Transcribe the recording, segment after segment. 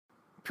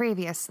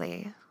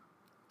Previously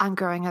on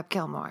Growing Up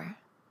Gilmore.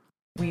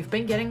 We've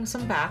been getting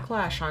some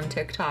backlash on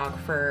TikTok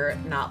for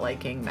not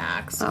liking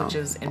Max, which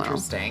is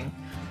interesting.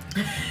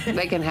 Well,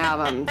 they can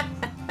have him.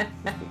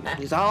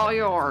 He's all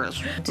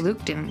yours.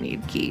 Luke didn't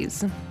need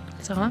keys.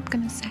 That's all I'm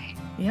going to say.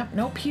 Yep,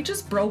 nope, he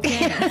just broke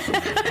in.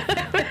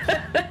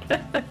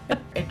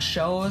 It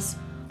shows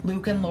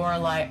Luke and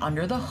Lorelai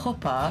under the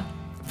chuppah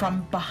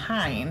from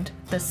behind,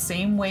 the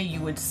same way you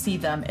would see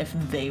them if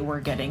they were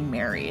getting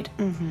married.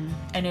 Mm-hmm.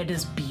 And it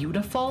is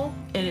beautiful.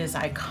 It is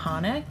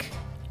iconic.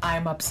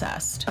 I'm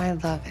obsessed. I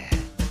love it.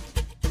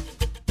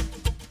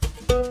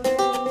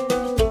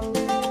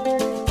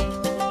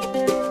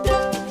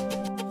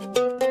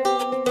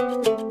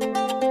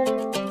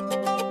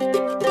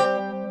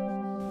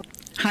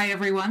 Hi,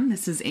 everyone.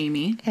 This is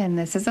Amy. And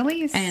this is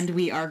Elise. And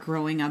we are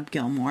Growing Up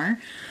Gilmore.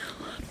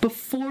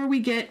 Before we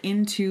get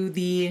into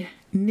the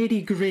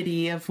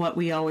nitty-gritty of what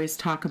we always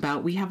talk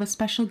about, we have a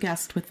special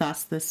guest with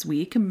us this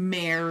week,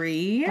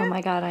 Mary. Oh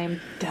my god, I am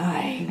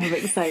dying of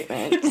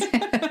excitement.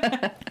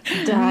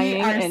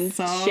 Dying and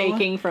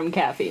shaking from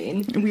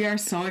caffeine. We are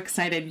so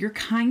excited. You're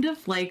kind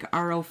of like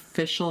our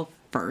official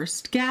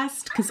first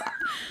guest, because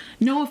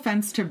no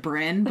offense to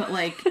Bryn, but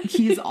like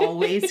he's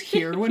always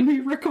here when we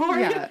record.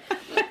 Yeah.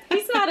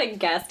 He's not a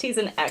guest, he's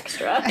an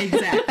extra.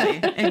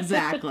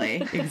 Exactly.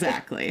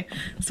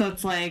 So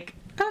it's like,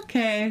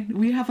 okay,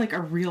 we have like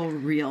a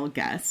real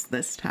guest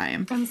this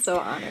time. I'm so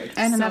honored.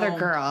 And another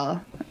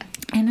girl.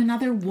 And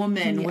another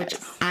woman, Yes. which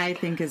I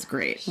think is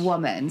great.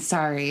 Woman,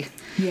 sorry.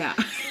 Yeah.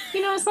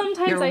 You know,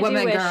 sometimes You're a I do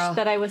woman, wish girl.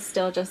 that I was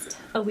still just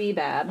a wee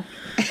bab.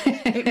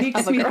 It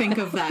makes me think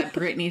of that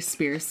Britney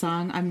Spears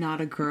song, I'm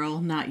not a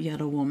girl, not yet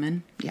a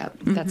woman. Yep,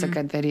 that's a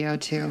good video,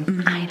 too.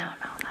 Mm-hmm. I don't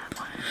know that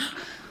one.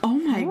 Oh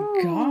my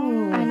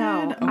god. I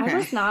know. Okay. I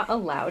was not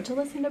allowed to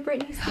listen to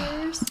Britney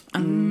Spears.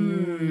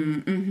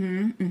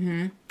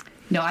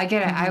 No, I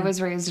get it. I was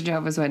raised a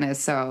Jehovah's Witness,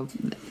 so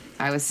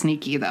I was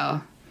sneaky,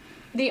 though.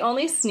 The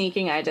only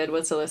sneaking I did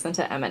was to listen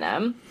to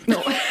Eminem.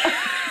 No.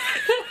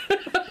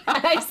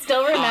 I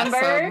still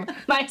remember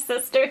my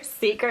sister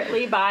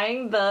secretly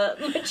buying the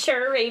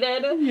mature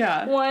rated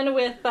one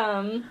with,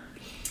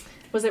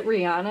 was it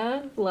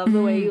Rihanna? Love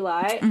the Way You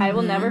Lie. Mm-hmm. I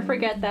will never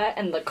forget that.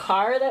 And the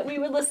car that we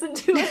would listen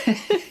to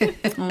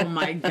it. Oh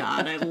my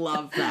god, I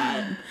love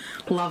that.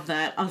 Love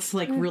that. Us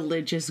like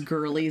religious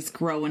girlies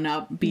growing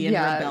up being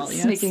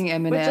rebellious. Sneaking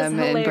Which is Eminem and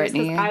hilarious,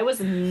 'cause Britney. I was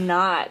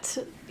not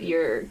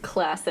your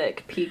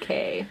classic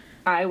PK.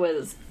 I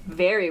was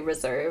very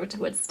reserved,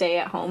 would stay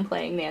at home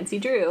playing Nancy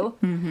Drew,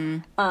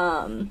 and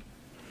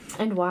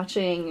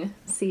watching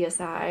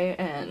CSI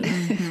and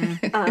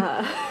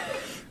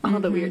all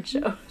the weird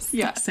shows.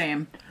 Yeah,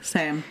 same.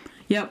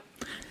 Yep,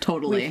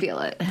 totally. We feel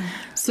it.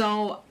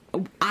 So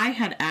I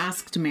had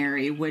asked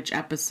Mary which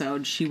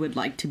episode she would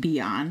like to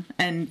be on,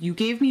 and you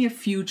gave me a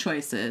few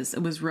choices.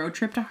 It was Road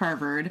Trip to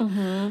Harvard,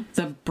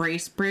 the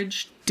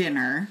Bracebridge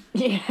Dinner,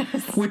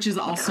 Yes. which is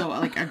also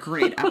like a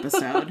great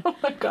episode, Oh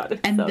my god,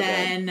 it's and so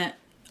then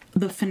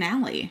the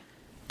finale.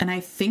 And I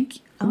think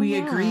we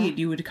agreed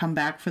you would come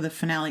back for the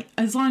finale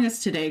as long as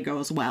today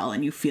goes well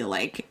and you feel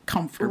like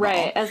comfortable.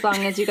 right, as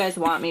long as you guys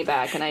want me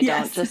back and I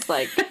Yes. don't just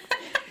like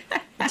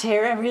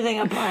tear everything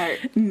apart.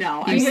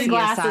 No, I You hear think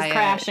glasses CSI it.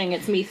 crashing,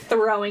 it's me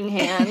throwing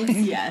hands.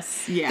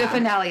 yes, yeah. The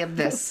finale of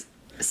this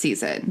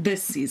season.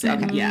 This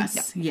season,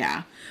 yes,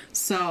 yeah.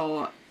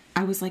 So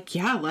I was like,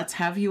 yeah, let's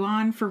have you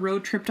on for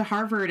Road Trip to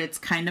Harvard. It's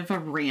kind of a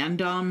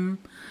random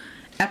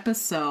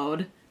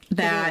episode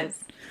that is.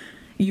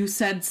 you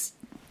said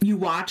you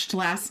watched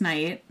last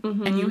night,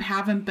 and you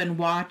haven't been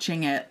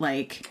watching it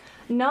like...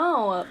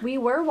 No, we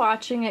were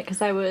watching it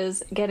because I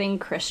was getting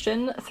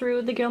Christian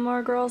through the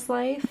Gilmore Girls'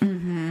 life.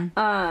 And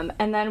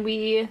then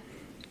we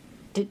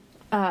did,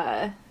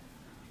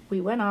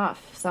 we went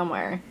off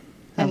somewhere.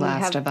 The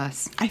Last of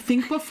Us. I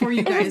think before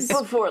you It was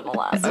guys... before The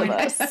Last of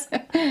Us.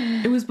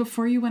 It was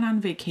before you went on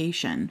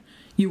vacation.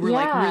 You were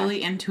like Yeah.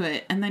 really into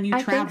it, and then you I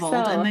think traveled,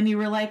 so. and then you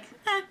were like,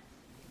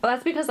 Well,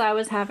 that's because I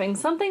was having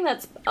something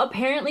that's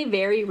apparently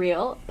very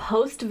real,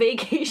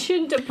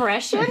 post-vacation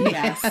depression.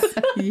 yes,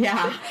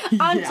 yeah.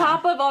 On yeah.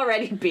 top of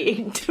already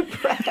being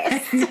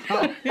depressed.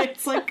 No,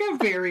 it's like a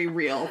very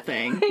real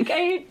thing.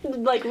 I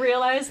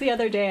realized the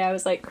other day, I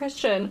was like,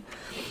 Christian,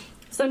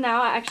 so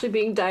now actually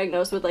being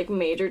diagnosed with like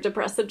major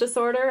depressive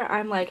disorder,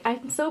 I'm like,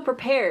 I'm so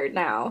prepared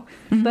now.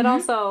 But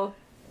also,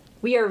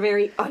 we are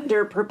very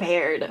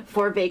underprepared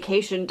for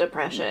vacation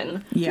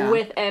depression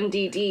with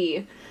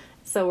MDD.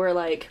 So we're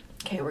like,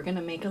 okay, we're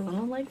gonna make a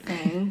little like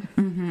thing.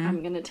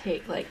 I'm gonna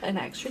take like an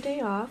extra day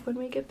off when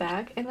we get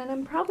back, and then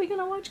I'm probably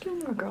gonna watch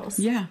Gilmore Girls.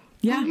 Yeah.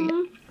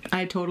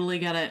 I totally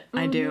get it.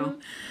 I do.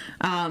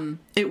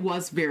 It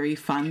was very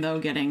fun though,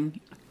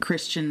 getting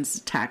Christian's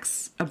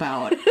texts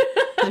about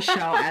the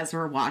show as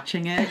we're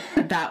watching it.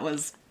 That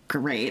was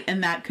great,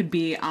 and that could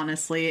be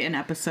honestly an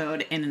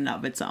episode in and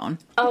of its own.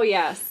 Oh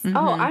yes.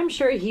 Oh, I'm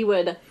sure he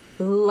would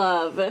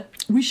love.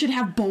 We should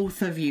have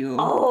both of you.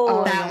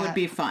 Oh, that yeah. would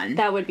be fun.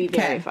 That would be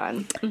very Okay.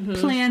 fun.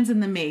 Plans in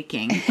the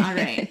making. All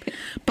right.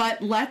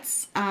 But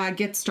let's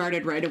get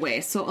started right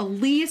away. So,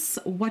 Elise,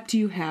 what do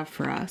you have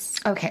for us?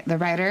 Okay, the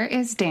writer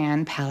is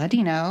Dan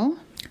Palladino.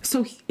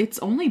 So, it's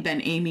only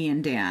been Amy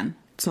and Dan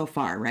so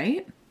far,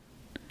 right?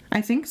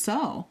 I think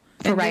so.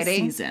 For In this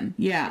writing? season.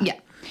 Yeah. Yeah.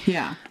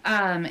 Yeah.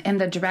 And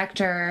the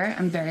director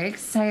I'm very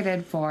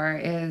excited for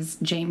is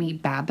Jamie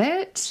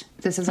Babbitt.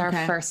 This is our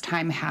Okay. first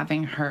time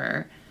having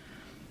her.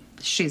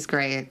 She's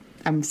great.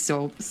 I'm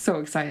so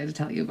excited to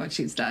tell you what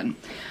she's done.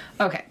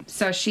 Okay,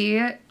 so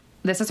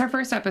this is her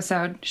first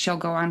episode. She'll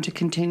go on to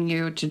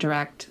continue to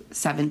direct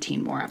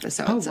 17 more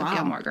episodes of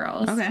Gilmore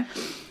Girls. Okay.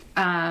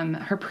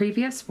 Her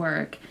previous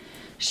work,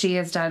 she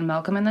has done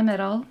Malcolm in the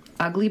Middle,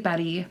 Ugly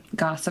Betty,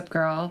 Gossip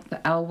Girl,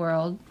 The L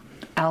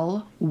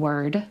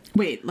Word.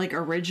 Wait, like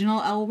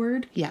original L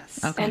Word? Yes.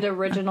 Okay. And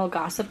original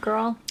Gossip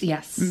Girl,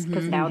 Yes.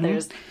 because now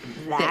there's The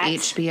that.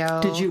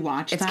 HBO. Did you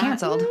watch It's that?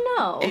 canceled.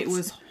 No. It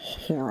was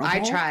horrible. I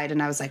tried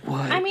and I was like,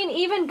 what? I mean,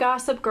 even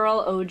Gossip Girl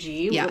OG,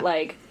 Yeah.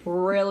 like,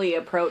 really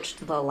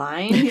approached the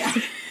line. Yeah.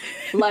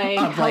 Like,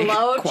 Of, like,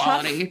 hello,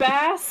 quality. Chuck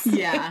Bass.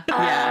 Yeah.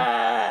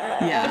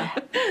 Yeah.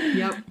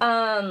 Yep.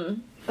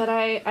 But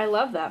I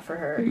love that for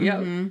her.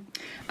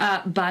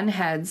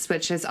 Bunheads,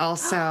 which is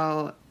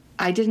also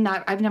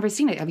I've never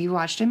seen it. Have you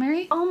watched it,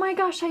 Mary? Oh my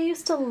gosh, I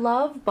used to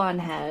love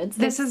Bunheads.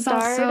 This It is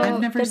starred also-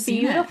 I've never the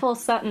seen it. beautiful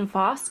Sutton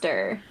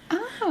Foster.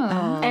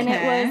 Oh. And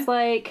Okay. it was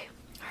like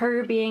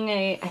her being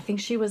I think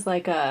she was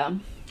like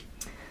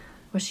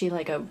was she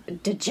like a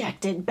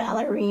dejected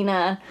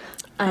ballerina?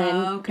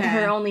 And Okay.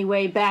 her only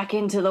way back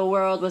into the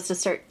world was to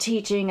start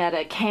teaching at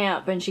a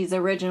camp. And she's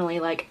originally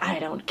like, I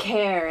don't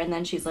care. And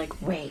then she's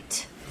like,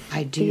 wait,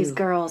 I do. these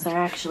girls are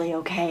actually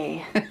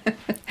okay.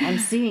 I'm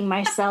seeing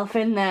myself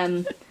in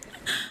them.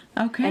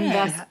 Okay. And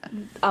thus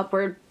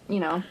upward,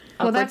 Well,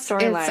 upward it's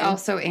storyline.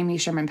 also Amy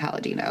Sherman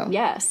Palladino.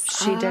 Yes.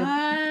 She did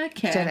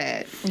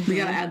Okay. it. We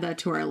gotta add that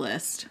to our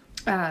list.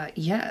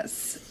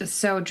 Yes.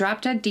 So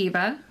Drop Dead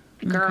Diva,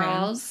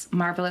 Girls,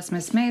 Marvelous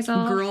Miss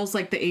Maisel. Girls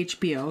like the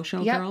HBO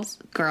show Yep. Girls?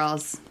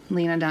 Girls.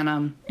 Lena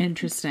Dunham.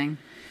 Interesting.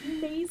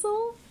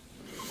 Basil?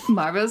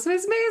 Marvelous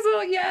Miss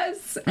Maisel,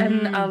 yes.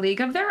 And A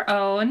League of Their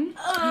Own.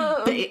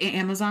 The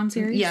Amazon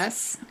series?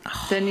 Yes.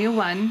 The new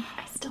one.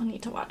 I still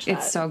need to watch that.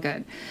 It's so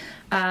good.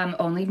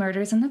 Only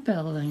Murders in the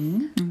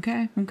Building.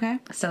 Okay.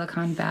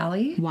 Silicon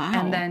Valley. Wow.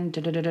 And then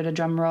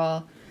drum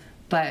roll.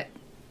 But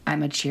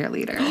I'm a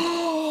cheerleader.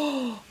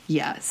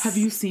 Yes. Have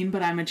you seen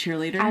But I'm a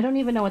Cheerleader? I don't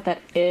even know what that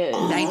is.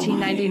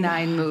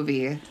 1999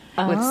 movie.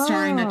 With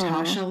starring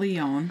Natasha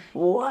Lyonne.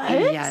 What?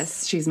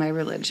 Yes, she's my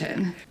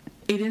religion.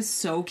 It is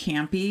so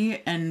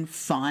campy and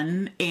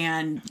fun,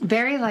 and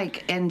Very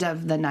like end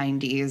of the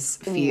 90s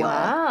feel.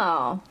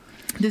 Wow.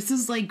 this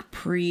is like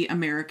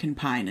pre-American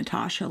Pie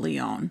Natasha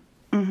Lyonne.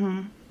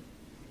 Mm-hmm.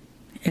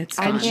 It's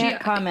I fun. can't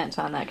comment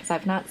on that because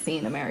I've not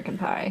seen American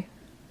Pie.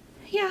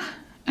 Yeah.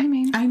 I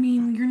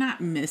mean, you're not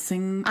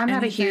missing I'm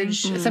not a anything.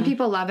 huge. Some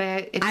people love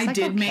it. It's I like,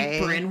 did okay.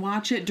 make Bryn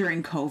watch it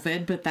during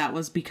COVID, but that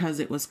was because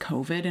it was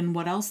COVID, and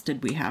what else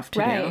did we have to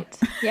Right.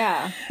 do?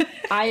 Yeah.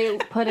 I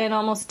put in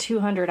almost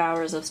 200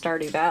 hours of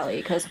Stardew Valley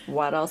because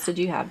what else did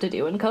you have to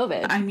do in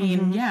COVID? I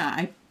mean, yeah,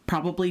 I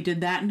probably did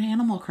that in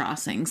Animal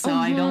Crossing, so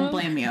I don't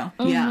blame you.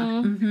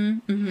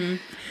 Yeah.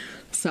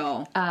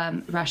 So,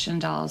 Russian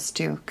Dolls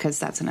too, because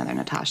that's another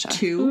Natasha.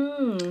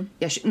 2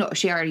 Yeah,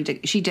 she already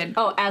did. She did.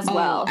 oh, as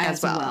well.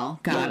 as well. well.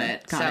 Got Yeah.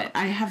 it. Got So- it.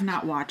 I have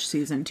not watched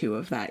season 2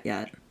 of that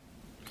yet.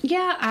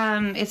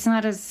 Yeah. It's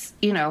not as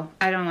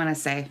I don't want to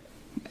say.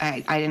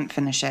 I didn't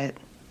finish it.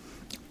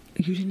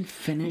 You didn't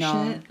finish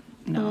No. it?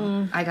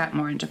 No, I got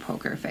more into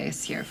Poker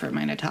Face here for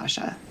my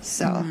Natasha.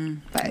 So,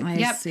 but I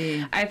yep,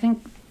 see. I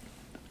think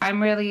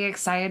I'm really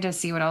excited to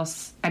see what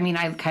else. I mean,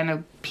 I kind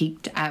of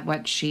peeked at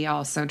what she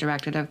also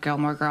directed of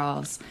Gilmore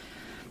Girls.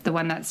 The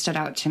one that stood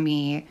out to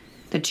me,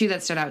 the two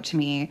that stood out to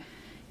me,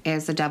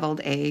 is the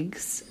Deviled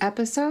Eggs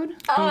episode.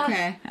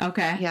 Okay.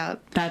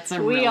 Yep. That's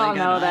a we really all good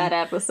know one. that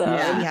episode.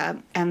 Yeah. Yeah,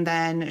 and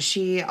then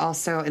she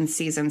also in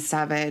season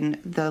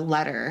 7, the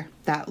letter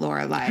that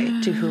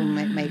Lorelai to whom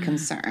it may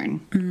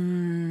concern.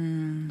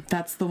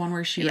 That's the one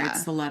where she Yeah.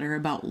 writes the letter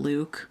about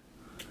Luke.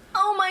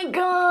 Oh my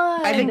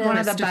god. I think one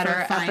of the Christopher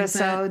better finds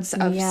it. episodes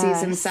of Yes.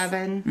 season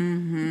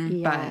 7.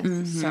 Yes.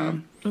 But so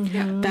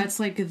That's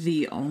like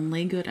the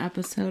only good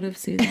episode of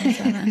season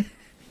 7.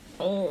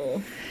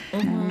 Oh.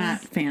 We're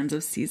not fans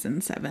of season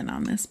 7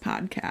 on this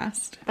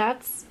podcast.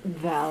 That's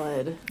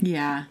valid.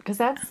 Yeah. Because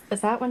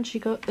is that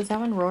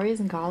when Rory is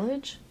in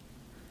college?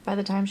 By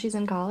the time she's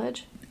in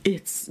college?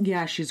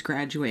 She's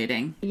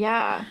graduating.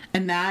 Yeah.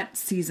 And that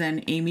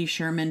season, Amy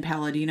Sherman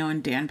Palladino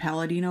and Dan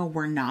Palladino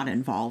were not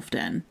involved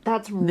in.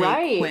 That's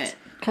right. quit.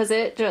 Because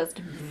it just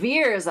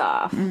veers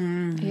off.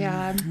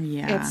 yeah,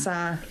 Yeah. it's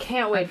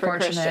Can't wait for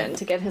Unfortunate. Christian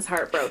to get his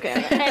heart broken.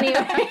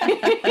 Anyway.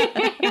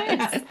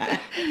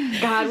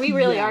 God, we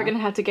really are going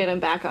to have to get him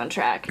back on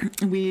track.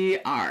 We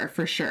are,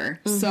 for sure.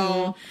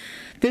 So,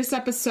 this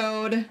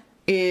episode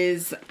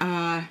is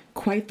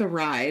quite the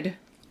ride.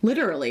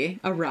 literally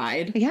a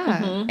ride.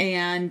 Yeah.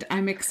 And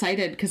I'm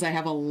excited because I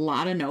have a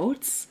lot of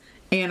notes.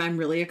 And I'm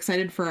really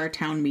excited for our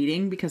town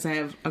meeting because I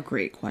have a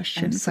great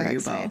question I'm for so you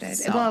excited. both.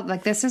 So. Well,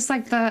 like this is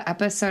like the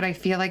episode I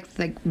feel like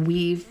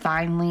we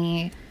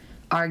finally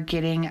are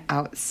getting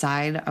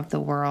outside of the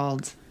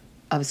world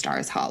of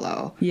Stars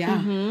Hollow.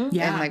 Yeah.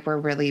 Yeah. And like we're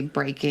really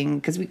breaking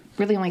because we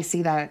really only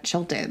see that at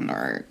Chilton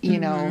or, you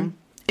know.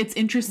 It's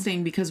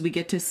interesting because we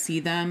get to see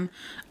them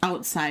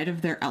outside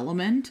of their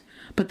element,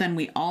 but then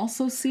we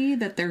also see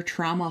that their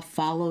trauma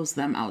follows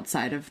them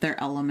outside of their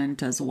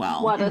element as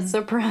well. What a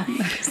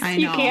surprise. I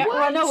You know. can't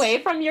run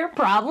away from your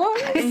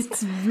problems.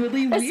 It's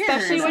really weird.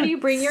 Especially when you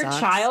bring your Sucks.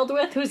 child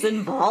with who's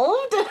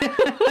involved.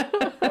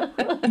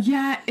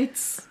 Yeah,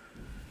 it's...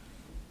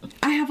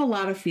 I have a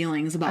lot of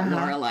feelings about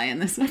Lorelai in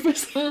this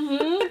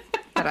episode.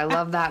 But I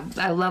love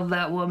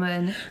that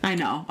woman. I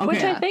know. Okay.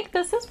 Which I think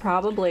this is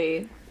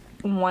probably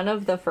one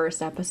of the first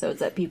episodes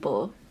that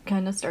people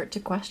kind of start to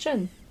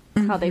question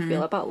how they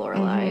feel about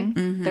Lorelai.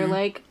 They're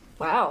like,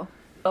 wow,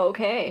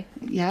 okay.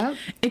 Yep.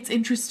 It's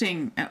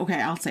interesting.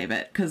 Okay, I'll save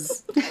it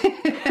because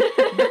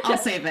I'll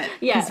save it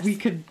because Yes. we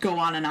could go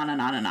on and on and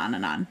on and on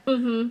and on.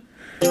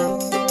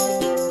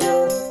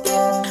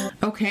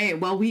 Okay,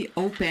 well, we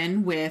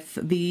open with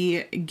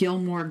the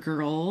Gilmore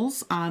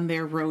girls on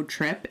their road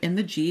trip in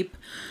the Jeep.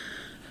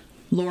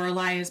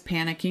 Lorelai is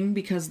panicking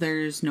because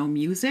there's no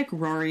music.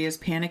 Rory is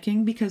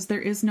panicking because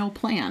there is no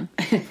plan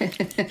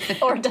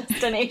Or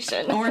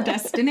destination. or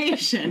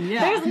destination.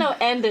 Yeah. There's no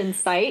end in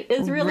sight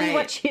is really Right.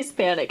 what she's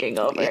panicking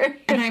over.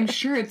 And I'm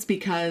sure it's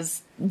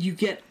because you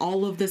get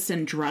all of this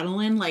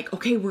adrenaline, like,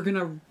 okay, we're going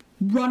to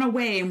run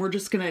away and we're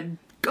just going to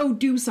go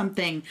do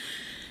something.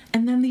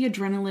 And then the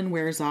adrenaline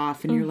wears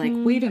off and you're like,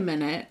 wait a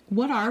minute,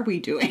 what are we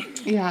doing?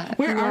 Yeah.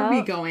 Where are we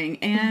Yep. going?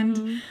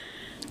 And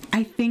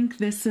I think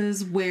this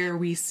is where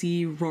we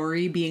see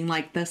Rory being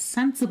like the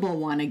sensible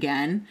one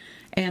again.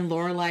 And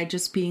Lorelai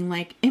just being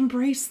like,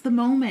 embrace the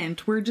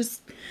moment. We're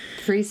just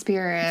Free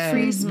spirit.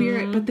 free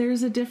spirit. But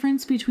there's a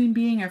difference between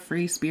being a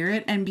free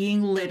spirit and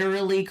being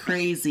literally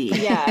crazy.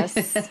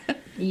 Yes.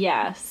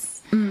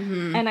 Yes.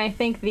 And I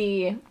think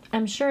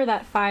I'm sure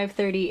that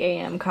 5:30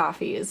 a.m.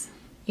 coffee is,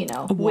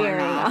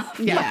 wearing off.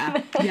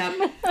 Yeah.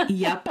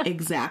 Yep,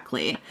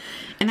 exactly.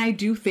 And I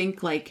do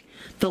think like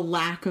the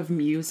lack of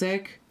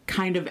music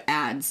kind of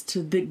adds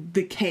to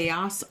the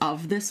chaos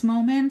of this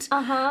moment.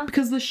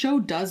 Because the show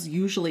does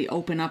usually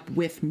open up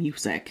with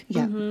music.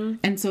 Yeah.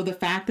 And so the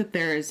fact that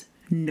there's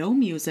no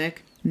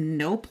music,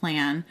 no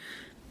plan,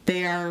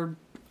 they are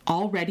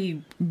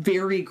already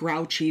very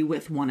grouchy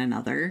with one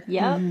another.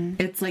 Yep.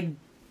 It's like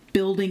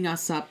building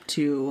us up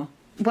to...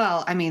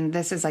 Well, I mean,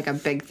 this is like a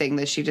big thing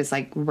that she just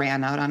like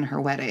ran out on her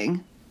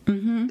wedding.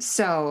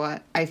 So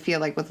I feel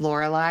like with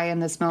Lorelai in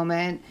this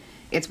moment,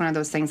 it's one of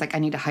those things like I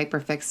need to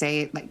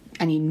hyperfixate. Like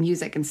I need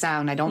music and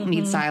sound. I don't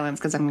need silence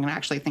because I'm going to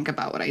actually think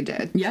about what I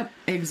did. Yep,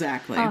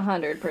 exactly.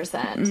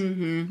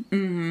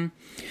 100%.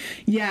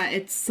 Yeah,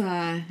 it's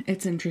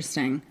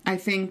interesting. I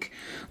think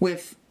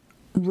with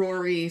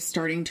Rory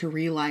starting to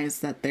realize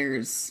that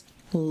there's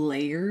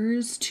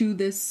layers to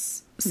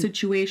this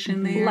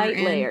situation there. Light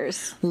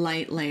layers.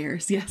 Light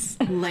layers. Yes.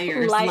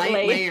 Layers. Light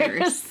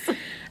layers.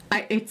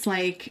 It's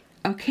like,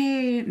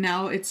 okay,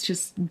 now it's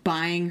just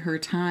buying her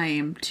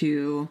time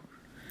to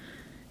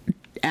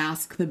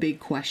ask the big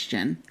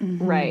question.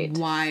 Right.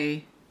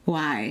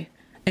 Why?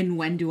 And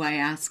when do I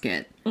ask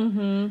it?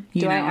 Do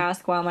I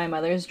ask while my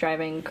mother's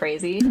driving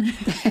crazy?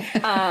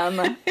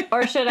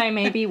 Or should I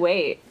maybe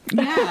wait?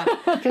 Yeah.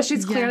 Because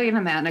she's clearly in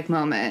a manic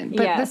moment.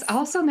 But Yes. this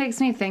also makes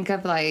me think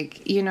of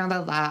like,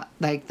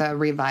 the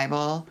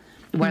revival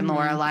when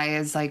Lorelai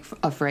is like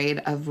afraid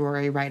of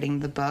Rory writing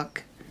the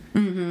book.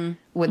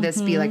 Would this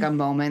be like a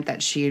moment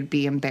that she'd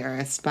be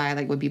embarrassed by,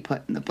 like would be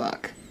put in the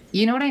book?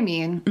 You know what I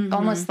mean?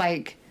 Almost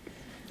like...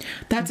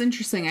 That's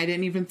interesting. I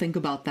didn't even think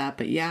about that,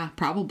 but yeah,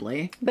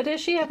 probably. But is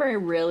she ever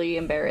really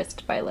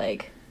embarrassed by,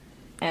 like,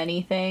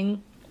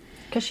 anything?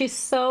 Because she's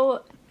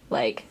so,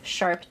 like,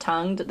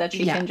 sharp-tongued that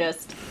she can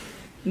just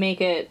make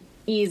it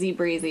easy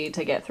breezy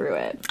to get through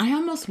it. I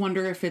almost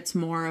wonder if it's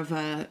more of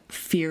a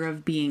fear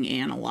of being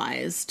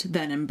analyzed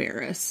than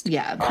embarrassed.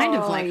 Yeah. Kind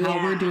of like how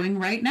yeah. we're doing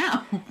right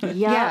now.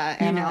 Yeah,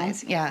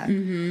 analyze. Yeah.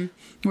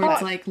 Where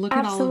it's like, look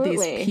at all of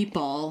absolutely. these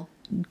people.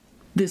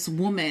 This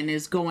woman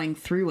is going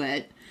through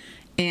it.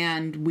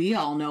 And we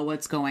all know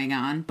what's going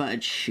on,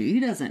 but she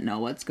doesn't know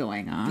what's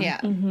going on.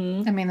 Yeah. I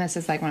mean, this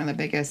is like one of the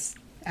biggest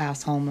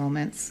asshole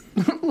moments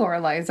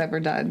Lorelai's ever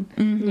done.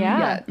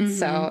 Yeah. Yet.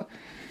 So,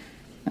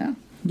 yeah.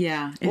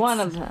 Yeah. It's One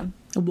of them.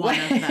 One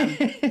of them.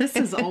 This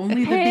is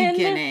only the Pin.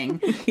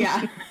 beginning.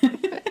 Yeah.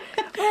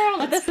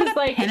 Well, this is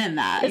like... Pin in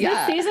that. Is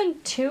this season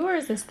 2 or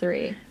is this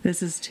 3?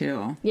 This is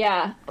 2.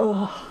 Yeah.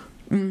 Ugh.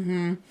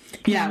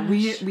 Yeah,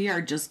 we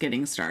are just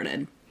getting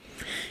started.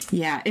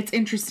 Yeah, it's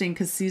interesting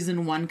because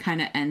season 1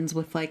 kind of ends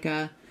with like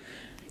a,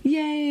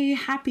 yay,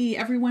 happy,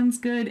 everyone's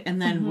good.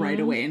 And then right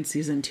away in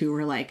season 2,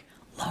 we're like,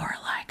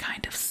 Lorelai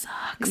kind of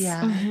sucks. Max.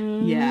 Yeah.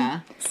 Yeah.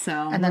 So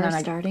And then We're I'm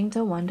like, starting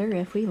to wonder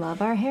if we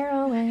love our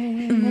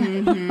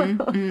heroine.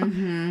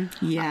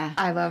 yeah.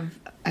 I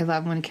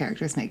love when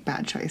characters make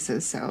bad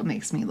choices, so it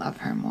makes me love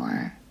her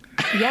more.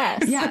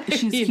 Yes. Yeah,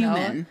 she's You know?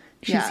 human.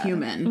 She's Yeah.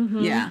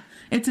 human. Yeah.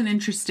 It's an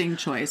interesting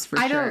choice for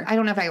sure. I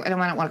don't know if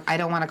I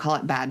don't want to call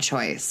it bad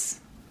choice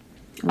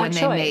when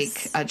they make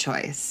choice. a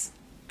choice.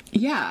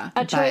 Yeah.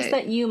 A choice But-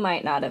 that you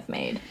might not have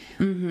made.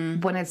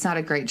 When it's not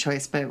a great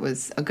choice, but it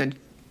was a good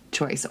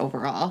choice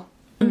overall.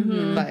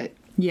 But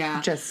Yeah.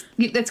 just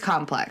it's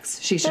complex.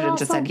 She should But have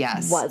just also, said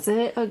yes. Was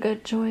it a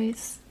good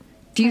choice?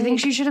 Do you think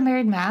she should have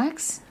married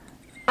Max?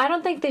 I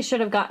don't think they should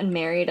have gotten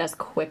married as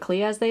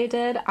quickly as they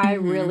did. I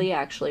really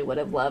actually would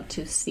have loved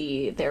to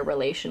see their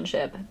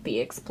relationship be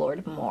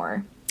explored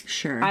more.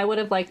 Sure. I would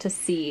have liked to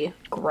see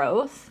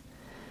growth,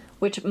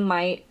 which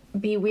might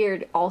be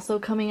weird also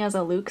coming as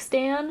a Luke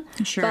stan.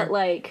 Sure. But,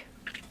 like,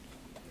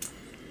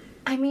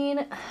 I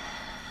mean,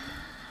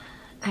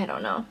 I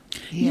don't know.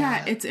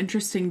 Yeah, it's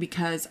interesting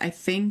because I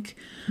think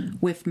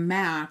with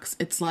Max,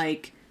 it's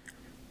like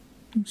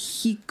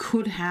he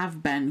could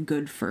have been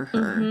good for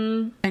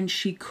her and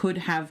she could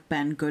have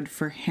been good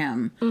for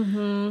him.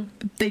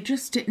 They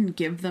just didn't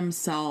give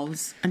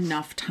themselves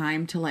enough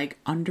time to like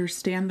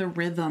understand the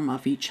rhythm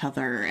of each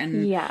other.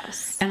 And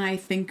Yes. and I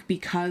think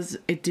because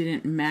it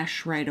didn't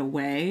mesh right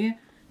away,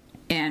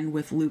 and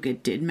with Luke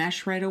it did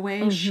mesh right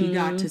away, she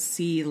got to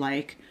see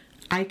like,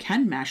 I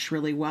can mesh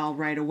really well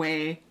right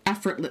away,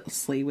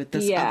 effortlessly with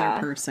this Yeah.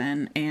 other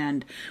person.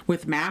 And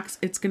with Max,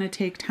 it's going to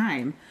take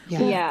time.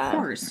 Yeah. Well, Yeah. of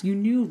course. You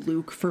knew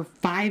Luke for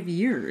 5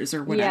 years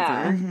or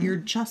whatever. Yeah. You're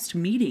just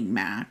meeting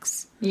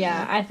Max.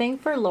 Yeah, I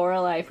think for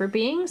Lorelai, for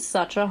being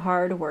such a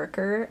hard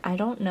worker, I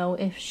don't know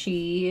if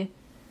she.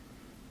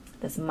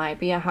 This might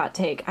be a hot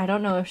take. I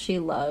don't know if she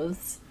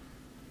loves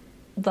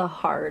the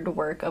hard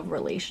work of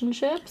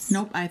relationships.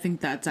 Nope, I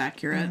think that's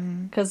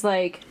accurate. Because,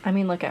 like, I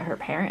mean, look at her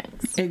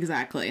parents,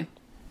 Exactly.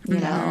 you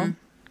know?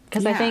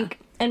 Because I Yeah. think,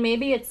 and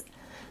maybe it's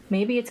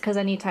because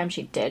anytime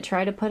she did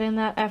try to put in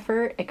that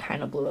effort, it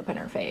kind of blew up in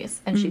her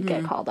face and she'd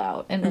get called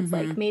out. And it's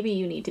like, maybe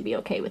you need to be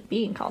okay with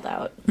being called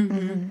out.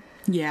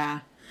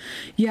 Yeah.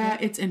 Yeah,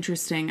 it's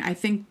interesting. I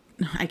think,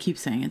 I keep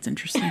saying it's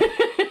interesting.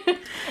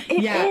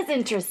 It Yeah. is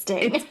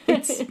interesting.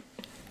 It's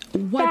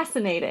what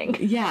Fascinating.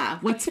 Yeah,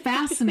 what's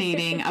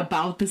fascinating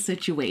about the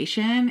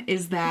situation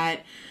is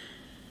that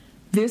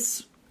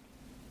this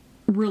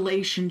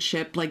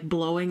relationship, like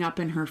blowing up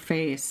in her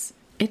face,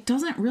 it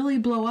doesn't really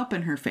blow up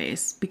in her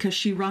face because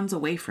she runs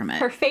away from it.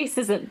 Her face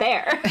isn't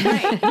there.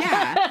 Right,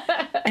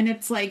 yeah. And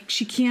it's like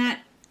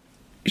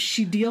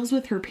she deals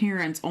with her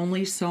parents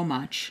only so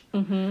much.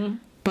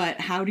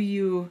 But how do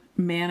you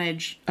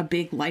manage a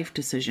big life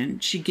decision?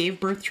 She gave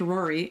birth to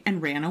Rory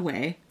and ran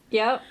away.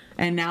 Yep.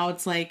 And now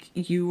it's like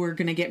you were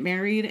going to get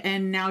married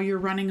and now you're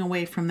running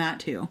away from that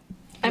too.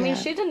 I mean, Yeah.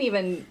 she didn't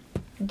even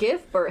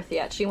give birth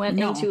yet. She went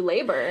No. into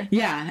labor.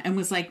 Yeah, and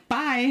was like,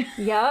 bye.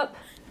 Yep.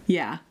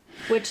 Yeah,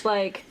 Which,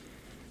 like,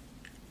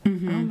 oh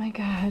my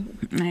god.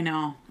 I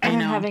know. I I'm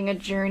know. having a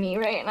journey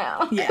right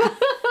now. Yeah.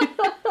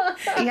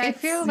 Yeah, I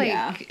feel like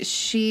yeah.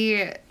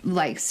 she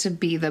likes to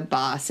be the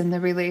boss in the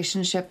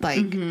relationship.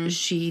 Like,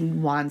 she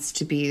wants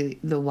to be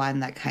the one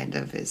that kind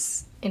of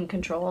is, In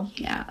control.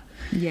 yeah.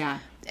 Yeah.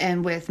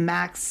 And with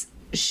Max,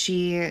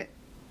 she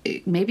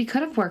maybe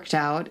could have worked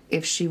out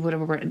if she would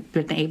have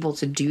been able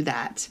to do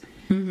that.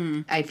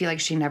 I feel like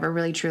she never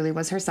really truly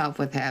was herself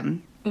with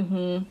him.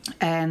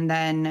 And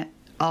then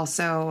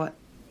also,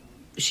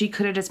 she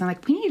could have just been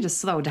like, we need to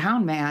slow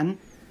down, man.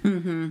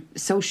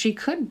 So she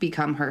could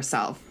become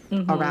herself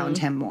around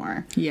him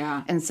more.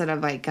 Yeah. Instead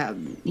of like, a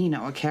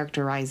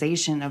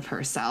characterization of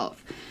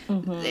herself.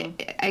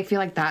 I feel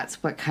like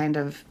that's what kind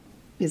of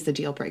is the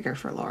deal breaker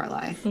for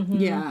Lorelai.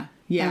 Yeah.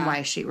 Yeah. And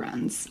why she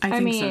runs. I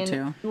think mean,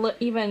 so too.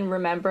 Even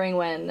remembering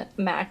when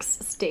Max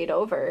stayed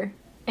over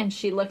and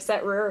she looks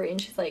at Rory and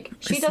she's like,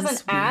 she This doesn't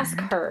is ask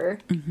her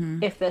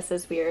if this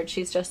is weird.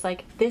 She's just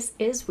like, this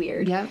is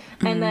weird. Yep.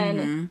 And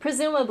then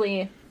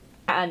presumably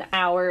an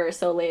hour or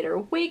so later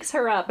wakes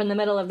her up in the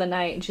middle of the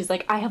night and she's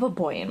like, I have a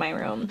boy in my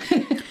room.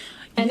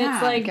 And Yeah,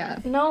 it's like, yeah.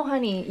 no,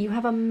 honey, you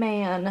have a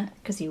man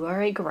because you are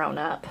a grown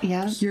up.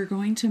 Yeah. You're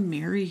going to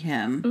marry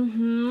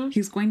him.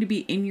 He's going to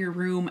be in your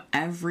room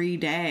every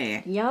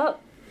day.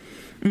 Yup.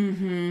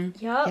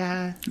 Yup.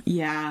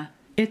 Yeah.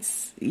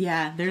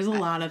 Yeah. There's a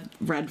lot of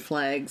red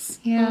flags.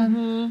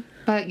 Yeah.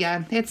 But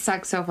yeah, it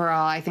sucks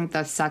overall. I think the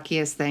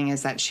suckiest thing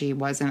is that she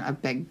wasn't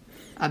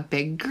a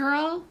big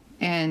girl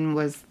and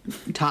was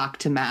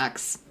talked to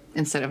Max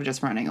instead of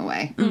just running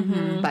away.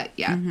 But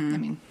yeah, I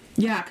mean,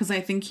 Yeah, because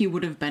I think he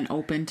would have been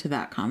open to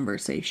that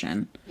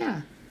conversation.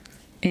 yeah.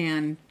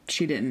 And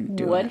she didn't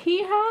do Would it.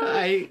 he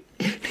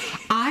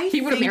have?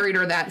 He would have married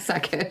her that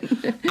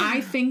second.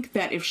 I think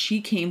that if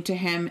she came to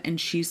him and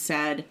she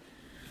said,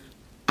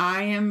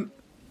 I am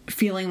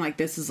feeling like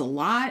this is a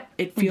lot,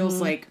 it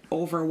feels like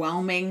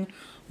overwhelming,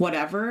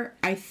 whatever,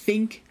 I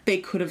think they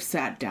could have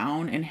sat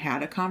down and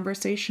had a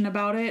conversation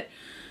about it.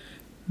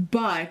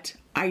 But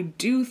I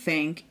do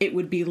think it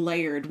would be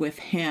layered with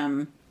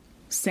him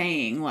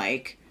saying,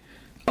 like,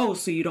 oh,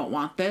 so you don't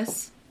want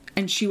this?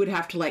 And she would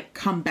have to, like,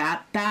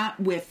 combat that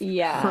with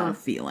her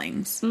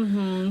feelings.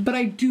 Mm-hmm. But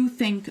I do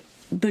think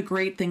the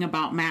great thing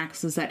about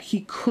Max is that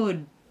he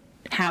could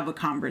have a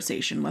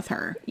conversation with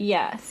her.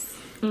 Yes.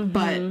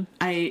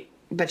 Mm-hmm.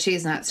 But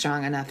she's not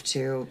strong enough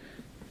to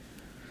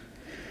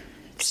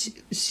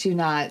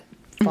not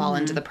fall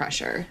into the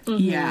pressure.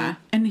 Mm-hmm. Yeah.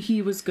 And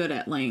he was good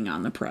at laying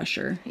on the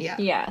pressure. Yeah.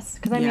 Yes.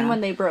 Because, I mean,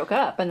 when they broke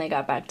up and they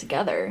got back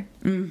together,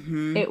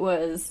 it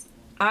was...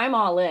 I'm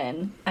all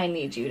in. I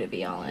need you to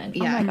be all in.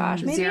 Yeah. Oh my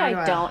gosh. Maybe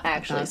I don't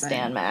actually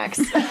stand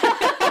Max.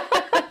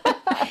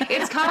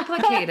 It's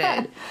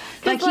complicated.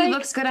 Like, he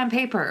looks good on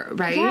paper,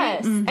 right?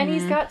 Yes. Mm-hmm. And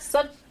he's got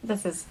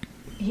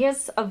he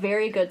has a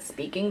very good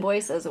speaking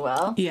voice as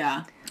well.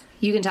 Yeah.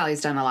 You can tell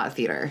he's done a lot of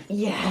theater.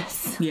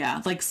 Yes.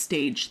 Yeah, like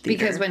stage theater.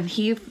 Because when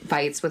he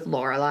fights with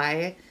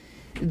Lorelai,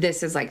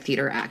 this is like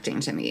theater acting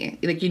to me.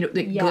 Like,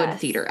 good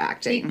theater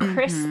acting. The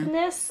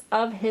crispness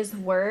of his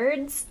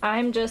words,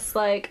 I'm just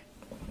like...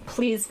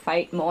 Please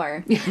fight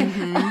more.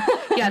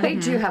 Yeah, they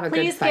do have a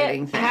good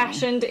fighting thing. Please get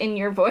passioned in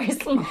your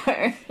voice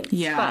more.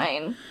 It's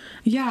fine.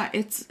 Yeah,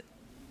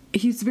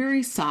 he's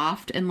very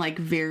soft and like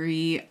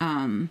very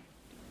but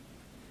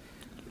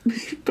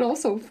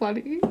also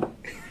funny.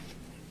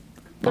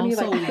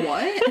 Also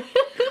what?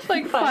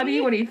 Like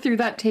funny when he threw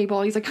that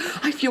table. He's like,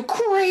 I feel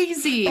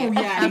crazy. Oh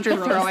yeah, after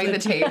throwing the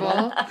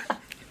table.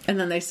 And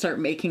then they start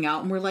making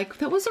out, and we're like,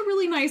 that was a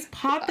really nice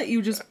pot that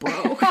you just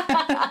broke.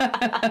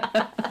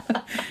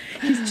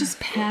 He's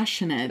just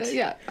passionate.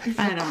 Yeah.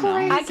 I don't know.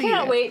 I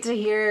can't wait to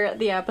hear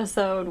the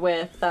episode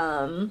with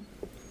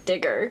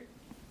Digger.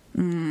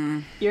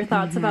 Your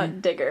thoughts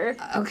about Digger.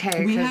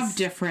 Okay. We have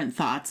different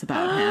thoughts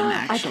about him,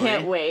 actually. I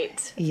can't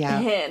wait.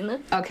 Yeah.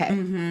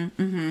 Okay.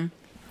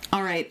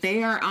 All right.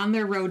 They are on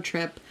their road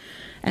trip,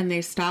 and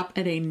they stop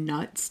at a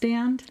nut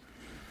stand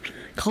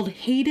called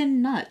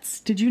Hayden Nuts.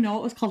 Did you know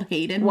it was called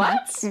Hayden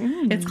Nuts?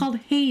 It's called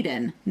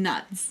Hayden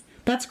Nuts.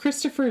 That's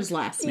Christopher's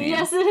last name.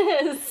 Yes,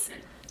 it is.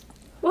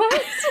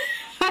 What?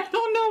 I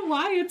don't know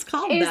why it's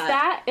called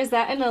that. Is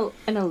that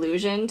an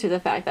allusion to the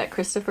fact that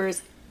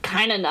Christopher's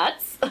kind of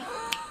nuts?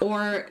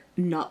 Or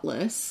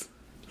nutless.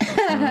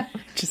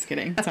 Just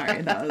kidding.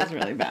 Sorry, that was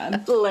really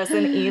bad.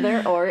 Listen,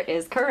 either or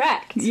is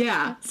correct.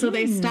 Yeah, so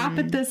they stop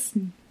at this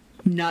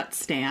nut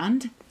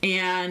stand,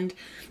 and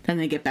then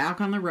they get back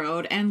on the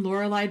road, and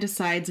Lorelai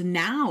decides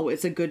now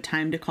is a good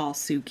time to call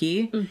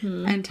Suki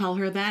and tell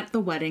her that the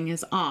wedding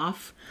is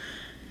off.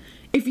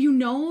 If you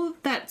know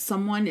that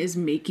someone is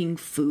making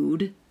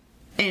food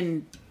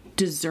and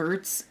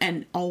desserts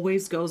and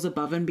always goes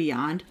above and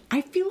beyond,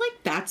 I feel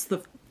like that's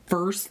the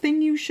first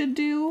thing you should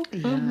do.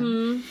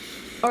 Yeah.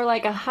 Or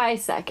like a high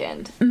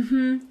second.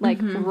 Like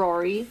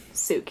Rory,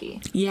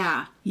 Suki.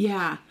 Yeah,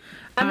 yeah.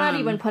 I'm not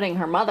even putting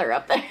her mother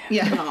up there.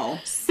 Yeah. No.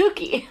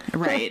 Suki.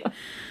 Right.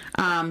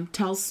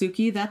 Tell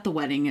Suki that the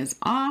wedding is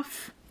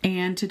off,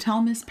 and to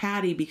tell Miss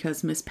Patty,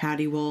 because Miss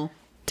Patty will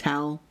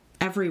tell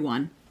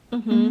everyone.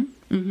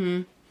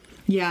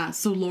 Yeah,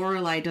 so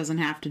Lorelai doesn't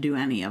have to do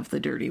any of the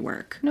dirty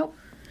work. Nope.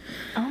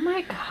 Oh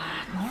my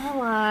god,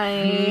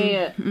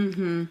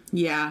 Lorelai.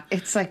 Yeah.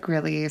 It's like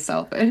really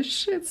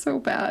selfish. It's so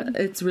bad.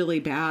 It's really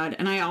bad.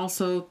 And I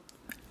also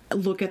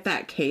look at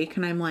that cake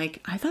and I'm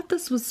like, I thought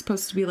this was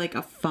supposed to be like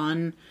a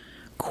fun,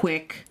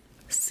 quick,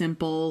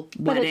 simple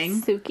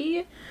wedding. But it's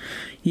Suki?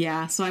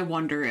 Yeah, so I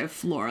wonder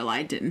if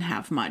Lorelai didn't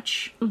have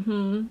much.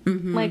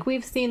 Like,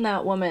 we've seen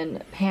that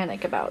woman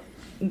panic about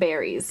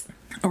berries.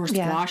 Or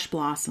squash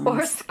blossoms.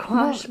 Or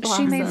squash blossoms.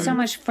 She made so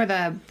much for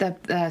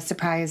the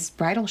surprise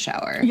bridal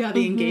shower. Yeah,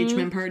 the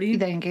engagement party.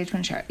 The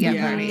engagement shower.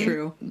 Yeah, party.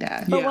 True.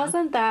 Yeah. But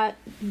wasn't that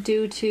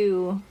due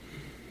to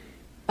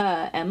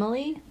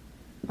Emily?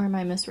 Or am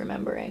I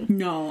misremembering?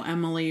 No,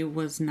 Emily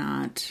was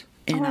not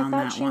in on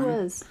that one.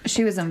 Was.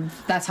 She was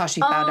that's how she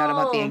found out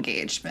about the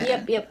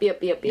engagement. Yep.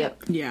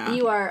 Yeah.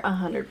 You are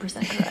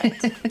 100%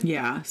 correct.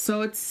 Yeah,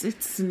 so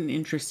it's an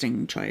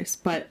interesting choice.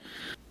 But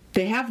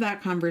they have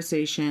that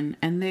conversation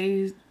and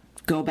they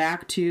go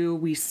back to,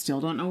 we still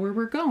don't know where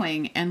we're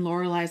going. And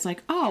Lorelai's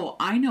like, oh,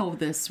 I know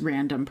this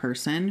random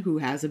person who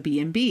has a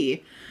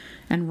B&B.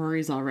 And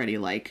Rory's already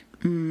like,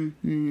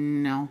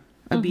 no.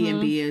 A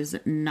B&B is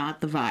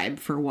not the vibe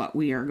for what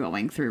we are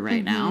going through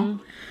right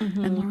now.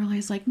 And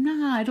Lorelai's like,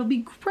 nah, it'll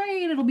be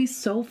great. It'll be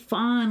so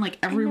fun. Like,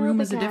 every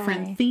room is a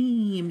different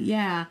theme.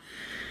 Yeah.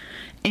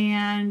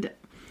 And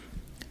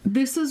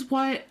this is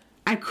what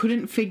I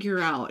couldn't figure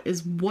out,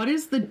 is what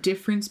is the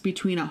difference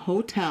between a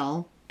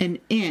hotel, an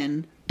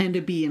inn, and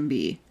a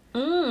B&B?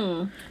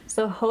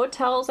 So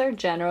hotels are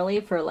generally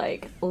for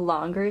like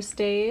longer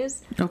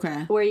stays.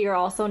 Okay. Where you're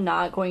also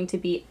not going to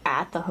be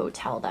at the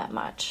hotel that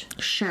much.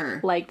 Sure.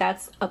 Like,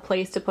 that's a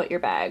place to put your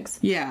bags.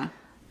 Yeah.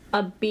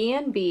 A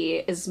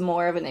B&B is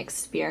more of an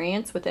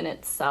experience within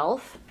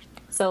itself.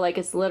 So, like,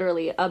 it's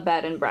literally a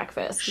bed and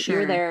breakfast. Sure.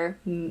 You're there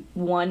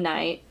one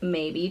night,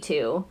 maybe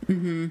two.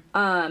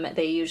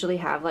 They usually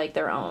have, like,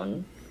 their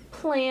own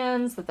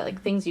plans,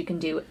 like, things you can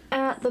do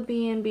at the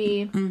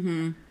B&B.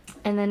 And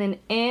then an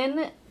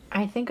inn,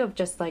 I think of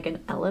just, like,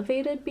 an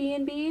elevated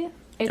B&B.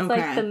 It's,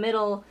 like, the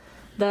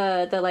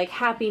the like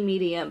happy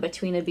medium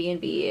between a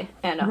B&B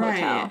and a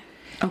hotel.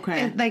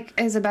 Okay. And, like,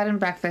 is a bed and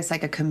breakfast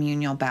like a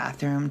communal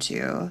bathroom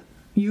too?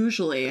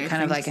 Usually.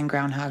 Kind of like in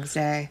Groundhog's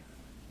Day.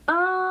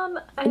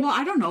 Well,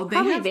 I don't know. They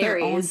probably have their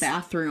own varies.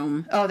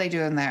 bathroom Oh, they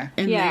do in there.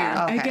 in Yeah.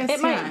 there. I Okay. guess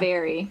It might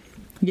vary.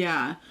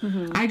 Yeah.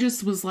 I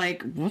just was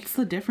like, what's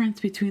the difference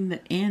between the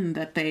inn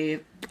that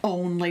they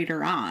own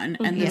later on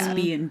and this Yeah.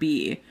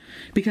 B&B?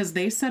 Because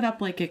they set up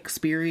like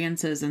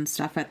experiences and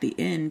stuff at the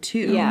inn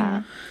too.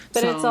 Yeah.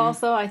 But it's So-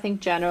 also, I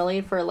think,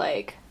 generally for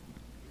like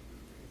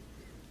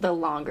the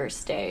longer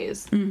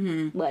stays,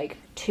 like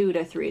 2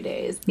 to 3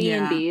 days.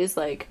 B&Bs,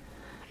 like,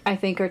 I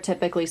think are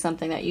typically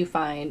something that you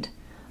find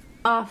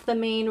off the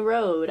main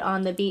road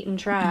on the beaten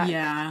track.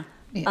 Yeah.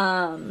 That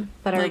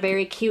are Like-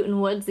 very cute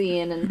and woodsy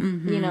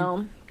and you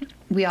know,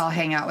 We all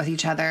hang out with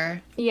each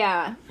other.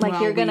 yeah, like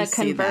Well, you're gonna we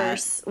see that.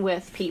 converse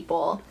with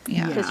people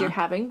Yeah. because Yeah. you're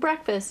having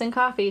breakfast and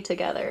coffee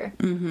together.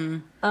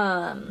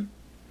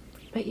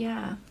 But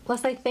yeah,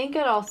 plus I think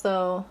it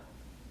also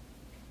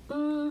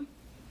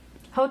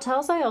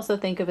hotels I also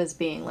think of as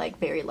being like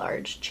very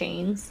large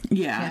chains.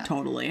 Yeah, Yeah.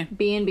 totally.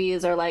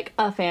 B&Bs are like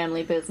a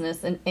family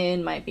business, and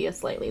inn might be a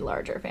slightly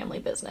larger family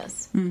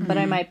business. But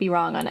I might be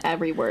wrong on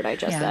every word I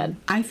just Yeah. said.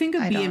 I think a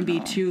I don't B&B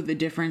know. too, the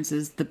difference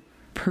is the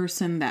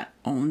person that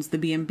owns the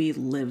B&B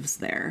lives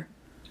there.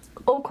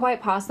 Oh,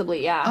 quite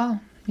possibly, yeah. Oh,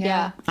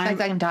 yeah. I'm-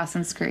 Like in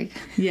Dawson's Creek.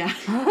 Yeah.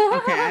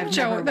 Okay, I've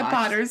Joe, never the watched.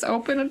 Potters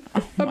open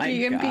a my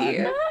B&B.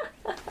 God.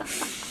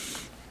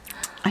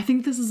 I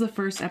think this is the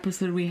first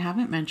episode we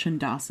haven't mentioned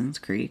Dawson's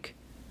Creek.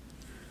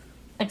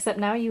 Except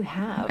now you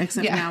have.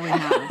 Except Yeah. now we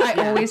have.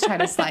 I always try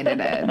to slide it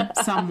in.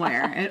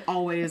 Somewhere. It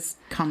always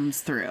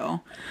comes through.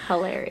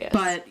 Hilarious.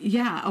 But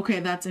yeah, okay,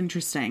 that's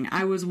interesting.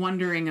 I was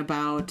wondering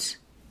about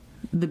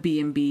the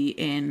B&B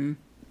in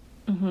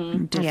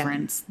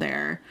difference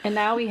there. And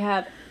now we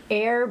have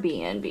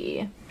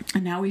Airbnb.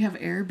 And now we have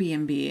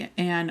Airbnb.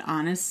 And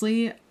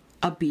honestly,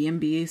 a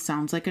B&B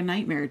sounds like a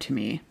nightmare to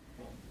me.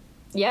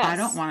 Yes. I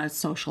don't want to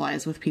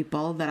socialize with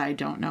people that I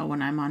don't know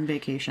when I'm on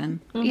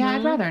vacation. Yeah,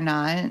 I'd rather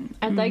not.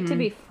 I'd like to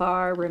be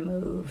far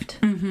removed.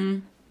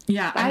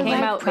 Yeah, I Came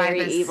like out very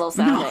privacy. evil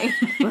sounding.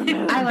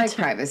 I like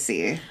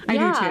privacy. I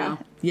Yeah. do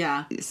too.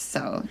 Yeah.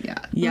 So, yeah.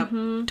 Yep.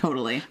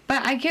 Totally.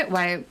 But I get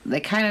why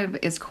it kind of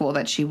is cool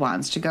that she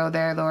wants to go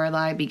there,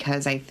 Lorelai,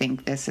 because I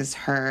think this is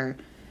her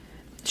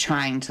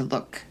trying to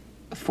look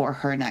for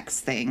her next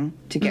thing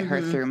to get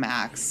her through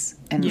Max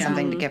and Yeah.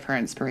 something to give her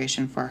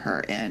inspiration for her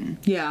in.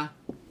 Yeah.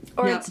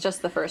 Or Yep. it's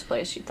just the first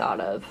place she thought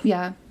of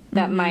Yeah.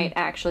 that might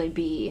actually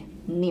be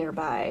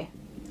nearby.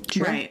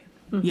 Right.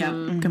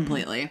 Yep.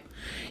 Completely.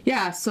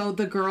 Yeah. So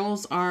the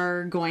girls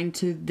are going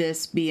to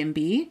this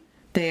B&B.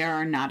 They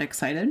are not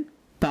excited,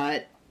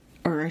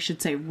 or I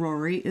should say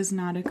Rory is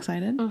not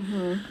excited.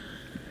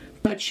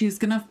 But she's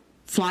going to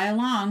fly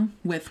along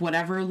with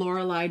whatever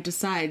Lorelai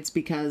decides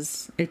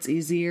because it's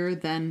easier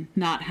than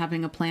not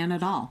having a plan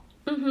at all.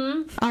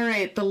 All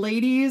right, the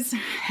ladies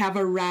have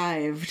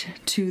arrived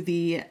to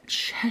the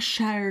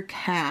Cheshire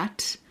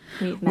Cat,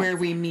 where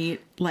we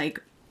meet,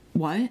 like,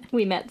 what?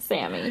 We met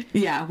Sammy.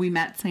 Yeah, we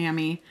met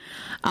Sammy.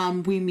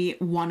 We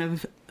meet one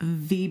of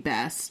the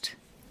best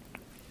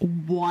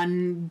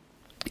one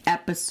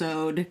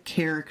episode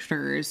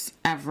characters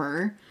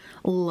ever,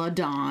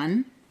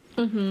 LaDawn.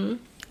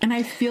 And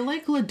I feel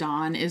like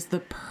LaDawn is the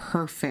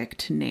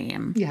perfect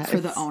name Yeah, for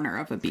the it's- owner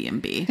of a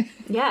B&B.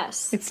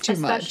 Yes. It's too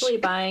much. Especially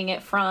buying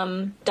it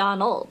from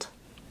Donald,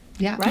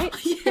 Yeah. right?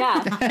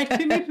 Yeah. I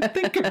didn't even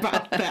think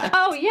about that.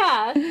 Oh,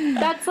 yeah.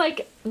 That's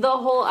like the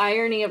whole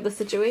irony of the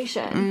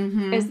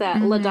situation is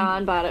that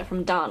LaDawn bought it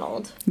from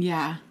Donald.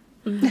 Yeah.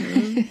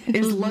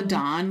 Is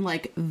LaDawn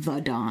like the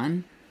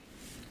Dawn?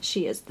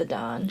 She is the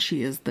Don.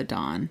 She is the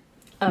Dawn.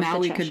 Of Now the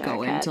we could Cheshire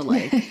go Cat. into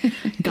like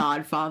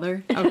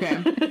Godfather.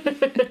 Okay.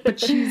 But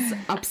she's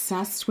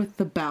obsessed with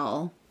the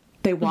bell.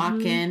 They walk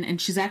in and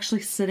she's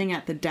actually sitting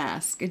at the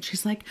desk and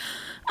she's like,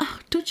 "Oh,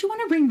 don't you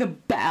want to ring the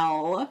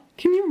bell?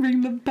 Can you ring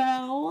the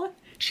bell?"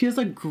 She has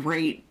a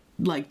great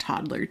like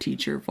toddler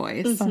teacher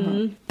voice.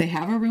 They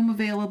have a room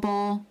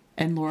available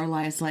and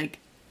Lorelai's like,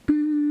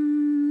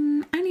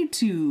 I need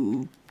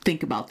to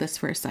think about this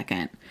for a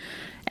second.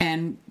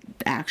 And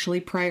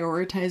actually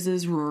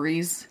prioritizes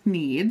Rory's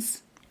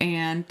needs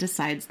and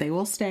decides they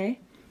will stay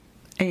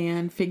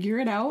and figure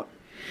it out.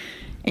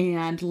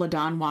 And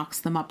LaDawn walks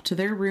them up to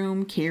their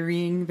room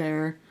carrying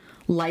their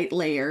light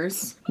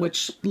layers,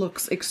 which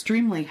looks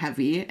extremely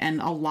heavy and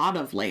a lot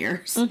of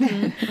layers.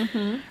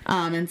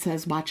 And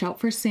says, "Watch out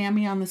for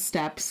Sammy on the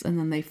steps." And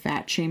then they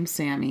fat shame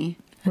Sammy.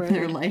 And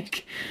they're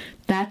like,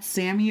 "That's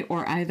Sammy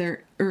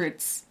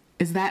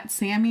is that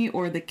Sammy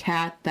or the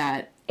cat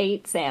that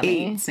Ate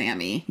Sammy. ate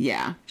Sammy?"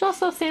 Yeah.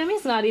 Also,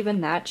 Sammy's not even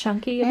that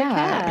chunky of a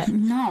cat.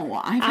 No,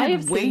 I've had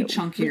have way seen-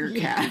 chunkier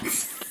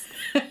cats.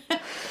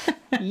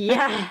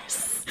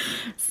 Yes.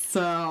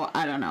 So,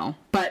 I don't know.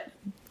 But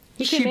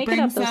You she can make it up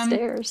brings those them.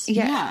 stairs.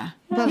 Yeah.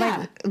 But Yeah.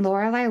 like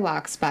Lorelai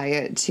walks by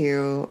it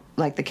too,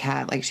 like the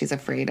cat, like she's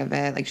afraid of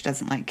it, like she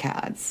doesn't like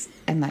cats,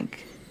 and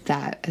like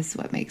that is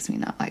what makes me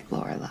not like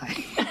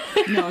Lorelai.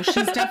 No,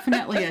 she's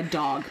definitely a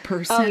dog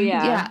person. Oh,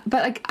 yeah. Yeah,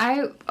 but like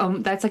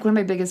that's like one of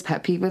my biggest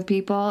pet peeve with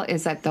people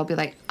is that they'll be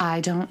like,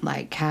 I don't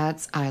like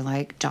cats, I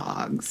like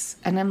dogs.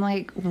 And I'm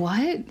like,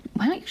 what?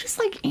 Why don't you just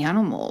like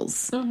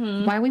animals?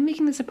 Why are we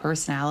making this a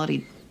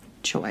personality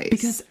choice?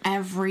 Because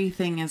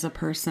everything is a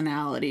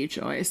personality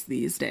choice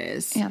these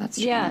days. yeah, that's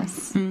true.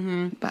 Yes.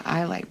 But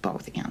I like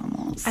both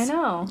animals. I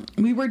know.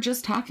 We were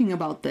just talking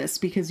about this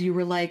because you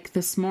were like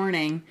this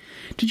morning,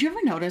 did you ever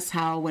notice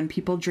how when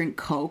people drink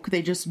Coke,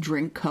 they just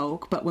drink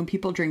Coke, but when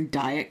people drink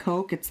Diet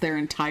Coke, it's their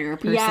entire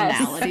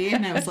personality?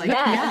 And I was like,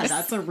 Yes. yeah,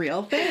 that's a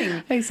real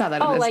thing. I saw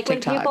that on Oh, this like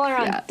TikTok. when people are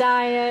on yeah.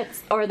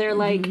 diets or they're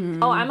like,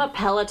 oh, I'm a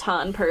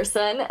Peloton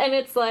person. And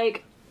it's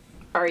like,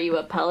 are you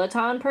a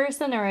Peloton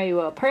person or are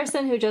you a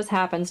person who just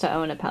happens to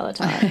own a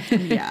Peloton?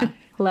 Yeah.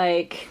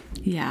 Like,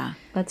 Yeah.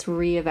 let's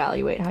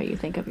reevaluate how you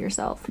think of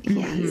yourself,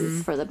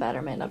 please, for the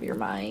betterment of your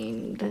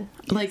mind.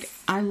 Like,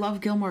 I love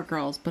Gilmore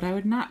Girls, but I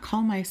would not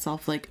call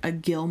myself like a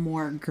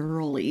Gilmore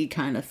girly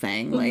kind of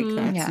thing. Like,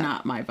 that's Yeah.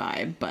 not my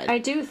vibe. But I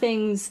do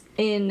things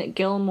in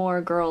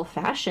Gilmore Girl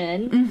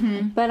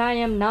fashion, but I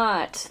am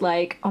not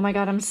like, oh my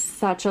god, I'm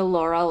such a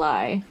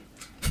Lorelai.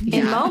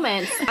 In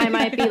moments, I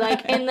might be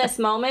like, in this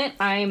moment,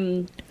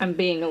 I'm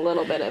being a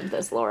little bit of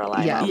this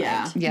Lorelai Yeah.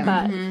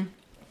 moment.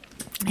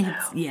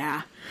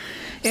 Yeah.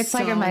 But It's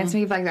like, it reminds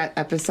me of like that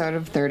episode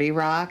of 30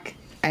 Rock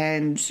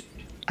and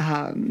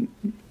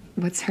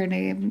what's her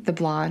name? The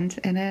blonde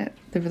in it?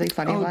 The really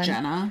funny one?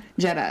 Jenna.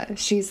 Jenna.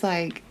 She's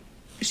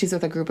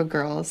with a group of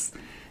girls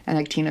and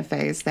like Tina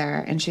Fey's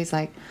there and she's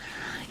like,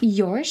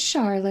 you're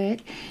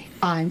Charlotte,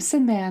 I'm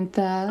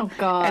Samantha. Oh,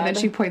 God. And then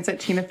she points at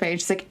Tina Fey and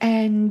she's like,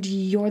 and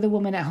you're the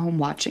woman at home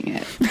watching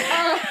it.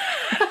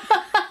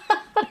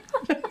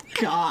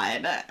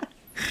 God.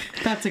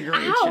 That's a great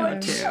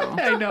Ouch. show,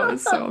 too. I know,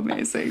 it's so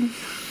amazing.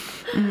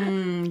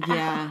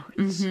 Yeah.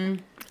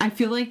 I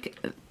feel like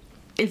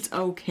it's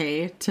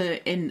okay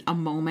to, in a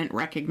moment,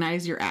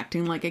 recognize you're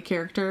acting like a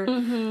character.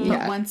 But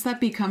Yeah. once that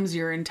becomes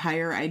your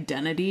entire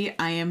identity,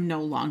 I am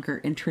no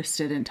longer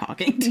interested in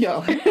talking to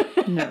you.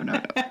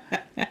 No.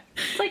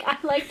 it's like, I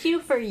liked you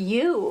for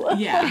you.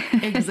 Yeah,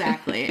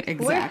 exactly.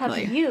 Where have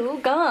you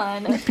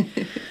gone?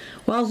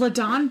 Well,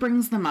 LaDawn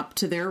brings them up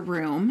to their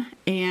room,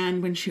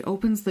 and when she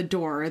opens the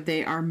door,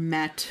 they are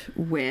met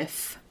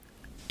with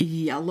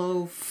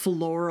yellow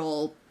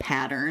floral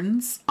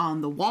patterns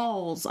on the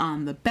walls,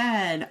 on the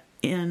bed,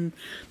 in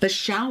the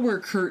shower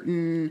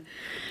curtain,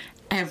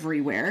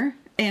 everywhere.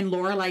 And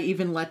Lorelai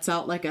even lets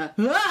out like a,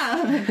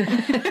 ah!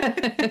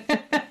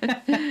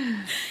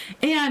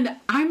 And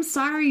I'm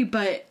sorry,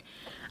 but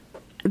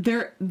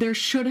there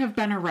should have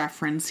been a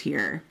reference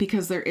here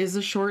because there is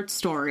a short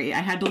story. I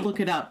had to look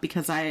it up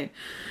because I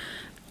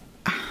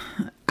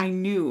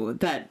knew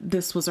that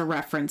this was a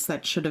reference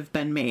that should have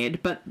been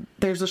made. But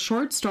there's a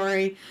short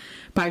story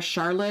by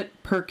Charlotte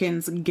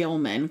Perkins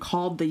Gilman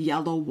called The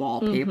Yellow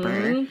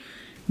Wallpaper,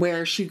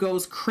 where she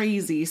goes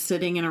crazy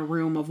sitting in a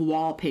room of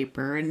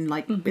wallpaper and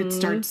like it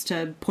starts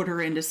to put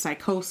her into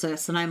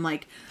psychosis. And I'm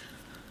like,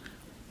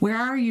 where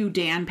are you,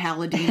 Dan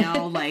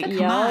Palladino? Like,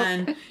 come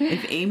on.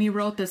 If Amy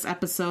wrote this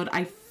episode,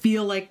 I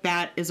feel like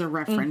that is a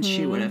reference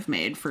she would have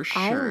made for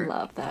sure. I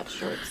love that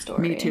short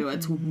story. Me too.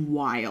 It's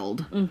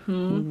wild.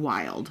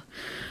 Wild.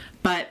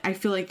 But I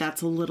feel like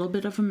that's a little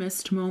bit of a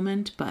missed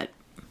moment, but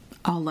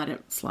I'll let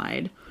it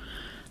slide.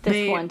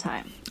 This one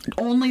time.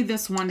 Only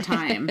this one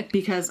time,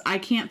 because I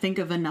can't think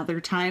of another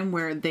time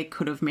where they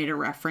could have made a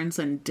reference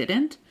and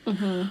didn't.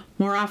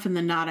 More often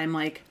than not, I'm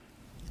like,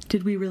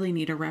 did we really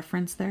need a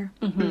reference there?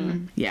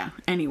 Yeah,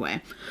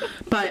 anyway.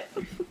 But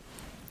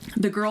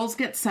the girls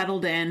get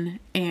settled in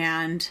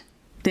and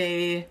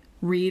they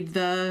read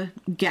the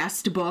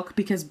guest book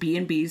because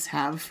B&Bs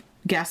have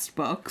guest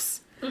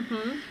books.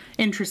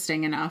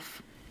 Interesting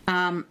enough.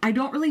 I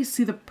don't really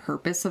see the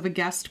purpose of a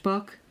guest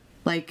book.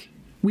 Like,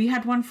 we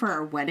had one for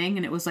our wedding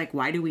and it was like,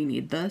 why do we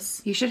need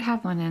this? You should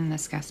have one in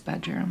this guest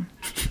bedroom.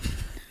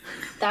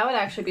 That would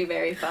actually be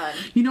very fun.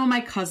 You know,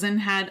 my cousin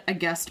had a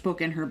guest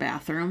book in her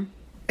bathroom.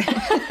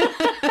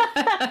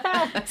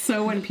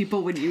 So when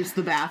people would use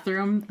the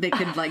bathroom, they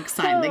could like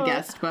sign the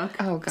guest book.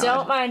 Oh, God.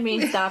 Don't mind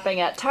me stopping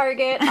at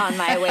Target on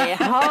my way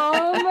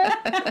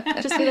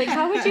home. Just be like,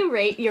 how would you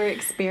rate your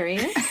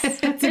experience?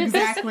 Did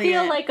exactly this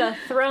feel it. like a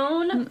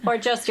throne or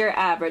just your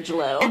average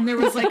low? And there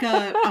was like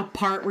a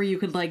part where you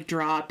could like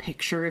draw a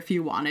picture if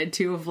you wanted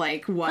to of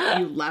like what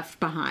you left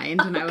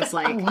behind. And I was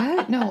like,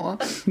 What? No.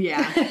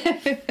 yeah,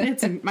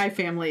 my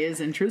family is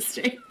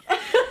interesting.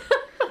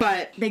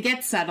 But they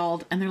get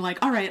settled and they're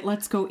like, all right,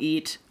 let's go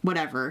eat,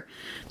 whatever.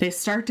 They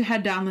start to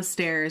head down the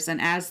stairs,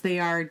 and as they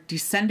are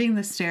descending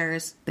the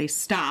stairs, they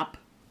stop.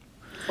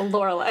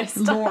 Lorelai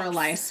stops.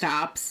 Lorelai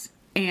stops,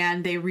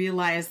 and they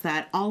realize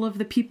that all of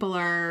the people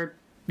are,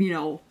 you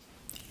know,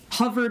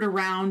 hovered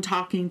around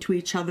talking to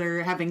each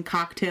other, having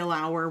cocktail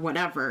hour,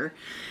 whatever.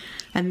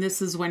 And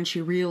this is when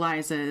she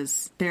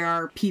realizes there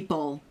are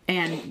people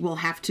and we'll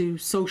have to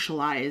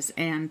socialize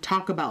and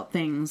talk about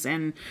things.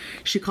 And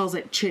she calls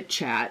it chit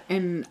chat.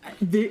 And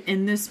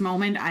in this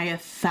moment, I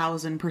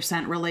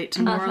 1,000% relate to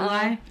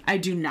Lorelai. I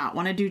do not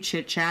want to do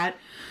chit chat.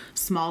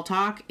 Small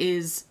talk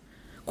is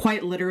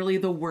quite literally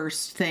the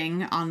worst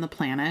thing on the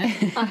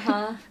planet.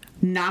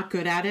 Not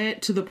good at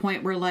it, to the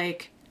point where,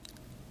 like,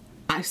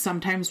 I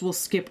sometimes will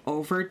skip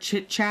over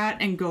chit chat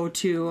and go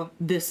to,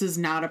 this is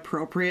not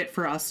appropriate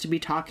for us to be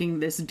talking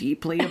this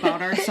deeply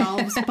about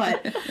ourselves,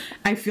 but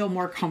I feel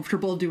more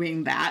comfortable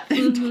doing that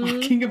than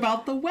talking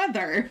about the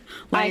weather.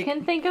 I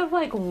can think of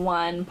like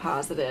one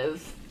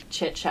positive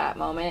chit chat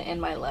moment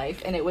in my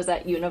life, and it was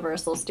at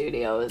Universal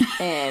Studios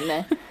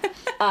in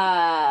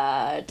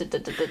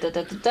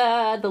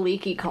the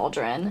Leaky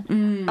Cauldron.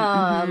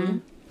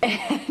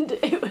 And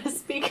it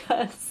was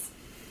because,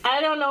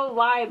 I don't know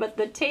why, but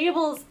the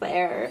tables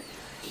there,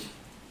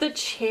 the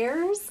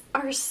chairs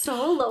are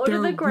so low to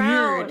the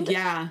ground. Weird,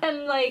 yeah.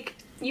 And, like,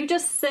 you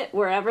just sit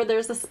wherever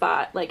there's a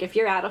spot. Like, if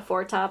you're at a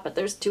foretop, but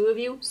there's two of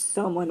you,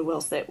 someone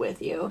will sit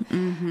with you.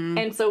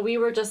 And so we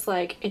were just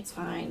like, it's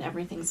fine,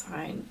 everything's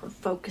fine. We're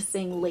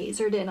focusing,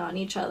 lasered in on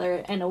each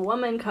other. And a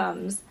woman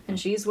comes, and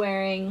she's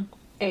wearing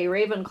a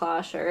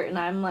Ravenclaw shirt, and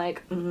I'm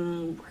like, we're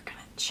gonna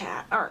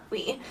chat, aren't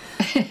we?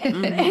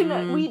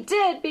 And we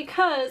did,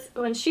 because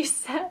when she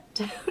sat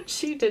down,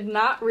 she did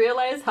not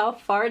realize how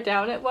far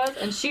down it was,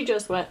 and she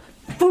just went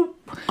boop,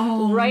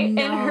 in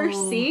her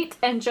seat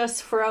and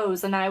just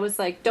froze. And I was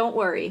like, don't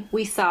worry,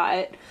 we saw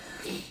it.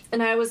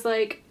 And I was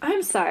like,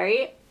 I'm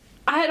sorry,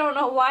 I don't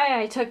know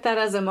why I took that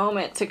as a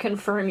moment to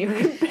confirm your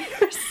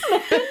embarrassment.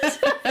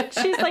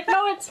 She's like,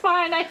 no, it's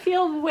fine, I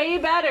feel way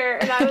better.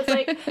 And I was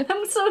like,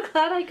 I'm so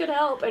glad I could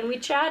help. And we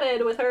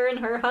chatted with her and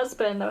her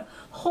husband the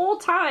whole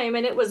time,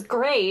 and it was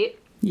great.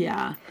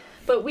 Yeah.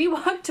 But we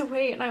walked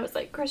away, and I was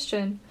like,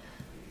 Christian,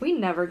 we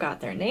never got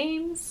their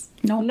names.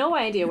 Nope. No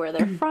idea where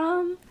they're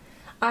from.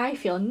 I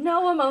feel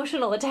no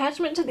emotional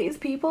attachment to these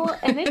people,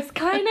 and it's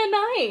kind of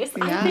nice.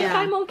 I think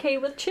I'm okay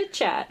with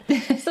chit-chat.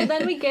 So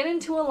then we get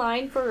into a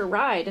line for a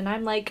ride, and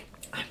I'm like,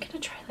 I'm gonna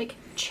try, like,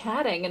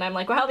 chatting. And I'm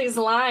like, wow, these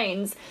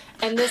lines.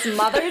 And this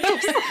mother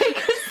just,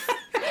 like,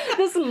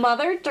 this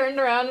mother turned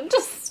around and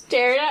just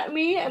stared at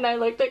me, and I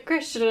looked at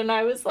Christian, and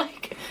I was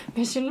like,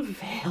 mission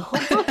failed.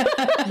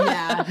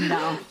 Yeah,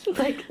 no.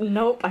 Like,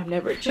 nope, I'm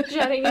never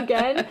chit-chatting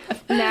again.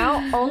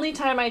 Now, only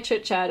time I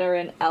chit-chat are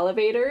in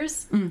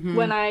elevators,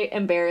 when I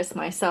embarrass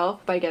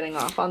myself by getting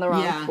off on the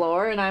wrong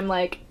floor, and I'm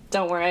like,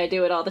 don't worry, I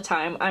do it all the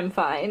time, I'm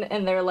fine.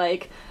 And they're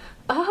like,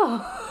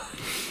 oh.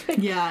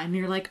 Yeah, and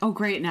you're like, oh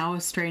great, now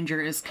a stranger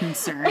is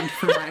concerned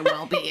for my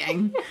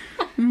well-being.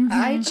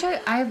 I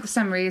for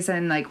some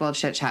reason, like, will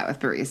chit chat with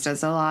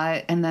baristas a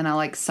lot, and then I'll,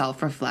 like,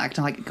 self-reflect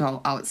and, like, go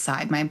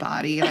outside my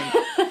body, like,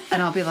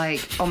 and I'll be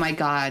like, oh my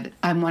god,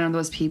 I'm one of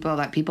those people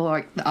that people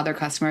are, the other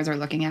customers are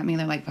looking at me,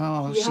 they're like,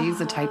 oh, she's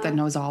the type that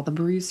knows all the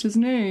baristas'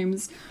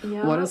 names.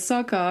 Yeah. What a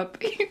suck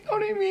up. You know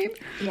what I mean?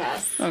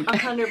 Yes, Okay.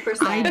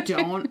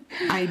 100%.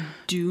 I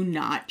do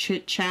not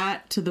chit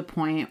chat to the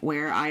point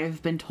where I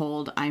have been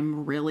told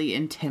I'm really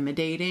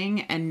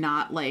intimidating and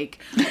not, like,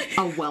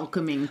 a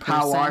welcoming person.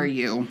 How are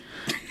you?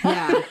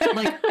 Yeah,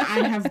 like,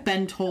 I have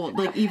been told,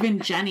 like, even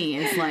Jenny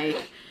is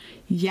like,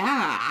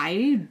 yeah,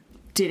 I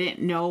didn't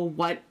know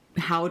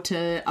how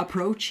to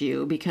approach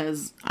you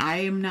because I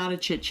am not a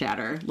chit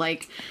chatter.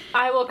 Like,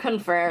 I will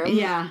confirm.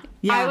 Yeah.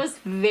 I was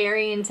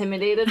very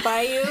intimidated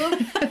by you,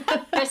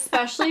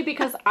 especially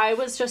because I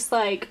was just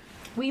like,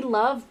 we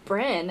love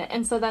Bryn,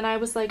 and so then I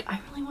was like, I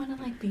really want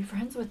to, like, be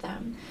friends with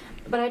them.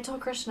 But I told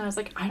Christian, I was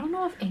like, I don't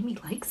know if Amy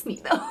likes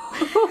me, though.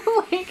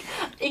 Like,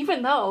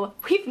 even though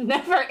we've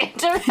never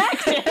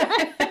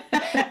interacted.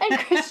 And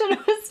Christian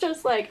was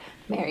just like,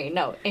 Mary,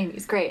 no,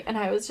 Amy's great. And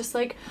I was just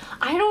like,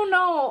 I don't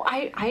know.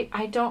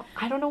 I don't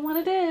know what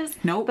it is.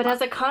 Nope. But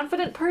as a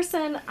confident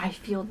person, I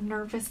feel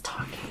nervous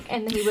talking.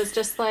 And he was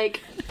just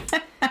like,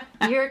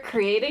 you're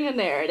creating a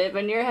narrative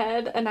in your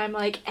head. And I'm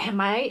like,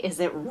 am I? Is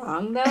it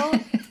wrong, though?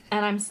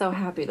 And I'm so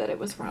happy that it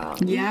was wrong.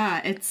 Yeah,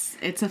 it's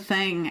a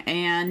thing.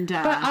 And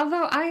But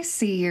although I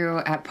see you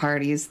at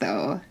parties,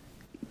 though,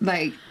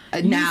 like,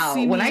 now,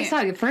 see when me- I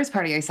saw you first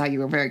party, I saw you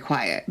were very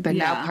quiet. But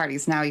Yeah. now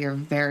parties, now you're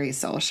very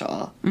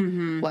social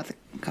with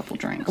a couple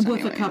drinks. with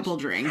anyways. a couple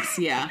drinks,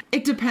 yeah.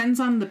 It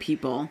depends on the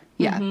people.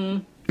 Yeah.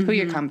 Who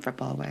you're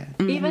comfortable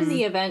with. Even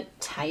the event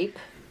type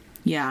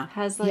Yeah.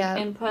 has, like, Yeah.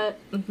 input.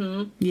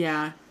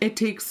 Yeah. It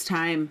takes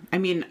time. I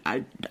mean,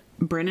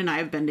 Bryn and I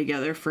have been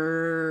together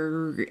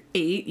for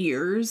 8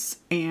 years,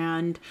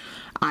 and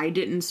I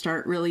didn't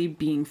start really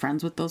being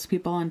friends with those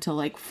people until,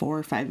 like, 4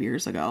 or 5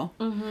 years ago.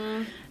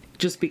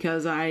 Just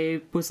because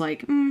I was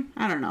like,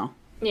 I don't know.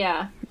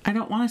 Yeah. I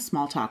don't want to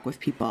small talk with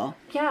people.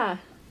 Yeah.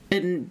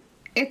 And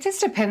It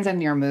just depends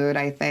on your mood,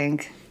 I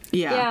think.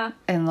 Yeah.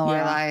 And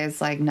Lorelai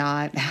is like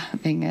not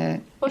having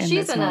it. Well, in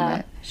she's this in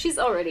moment. she's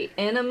already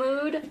in a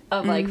mood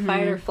of like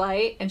fight or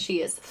flight, and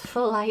she is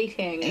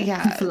flighting.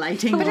 Yeah.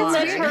 Flighting But it's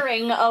hard.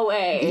 Littering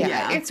away. Yeah,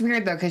 Yeah. it's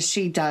weird though because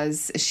she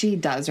does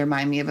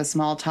remind me of a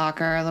small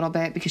talker a little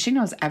bit because she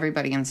knows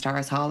everybody in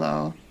Stars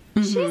Hollow.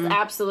 She's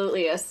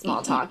absolutely a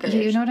small talker.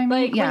 You know what I mean?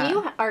 Like, Yeah. when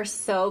you are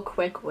so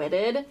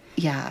quick-witted,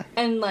 Yeah,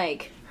 and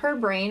like her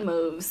brain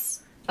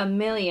moves a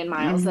million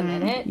miles a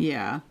minute,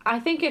 Yeah. I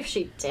think if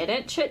she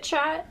didn't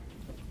chit-chat,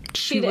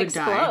 She she'd would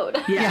explode.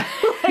 die. Yeah.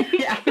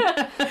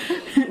 Yeah.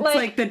 It's Like-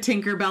 like the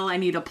Tinkerbell, I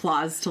need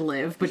applause to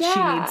live, but she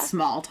Yeah. needs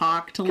small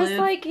talk to Because, live.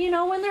 like, you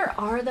know, when there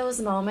are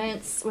those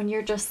moments when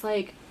you're just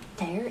like,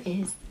 there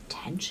is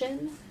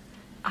tension.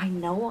 I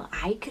know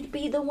I could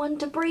be the one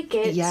to break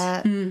it.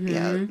 yeah,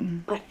 yeah.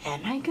 But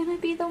am I going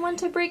to be the one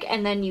to break?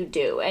 And then you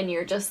do. And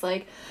you're just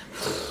like,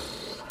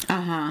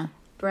 Uh-huh.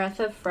 breath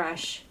of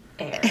fresh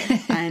air.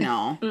 I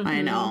know.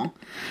 I know.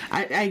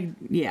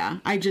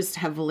 I just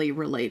heavily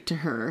relate to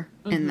her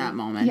in that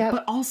moment. Yep.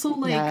 But also,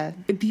 like, Yeah.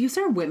 these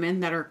are women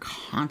that are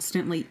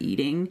constantly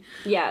eating.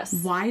 Yes.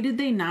 Why did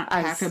they not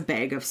I pack was- a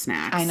bag of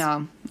snacks? I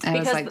know. I was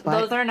Because like, what?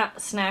 those are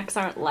not, snacks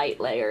aren't light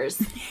layers.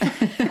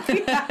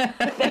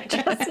 They're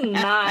just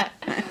not.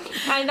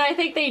 And I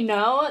think they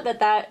know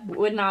that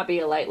would not be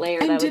a light layer.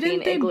 And That would be didn't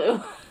an they- igloo.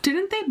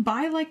 Didn't they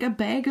buy, like, a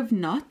bag of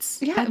nuts?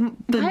 yeah, at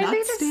the why nut did they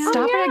just stand?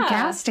 stop at yeah. a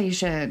gas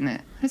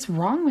station? What's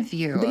wrong with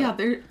you? Yeah,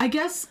 I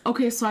guess,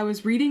 okay, so I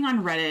was reading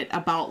on Reddit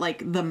about,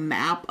 like, the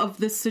map of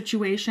this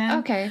situation.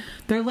 Okay.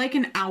 They're, like,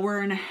 an hour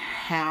and a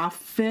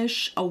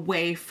half-ish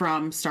away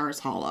from Stars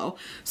Hollow.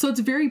 So it's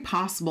very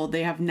possible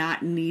they have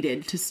not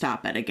needed to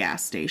stop at a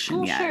gas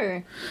station yet.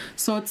 Sure.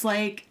 So it's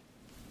like,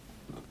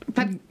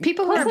 But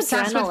people who are Plus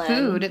obsessed with adrenaline.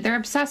 food, they're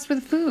obsessed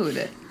with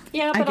food.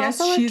 Yeah, I but guess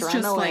also she's adrenaline.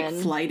 just, like,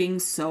 flighting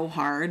so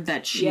hard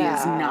that she is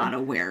Yeah. not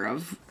aware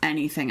of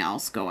anything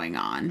else going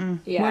on.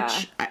 Yeah.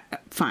 Which,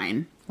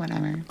 fine.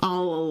 Whatever.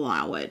 I'll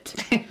allow it.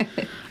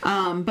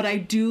 But I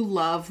do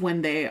love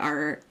when they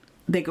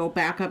go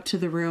back up to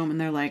the room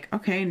and they're like,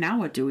 okay, now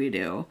what do we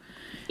do?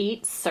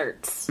 Eat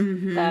certs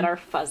Mm-hmm. that are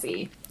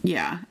fuzzy.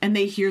 Yeah. And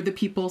they hear the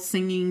people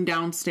singing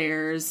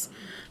downstairs.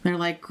 They're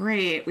like,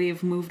 great,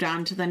 we've moved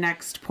on to the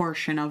next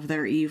portion of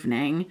their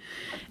evening.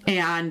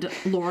 And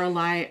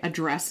Lorelai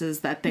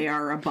addresses that they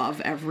are above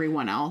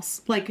everyone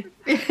else. Like,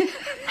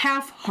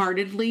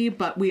 half-heartedly,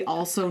 but we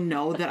also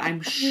know that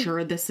I'm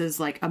sure this is,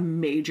 like, a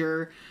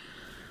major,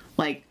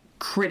 like,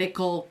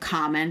 critical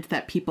comment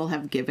that people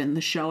have given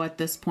the show at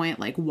this point.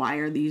 Like, why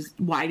do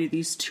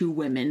these two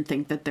women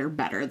think that they're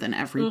better than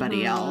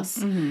everybody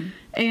else?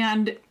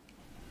 And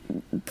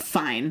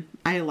fine,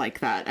 I like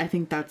that. I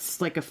think that's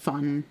like a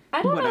fun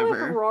I don't know if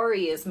whatever.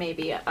 Rory is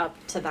maybe up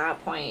to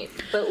that point,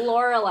 but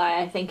Lorelai,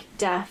 I think,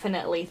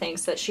 definitely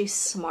thinks that she's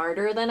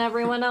smarter than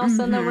everyone else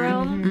in the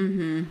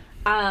room.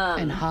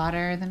 And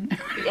hotter than.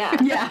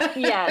 Yeah. Yeah.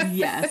 Yes.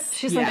 Yes.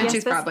 She's Yeah. like, yes,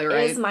 She's this probably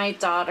right. is my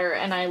daughter,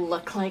 and I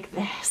look like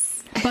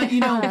this. But you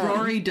know,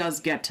 Rory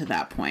does get to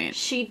that point.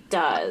 She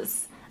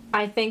does.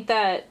 I think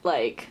that,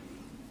 like,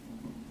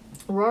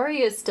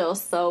 Rory is still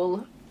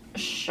so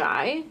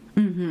shy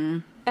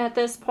at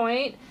this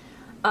point.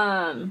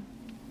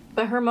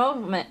 But her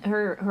moment,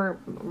 her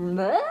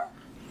bleh?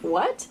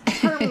 What?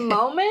 Her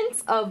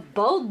moments of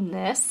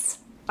boldness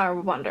are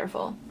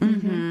wonderful.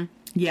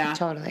 Yeah.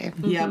 Totally.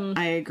 Yep,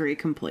 I agree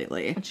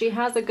completely. She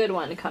has a good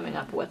one coming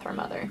up with her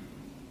mother.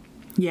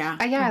 Yeah.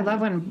 Yeah, I love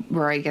when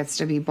Rory gets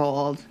to be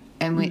bold,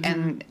 and we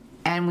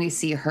and we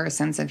see her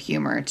sense of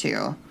humor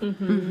too.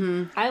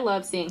 I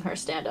love seeing her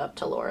stand up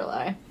to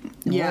Lorelai.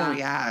 Yeah. Oh,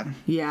 yeah.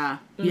 Yeah.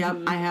 Yep,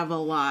 I have a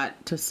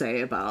lot to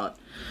say about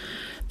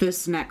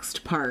this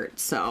next part,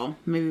 so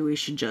maybe we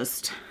should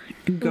just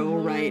go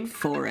right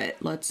for it.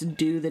 Let's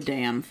do the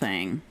damn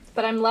thing.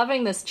 But I'm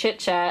loving this chit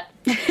chat.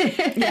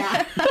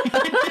 Yeah.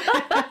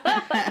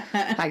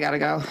 I gotta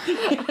go.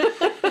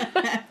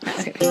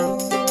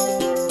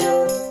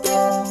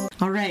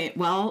 All right.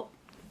 Well,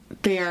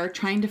 they are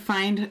trying to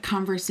find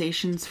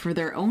conversations for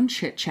their own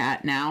chit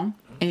chat now.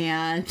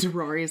 And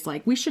Rory's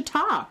like, we should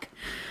talk.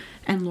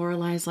 And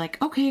Lorelai's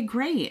like, okay,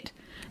 great.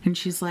 And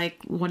she's like,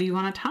 what do you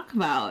want to talk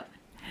about?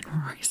 And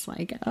Rory's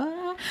like,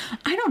 I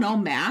don't know,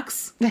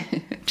 Max.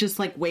 Just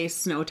like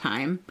wastes no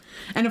time.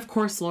 And of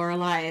course,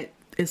 Lorelai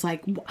is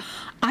like,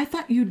 I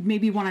thought you'd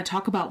maybe want to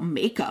talk about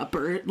makeup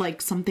or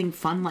like something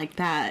fun like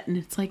that. And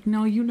it's like,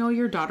 no, you know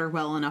your daughter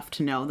well enough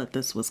to know that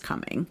this was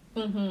coming.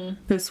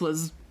 This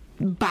was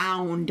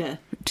bound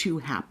to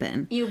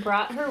happen. You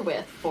brought her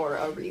with for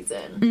a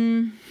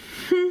reason.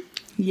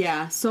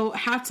 Yeah, so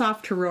hats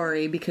off to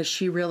Rory because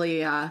she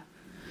really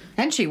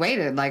And she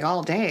waited like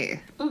all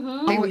day. She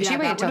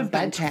waited till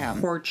bedtime.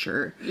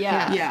 Torture.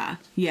 Yeah.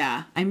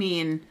 Yeah. I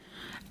mean,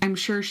 I'm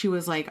sure she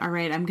was like, all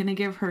right, I'm going to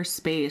give her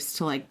space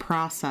to like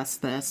process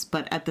this.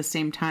 But at the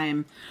same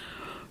time,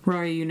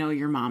 Rory, you know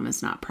your mom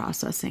is not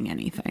processing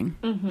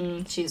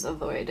anything. She's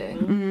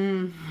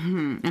avoiding.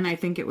 And I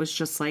think it was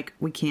just like,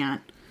 we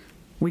can't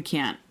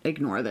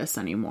ignore this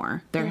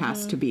anymore. There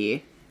has to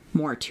be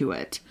more to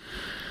it.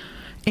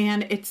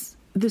 And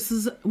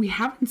we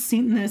haven't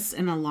seen this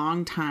in a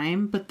long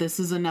time, but this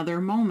is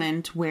another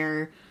moment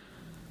where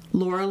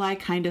Lorelai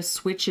kind of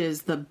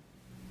switches the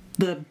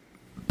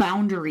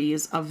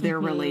boundaries of their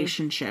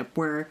relationship,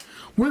 where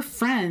we're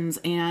friends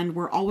and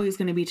we're always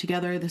going to be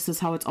together. This is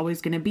how it's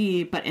always going to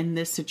be. But in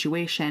this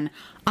situation,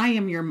 I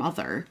am your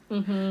mother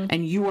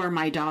and you are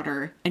my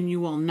daughter and you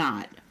will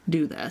not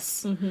do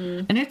this.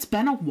 And it's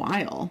been a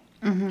while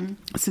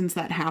since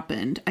that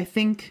happened. I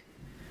think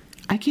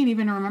I can't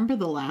even remember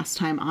the last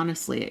time,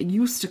 honestly. It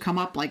used to come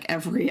up like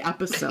every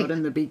episode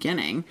in the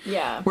beginning.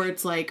 Yeah. Where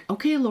it's like,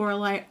 okay,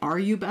 Lorelai, are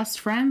you best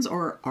friends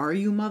or are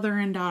you mother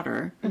and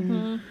daughter?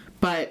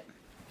 But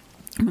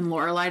when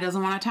Lorelai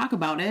doesn't want to talk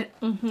about it,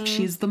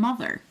 she's the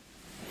mother.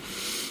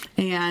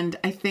 And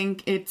I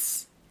think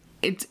it's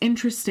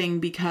interesting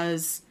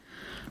because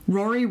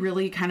Rory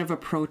really kind of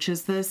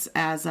approaches this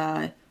as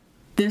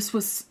this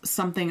was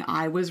something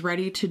I was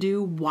ready to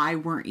do. Why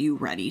weren't you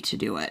ready to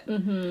do it?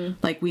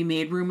 Like, we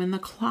made room in the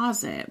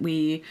closet.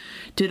 We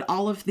did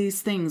all of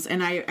these things.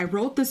 And I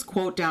wrote this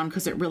quote down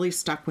because it really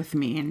stuck with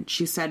me. And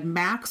she said,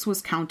 Max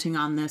was counting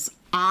on this.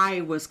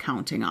 I was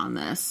counting on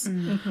this.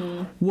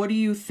 What do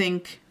you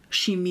think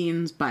she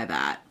means by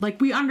that? Like,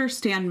 we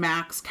understand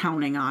Max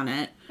counting on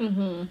it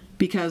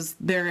because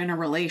they're in a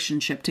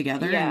relationship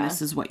together and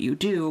this is what you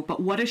do.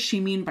 But what does she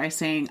mean by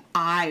saying,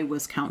 I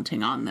was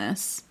counting on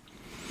this?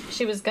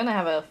 She was gonna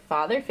have a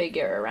father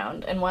figure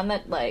around, and one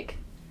that, like,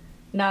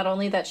 not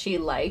only that she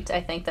liked,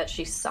 I think that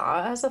she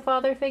saw as a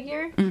father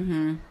figure.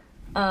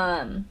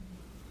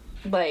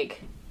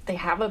 Like, they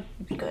have a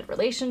good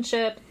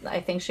relationship.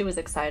 I think she was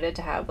excited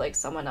to have, like,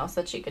 someone else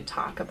that she could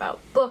talk about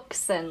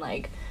books and,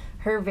 like,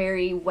 her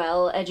very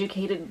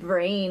well-educated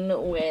brain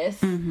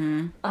with.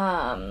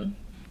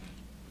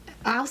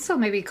 Also,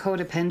 maybe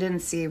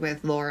codependency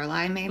with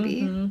Lorelai,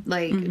 maybe.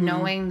 Like,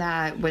 knowing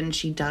that when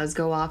she does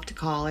go off to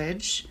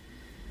college,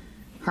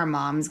 her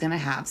mom's gonna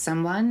have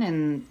someone,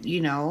 and,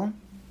 you know,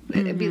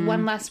 it'd be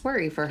one less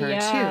worry for her,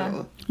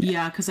 too.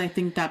 Yeah, because I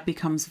think that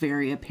becomes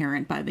very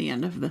apparent by the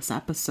end of this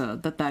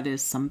episode, that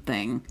is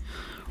something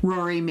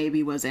Rory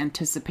maybe was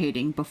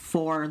anticipating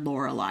before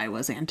Lorelai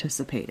was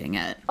anticipating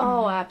it.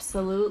 Oh,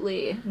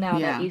 absolutely. Now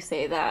that you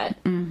say that.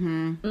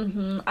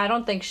 I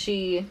don't think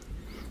she...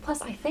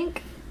 Plus, I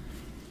think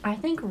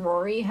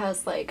Rory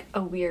has, like,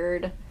 a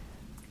weird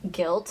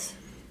guilt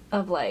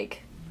of,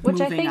 like... Which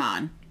Moving I think...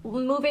 on.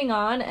 Moving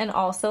on, and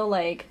also,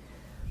 like,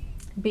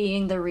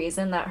 being the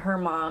reason that her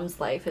mom's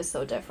life is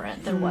so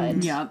different than what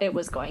it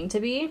was going to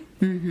be.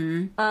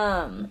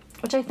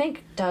 Which I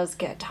think does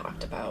get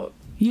talked about.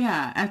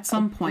 Yeah, at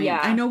some point.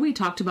 Yeah. I know we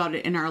talked about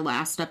it in our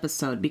last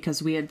episode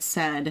because we had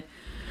said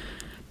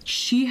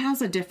she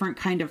has a different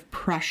kind of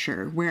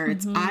pressure where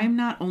it's, I'm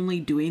not only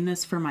doing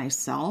this for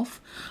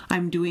myself,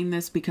 I'm doing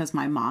this because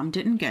my mom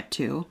didn't get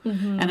to,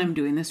 and I'm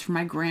doing this for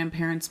my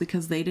grandparents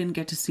because they didn't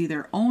get to see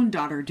their own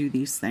daughter do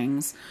these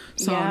things.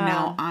 So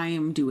now I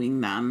am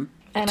doing them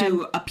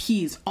to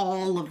appease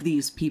all of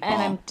these people.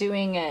 And I'm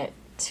doing it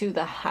to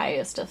the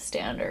highest of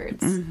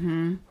standards.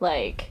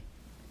 Like,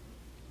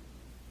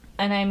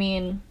 and I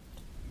mean,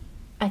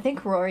 I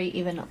think Rory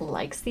even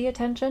likes the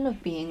attention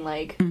of being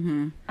like,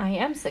 I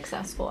am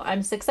successful.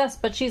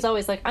 But she's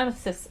always like, I'm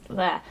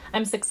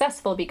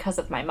successful because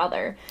of my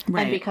mother.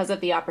 Right. And because of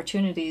the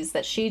opportunities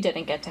that she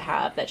didn't get to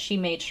have, that she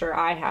made sure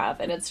I have.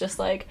 And it's just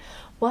like,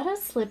 what a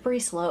slippery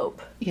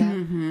slope.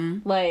 Yeah.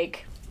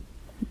 Like,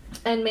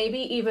 and maybe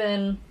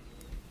even,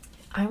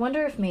 I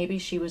wonder if maybe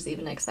she was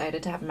even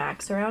excited to have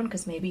Max around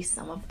because maybe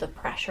some of the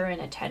pressure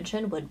and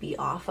attention would be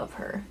off of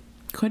her.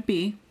 Could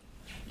be.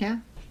 Yeah.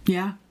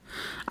 Yeah.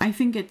 I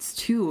think it's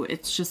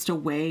just a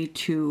way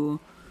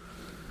to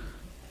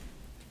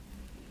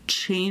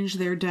change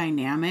their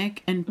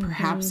dynamic and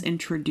perhaps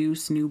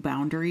introduce new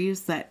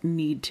boundaries that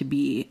need to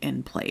be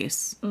in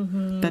place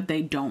that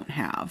they don't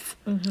have.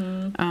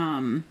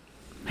 Yeah,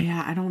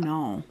 I don't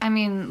know. I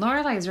mean,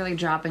 Lorelai is really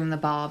dropping the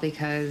ball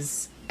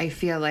because I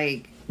feel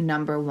like,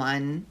 number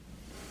one,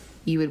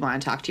 you would want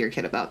to talk to your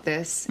kid about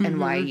this and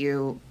why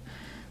you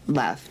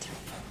left.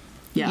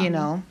 Yeah. You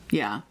know?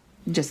 Yeah.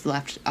 Just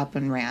left up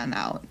and ran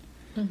out.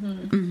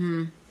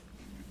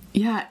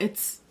 Yeah,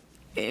 it's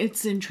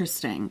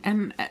interesting.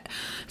 And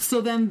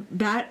so then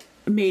that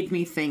made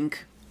me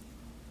think,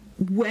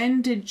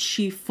 when did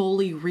she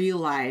fully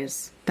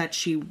realize that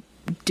she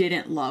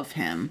didn't love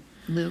him?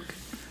 Luke.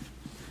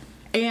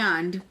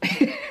 And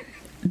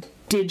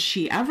did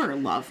she ever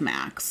love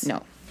Max?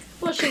 No.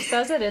 Well, she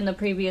says it in the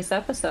previous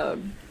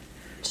episode.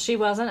 She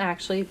wasn't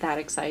actually that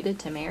excited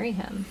to marry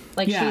him.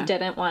 Like, she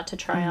didn't want to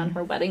try on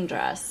her wedding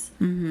dress.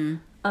 Because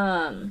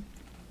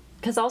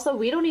also,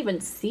 we don't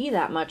even see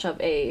that much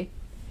of a,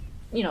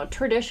 you know,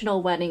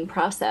 traditional wedding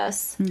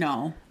process.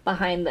 No.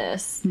 Behind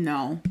this.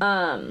 No.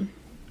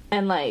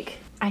 And, like,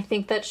 I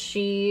think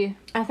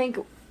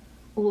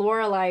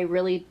Lorelai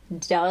really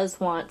does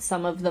want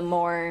some of the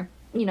more,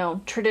 you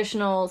know,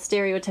 traditional,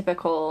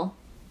 stereotypical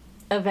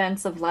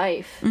events of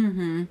life.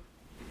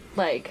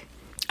 Like,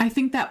 I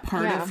think that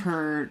part of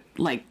her,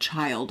 like,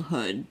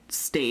 childhood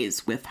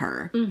stays with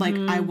her. Like,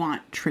 I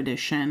want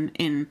tradition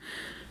in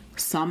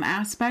some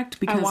aspect I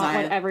because want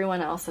what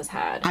everyone else has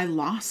had. I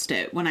lost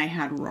it when I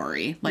had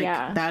Rory. Like,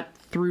 Yeah. that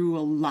threw a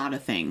lot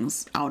of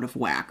things out of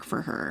whack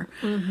for her.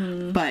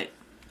 Mm-hmm. But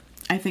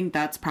I think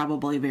that's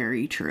probably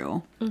very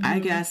true. Mm-hmm. I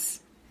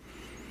guess,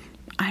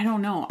 I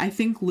don't know. I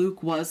think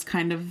Luke was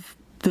kind of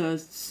the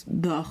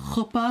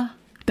chuppah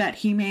that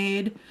he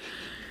made.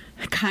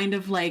 Kind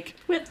of like...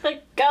 With the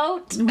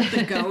goat. With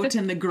the goat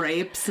and the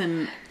grapes.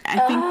 And I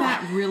think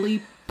that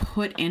really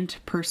put into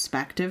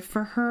perspective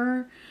for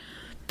her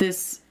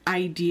this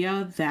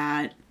idea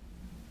that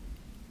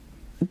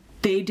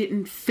they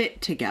didn't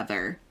fit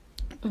together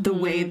the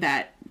way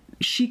that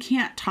she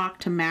can't talk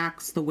to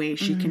Max the way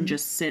she can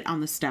just sit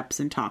on the steps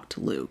and talk to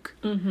Luke.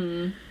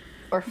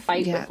 Or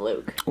fight with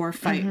Luke. Or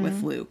fight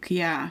with Luke,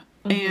 yeah.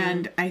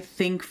 And I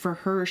think for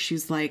her,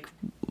 she's like,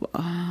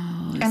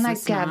 oh, And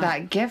like, yeah,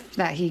 that gift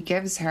that he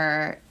gives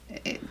her,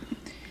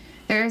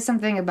 there is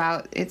something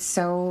about it's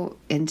so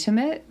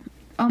intimate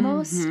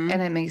almost,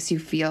 and it makes you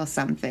feel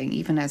something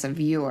even as a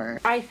viewer.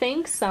 I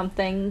think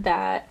something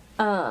that,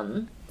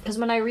 because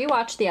when I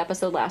rewatched the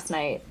episode last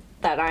night,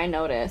 that I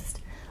noticed,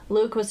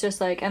 Luke was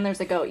just like, and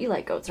there's a goat, you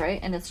like goats, right?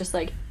 And it's just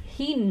like,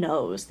 he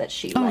knows that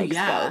she likes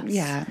goats.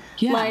 Yeah.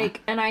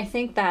 Like, and I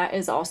think that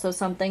is also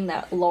something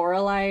that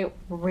Lorelai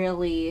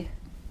really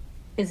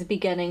is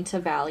beginning to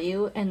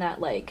value, and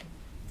that, like,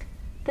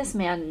 this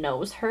man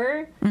knows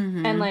her,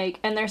 and like,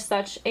 and there's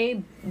such a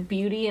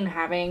beauty in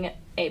having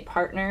a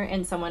partner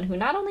and someone who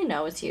not only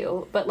knows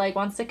you, but like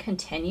wants to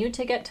continue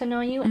to get to know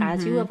you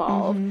as you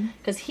evolve,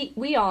 because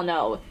we all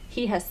know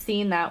he has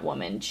seen that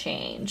woman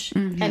change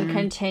and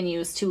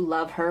continues to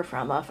love her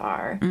from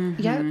afar.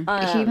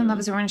 Yeah, he even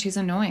loves her when she's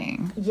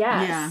annoying.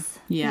 Yes.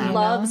 Yeah. He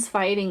loves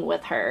fighting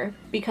with her,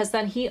 because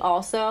then he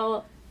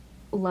also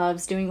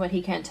loves doing what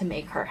he can to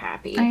make her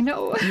happy. I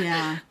know.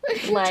 Yeah.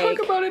 Like,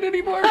 Talk about it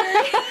anymore.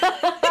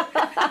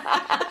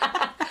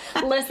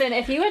 listen,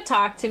 if you had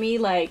talked to me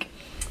like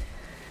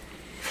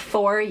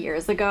 4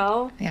 years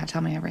ago, Yeah,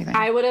 tell me everything.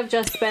 I would have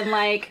just been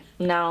like,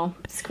 no,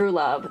 screw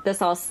love.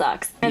 This all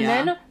sucks. And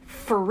then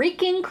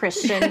freaking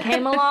Christian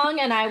came along,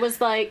 and I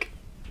was like,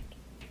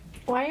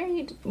 why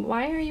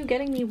are you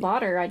getting me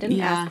water? I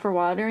didn't ask for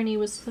water. And he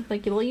was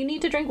like, well, you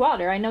need to drink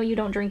water. I know you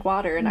don't drink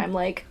water. And I'm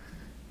like,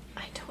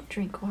 I don't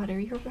drink water.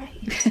 You're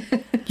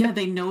right. Yeah,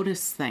 they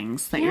notice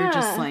things that you're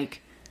just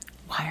like,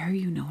 why are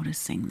you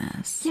noticing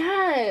this?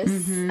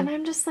 Yes. And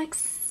I'm just like,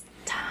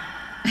 stop.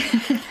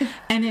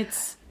 And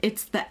it's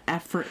the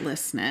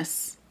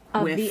effortlessness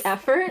Of the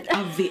effort.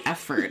 of the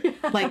effort.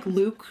 Like,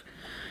 Luke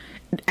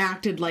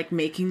acted like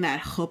making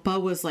that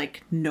chuppah was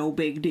like no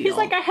big deal. He's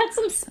like, I had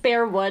some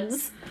spare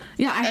woods.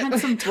 yeah, I had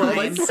some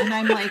time, and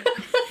I'm like,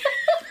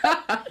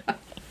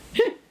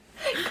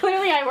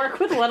 Clearly, I work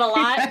with wood a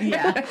lot.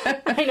 yeah,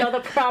 I know the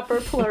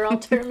proper plural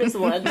term is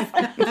wood.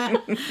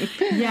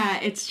 yeah.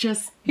 It's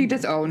just he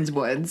just owns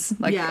woods.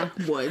 Like,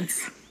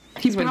 woods.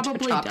 he's been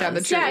probably chopped down the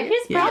does. tree. Yeah,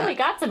 he's probably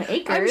got some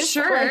acres. I'm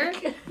sure.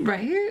 Like,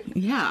 Right?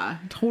 Yeah,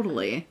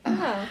 totally.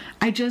 yeah.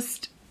 I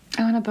just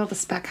want to build a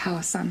spec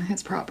house on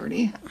his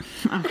property.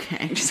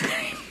 okay.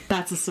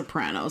 That's a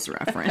Sopranos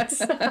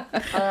reference.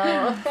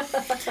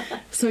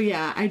 So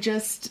yeah,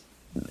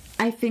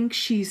 I think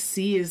she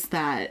sees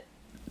that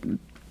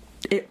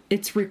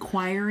it's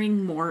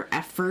requiring more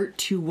effort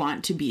to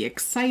want to be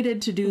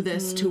excited to do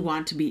this, to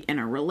want to be in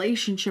a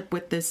relationship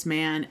with this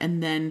man,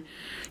 and then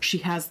she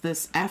has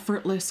this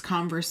effortless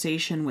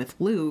conversation with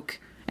Luke,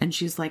 and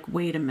she's like,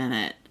 wait a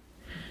minute,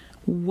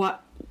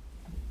 what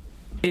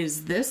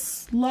is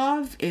this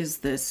love? Is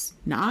this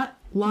not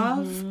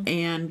love?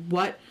 And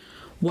what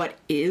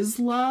is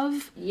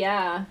love?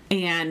 Yeah.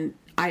 And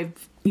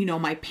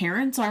my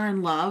parents are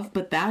in love,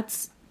 but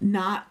that's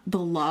not the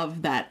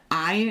love that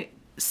I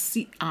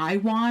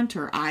want,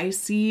 or I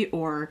see,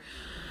 or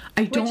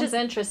I don't. Which is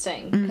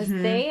interesting, because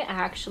they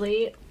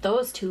actually,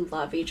 those two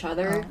love each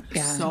other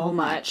so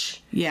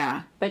much.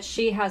 Yeah. But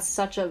she has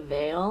such a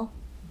veil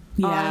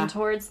Yeah. on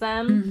towards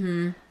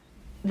them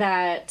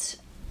that,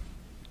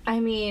 I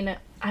mean,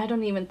 I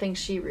don't even think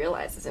she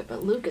realizes it,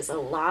 but Luke is a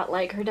lot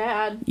like her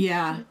dad.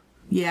 Yeah.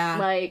 Yeah.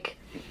 Like,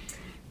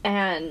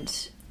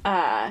 and,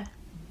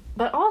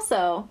 but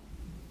also,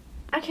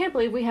 I can't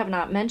believe we have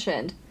not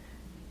mentioned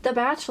the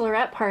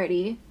bachelorette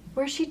party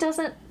where she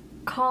doesn't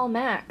call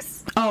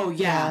Max. Oh,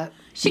 yeah.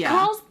 She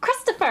calls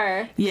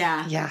Christopher.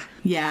 Yeah. Yeah.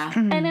 Yeah.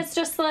 And it's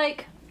just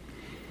like,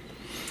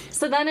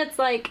 so then it's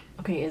like,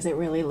 okay, is it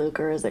really Luke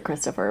or is it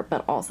Christopher?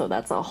 But also,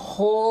 that's a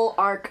whole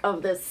arc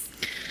of this.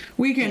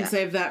 We can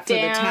save that for the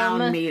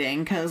town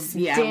meeting, because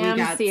we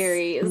got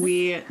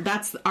series.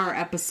 That's our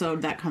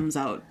episode that comes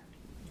out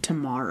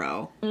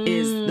tomorrow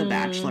is the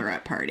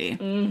bachelorette party.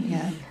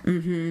 Yeah.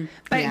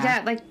 But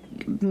yeah, like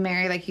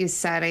Mary, like you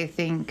said, I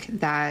think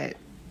that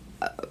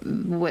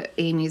what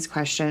Amy's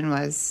question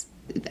was,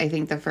 I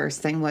think the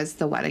first thing was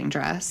the wedding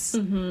dress.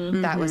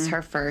 That was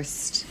her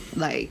first,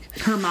 like...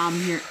 Her mom,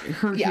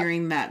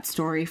 hearing that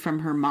story from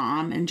her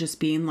mom and just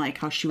being like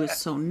how she was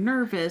so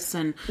nervous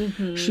and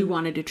she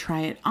wanted to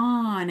try it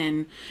on.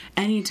 And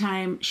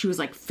anytime she was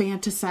like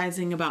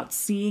fantasizing about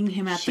seeing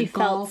him at the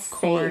golf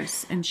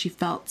course and she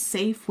felt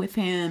safe with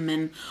him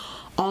and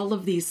all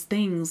of these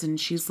things. And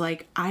she's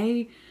like,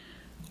 I,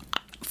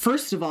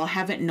 first of all,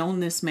 haven't known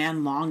this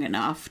man long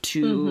enough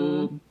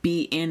to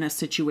be in a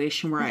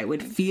situation where I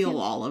would feel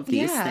all of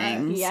these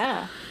things.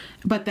 Yeah.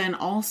 But then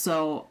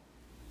also,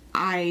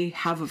 I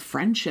have a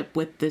friendship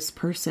with this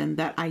person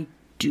that I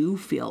do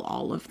feel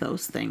all of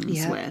those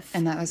things with.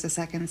 And that was the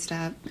second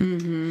step.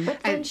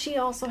 But then she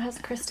also has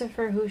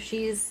Christopher, who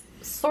she's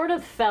sort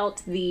of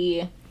felt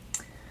the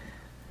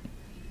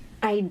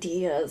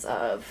ideas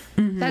of.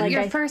 That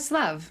your first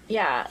love.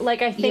 Yeah,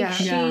 like I think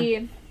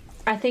Yeah.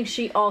 I think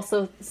she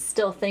also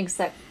still thinks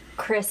that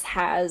Chris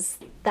has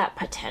that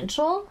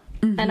potential.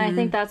 And I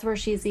think that's where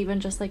she's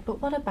even just like,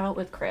 but what about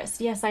with Chris?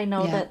 Yes, I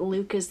know that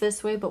Luke is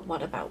this way, but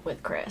what about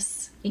with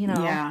Chris? You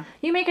know,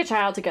 you make a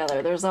child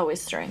together, there's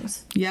always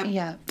strings. Yep.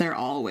 Yeah. There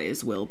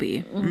always will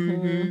be.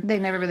 They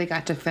never really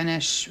got to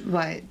finish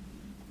what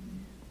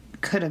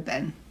could have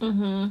been.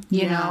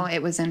 You know,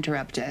 it was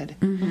interrupted.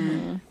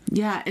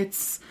 Yeah,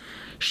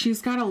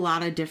 she's got a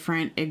lot of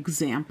different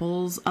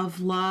examples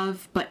of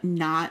love, but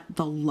not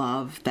the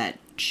love that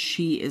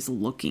she is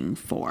looking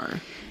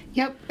for.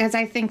 Yep, as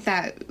I think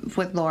that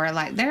with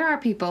Lorelai, there are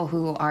people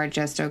who are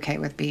just okay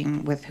with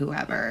being with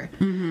whoever.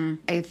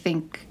 I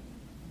think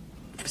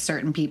for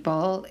certain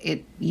people,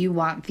 you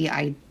want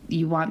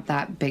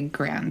that big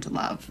grand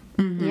love,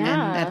 and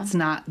that's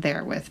not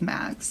there with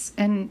Max.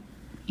 And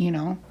you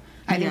know,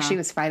 I think she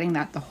was fighting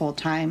that the whole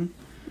time,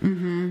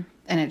 and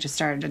it just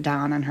started to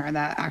dawn on her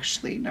that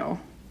actually no,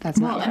 that's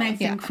not. Well, and I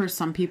think for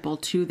some people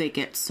too, they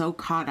get so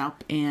caught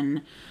up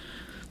in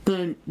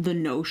the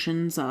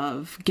notions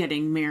of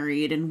getting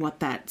married and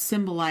what that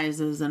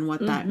symbolizes and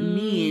what that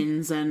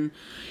means, and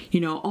you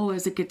know,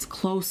 as it gets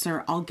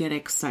closer I'll get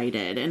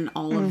excited and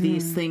all of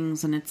these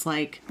things, and it's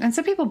like, and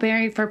some people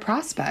marry for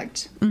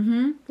prospect.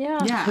 yeah,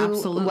 Who,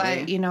 absolutely.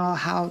 What, you know,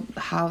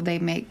 how they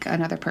make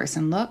another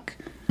person look,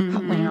 you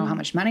know, how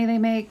much money they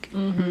make,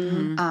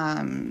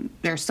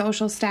 their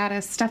social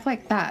status, stuff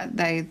like that.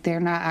 They're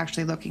not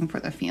actually looking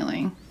for the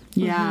feeling.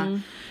 Yeah.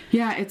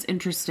 Yeah, it's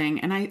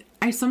interesting. And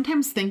I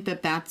sometimes think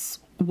that that's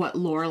what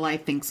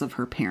Lorelai thinks of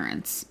her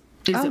parents.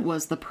 It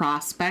was the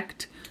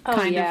prospect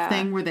kind of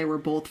thing where they were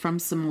both from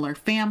similar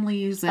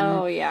families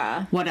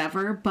and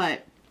whatever.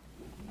 But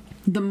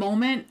the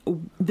moment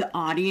the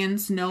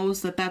audience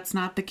knows that that's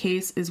not the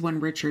case is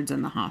when Richard's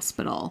in the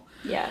hospital.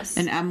 Yes.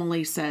 And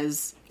Emily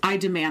says, I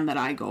demand that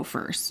I go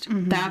first.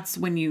 That's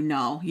when you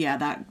know,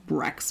 that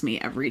wrecks me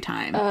every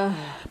time.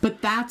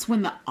 But that's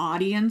when the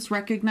audience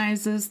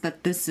recognizes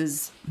that this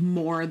is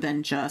more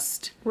than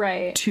just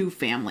two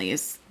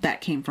families that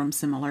came from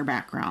similar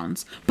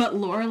backgrounds. But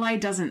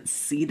Lorelai doesn't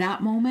see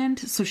that moment,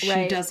 so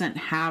she doesn't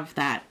have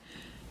that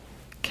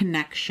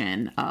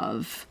connection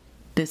of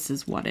this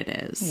is what it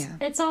is. Yeah.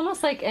 It's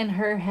almost like in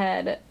her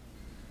head,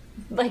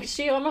 like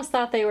she almost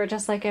thought they were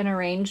just like an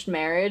arranged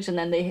marriage, and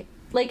then they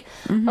like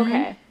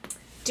okay.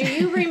 Do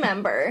you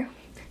remember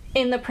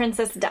in The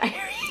Princess Diaries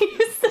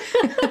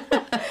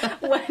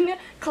when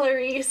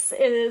Clarice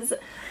is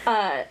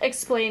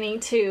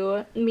explaining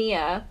to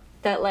Mia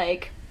that,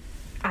 like,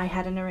 I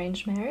had an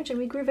arranged marriage and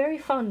we grew very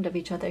fond of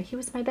each other. He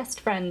was my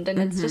best friend. And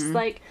it's just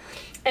like,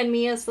 and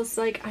Mia's just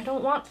like, I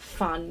don't want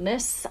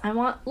fondness. I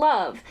want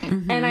love.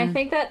 And I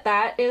think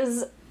that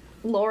is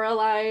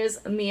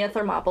Lorelai's Mia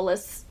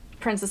Thermopolis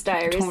Princess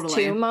Diaries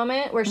 2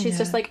 moment, where she's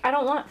just like, I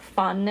don't want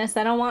fondness,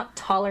 I don't want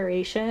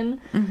toleration,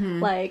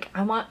 like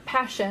I want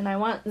passion, I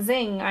want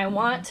zing, I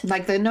want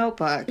like The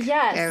Notebook.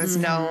 Yes. It was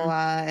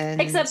Noah and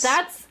except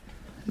that's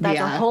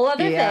a whole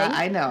other thing.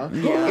 I know.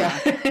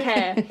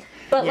 Okay,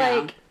 but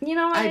like, you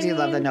know what I do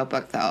love mean? The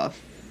Notebook though.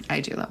 I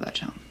do love that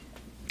show.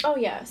 Oh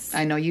yes.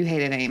 I know you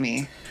hate it,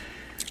 Amy.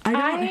 I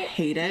don't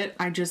hate it.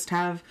 I just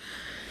have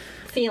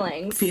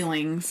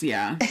feelings.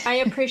 Yeah. I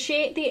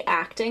appreciate the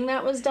acting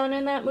that was done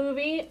in that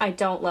movie. I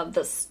don't love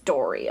the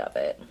story of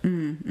it.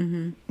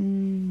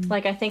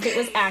 Like, I think it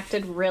was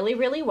acted really,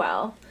 really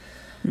well.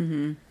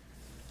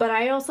 But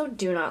I also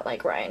do not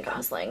like Ryan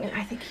Gosling.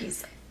 I think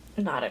he's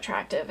not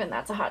attractive, and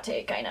that's a hot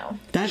take, I know.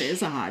 That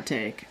is a hot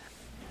take.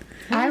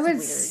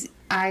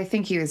 I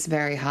think he was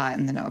very hot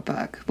in The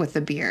Notebook with the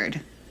beard.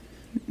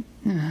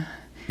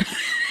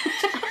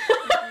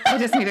 I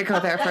just need to go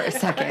there for a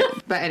second.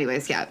 But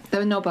anyways,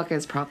 The Notebook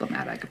is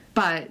problematic.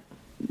 But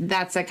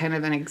that's a kind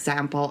of an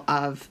example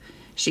of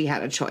she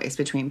had a choice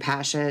between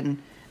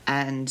passion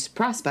and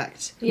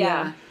prospect.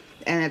 Yeah.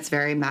 And it's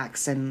very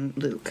Max and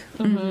Luke.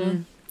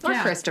 Or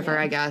Christopher,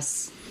 I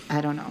guess. I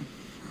don't know.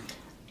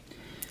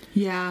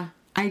 Yeah.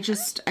 I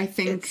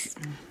think...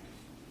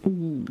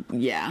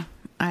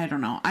 I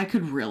don't know. I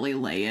could really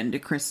lay into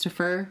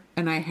Christopher,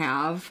 and I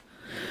have.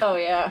 Oh,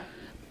 yeah.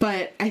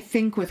 But I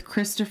think with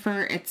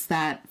Christopher, it's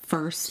that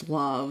first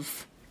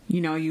love,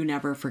 you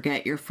never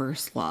forget your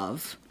first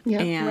love.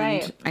 Yep. And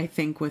Right. I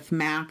think with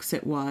Max,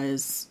 it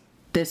was,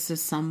 this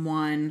is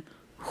someone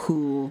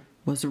who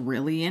was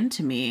really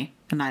into me.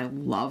 And I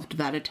loved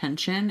that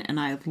attention. And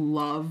I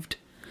loved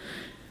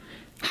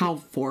how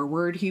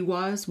forward he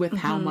was with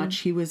how much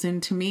he was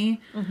into me.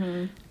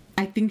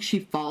 I think she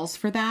falls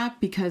for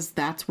that because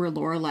that's where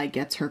Lorelai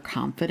gets her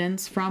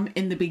confidence from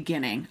in the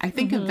beginning. I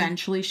think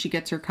eventually she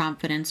gets her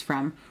confidence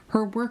from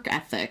her work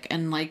ethic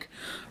and like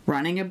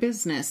running a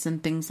business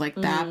and things like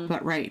that.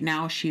 But right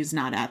now she's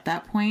not at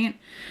that point.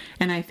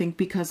 And I think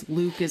because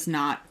Luke is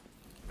not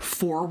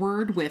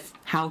forward with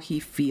how he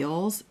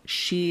feels,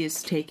 she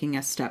is taking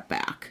a step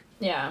back.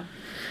 Yeah.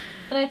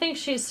 And I think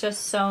she's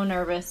just so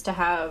nervous to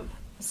have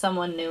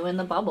someone new in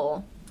the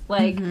bubble.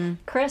 Like,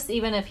 Chris,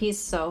 even if he's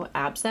so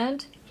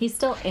absent, he's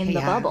still in the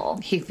bubble.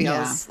 He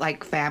feels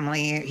like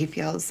family. He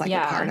feels like a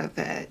part of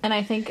it. And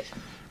I think,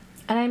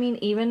 and I mean,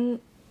 even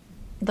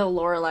though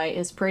Lorelai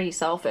is pretty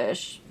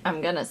selfish,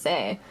 I'm gonna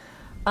say,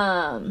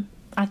 I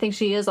think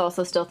she is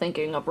also still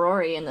thinking of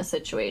Rory in this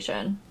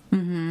situation.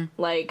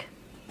 Like,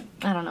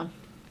 I don't know.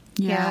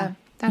 Yeah,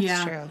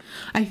 that's true.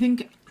 I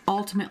think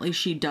ultimately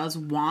she does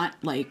want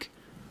like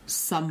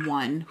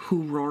someone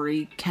who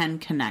Rory can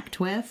connect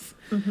with.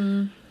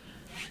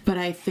 But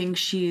I think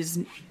she's...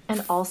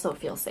 And also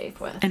feel safe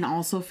with.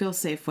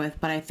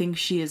 But I think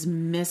she is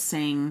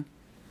missing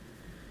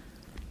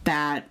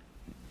that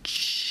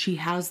she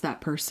has that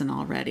person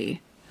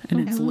already.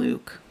 And it's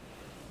Luke.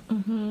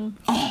 Oh,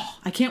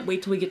 I can't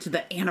wait till we get to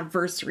the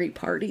anniversary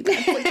party.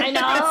 That's like, I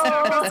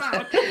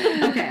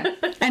know! okay.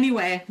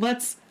 Anyway,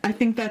 I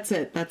think that's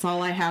it. That's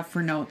all I have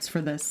for notes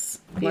for this.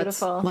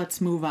 Beautiful.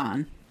 Let's move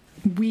on.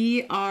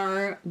 We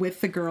are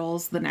with the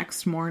girls the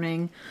next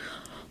morning.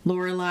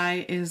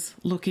 Lorelai is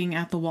looking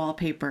at the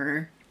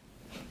wallpaper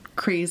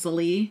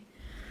crazily.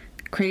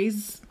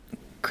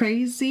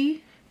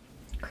 Crazily?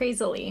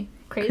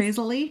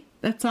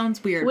 That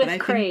sounds weird. With but I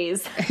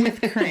craze.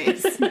 With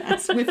craze.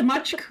 Yes. With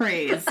much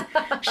craze.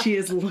 She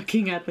is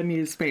looking at the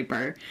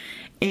newspaper.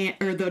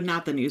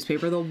 Not the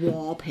newspaper, the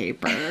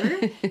wallpaper.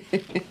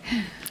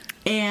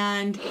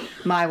 And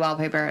My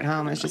wallpaper at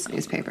home is just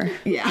newspaper.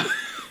 yeah.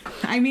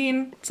 I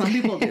mean, some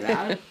people do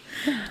that.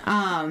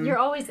 You're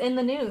always in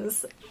the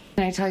news.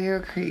 Can I tell you a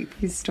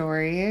creepy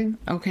story?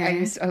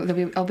 Okay.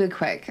 I'll be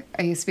quick.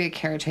 I used to be a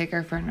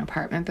caretaker for an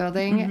apartment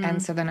building,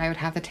 and so then I would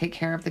have to take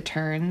care of the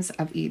turns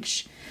of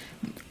each.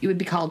 It would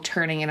be called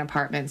turning an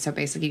apartment. So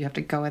basically, you have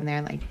to go in there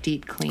and like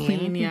deep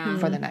clean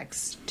for the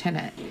next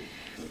tenant.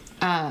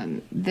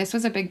 This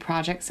was a big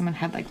project. Someone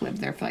had like lived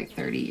there for like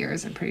 30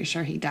 years. I'm pretty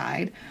sure he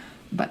died,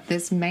 but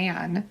this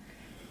man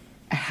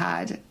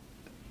had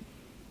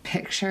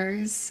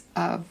pictures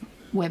of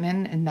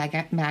women in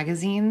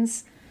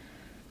magazines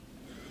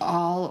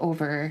all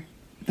over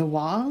the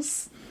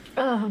walls.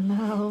 Oh,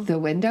 no. The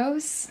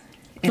windows.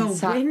 The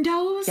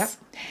windows? Yep.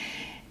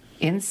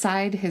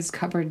 Inside his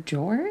cupboard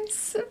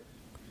drawers.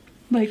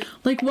 Like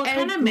what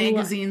kind of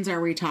magazines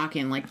are we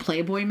talking? Like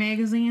Playboy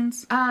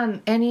magazines?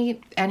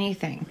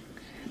 Anything.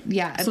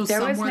 Yeah. So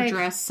some were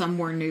dressed, some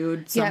were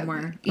nude, some were...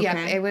 Okay. Yeah,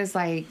 it was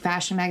like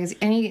fashion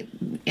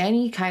magazine.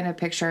 Any kind of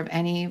picture of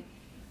any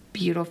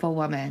beautiful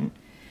woman.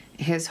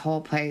 His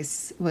whole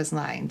place was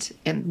lined,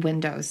 in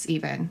windows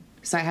even.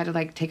 So I had to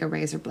like take a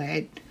razor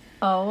blade.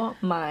 Oh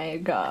my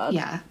god.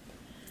 Yeah.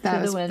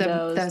 That was the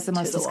most to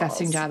the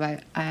disgusting walls.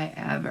 job I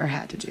ever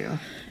had to do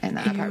in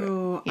that apartment.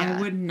 Ew, Yeah.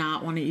 I would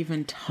not want to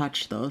even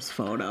touch those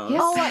photos.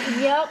 Yes.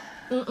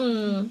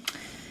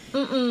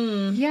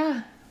 Oh, yep.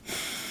 Yeah.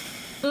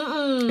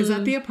 Is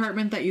that the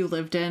apartment that you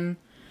lived in?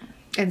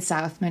 In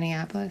South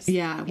Minneapolis.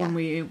 Yeah, when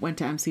we went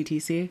to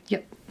MCTC?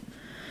 Yep.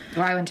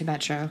 Well, I went to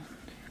Metro.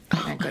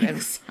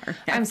 Sorry.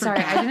 I'm sorry,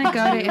 I didn't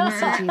go to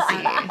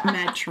MCTC.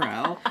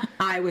 Metro.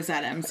 I was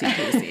at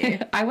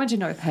MCTC. I went to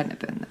North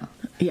Hennepin, though.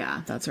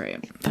 Yeah, that's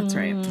right. That's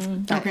right.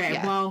 Okay,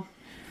 yeah. well...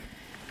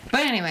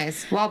 But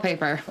anyways,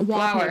 wallpaper.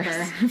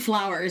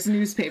 Flowers,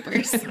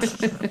 newspapers.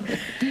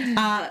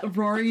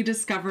 Rory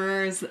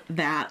discovers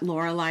that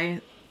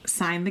Lorelai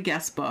signed the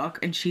guest book,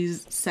 and she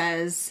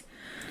says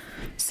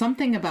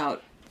something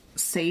about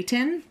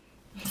Satan.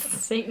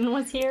 Satan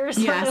was here or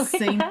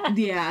something Something.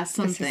 It's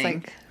just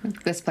like,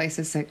 this place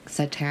is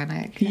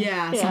satanic.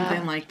 Yeah,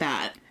 something like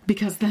that.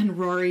 Because then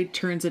Rory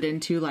turns it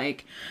into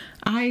like,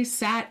 I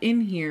sat in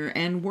here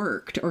and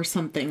worked, or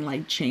something,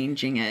 like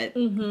changing it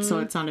so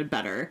it sounded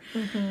better.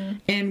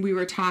 And we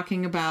were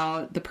talking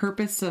about the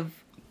purpose of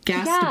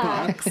guest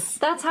books.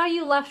 That's how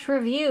you left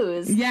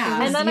reviews.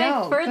 Yeah. And then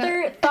I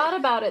further thought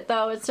about it,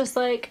 though. It's just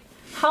like,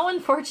 how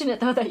unfortunate,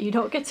 though, that you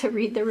don't get to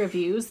read the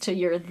reviews till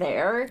you're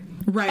there.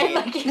 Right. And,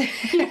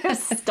 like, you're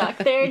stuck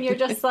there and you're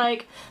just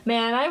like,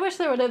 man, I wish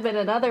there would have been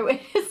another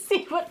way to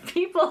see what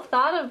people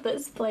thought of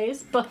this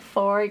place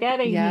before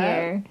getting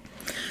here.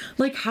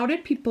 Like, how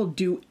did people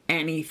do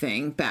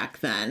anything back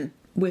then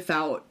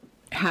without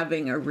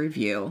having a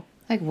review?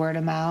 Like word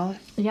of mouth.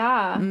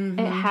 Yeah.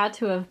 It had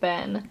to have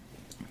been.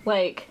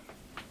 Like,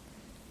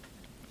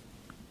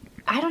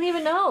 I don't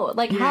even know.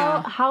 Like,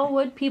 how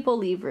would people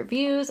leave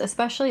reviews,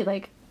 especially,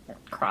 like,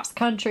 cross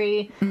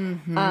country.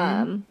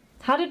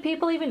 How did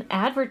people even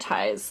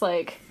advertise,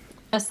 like,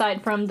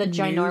 aside from the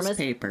ginormous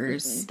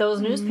Newspapers.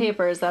 those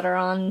newspapers that are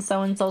on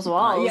so and so's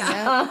walls?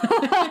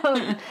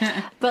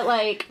 But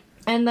like,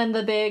 and then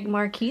the big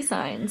marquee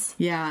signs.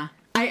 Yeah.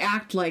 I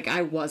act like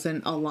I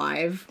wasn't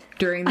alive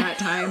during that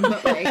time,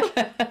 but like,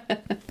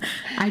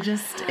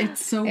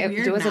 it's so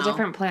weird. It was now. a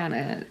different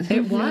planet.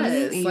 It was.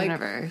 a Like,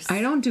 universe.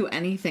 I don't do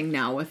anything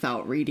now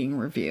without reading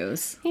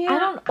reviews. I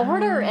don't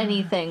order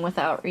anything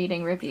without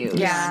reading reviews.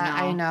 Yeah,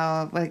 no. I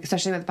know. Like,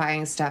 especially with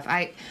buying stuff.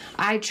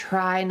 I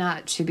try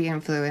not to be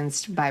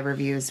influenced by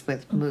reviews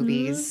with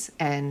movies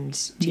and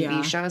TV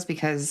Yeah. shows,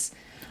 because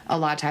a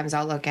lot of times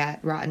I'll look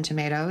at Rotten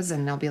Tomatoes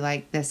and they'll be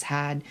like, this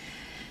had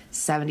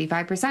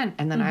 75%.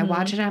 And then I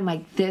watch it and I'm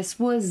like, this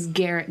was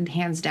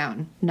hands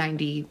down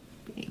 95%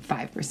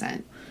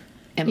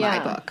 in my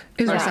Yeah. book.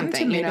 Is or Rotten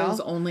something, you Tomatoes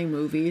know? only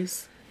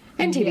movies?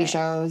 And TV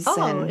shows.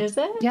 Oh, and, is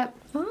it? Yep.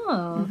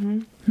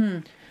 Oh.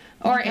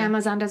 Or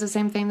Amazon does the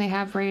same thing. They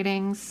have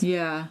ratings.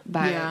 Yeah.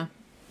 But- yeah.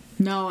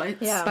 No, it's...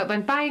 Yeah. But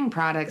when buying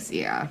products,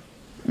 yeah.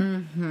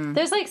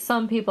 There's like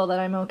some people that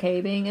I'm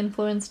okay being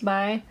influenced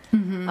by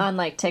on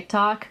like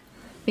TikTok,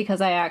 because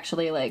I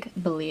actually like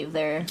believe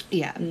their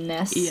Yeah.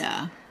 ness.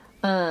 Yeah.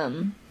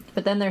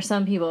 But then there's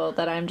some people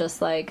that I'm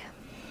just like,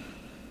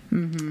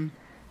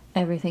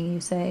 everything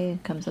you say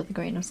comes with a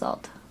grain of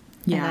salt.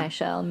 Yeah. And I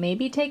shall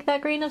maybe take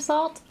that grain of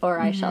salt, or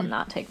I shall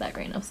not take that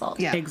grain of salt.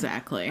 Yeah.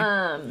 Exactly.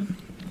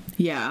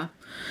 Yeah.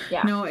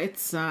 Yeah. No,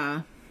 it's,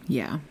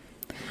 yeah.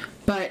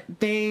 But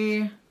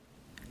they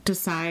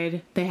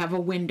decide they have a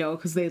window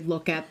because they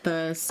look at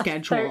the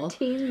schedule.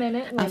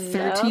 13-minute window. A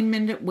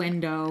 13-minute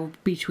window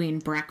between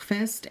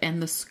breakfast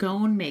and the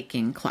scone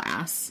making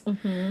class.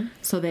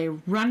 So they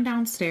run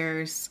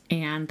downstairs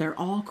and they're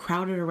all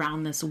crowded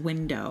around this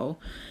window.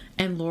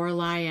 And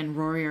Lorelai and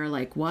Rory are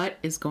like, what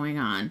is going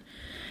on?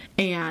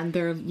 And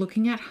they're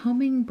looking at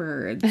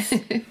hummingbirds.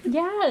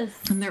 Yes.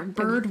 And they're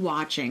bird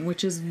watching,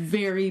 which is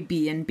very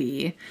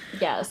B&B.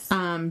 Yes.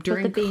 During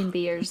what the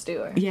beanbeers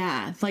do.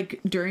 Yeah, like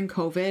during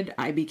COVID,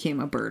 I became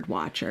a bird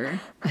watcher.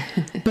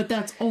 But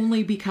that's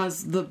only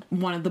because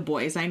one of the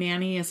boys I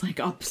nanny is like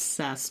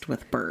obsessed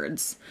with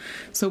birds.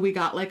 So we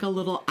got like a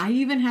little, I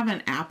even have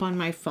an app on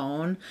my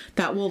phone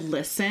that will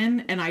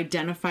listen and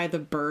identify the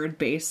bird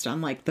based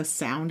on like the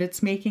sound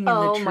it's making in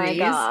the trees. Oh my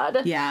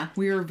God. Yeah,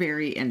 we were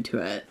very into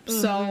it.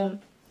 So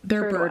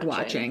they're bird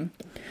watching.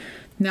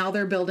 Now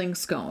they're building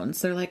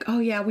scones. They're like, oh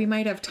yeah, we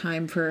might have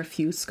time for a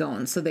few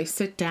scones. So they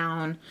sit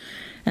down,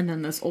 and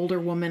then this older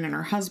woman and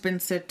her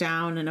husband sit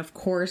down, and of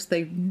course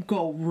they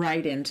go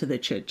right into the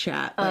chit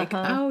chat. Like,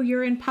 oh,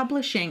 you're in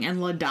publishing, and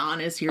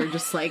LaDawn is here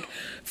just like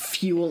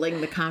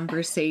fueling the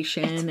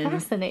conversation. And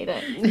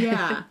Fascinating.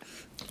 yeah.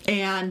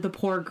 And the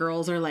poor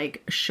girls are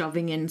like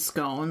shoving in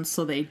scones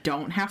so they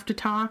don't have to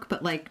talk,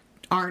 but like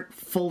aren't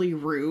fully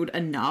rude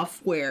enough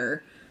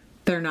where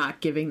they're not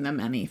giving them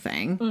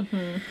anything.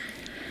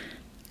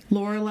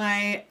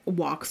 Lorelai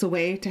walks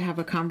away to have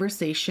a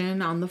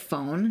conversation on the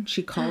phone.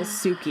 She calls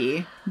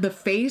Suki. The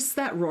face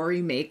that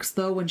Rory makes,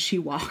 though, when she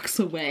walks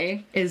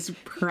away is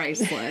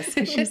priceless.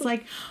 'Cause she's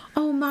like,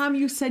 oh, Mom,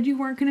 you said you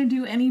weren't going to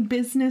do any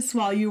business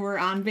while you were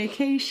on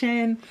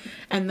vacation.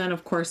 And then,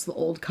 of course, the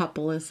old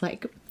couple is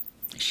like,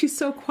 she's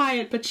so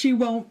quiet, but she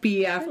won't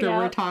be after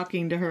we're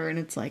talking to her. And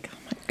it's like, oh,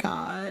 my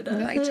God. They're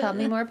like, tell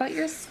me more about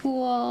your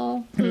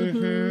school.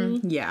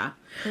 Yeah.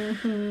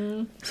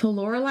 So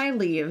Lorelai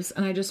leaves,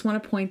 and I just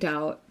want to point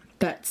out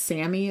that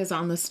Sammy is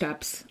on the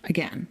steps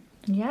again.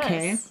 Yes.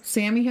 Okay?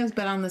 Sammy has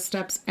been on the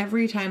steps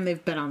every time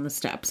they've been on the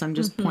steps. I'm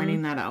just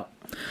pointing that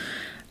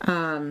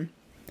out.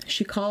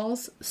 She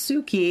calls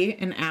Suki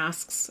and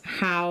asks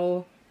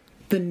how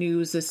the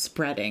news is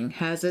spreading.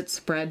 Has it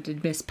spread?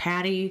 Did Miss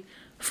Patty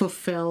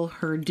fulfill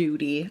her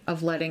duty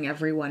of letting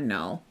everyone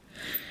know?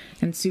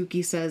 And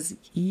Suki says,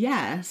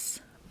 yes,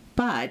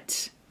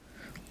 but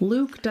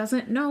Luke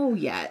doesn't know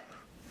yet.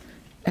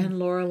 And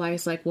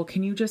Lorelai's like, well,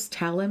 can you just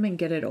tell him and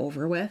get it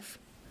over with?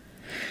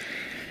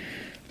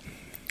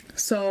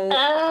 So,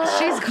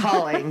 She's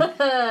calling.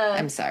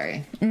 I'm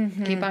sorry.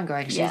 Keep on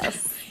going. She's,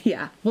 Yes.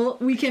 yeah. Well,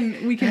 we can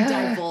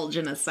divulge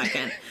in a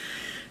second.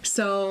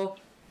 So,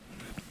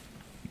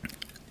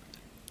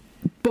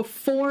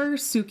 before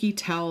Suki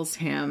tells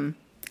him,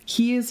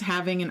 he is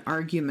having an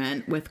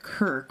argument with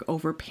Kirk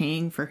over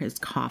paying for his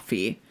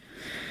coffee.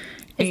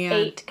 His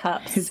 8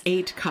 cups. His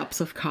 8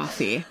 cups of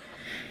coffee.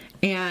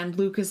 And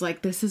Luke is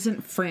like, this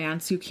isn't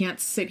France. You can't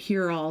sit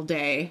here all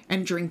day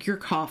and drink your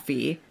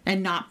coffee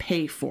and not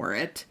pay for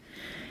it.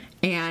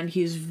 And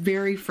he's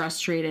very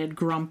frustrated,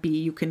 grumpy.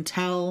 You can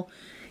tell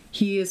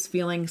he is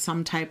feeling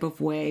some type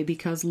of way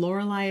because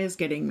Lorelai is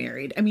getting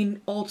married. I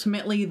mean,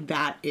 ultimately,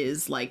 that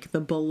is like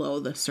the below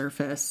the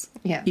surface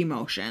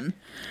emotion.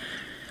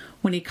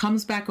 When he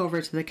comes back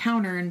over to the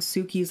counter and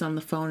Suki's on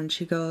the phone and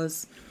she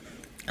goes,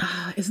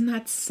 isn't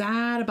that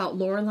sad about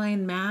Lorelai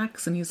and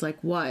Max? And he's like,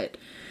 what?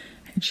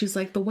 And she's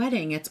like, the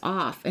wedding, it's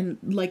off. And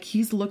like,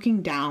 he's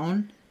looking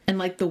down and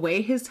like the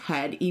way his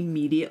head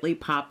immediately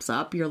pops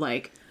up, you're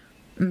like,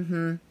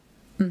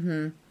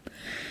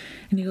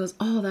 And he goes,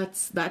 oh,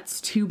 that's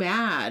too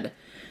bad.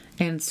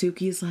 And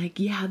Suki's like,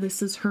 yeah,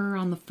 this is her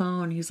on the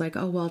phone. He's like,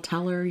 oh, well,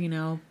 tell her,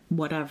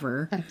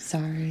 whatever. I'm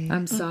sorry.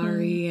 I'm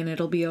sorry, and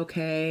it'll be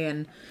okay.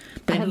 And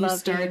then he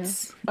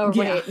starts. Oh,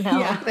 yeah, wait, no.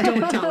 Yeah,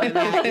 don't tell her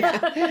that.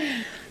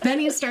 Yeah. Then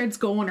he starts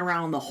going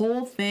around the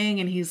whole thing,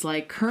 and he's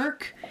like,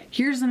 Kirk,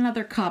 here's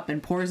another cup,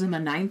 and pours him a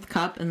 9th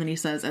cup. And then he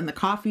says, and the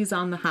coffee's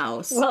on the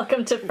house.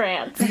 Welcome to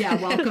France.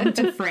 Yeah, welcome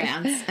to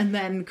France. And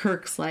then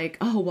Kirk's like,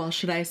 oh, well,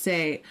 should I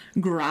say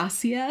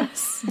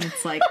gracias? And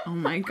it's like, oh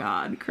my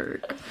God,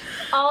 Kirk.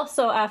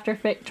 Also, after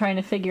trying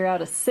to figure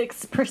out a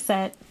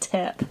 6%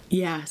 tip.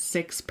 Yeah,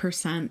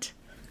 6%.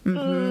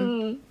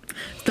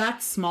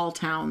 That's small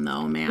town,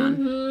 though,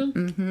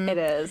 man. It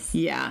is.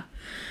 Yeah.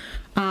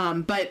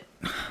 But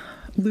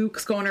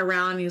Luke's going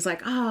around and he's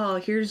like, oh,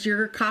 here's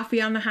your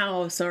coffee on the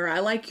house, or I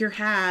like your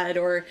hat,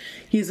 or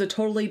he's a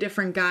totally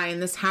different guy.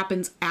 And this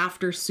happens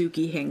after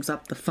Suki hangs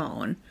up the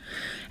phone.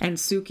 And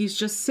Suki's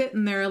just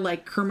sitting there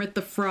like Kermit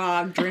the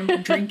Frog,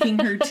 drinking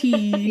her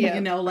tea,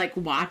 like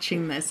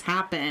watching this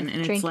happen.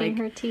 And Drinking it's like,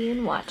 her tea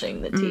and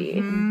watching the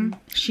tea.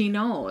 she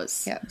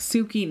knows. Yep.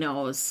 Suki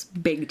knows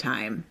big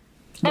time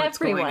what's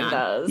Everyone going on.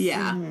 does.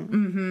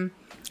 Yeah.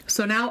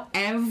 So now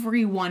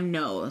everyone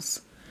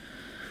knows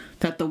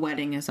that the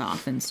wedding is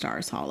off in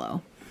Stars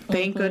Hollow.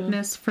 Thank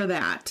goodness for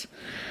that.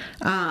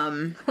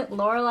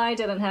 Lorelai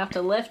didn't have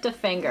to lift a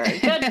finger.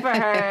 Good for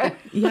her.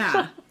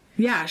 Yeah.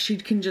 Yeah, she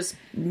can just,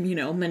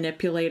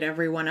 manipulate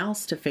everyone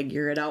else to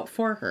figure it out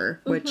for her,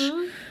 which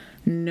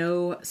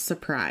no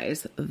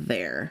surprise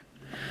there.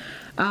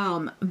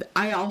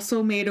 I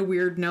also made a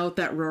weird note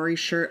that Rory's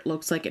shirt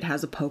looks like it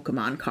has a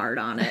Pokemon card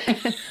on it.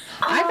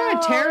 I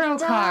thought a tarot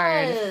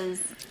card.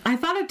 Does. I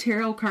thought a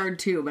tarot card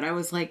too, but I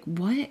was like,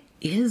 what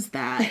is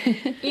that?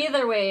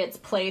 Either way, it's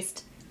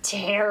placed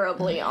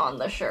terribly on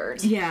the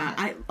shirt.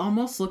 Yeah, it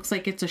almost looks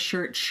like it's a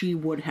shirt she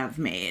would have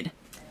made.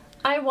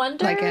 I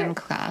wonder. Like in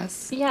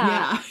class.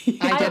 Yeah.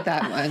 I did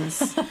that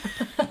once.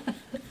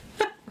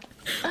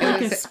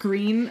 Like a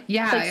screen.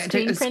 Yeah. Like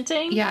screen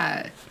printing?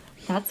 Yeah.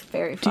 That's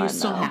very Do fun. you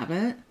still though. have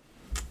it?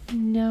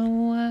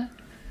 No.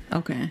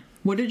 Okay.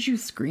 What did you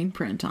screen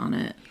print on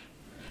it?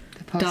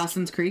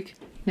 Dawson's Creek?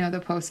 No, the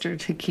poster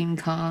to King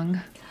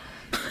Kong.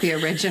 The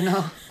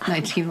original,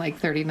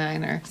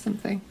 1939 or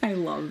something. I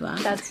love that.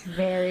 That's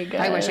very good.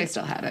 I wish I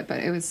still had it,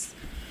 but it was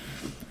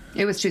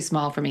too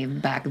small for me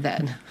back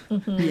then.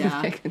 Yeah.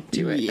 I could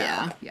do it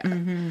now.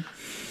 Yeah.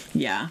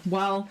 Yeah.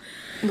 Well,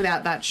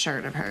 Without that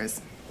shirt of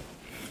hers.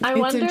 I It's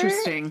wonder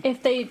interesting.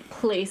 if they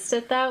placed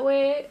it that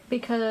way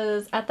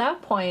because at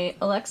that point,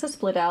 Alexis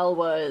Bledel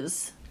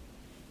was.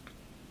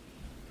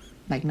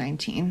 Like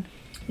 19.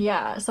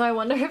 Yeah, so I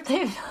wonder if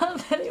they thought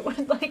that it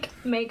would,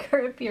 make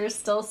her appear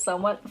still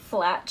somewhat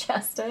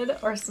flat-chested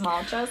or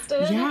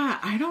small-chested. yeah,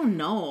 I don't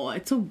know.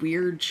 It's a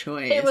weird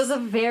choice. It was a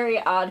very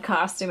odd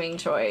costuming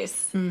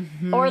choice.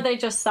 Or they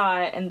just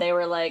saw it and they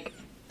were like,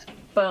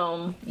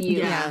 boom, you.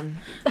 Yeah.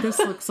 This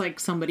looks like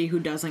somebody who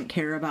doesn't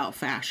care about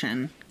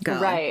fashion. Go.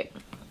 Right.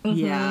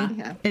 Yeah,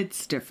 Yeah.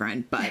 it's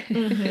different, but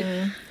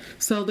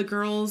so the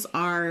girls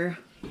are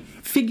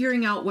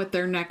figuring out what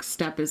their next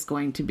step is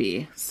going to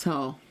be.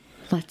 So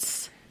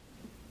let's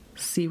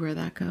see where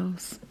that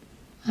goes.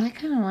 I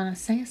kind of want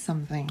to say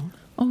something.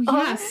 Oh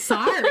yeah,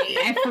 sorry,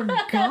 I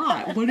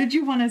forgot. What did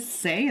you want to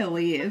say,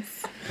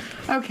 Elise?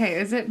 Okay,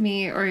 is it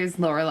me or is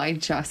Lorelai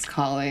just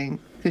calling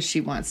because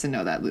she wants to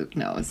know that Luke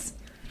knows?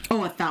 Oh,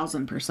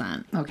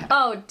 1,000%. Okay.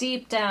 Oh,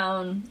 deep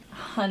down,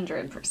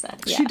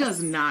 100%. Yes. She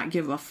does not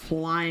give a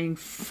flying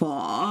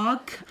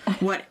fuck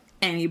what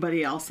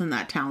anybody else in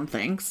that town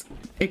thinks,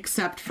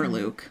 except for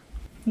Luke.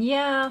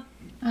 Yeah.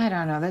 I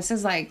don't know. This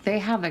is like, they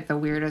have like the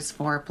weirdest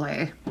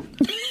foreplay.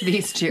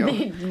 These two.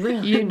 They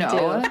really you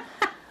know. do.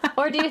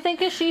 Or do you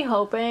think, is she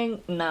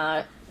hoping?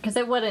 Nah. Because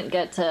it wouldn't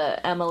get to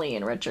Emily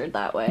and Richard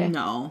that way.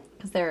 No.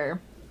 Because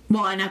they're.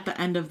 Well, and at the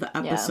end of the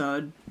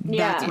episode,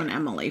 that's Yeah. when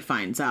Emily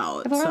finds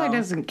out. Lorelai so.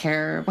 doesn't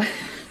care.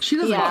 She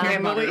doesn't Yeah. care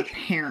about her Emily.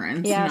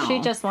 parents. Yeah, no. she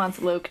just wants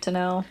Luke to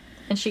know.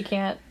 And she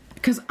can't.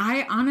 Because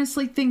I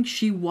honestly think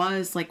she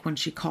was, like, when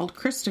she called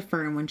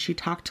Christopher and when she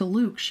talked to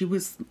Luke, she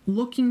was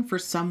looking for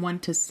someone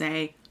to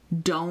say,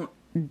 don't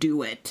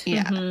do it.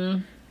 Yeah.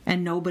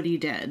 And nobody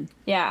did.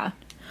 Yeah.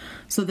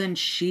 So then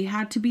she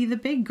had to be the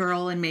big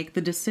girl and make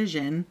the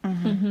decision.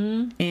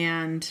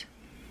 And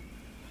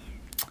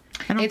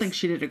I don't think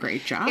she did a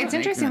great job. It's at making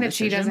interesting the that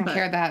she decision, doesn't but-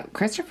 care that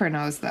Christopher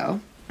knows, though.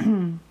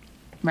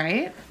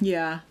 Right?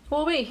 Yeah.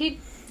 Well, wait, he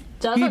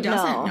doesn't He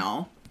doesn't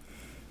know.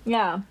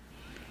 Yeah.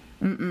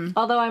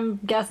 Although I'm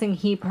guessing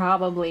he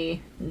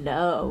probably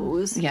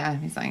knows Yeah.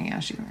 He's like, yeah,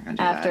 she's not going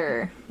to do that.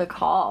 after the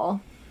call.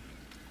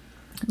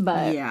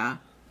 But Yeah.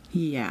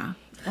 Yeah.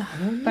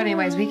 But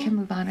anyways, we can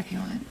move on if you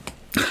want.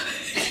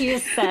 she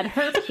has said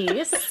her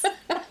piece.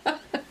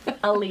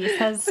 Elise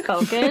has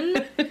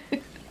spoken.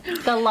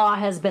 The law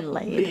has been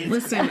laid.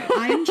 Listen,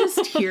 I'm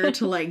just here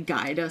to, like,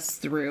 guide us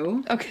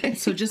through. Okay.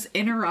 So just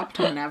interrupt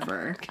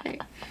whenever. Okay.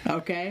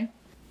 Okay?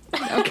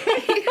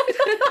 Okay.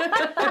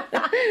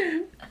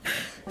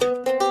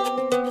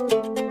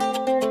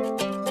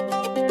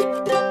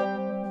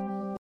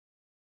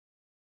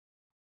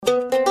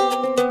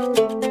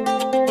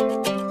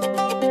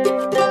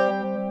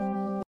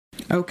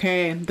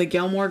 Okay, the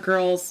Gilmore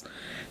girls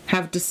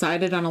have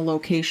decided on a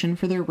location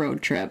for their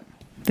road trip.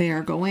 They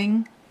are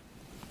going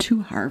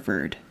to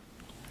Harvard.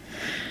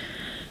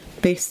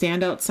 They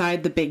stand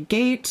outside the big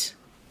gate,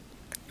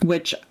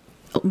 which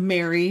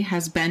Mary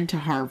has been to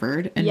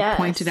Harvard and Yes.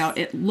 pointed out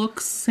it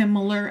looks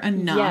similar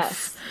enough.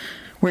 Yes.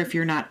 Where if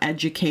you're not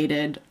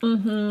educated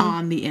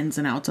on the ins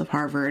and outs of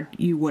Harvard,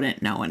 you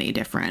wouldn't know any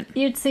different.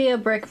 You'd see a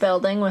brick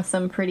building with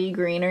some pretty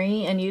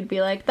greenery, and you'd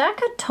be like, that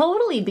could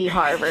totally be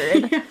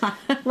Harvard.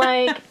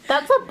 Like,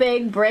 that's a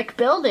big brick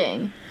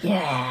building.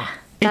 Yeah.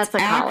 That's It's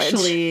a college.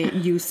 actually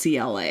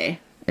UCLA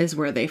is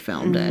where they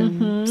filmed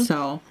it.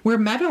 So, where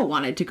Meadow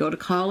wanted to go to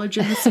college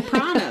in The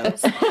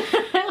Sopranos.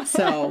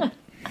 So,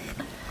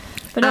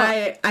 But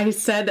no, I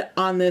said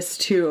on this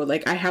too,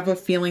 like, I have a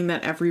feeling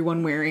that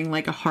everyone wearing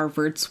like a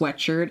Harvard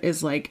sweatshirt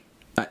is like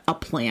a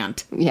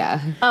plant. Yeah.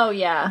 oh,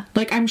 yeah.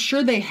 Like, I'm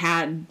sure they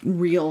had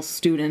real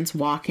students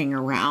walking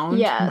around.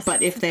 Yes.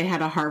 But if they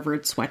had a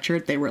Harvard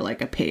sweatshirt, they were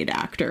like a paid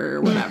actor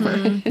or whatever.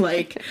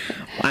 Like,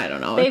 I don't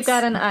know. They've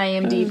got an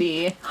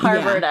IMDb.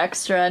 Harvard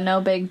extra,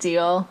 no big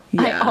deal.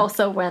 Yeah. I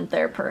also went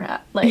there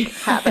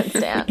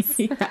happenstance.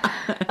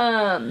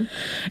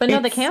 But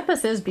no, the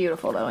campus is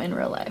beautiful though in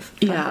real life.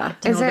 Yeah.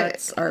 Is no, it-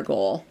 that's our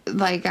goal.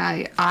 Like,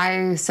 I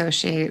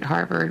associate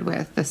Harvard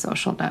with The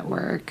Social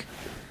Network,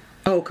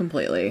 Oh,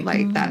 completely.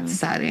 like that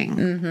setting.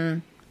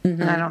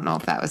 And I don't know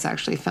if that was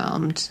actually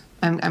filmed.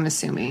 I'm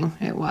assuming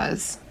it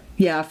was.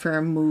 Yeah, for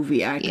a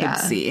movie I could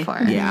see. For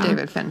Yeah.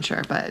 David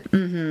Fincher, but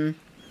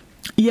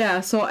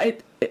Yeah, so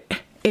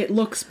it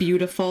looks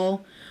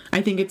beautiful.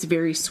 I think it's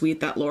very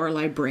sweet that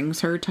Lorelai brings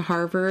her to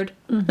Harvard.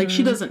 Like,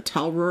 she doesn't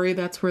tell Rory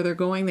that's where they're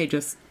going. They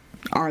just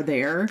are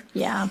there.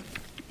 Yeah.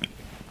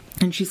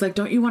 And she's like,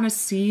 don't you want to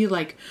see,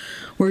 like,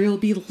 where you'll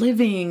be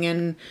living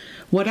and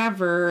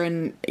whatever?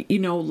 And, you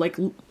know, like,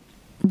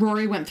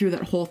 Rory went through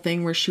that whole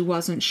thing where she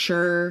wasn't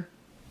sure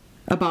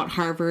about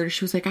Harvard.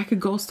 She was like, I could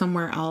go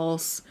somewhere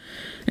else.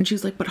 And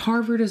she's like, but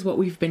Harvard is what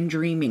we've been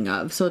dreaming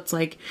of. So it's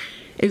like,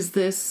 is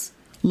this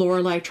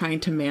Lorelai trying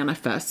to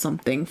manifest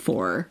something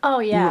for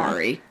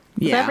Rory?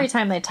 'Cause Yeah. every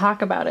time they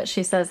talk about it,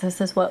 she says,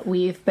 this is what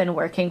we've been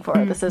working for.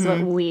 This is what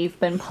we've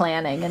been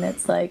planning. And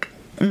it's like,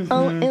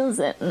 oh, is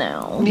it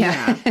now?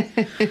 Yeah.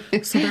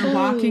 So they're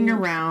walking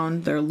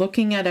around, they're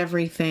looking at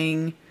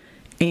everything,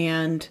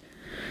 and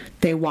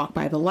they walk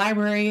by the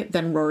library.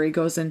 Then Rory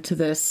goes into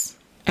this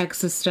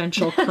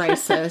existential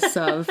crisis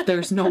of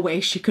there's no way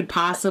she could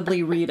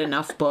possibly read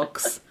enough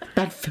books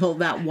that fill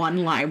that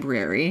one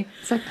library.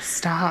 it's like,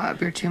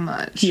 stop, you're too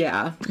much.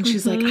 Yeah. And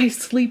she's like, I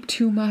sleep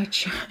too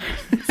much.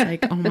 It's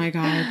like, oh my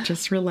God,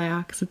 just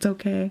relax. It's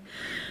okay.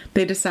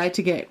 They decide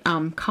to get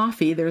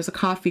coffee. There's a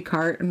coffee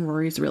cart, and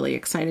Rory's really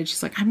excited.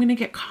 She's like, I'm going to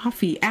get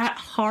coffee at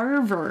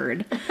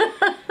Harvard.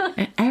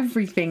 And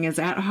everything is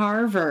at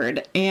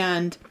Harvard.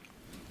 And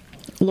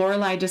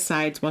Lorelai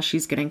decides while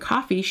she's getting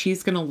coffee,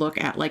 she's going to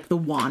look at like the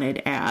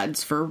wanted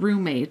ads for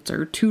roommates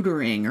or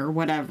tutoring or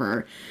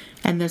whatever.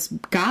 And this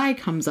guy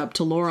comes up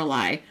to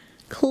Lorelai,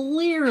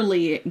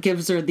 clearly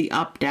gives her the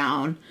up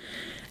down,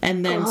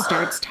 and then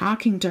starts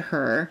talking to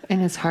her In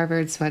his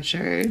Harvard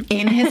sweatshirt.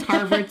 in his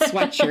Harvard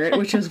sweatshirt,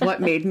 which is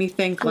what made me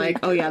think like,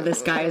 oh yeah,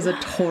 this guy is a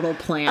total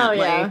plant. Oh,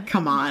 yeah. Like,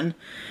 come on.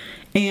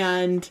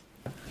 And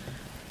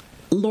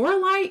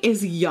Lorelai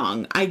is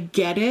young. I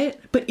get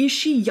it, but is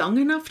she young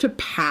enough to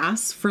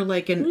pass for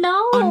like an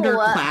No.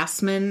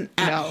 underclassman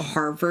at No.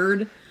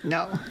 Harvard?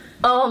 No.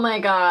 Oh my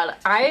God.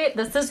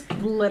 This is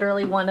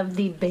literally one of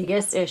the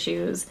biggest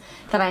issues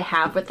that I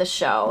have with the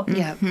show.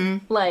 Yeah.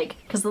 Like,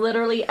 because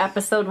literally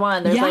episode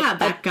 1, there's Yeah, like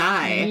that a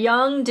guy.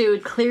 young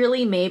dude,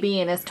 clearly maybe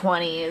in his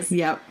 20s,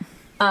 Yep.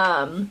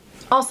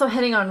 also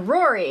hitting on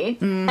Rory.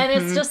 And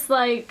it's just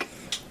like,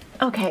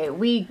 okay,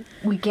 we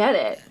get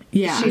it.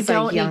 Yeah. You She's, like,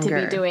 don't need to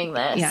younger. be doing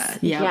this. Yeah.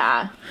 Yeah.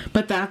 Yeah.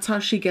 But that's how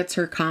she gets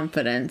her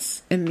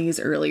confidence in these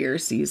earlier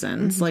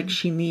seasons. Like,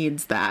 she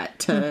needs that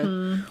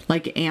to,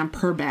 like, amp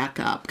her back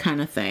up kind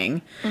of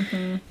thing.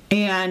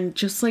 And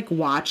just, like,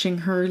 watching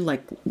her,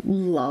 like,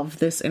 love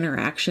this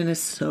interaction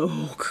is so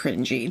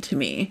cringy to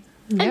me.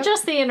 And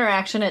just the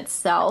interaction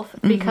itself,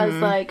 because,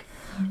 like,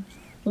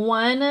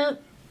 one,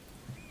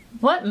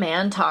 what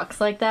man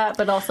talks like that?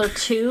 But also,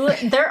 two,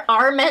 there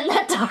are men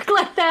that talk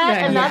like that,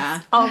 and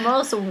that's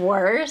almost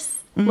worse.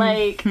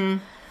 Like, bleh.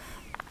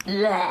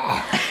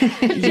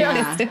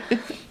 Yeah.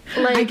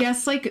 Like, I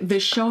guess, like,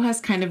 this show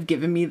has kind of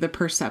given me the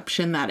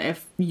perception that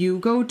if you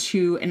go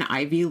to an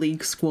Ivy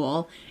League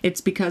school, it's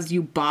because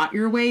you bought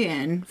your way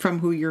in from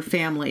who your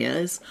family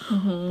is,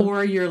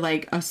 or you're,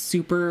 like, a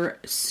super,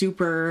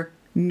 super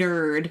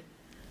nerd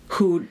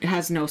who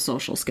has no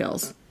social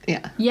skills.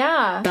 Yeah.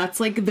 yeah, That's,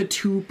 like, the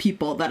two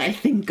people that I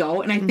think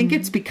go, and I think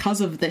it's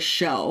because of this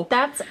show.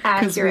 that's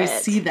Because we accurate.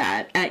 see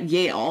that at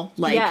Yale.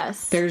 Like,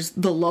 Yes. there's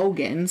the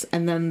Logans,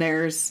 and then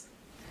there's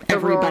The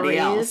everybody Rorys.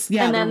 else.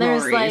 Yeah, And the then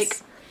there's, Rorys.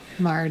 like,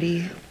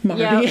 Marty.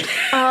 Marty.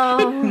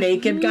 Yep.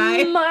 Naked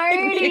guy.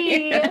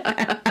 Marty.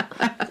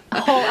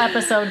 Whole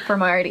episode for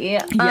Marty.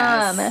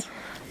 Yes.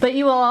 But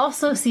you will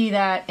also see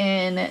that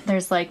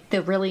there's like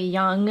the really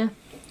young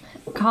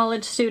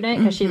college student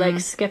because she like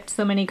skipped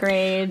so many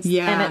grades.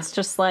 Yeah. And it's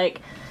just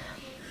like,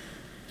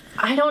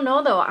 I don't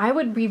know though. I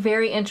would be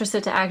very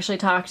interested to actually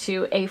talk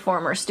to a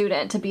former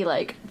student to be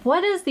like,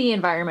 what is the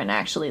environment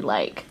actually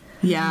like?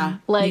 Yeah.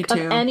 Like me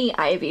of too. any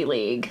Ivy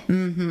League.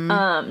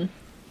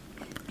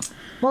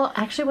 Well,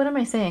 actually, what am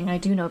I saying? I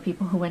do know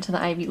people who went to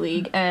the Ivy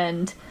League,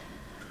 and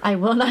I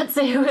will not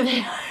say who they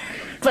are,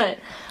 but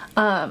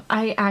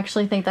I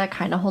actually think that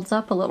kind of holds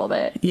up a little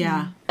bit.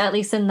 Yeah. At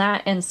least in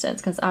that instance,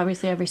 because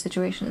obviously every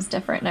situation is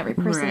different and every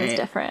person is Right.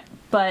 different.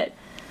 But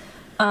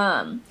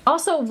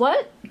also,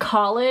 what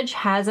college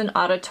has an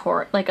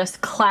like a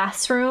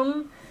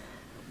classroom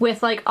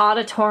with like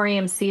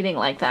auditorium seating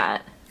like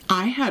that?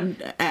 I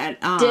had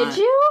at Did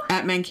you?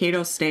 at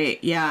Mankato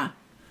State? Yeah.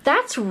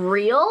 That's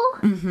real?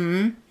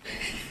 Yeah.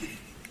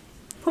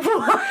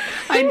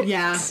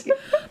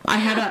 I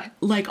had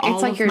all like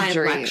of your my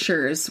dream.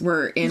 lectures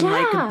were in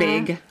Yeah. like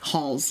big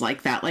halls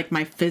like that. Like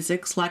my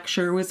physics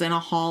lecture was in a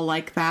hall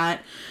like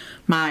that.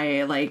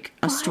 My like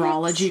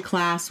astrology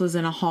class was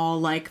in a hall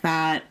like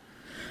that.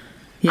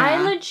 Yeah.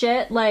 I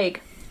legit,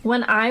 like,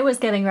 when I was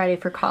getting ready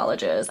for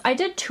colleges, I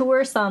did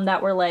tour some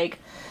that were, like,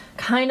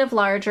 kind of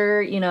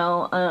larger, you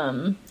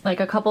know,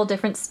 like a couple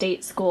different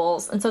state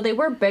schools. And so they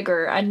were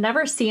bigger. I'd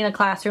never seen a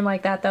classroom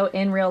like that, though,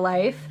 in real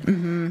life.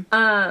 And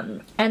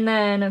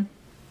then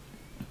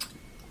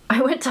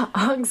I went to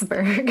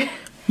Augsburg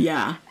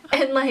Yeah.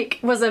 and, like,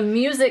 was a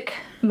music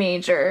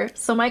major.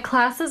 So my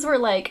classes were,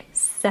 like,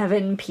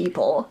 7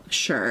 people.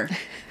 Sure.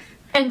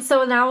 And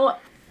so now,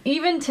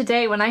 even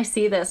today, when I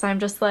see this, I'm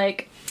just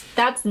like,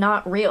 that's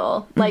not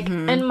real. Like,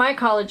 and my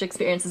college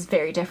experience is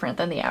very different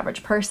than the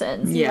average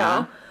person's, you Yeah.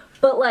 know?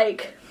 But,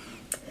 like,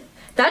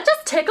 that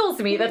just tickles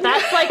me that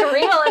that's, like,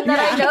 real and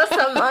that I know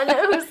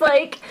someone who's,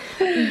 like,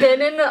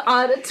 been in the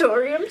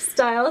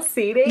auditorium-style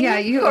seating Yeah,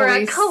 you for a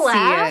always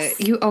class.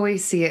 see it. You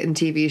always see it in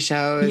TV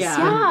shows.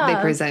 Yeah. when Yeah.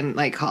 They present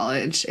like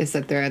college. Is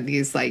that they're at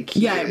these like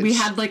Yeah, we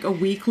huge- had like a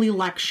weekly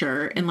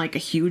lecture in like a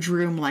huge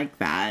room like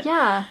that.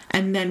 Yeah.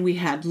 And then we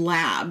had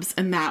labs,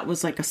 and that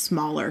was like a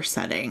smaller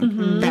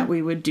setting that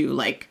we would do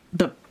like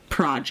the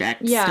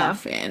project Yeah.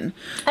 stuff in.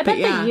 I bet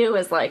yeah. the U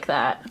is like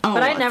that. Oh,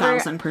 but I never,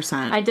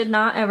 1,000%. I did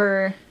not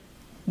ever...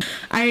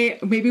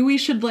 Maybe we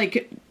should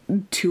like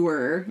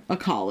tour a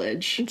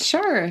college.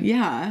 Sure.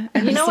 Yeah.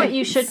 You know what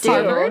you should do?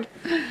 Harvard?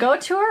 Go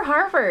tour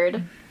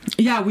Harvard.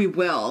 Yeah, we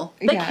will.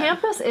 The Yeah.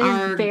 campus is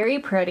Our- very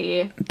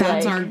pretty.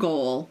 That's like- our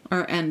goal.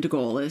 Our end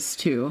goal is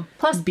to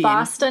Plus, be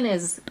Boston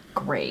is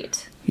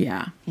great.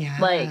 Yeah. Yeah.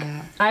 Like,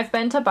 I've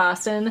been to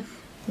Boston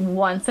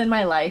once in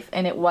my life,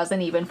 and it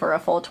wasn't even for a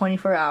full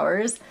 24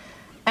 hours.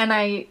 And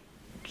I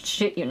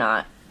shit you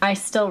not, I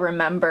still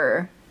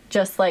remember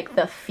just like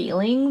the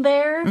feeling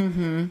there.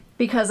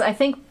 Because I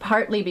think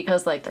partly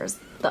because like there's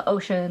the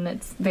ocean,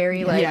 it's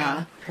very like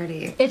Yeah.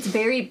 pretty. it's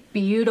very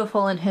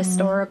beautiful and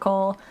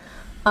historical.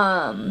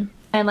 And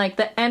like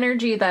the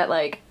energy that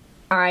like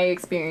I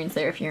experienced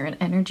there, if you're an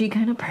energy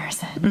kind of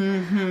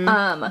person,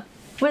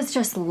 was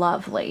just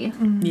lovely.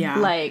 Yeah.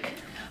 Like,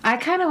 I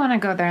kind of want to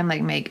go there and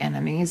like make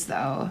enemies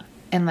though,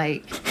 and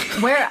like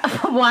where?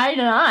 Why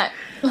not?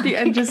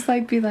 and just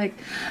like be like,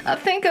 I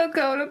think I'll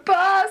go to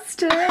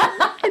Boston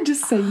and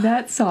just sing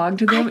that song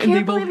to I them, and they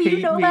can't will believe hate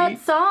you know me.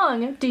 that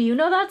song. Do you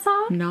know that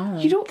song? No.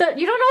 You don't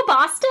You don't know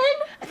Boston?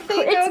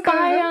 think It's I'll go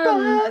by,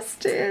 to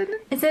Boston?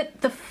 Is it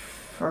the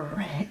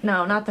Fray?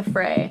 No, not the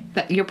Fray.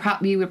 That you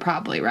were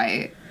probably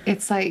right.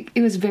 It's like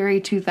it was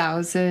very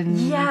 2000.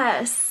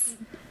 Yes,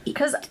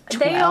 because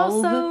they 12?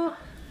 also.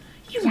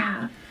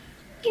 Yeah.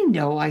 You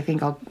know, I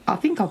think I'll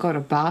go to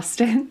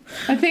Boston.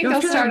 I think You I'll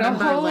have to start a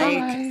remember, whole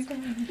like,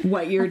 life.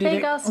 What year I did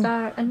think it? I'll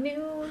start a new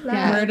life.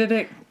 Yeah. Where did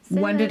it?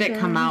 When did it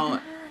come out?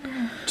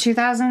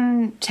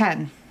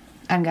 2010.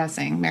 I'm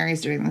guessing.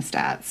 Mary's doing the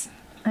stats.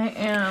 I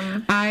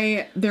am.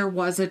 There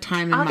was a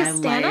time in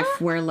Augustana? my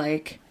life where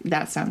like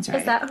That sounds right.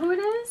 Is that who it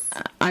is?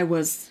 I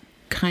was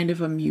kind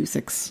of a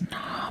music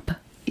snob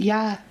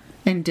Yeah.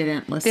 and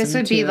didn't listen This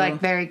would be to- like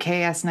very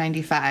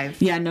KS95.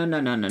 Yeah,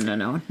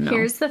 no.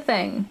 Here's the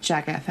thing.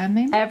 Jack FM,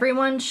 maybe?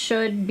 Everyone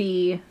should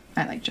be.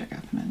 I like Jack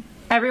FM.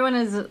 Everyone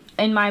is,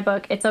 in my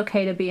book, it's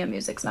okay to be a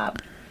music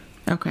snob.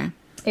 Okay.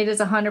 It is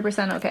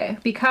 100% okay.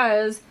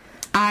 Because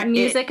Mm-hmm.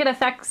 music, it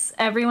affects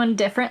everyone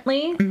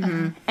differently.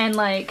 And,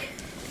 like,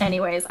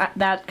 anyways,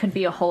 that could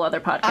be a whole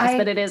other podcast,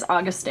 but it is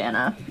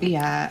Augustana.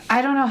 Yeah.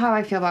 I don't know how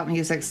I feel about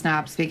music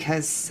snobs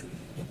because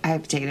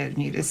I've dated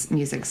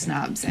music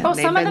snobs. And Oh,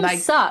 some of them like,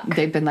 suck.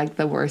 They've been like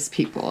the worst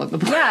people on the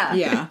planet.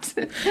 Yeah.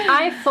 Yeah.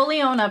 I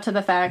fully own up to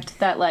the fact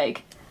that,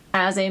 like,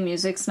 as a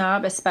music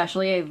snob,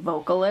 especially a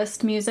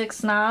vocalist music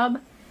snob,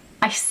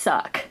 I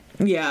suck.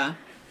 Yeah.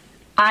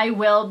 I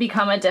will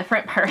become a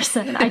different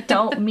person. I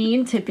don't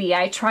mean to be.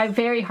 I try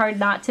very hard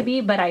not to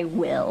be, but I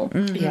will.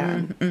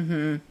 Yeah.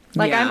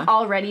 Like, Yeah. I'm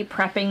already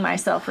prepping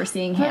myself for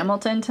seeing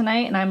Hamilton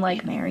tonight, and I'm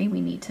like, Mary, we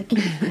need to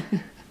keep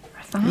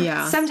our thoughts.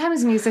 Yeah.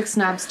 Sometimes music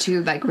snobs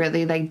too, like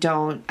really, they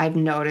don't. I've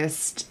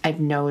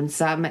known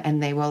some,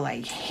 and they will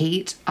like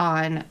hate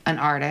on an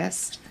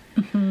artist,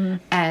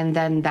 and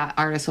then that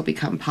artist will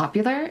become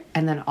popular,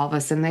 and then all of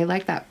a sudden they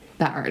like that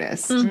the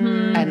artist.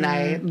 And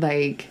I,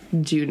 like,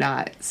 do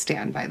not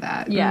stand by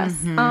that.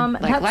 Yes.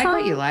 Like That what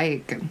song you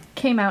like.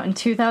 came out in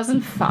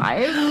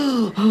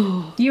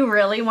 2005. You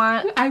really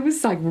want? I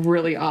was, like,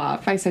 really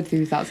off. I said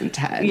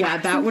 2010. Yeah,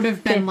 that would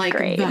have been Fifth like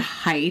grade. the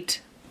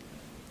height.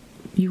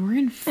 You were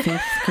in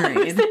 5th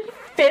grade.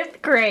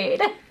 5th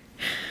grade.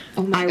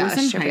 Oh my I gosh,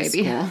 was in your high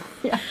baby. school.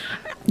 Yeah.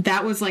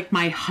 That was like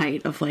my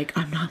height of like,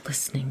 I'm not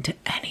listening to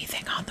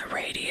anything on the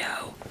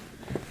radio.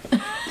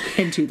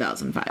 In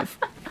 2005.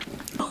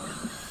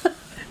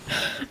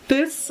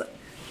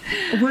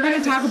 We're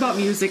going to talk about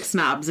music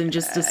snobs in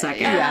just a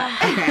second.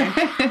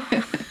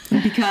 Okay.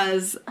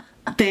 Because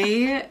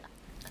they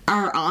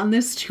are on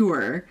this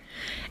tour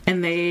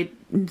and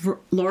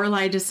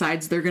Lorelai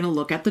decides they're going to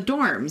look at the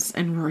dorms.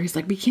 And Rory's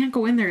like, we can't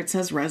go in there. It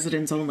says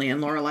residents only.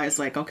 And Lorelai's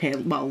like, okay,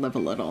 well, live a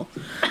little.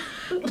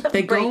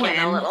 They Break go in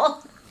a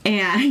little.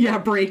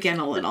 and break in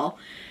a little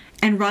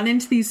and run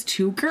into these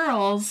two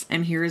girls.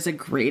 And here is a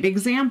great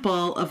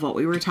example of what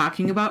we were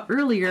talking about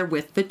earlier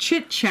with the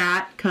chit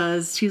chat,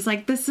 because she's like,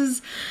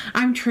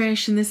 I'm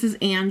Trish and this is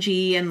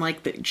Angie, and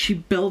like she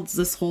builds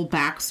this whole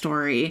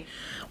backstory,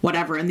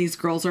 whatever. And these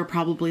girls are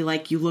probably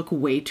like, you look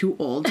way too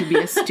old to be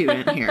a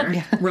student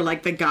here. Where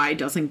like the guy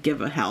doesn't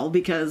give a hell,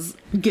 because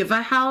give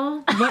a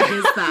hell? What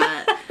is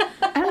that?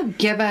 I don't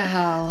give a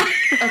hell.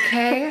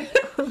 Okay?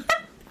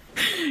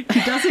 He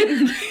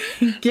doesn't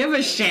give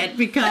a shit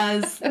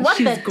because What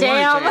she's the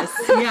damn? gorgeous.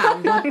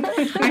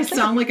 Yeah, I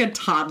sound like a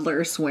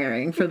toddler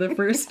swearing for the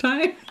first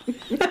time.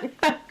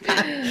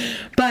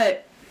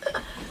 But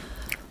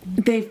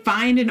they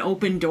find an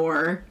open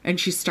door and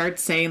she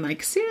starts saying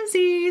like,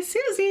 Susie,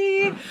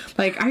 Susie,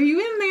 like, are you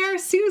in there,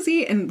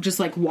 Susie? And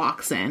just like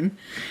walks in.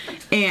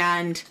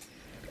 And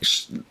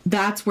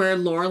that's where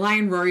Lorelai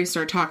and Rory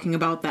start talking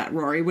about that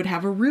Rory would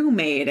have a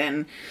roommate,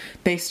 and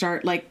they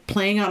start like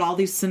playing out all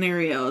these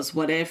scenarios.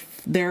 What if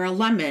they're a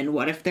lemon?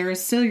 What if they're a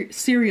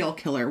serial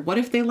killer? What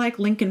if they like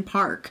Linkin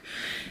Park?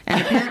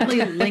 And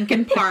apparently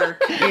Linkin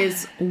Park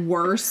is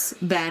worse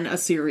than a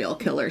serial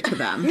killer to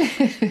them.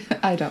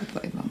 I don't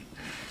blame them.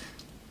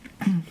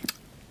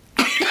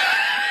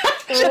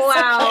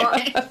 Wow.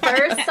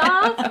 First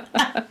off,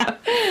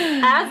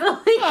 as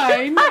a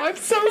I know. I'm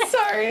so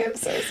sorry. I'm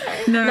so sorry.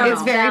 No,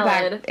 It's very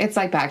valid. back. It's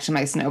like back to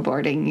my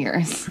snowboarding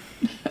years.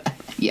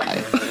 Yeah.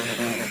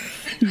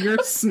 Your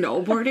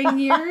snowboarding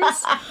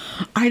years?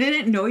 I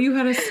didn't know you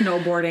had a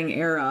snowboarding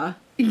era.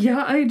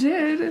 Yeah, I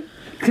did.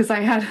 Because I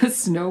had a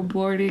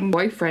snowboarding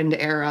boyfriend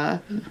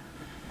era.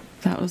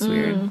 That was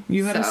weird.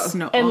 You had a So-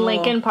 snow. and oh,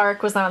 Linkin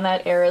Park was on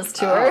that era's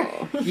tour.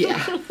 Oh,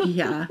 yeah.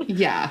 Yeah.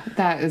 Yeah.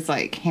 That is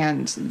like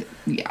hand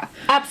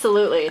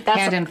Absolutely.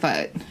 That's and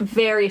foot.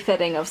 very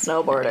fitting of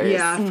snowboarders.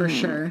 Yeah, for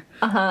sure.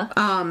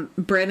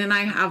 Bryn and I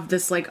have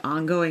this like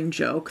ongoing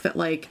joke that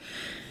like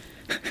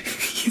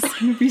he's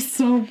gonna be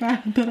so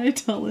bad that I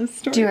tell this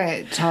story. Do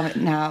it. Tell it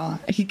now.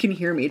 He can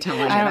hear me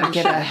telling I it. don't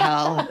give a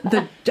hell.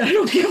 I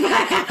don't give a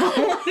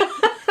hell.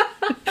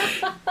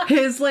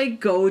 His like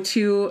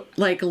go-to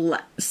like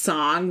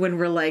song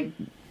when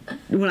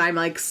I'm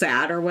like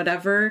sad or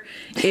whatever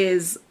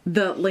is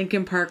the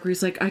Linkin Park where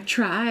he's like, I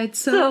tried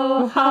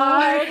so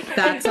hard.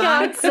 That song.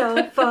 Got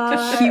so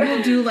far. He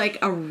will do like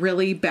a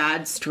really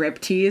bad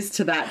striptease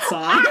to that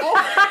song.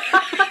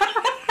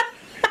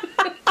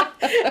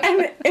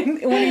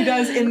 and when he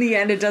does, in the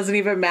end, it doesn't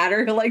even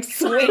matter. He'll like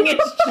swing his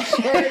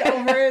shirt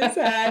over his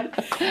head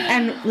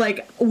and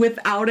like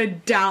without a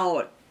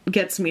doubt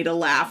gets me to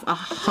laugh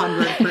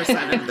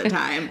 100% of the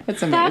time.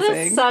 It's That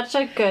amazing. is such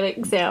a good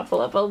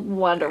example of a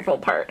wonderful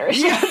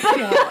partnership.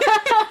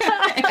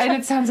 And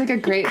it sounds like a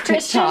great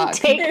Christian, TikTok.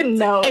 take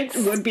notes.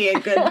 It would be a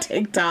good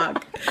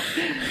TikTok.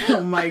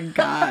 Oh my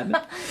god.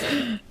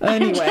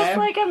 Anyway. Just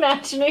like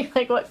imagining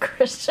like what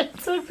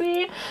Christians would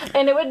be,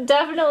 and it would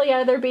definitely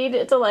either be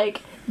to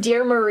like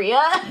Dear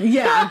Maria,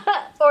 Yeah.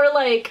 or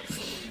like.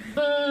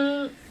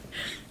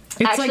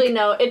 It's Actually, like,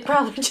 no. It'd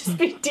probably just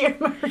be Dear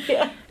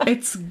Maria.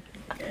 it's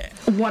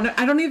one.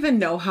 I don't even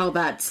know how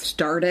that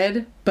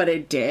started, but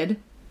it did.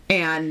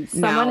 And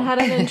Someone now, had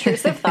an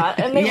intrusive thought,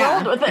 and they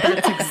yeah, rolled with it.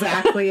 that's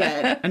exactly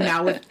it. And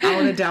now,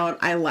 without a doubt,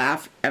 I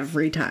laugh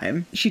every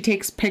time. She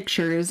takes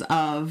pictures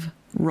of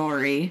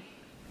Rory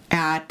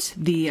at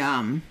the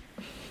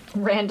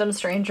Random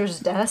stranger's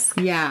desk.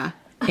 yeah,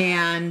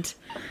 and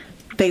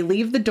they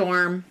leave the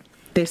dorm.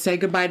 They say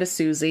goodbye to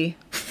Susie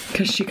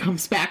because she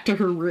comes back to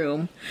her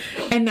room.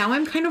 And now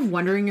I'm kind of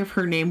wondering if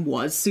her name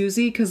was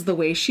Susie, because the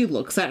way she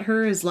looks at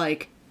her is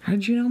like, how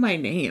did you know my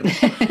name?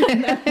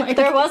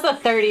 There was a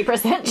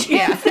 30%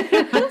 chance.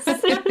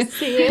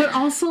 Yeah. But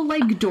also,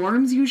 like,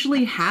 dorms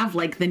usually have,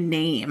 like, the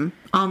name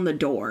on the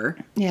door.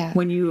 Yeah.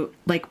 When you,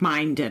 like,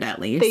 mine did at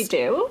least. They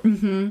do?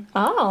 Mm-hmm.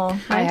 Oh,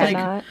 I did like,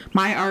 not.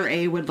 My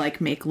RA would, like,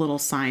 make little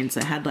signs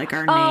that had, like,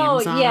 our Oh,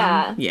 names on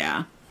yeah. them.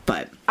 Yeah.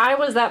 But I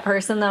was that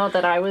person, though,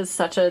 that I was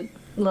such a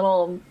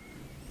little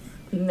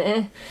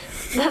meh,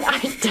 that I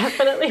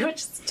definitely would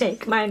just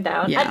take mine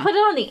down. Yeah. I'd put it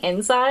on the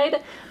inside,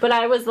 but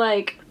I was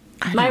like,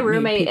 my don't need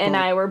roommate and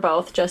people- I were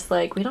both just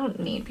like, we don't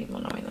need people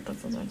knowing that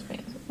this is our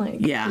space. Like,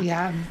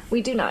 Yeah.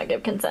 we do not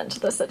give consent to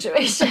this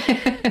situation.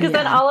 Because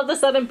then all of a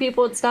sudden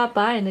people would stop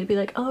by and they'd be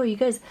like, oh, you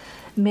guys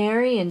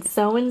marry and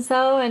so,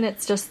 and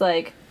it's just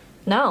like,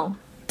 no.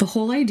 The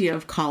whole idea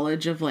of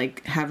college, of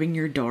like having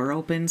your door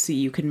open so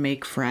you can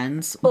make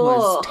friends,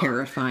 was Ugh.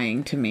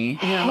 terrifying to me.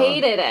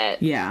 Hated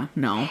it. Yeah,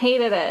 no.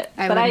 Hated it.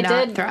 I but would I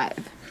not did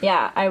thrive.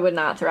 Yeah, I would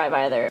not thrive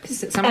either.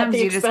 Sometimes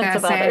you just gotta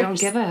expense of say, I don't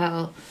others. give a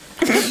hell.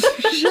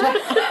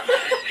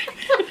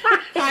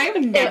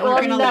 I'm It will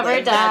gonna never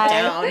live die. that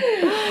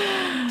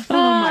down. Oh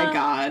my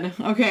god.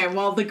 Okay,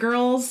 well, the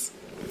girls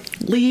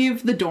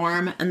leave the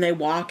dorm and they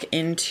walk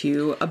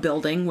into a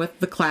building with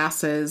the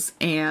classes,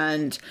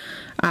 and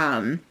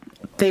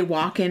they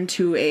walk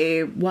into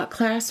a, what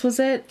class was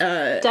it?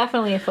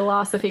 Definitely a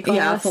philosophy class.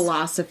 Yeah,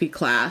 philosophy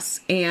class.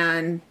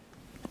 And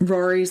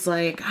Rory's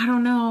like, I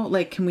don't know,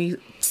 like, can we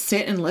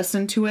sit and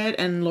listen to it?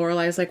 And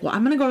Lorelai's like, well,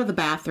 I'm gonna go to the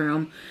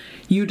bathroom.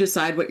 You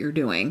decide what you're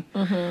doing.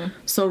 Mm-hmm.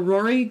 So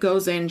Rory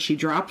goes in, she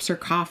drops her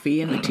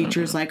coffee, and the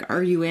teacher's like,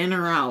 are you in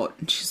or out?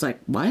 And she's like,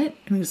 what?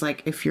 And he's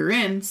like, if you're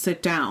in,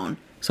 sit down.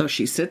 So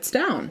she sits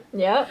down.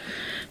 Yep.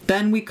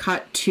 Then we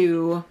cut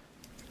to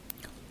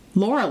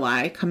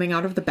Lorelai coming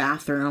out of the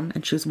bathroom,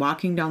 and she's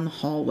walking down the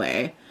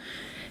hallway,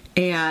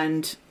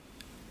 and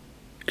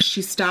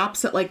she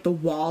stops at like the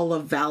wall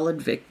of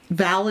valedictorians.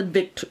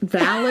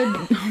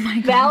 Oh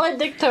my god.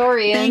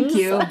 Valedictorians. Thank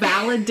you.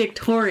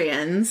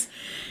 Valedictorians.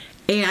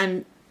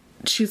 And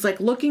she's like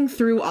looking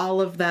through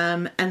all of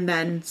them, and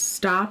then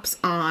stops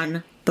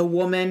on the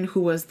woman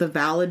who was the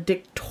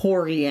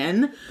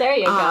valedictorian. There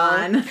you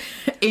go.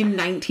 In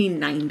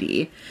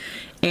 1990.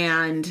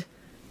 And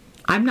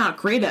I'm not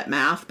great at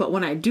math, but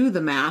when I do the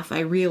math,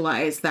 I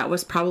realize that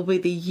was probably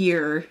the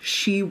year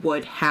she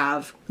would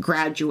have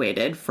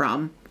graduated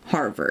from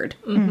Harvard.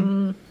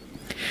 Mm-hmm.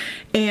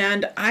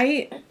 And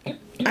I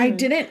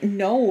didn't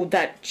know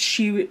that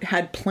she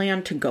had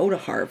planned to go to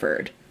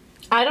Harvard.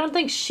 I don't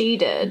think she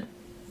did.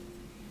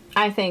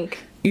 I think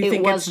You it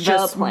think was it's the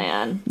just-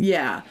 plan.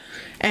 Yeah.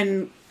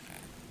 And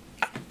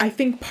I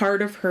think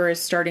part of her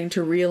is starting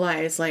to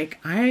realize, like,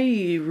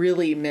 I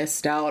really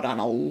missed out on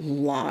a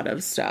lot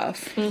of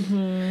stuff. Mm-hmm.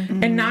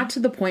 Mm-hmm. And not to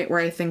the point where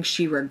I think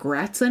she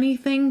regrets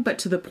anything, but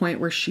to the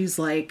point where she's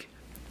like,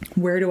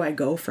 where do I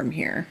go from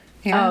here?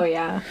 Yeah. Oh,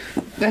 yeah.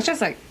 That's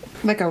just like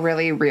a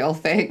really real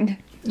thing.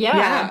 Yeah.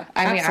 Yeah.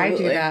 I mean, I do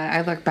Absolutely. that.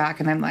 I look back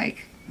and I'm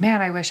like,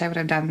 man, I wish I would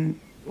have done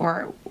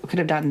or could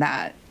have done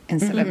that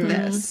instead of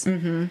this.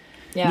 Yeah.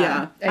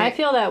 Yeah. I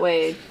feel that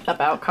way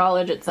about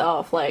college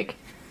itself. Like,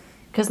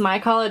 because my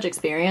college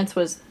experience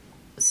was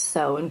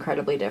so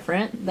incredibly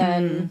different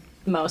than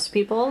most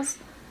people's.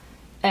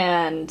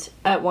 And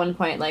at one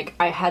point, like,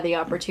 I had the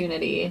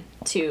opportunity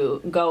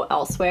to go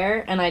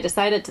elsewhere, and I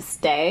decided to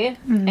stay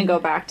and go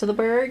back to the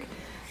Berg.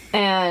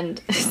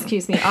 And,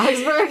 excuse me,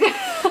 Augsburg.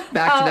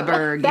 Back to the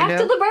Berg, Back you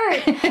to know? the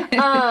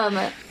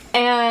Berg.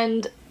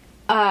 And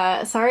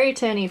sorry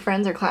to any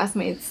friends or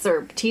classmates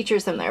or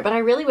teachers in there, but I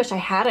really wish I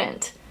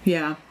hadn't.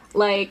 Yeah.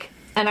 Like,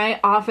 and I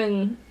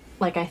often,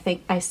 like, I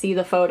think I see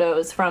the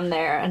photos from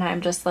there, and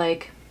I'm just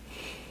like,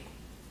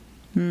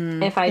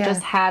 if I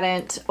just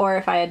hadn't, or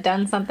if I had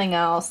done something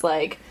else,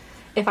 like,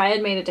 if I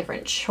had made a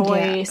different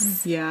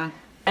choice, Yeah.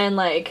 and,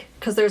 like,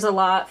 because there's a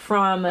lot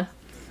from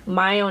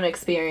my own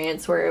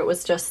experience where it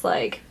was just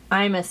like,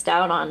 I missed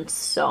out on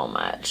so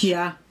much.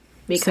 Yeah.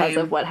 Because Same.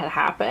 of what had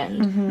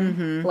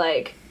happened.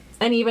 Like,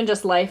 and even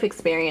just life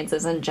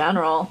experiences in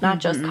general, not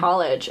just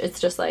college. It's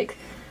just like,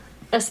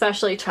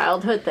 especially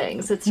childhood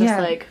things. It's just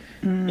Yeah. like,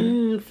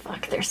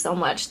 fuck, there's so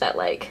much that,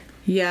 like,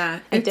 Yeah.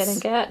 I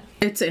didn't get.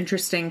 It's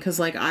interesting because,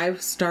 like, I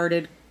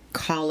started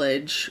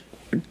college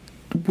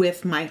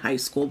with my high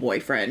school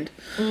boyfriend.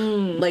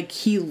 Like,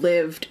 he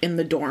lived in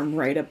the dorm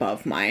right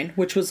above mine,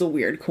 which was a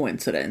weird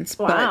coincidence.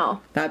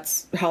 Wow. But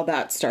that's how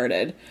that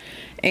started.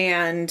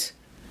 And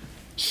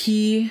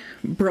he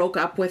broke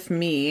up with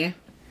me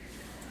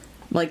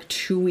like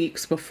 2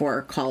 weeks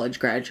before college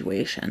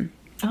graduation.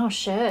 Oh,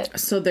 shit.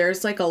 So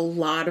there's like a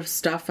lot of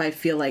stuff I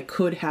feel like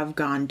could have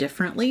gone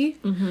differently.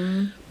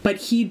 Mm-hmm. But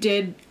he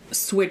did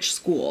switch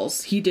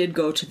schools. He did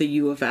go to the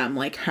U of M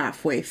like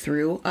halfway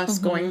through us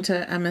going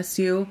to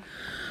MSU.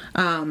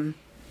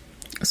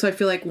 So I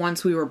feel like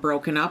once we were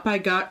broken up, I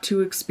got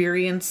to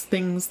experience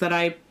things that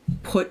I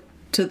put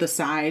to the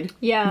side.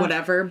 Yeah.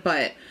 Whatever.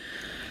 But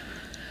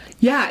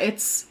yeah,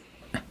 it's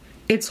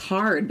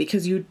hard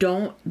because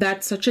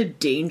that's such a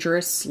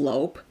dangerous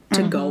slope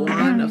to go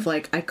on of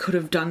like, I could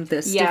have done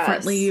this Yes.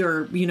 differently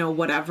or, you know,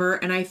 whatever.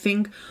 And I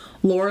think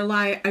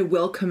Lorelai, I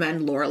will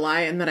commend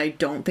Lorelai in that I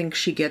don't think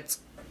she gets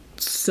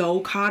so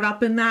caught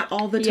up in that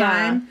all the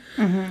Yeah.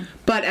 time.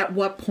 But at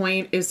what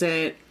point is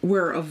it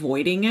we're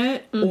avoiding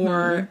it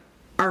or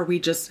are we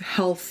just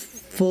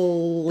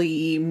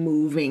healthfully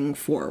moving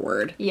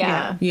forward?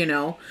 Yeah. You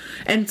know?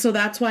 And so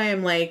that's why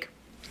I'm like,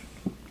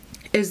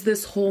 is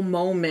this whole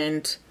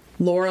moment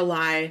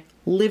Lorelai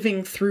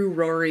living through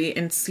Rory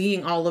and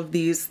seeing all of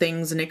these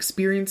things and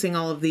experiencing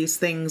all of these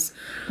things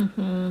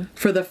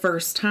for the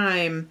first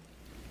time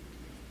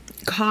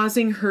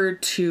causing her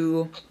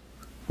to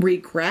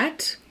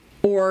regret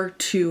or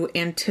to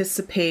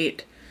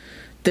anticipate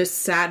this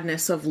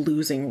sadness of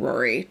losing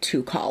Rory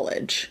to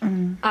college.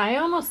 I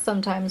almost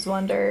sometimes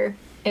wonder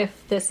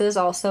if this is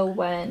also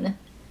when,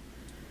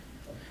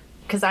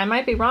 because I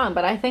might be wrong,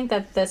 but I think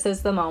that this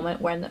is the moment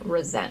when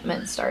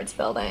resentment starts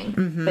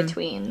building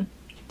between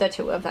the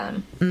two of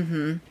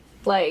them.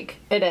 Like,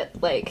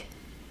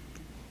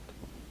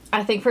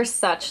 I think for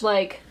such,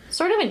 like,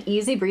 sort of an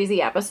easy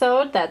breezy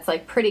episode that's,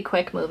 like, pretty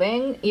quick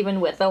moving,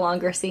 even with the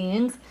longer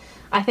scenes,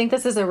 I think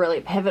this is a really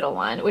pivotal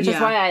one, which is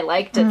why I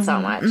liked it so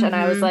much. And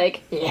I was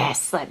like,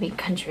 yes, let me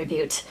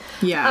contribute.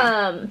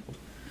 Yeah.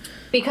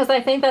 Because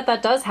I think that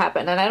that does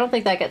happen, and I don't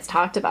think that gets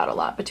talked about a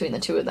lot between the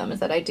two of them,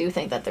 is that I do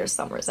think that there's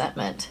some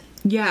resentment.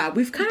 Yeah,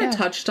 we've kind of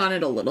touched on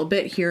it a little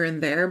bit here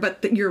and there,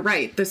 but you're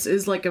right. This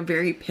is like a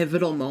very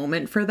pivotal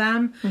moment for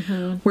them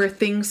where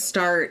things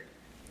start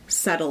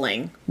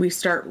settling. We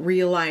start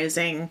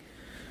realizing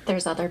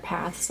There's other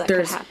paths that could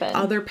there's happen.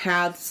 other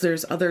paths,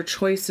 there's other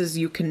choices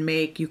you can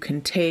make, you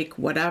can take,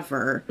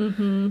 whatever.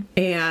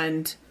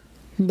 And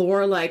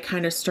Lorelai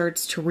kind of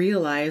starts to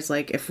realize,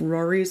 like, if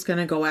Rory's going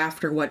to go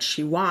after what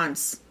she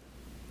wants,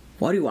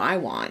 what do I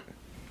want?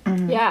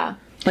 Yeah.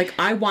 Like,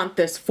 I want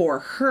this for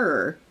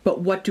her,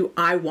 but what do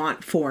I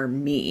want for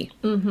me?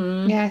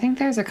 Yeah, I think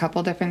there's a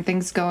couple different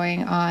things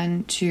going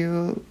on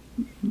to,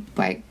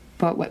 like,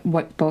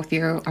 what both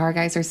our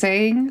guys are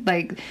saying.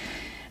 Like,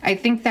 I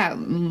think that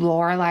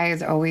Lorelai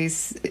has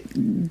always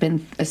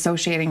been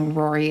associating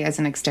Rory as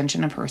an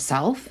extension of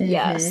herself.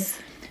 Yes.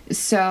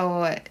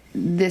 So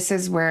this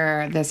is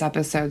where this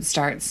episode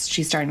starts.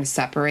 She's starting to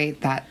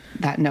separate that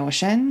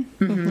notion,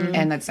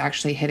 and that's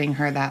actually hitting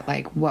her that,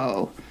 like,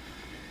 whoa,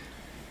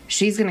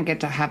 she's going to get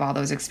to have all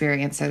those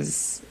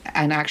experiences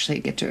and actually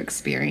get to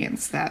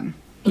experience them.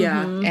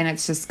 Yeah. And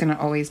it's just going to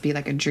always be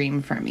like a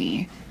dream for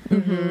me.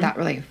 That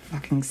really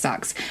fucking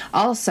sucks.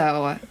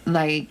 Also,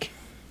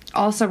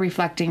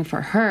 reflecting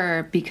for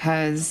her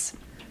because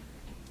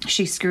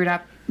she screwed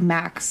up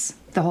Max,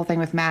 the whole thing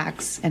with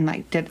Max, and,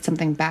 like, did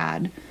something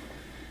bad.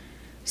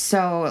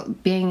 So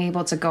being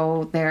able to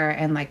go there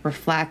and, like,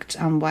 reflect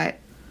on what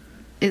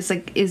is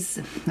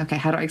okay,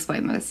 how do I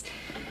explain this?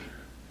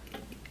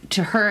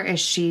 To her, is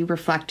she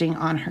reflecting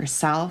on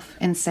herself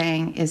and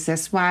saying, is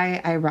this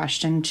why I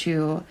rushed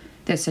into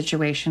this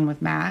situation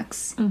with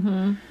Max?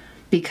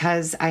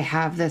 Because I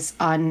have this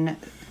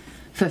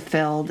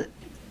unfulfilled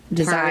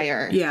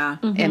desire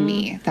in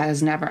me that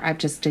has never, I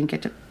just didn't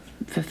get to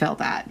fulfill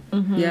that.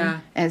 Yeah.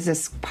 Is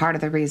this part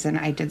of the reason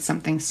I did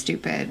something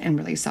stupid and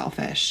really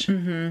selfish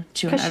to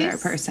another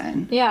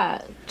person?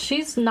 Yeah.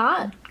 She's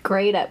not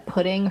great at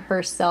putting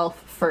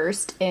herself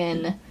first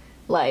in,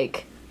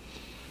 like,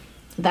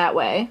 that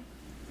way.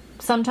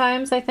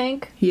 Sometimes, I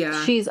think.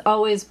 Yeah. She's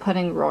always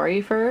putting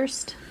Rory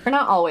first. Or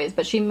not always,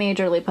 but she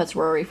majorly puts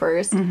Rory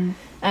first. And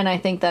I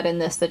think that in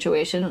this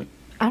situation,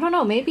 I don't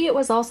know, maybe it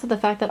was also the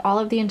fact that all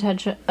of the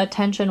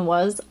attention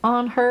was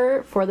on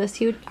her for this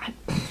huge...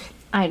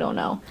 I don't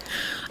know.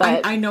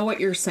 But I know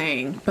what you're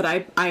saying, but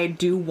I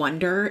do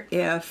wonder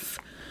if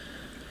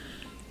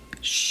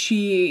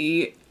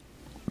she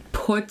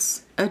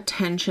puts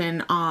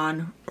attention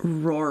on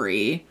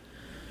Rory,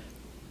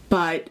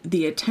 but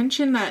the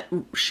attention that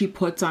she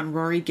puts on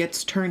Rory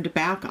gets turned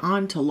back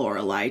onto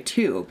Lorelai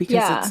too,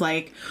 because it's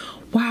like,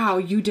 wow,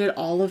 you did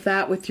all of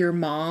that with your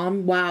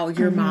mom. Wow,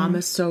 your mom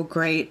is so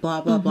great,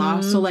 blah, blah,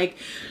 blah. So, like,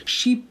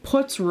 she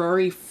puts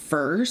Rory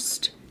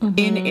first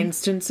in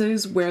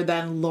instances where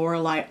then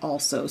Lorelai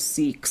also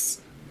seeks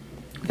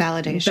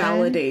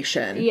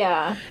validation.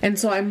 yeah. And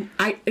so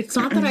it's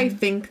not that I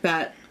think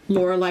that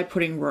Lorelai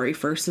putting Rory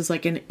first is,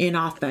 like, an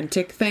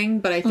inauthentic thing,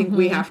 but I think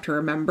we have to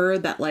remember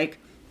that, like,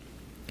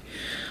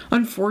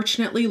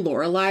 unfortunately,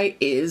 Lorelai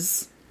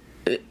is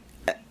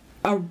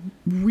a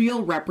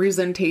real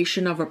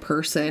representation of a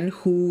person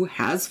who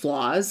has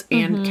flaws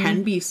and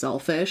can be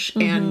selfish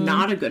and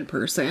not a good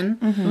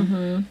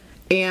person.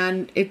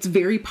 And it's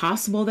very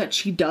possible that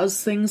she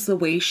does things the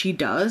way she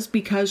does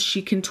because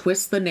she can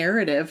twist the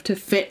narrative to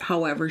fit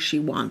however she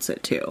wants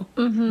it to.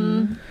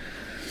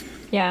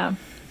 Yeah.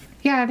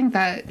 Yeah, I think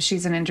that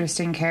she's an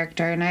interesting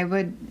character, and I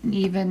would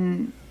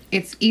even...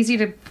 It's easy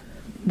to,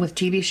 with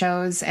TV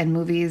shows and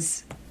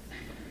movies,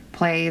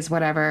 plays,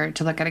 whatever,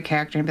 to look at a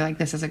character and be like,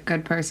 this is a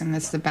good person,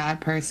 this is a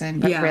bad person.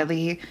 But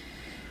really,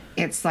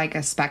 it's like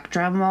a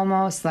spectrum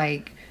almost.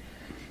 Like,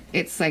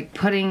 it's like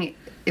putting...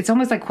 It's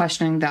almost like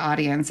questioning the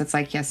audience. It's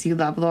like, yes, you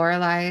love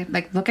Lorelai.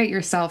 Like, look at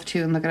yourself,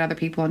 too, and look at other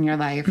people in your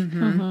life.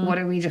 What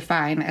do we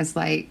define as,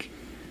 like,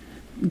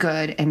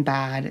 good and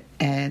bad,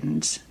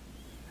 and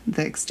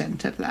the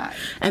extent of that?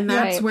 And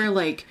that's Right. where,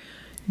 like,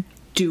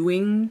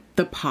 doing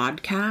the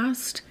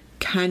podcast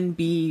can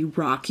be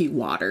rocky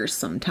waters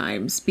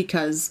sometimes,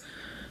 because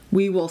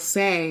we will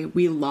say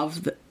we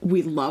love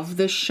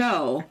the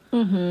show,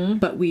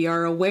 but we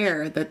are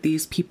aware that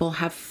these people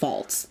have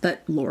faults,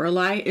 that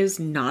Lorelai is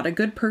not a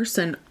good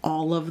person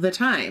all of the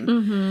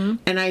time.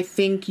 And I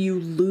think you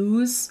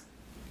lose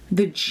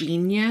the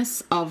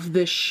genius of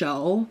the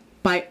show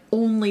by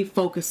only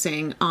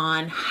focusing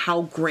on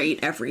how great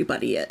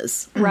everybody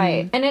is.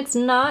 Right. And it's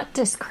not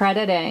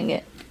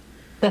discrediting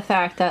the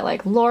fact that,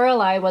 like,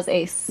 Lorelai was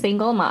a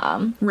single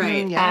mom.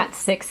 Right. At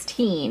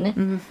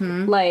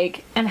 16.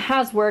 Like, and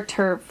has worked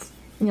her,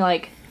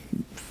 like,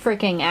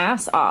 freaking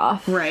ass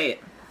off.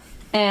 Right.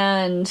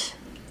 And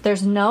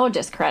there's no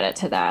discredit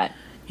to that.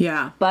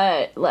 Yeah.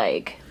 But,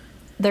 like,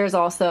 there's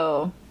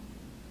also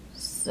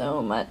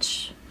so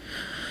much.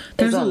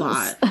 There's a isms.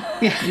 lot.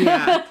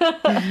 Yeah.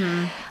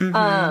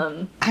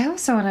 I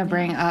also want to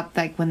bring up,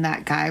 like, when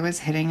that guy was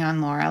hitting on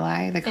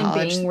Lorelai, the And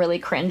college. being really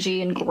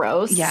cringy and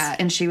gross. Yeah,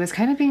 and she was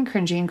kind of being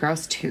cringy and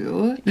gross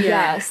too.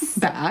 Yes.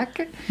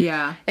 Back.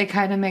 Yeah. It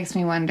kind of makes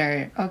me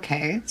wonder,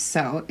 okay,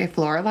 so if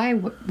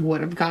Lorelai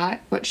would have got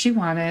what she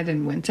wanted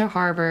and went to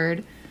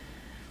Harvard,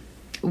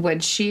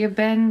 would she have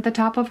been the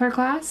top of her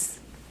class?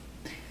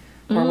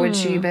 Or would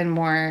she have been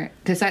more...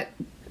 Does that...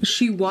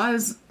 She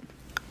was,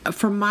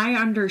 from my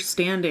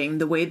understanding,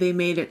 the way they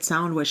made it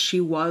sound was she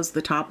was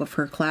the top of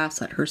her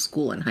class at her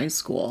school in high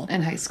school.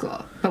 in high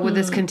school? But would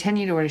this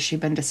continue, or has she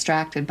been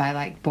distracted by,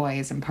 like,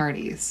 boys and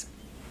parties?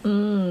 I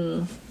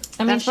mean,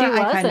 That's she what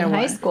I was kinda in high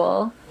want.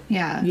 school.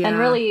 Yeah. Yeah. And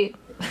really,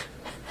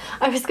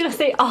 I was going to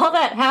say all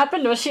that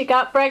happened was she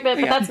got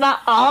pregnant, but that's not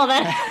all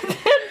that happened.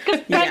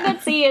 Because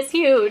pregnancy is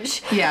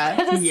huge. Yeah.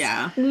 Just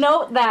Yeah.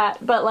 note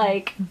that. But,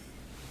 like,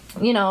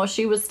 you know,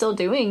 she was still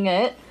doing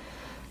it.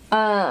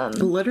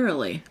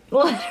 Literally.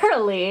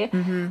 Literally.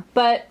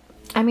 But,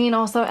 I mean,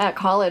 also at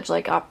college,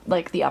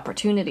 like, the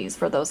opportunities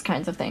for those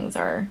kinds of things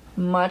are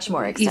much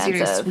more extensive.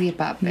 Easier to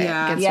sweep up it,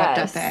 Yeah. get Yes.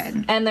 swept up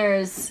in. And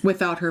there's...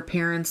 Without her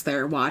parents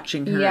there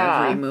watching her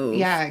Yeah. every move.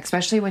 Yeah,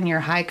 especially when you're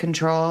high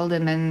controlled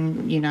and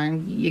then, you know,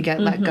 you get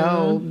let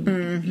go,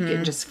 you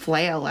can just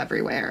flail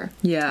everywhere.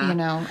 Yeah. You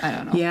know, I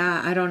don't know.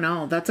 Yeah, I don't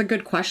know. That's a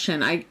good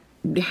question. I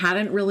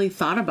hadn't really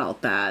thought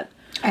about that.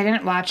 I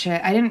didn't watch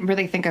it. I didn't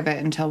really think of it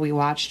until we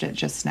watched it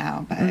just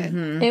now, but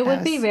It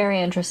would be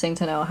very interesting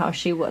to know how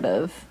she would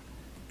have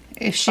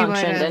if she would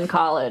functioned in have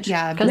college.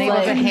 yeah, 'Cause, been able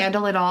to like,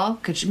 handle it all,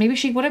 maybe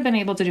she would have been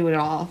able to do it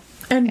all.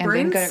 And been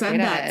Bryn good- said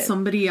great at that it.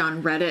 somebody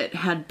on Reddit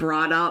had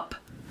brought up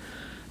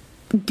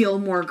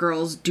Gilmore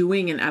Girls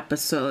doing an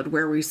episode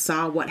where we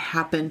saw what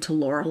happened to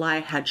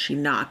Lorelai had she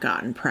not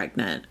gotten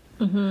pregnant.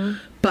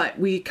 But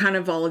we kind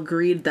of all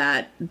agreed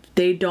that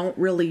they don't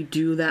really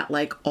do that,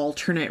 like,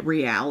 alternate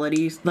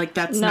realities. Like,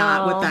 that's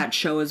not what No. that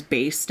show is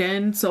based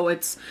in. So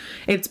it's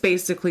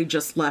basically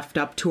just left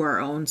up to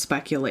our own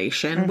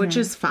speculation, which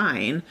is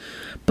fine.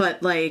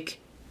 But, like...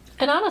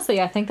 And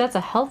honestly, I think that's a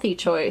healthy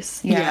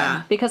choice.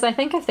 Yeah. Because I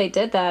think if they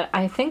did that,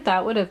 I think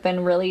that would have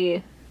been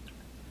really,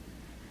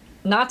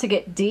 not to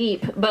get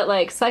deep, but,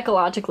 like,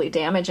 psychologically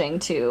damaging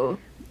to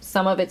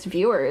some of its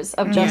viewers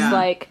of just, Yeah.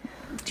 like...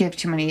 Do you have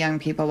too many young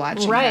people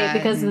watching Right, that?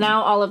 because and-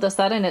 now all of a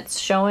sudden it's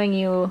showing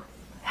you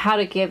how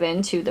to give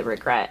into the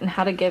regret and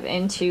how to give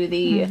into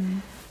the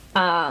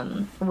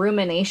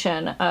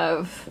rumination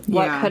of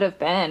what Yeah. could have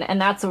been.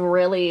 And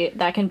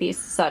that can be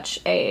such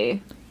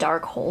a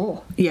dark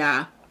hole.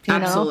 Yeah, You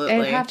know? absolutely.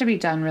 It'd have to be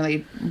done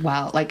really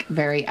well, like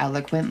very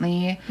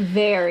eloquently.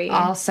 Very.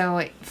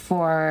 Also,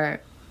 for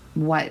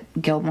what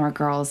Gilmore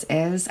Girls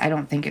is, I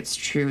don't think it's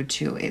true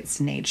to its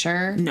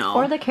nature. No.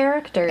 Or the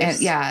characters.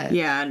 And, yeah,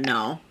 Yeah,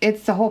 no.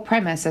 it's the whole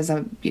premise as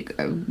a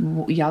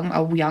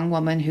young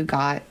woman who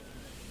got,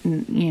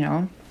 you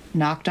know,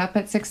 knocked up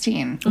at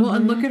 16. Well,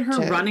 and look at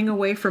her running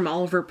away from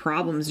all of her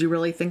problems. You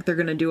really think they're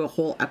going to do a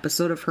whole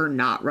episode of her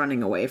not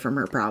running away from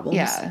her problems?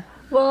 Yeah.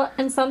 Well,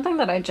 and something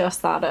that I just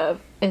thought of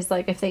is,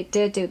 like, if they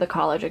did do the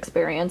college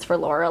experience for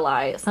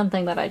Lorelai,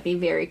 something that I'd be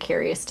very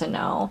curious to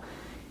know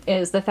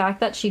is the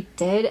fact that she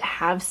did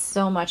have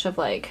so much of,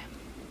 like,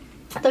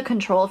 the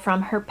control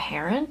from her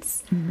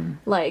parents.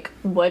 Like,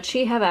 would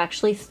she have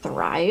actually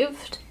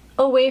thrived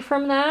away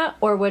from that?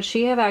 Or would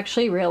she have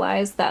actually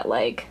realized that,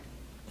 like,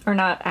 or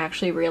not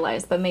actually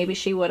realized, but maybe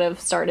she would have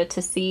started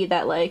to see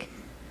that, like,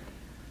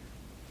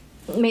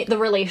 the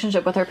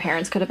relationship with her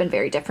parents could have been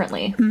very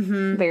differently.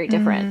 Very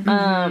different.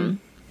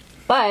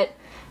 But,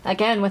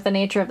 again, with the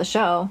nature of the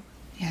show,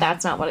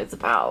 that's not what it's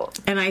about.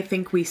 And I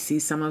think we see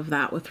some of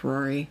that with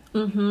Rory.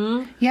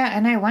 Yeah,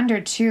 and I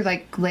wondered too,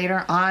 like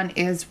later on,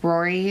 is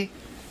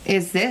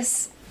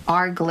this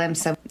our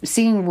glimpse of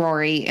seeing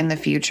Rory in the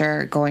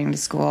future going to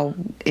school?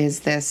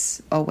 Is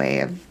this a way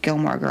of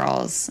Gilmore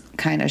Girls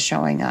kind of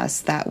showing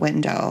us that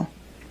window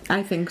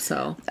I think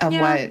so. of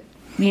what,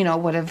 you know,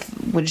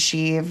 would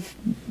she have,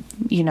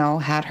 you know,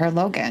 had her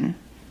Logan?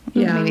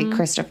 Yeah. Maybe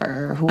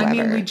Christopher or whoever. I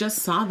mean, we just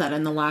saw that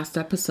in the last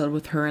episode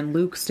with her and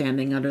Luke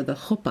standing under the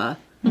chuppah.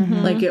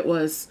 Like,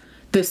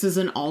 this is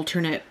an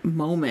alternate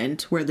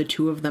moment where the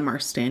two of them are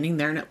standing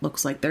there and it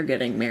looks like they're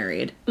getting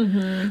married.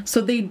 So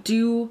they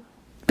do,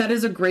 that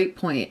is a great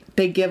point.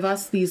 They give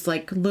us these,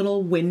 like,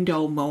 little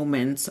window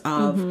moments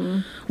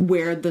of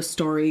where the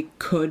story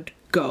could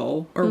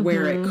go or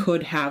where it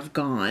could have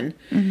gone.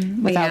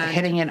 without And-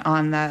 hitting it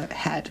on the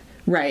head.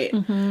 Right.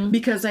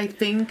 Because I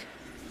think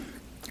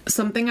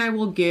something I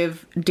will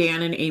give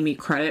Dan and Amy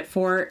credit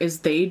for is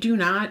they do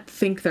not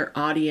think their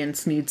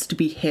audience needs to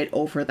be hit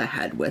over the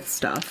head with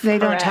stuff. They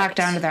don't Correct. talk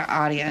down to their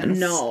audience.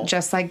 No.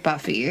 Just like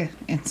Buffy.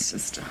 It's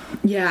just...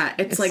 Yeah,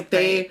 it's like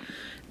great.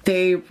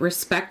 they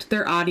respect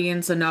their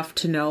audience enough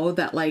to know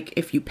that, like,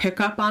 if you pick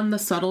up on the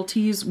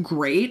subtleties,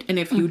 great, and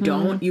if you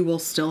don't, you will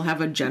still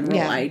have a general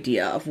Yeah.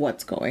 idea of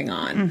what's going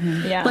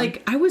on. Yeah.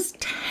 Like, I was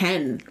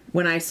 10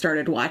 when I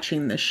started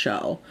watching this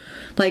show.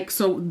 Like,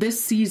 so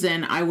this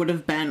season, I would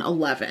have been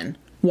 11,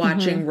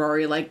 watching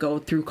Rory, like, go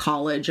through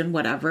college and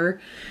whatever.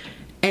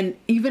 And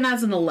even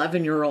as an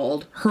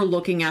 11-year-old, her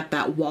looking at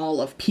that wall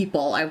of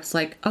people, I was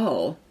like,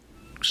 oh,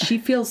 she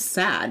feels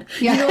sad.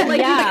 Yeah. You know, like,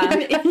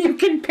 Yeah. you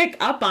can pick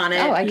up on it.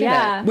 Oh, I get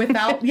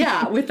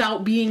Yeah. it.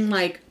 Without being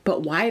like,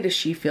 but why does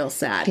she feel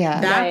sad?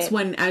 Yeah. That's Right.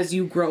 when, as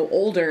you grow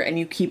older and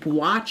you keep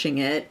watching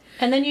it,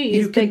 And then you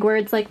use big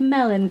words like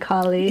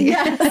melancholy,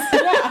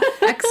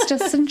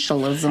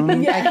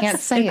 Existentialism. I can't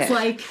say it's it.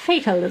 like,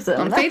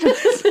 fatalism.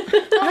 Fatalism.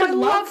 I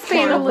love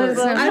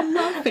fatalism. I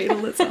love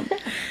fatalism.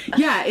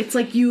 Yeah, it's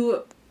like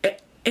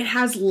it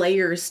has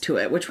layers to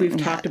it, which we've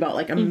talked about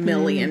like a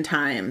million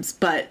times,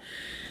 but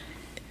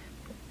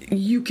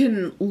you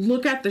can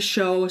look at the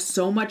show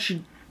so much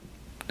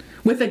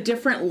with a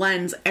different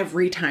lens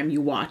every time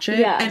you watch it,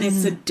 Yes. and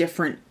it's a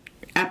different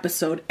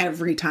episode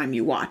every time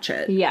you watch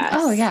it. Yes.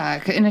 Oh, yeah.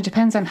 And it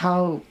depends on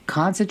how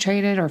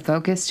concentrated or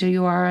focused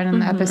you are in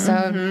an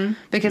episode.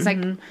 Because, like,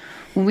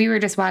 when we were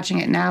just watching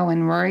it now,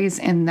 when Rory's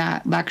in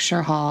that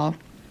lecture hall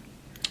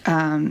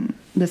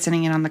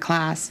listening in on the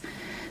class,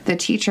 the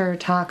teacher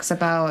talks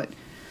about,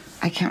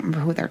 I can't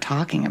remember who they're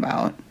talking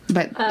about,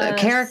 but the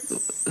character...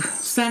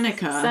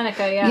 Seneca.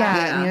 Seneca,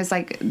 Yeah, and he was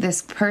like,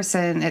 this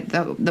person,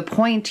 the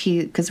point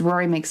because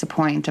Rory makes a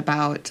point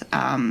about...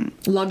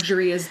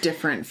 Luxury is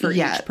different for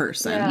Yeah. each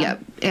person. Yeah. Yep.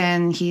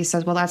 And he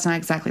says, well, that's not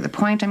exactly the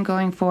point I'm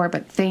going for,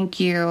 but thank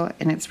you.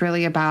 And it's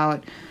really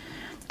about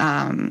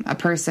a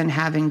person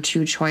having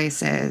two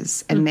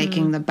choices and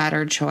making the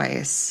better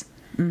choice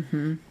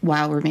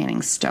while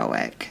remaining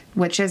stoic,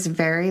 which is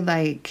very,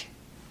 like,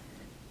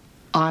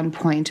 on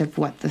point of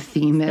what the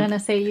theme I'm is. gonna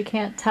say you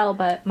can't tell,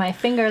 but my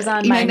finger's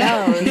on my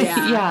nose.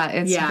 Yeah,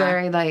 it's Yeah.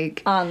 very,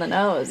 like... On the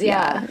nose,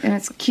 yeah. And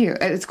it's cute.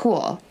 It's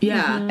cool.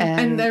 Yeah. And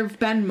And- there have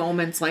been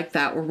moments like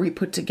that where we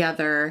put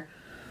together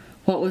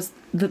what was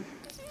the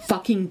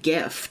fucking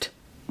gift.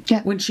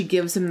 Yeah. When she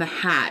gives him the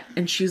hat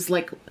and she's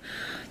like,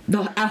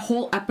 a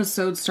whole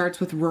episode starts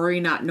with Rory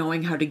not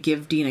knowing how to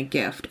give Dean a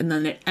gift, and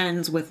then it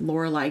ends with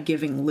Lorelai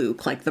giving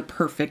Luke like the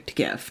perfect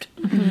gift.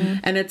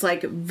 And it's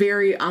like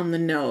very on the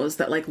nose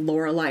that like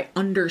Lorelai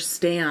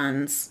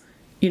understands,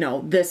 you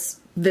know, this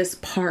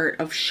part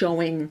of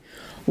showing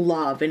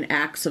love and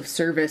acts of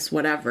service,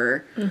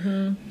 whatever.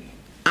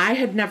 I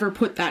had never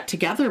put that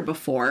together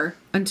before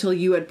until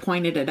you had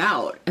pointed it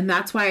out. And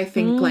that's why I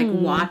think like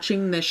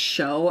watching this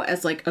show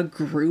as like a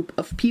group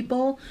of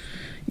people,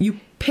 you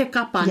pick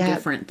up on Yeah.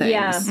 different things.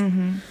 Yeah.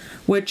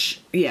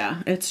 Which,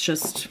 yeah, it's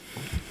just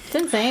It's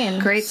insane.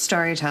 Great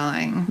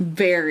storytelling.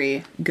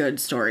 very good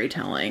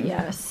storytelling.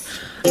 Yes.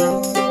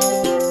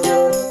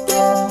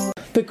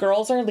 The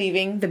girls are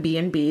leaving the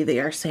B&B. They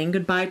are saying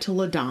goodbye to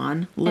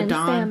LaDawn.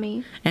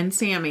 Sammy. And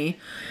Sammy.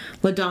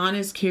 LaDawn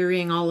is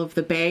carrying all of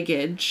the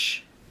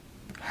baggage,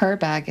 Her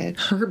baggage.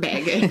 her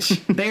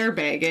baggage, their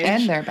baggage.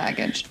 And their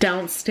baggage.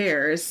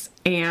 Downstairs,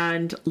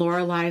 and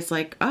Lorelai's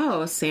like,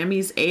 oh,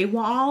 Sammy's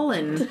AWOL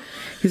and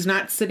he's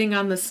not sitting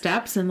on the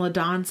steps, and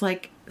LaDawn's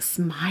like,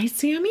 my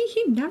Sammy?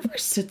 He never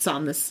sits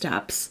on the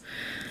steps.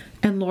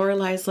 And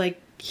Lorelai's like,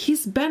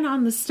 he's been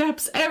on the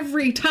steps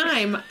every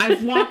time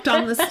I've walked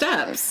on the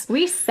steps.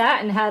 We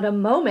sat and had a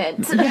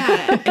moment.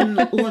 Yeah, and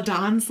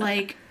LaDawn's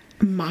like,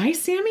 my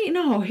Sammy?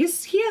 No, he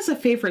has a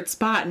favorite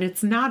spot and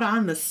it's not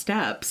on the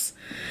steps.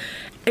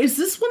 Is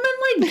this woman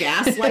like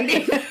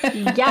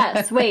gaslighting?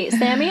 Yes. Wait,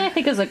 Sammy, I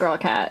think, is a girl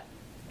cat.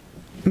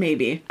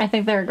 Maybe. I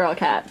think they're a girl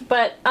cat.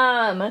 But,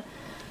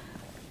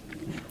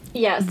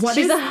 yes, What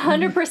she's is-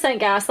 100%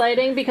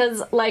 gaslighting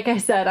because, like I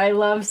said, I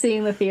love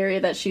seeing the theory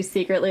that she's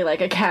secretly like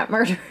a cat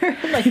murderer.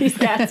 Like these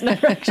cats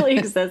never actually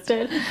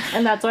existed.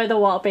 And that's why the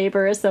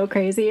wallpaper is so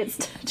crazy. It's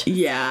just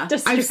Yeah.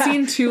 I've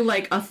seen too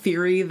like a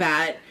theory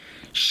that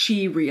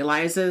she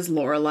realizes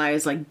Lorelai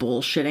is like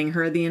bullshitting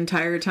her the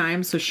entire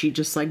time, so she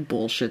just like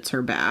bullshits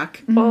her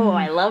back. Oh,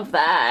 I love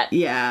that.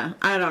 Yeah,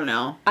 I don't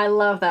know. I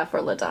love that for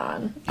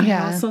LaDawn.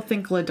 Yeah. I also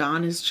think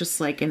LaDawn is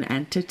just like an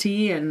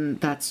entity, and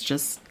that's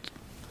just,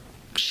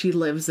 she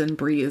lives and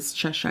breathes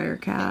Cheshire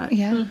Cat.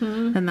 Yeah.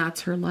 And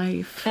that's her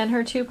life. And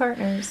her two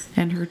partners.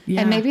 And her, yeah.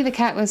 And maybe the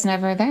cat was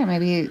never there.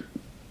 Maybe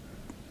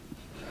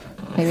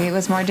it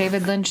was more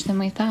David Lynch than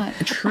we thought.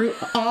 True.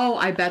 Oh,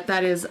 I bet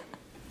that is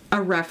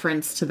a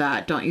reference to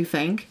that, don't you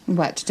think?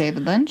 What,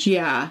 David Lynch?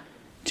 Yeah.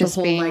 Just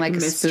the whole, being like, like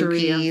mystery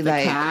spooky, of the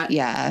like cat.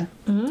 yeah.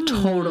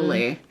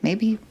 Totally.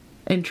 Maybe.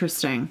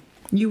 Interesting.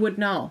 You would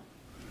know.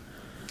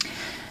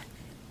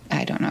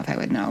 I don't know if I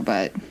would know,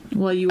 but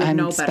Well, you would I'm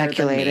know better than me,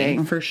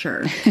 speculating. for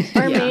sure.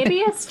 Or Yeah. maybe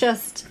it's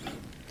just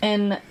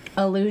an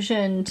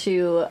allusion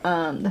to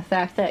the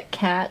fact that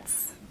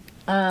cats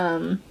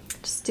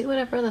just do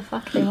whatever the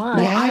fuck they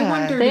want. Yeah, I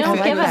wondered They if don't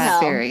it give a was- hell.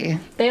 theory.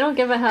 They don't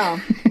give a hell.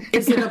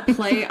 Is it a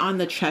play on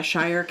the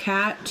Cheshire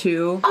Cat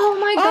too? Oh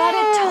my god,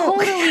 Oh.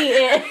 it totally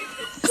is.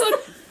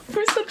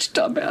 We're such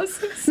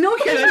dumbasses. No,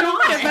 you're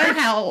not. Give a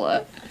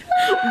hell.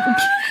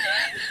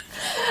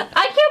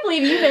 I can't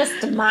believe you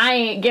missed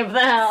my give the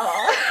hell.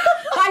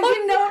 I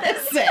didn't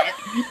notice it.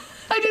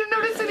 I didn't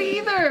notice it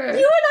either.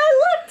 You and I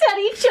looked at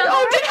each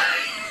other.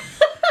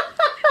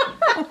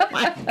 Oh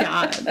my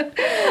god.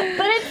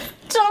 But it's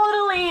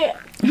totally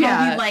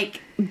How he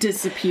like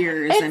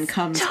disappears and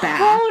comes back.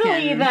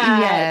 totally and-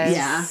 that.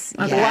 Yes.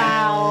 Yeah. Okay.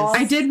 Wow.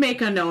 I did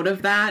make a note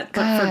of that,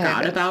 but God.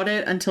 forgot about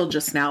it until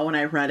just now when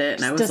I read it,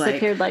 and I was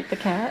Disappeared like the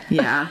cat.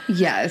 yeah.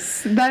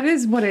 Yes, that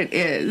is what it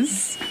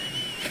is.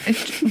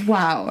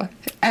 Wow.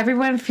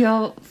 Everyone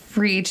feel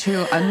free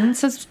to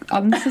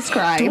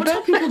unsubscribe. Don't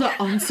tell people to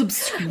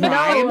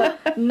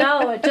unsubscribe.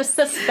 No, just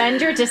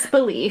suspend your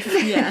disbelief.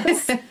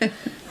 Yes.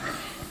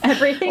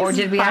 Everything's Or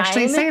did we fine.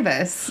 actually say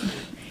this?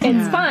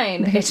 It's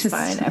fine? They It's just-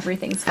 fine.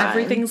 Everything's fine.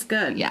 Everything's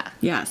good. Yeah.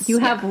 Yes. You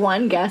have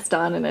one guest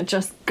on and it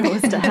just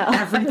goes to hell.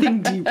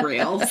 everything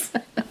derails.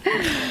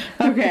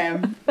 Okay.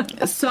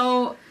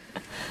 So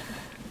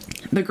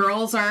the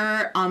girls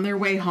are on their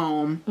way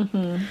home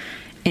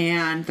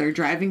and they're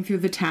driving through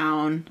the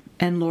town,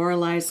 and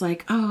Lorelai's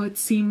like, oh, it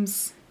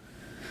seems,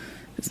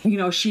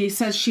 she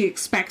says she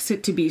expects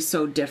it to be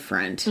so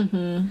different.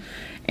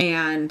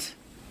 And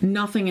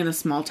nothing in a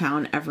small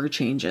town ever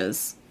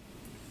changes.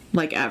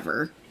 Like,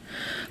 ever.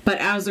 But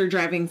as they're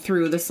driving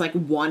through, this, like,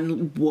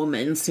 one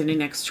woman sitting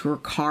next to her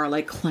car,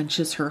 like,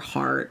 clenches her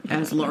heart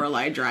as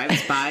Lorelai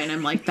drives by. And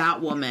I'm like,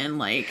 that woman,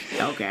 like,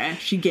 okay,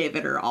 she gave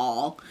it her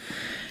all.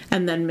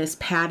 And then Miss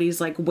Patty's,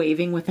 like,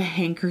 waving with a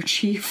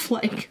handkerchief,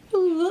 like,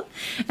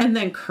 and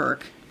then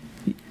Kirk,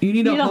 you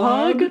need a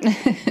hug?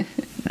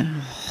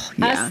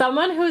 Yeah. As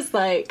someone who's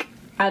like,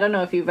 I don't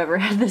know if you've ever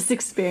had this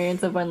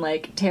experience of when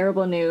like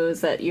terrible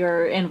news that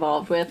you're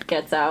involved with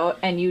gets out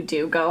and you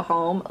do go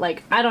home.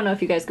 Like, I don't know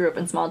if you guys grew up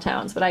in small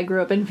towns, but I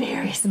grew up in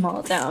very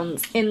small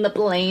towns in the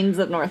plains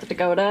of North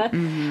Dakota.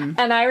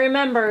 And I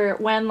remember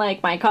when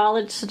like my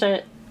college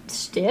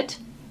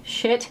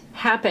shit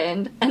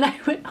happened and I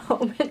went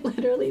home and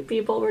literally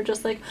people were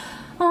just like,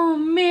 oh,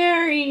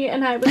 Mary.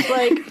 And I was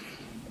like,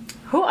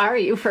 who are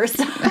you, first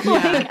off?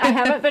 Like, I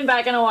haven't been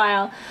back in a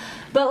while.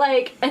 But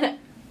like, and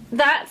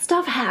that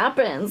stuff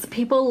happens.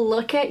 People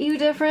look at you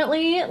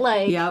differently.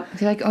 Like, Yep.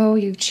 You're like, oh,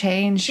 you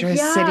changed. You're a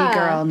city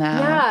girl now.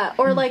 Yeah.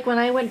 Or like when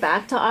I went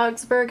back to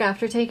Augsburg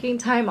after taking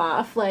time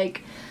off,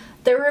 like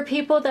there were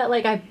people that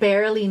like I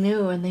barely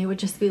knew and they would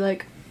just be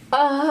like,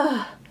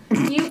 oh,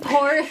 you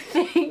poor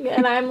thing.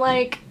 And I'm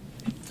like,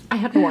 I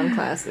had one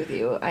class with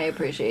you. I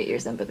appreciate your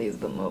sympathies,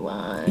 but move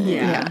on.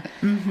 Yeah.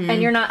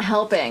 And you're not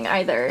helping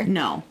either.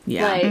 No.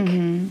 Yeah.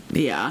 Like,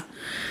 Yeah.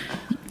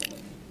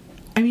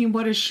 I mean,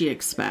 what does she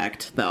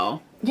expect,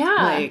 though? yeah.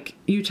 Like,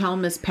 you tell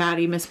Miss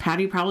Patty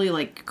probably,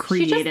 like,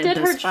 created did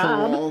her this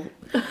job. whole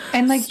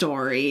And like,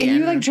 story.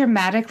 you like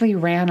dramatically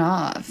ran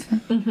off.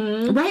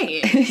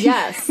 Right.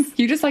 Yes.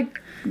 You just like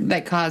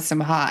caused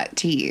some hot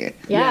tea.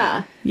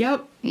 Yeah.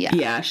 Yep. Yeah.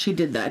 Yeah, she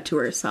did that to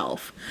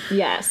herself.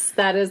 Yes,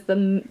 that is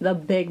the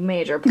big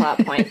major plot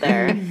point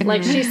there.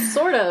 Like, she's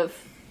sort of,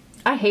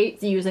 I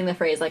hate using the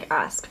phrase like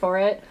asked for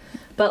it,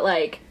 but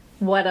like,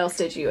 what else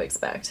did you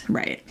expect?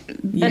 Right.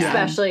 Yeah.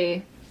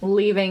 Especially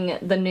leaving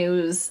the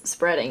news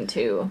spreading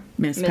to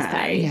Miss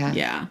Patty. Yeah.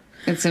 Yeah.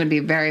 It's going to be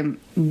very,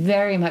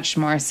 very much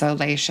more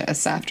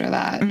salacious after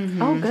that.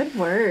 Oh, good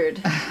word.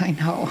 I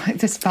know. I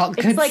just felt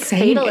good It's like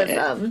saying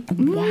fatalism. it.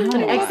 And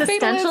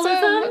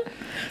existentialism.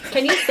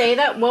 Can you say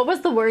that? What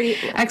was the word?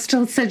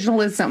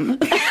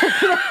 Existentialism.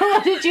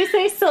 What did you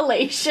say?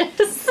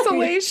 Salacious.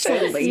 Salacious.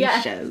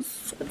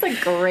 Salacious. That's a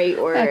great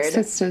word.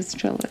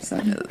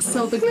 Existentialism.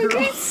 So the I girl.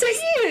 can't say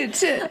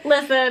it.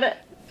 Listen,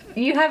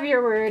 you have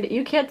your word.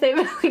 You can't say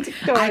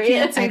valedictorian. I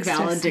can't say Ecstasy.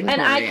 valedictorian.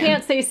 And I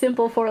can't say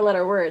simple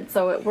four-letter words,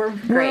 so we're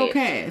great. We're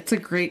okay. It's a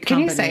great Can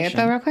you combination. say it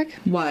though, real quick?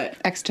 What?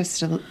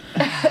 Existentialism.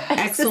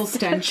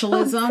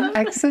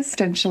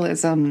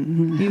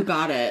 Existentialism? You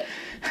got it.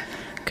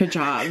 Good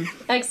job.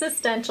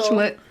 Existential.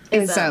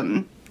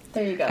 Ism.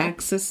 There you go.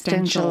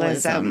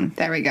 Existentialism.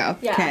 There we go.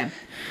 Yeah. Okay.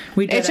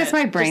 We did It's just it.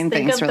 my brain Just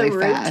think thinks of really the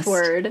root fast.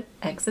 word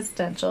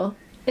existentialism.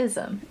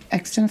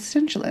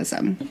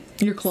 Existentialism.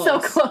 You're close. So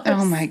close.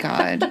 Oh my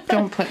god.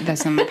 Don't put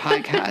this in the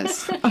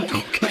podcast.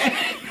 Okay.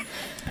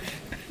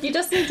 You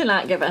just need to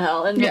not give a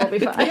hell and Yeah. you'll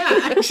be fine.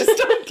 Yeah, just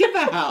don't give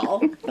a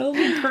hell. It'll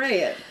be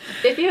great.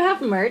 If you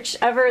have merch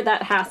ever,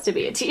 that has to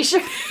be a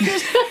t-shirt.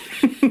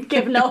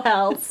 Give no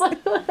hells.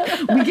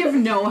 We give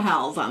no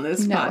hells on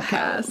this No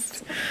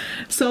podcast.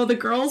 So the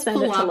girls Send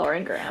pull it to up.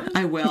 Lauren Graham.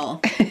 I will.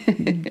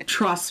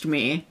 Trust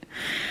me.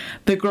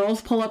 The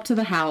girls pull up to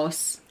the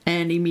house,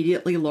 and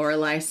immediately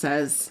Lorelai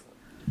says,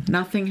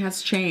 "Nothing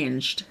has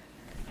changed."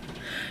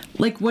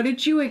 Like, what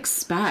did you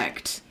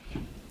expect?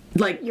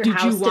 Like, Your did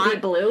house you want to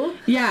be blue?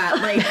 Yeah,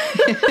 like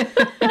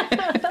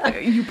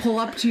you pull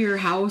up to your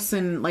house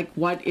and like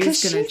what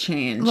is going to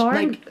change?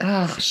 Lauren,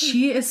 like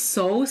she is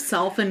so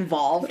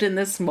self-involved in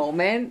this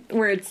moment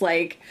where it's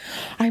like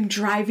I'm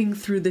driving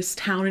through this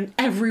town and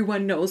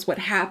everyone knows what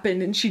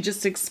happened and she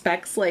just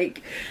expects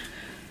like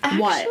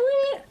what?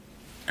 Actually,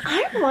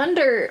 I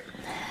wonder,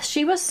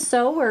 she was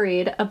so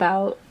worried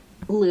about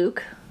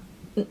Luke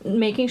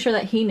making sure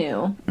that he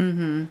knew.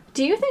 Mm-hmm.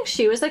 Do you think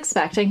she was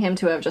expecting him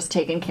to have just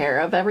taken care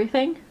of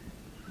everything?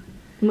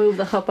 Move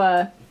the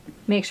chuppah,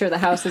 make sure the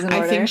house is in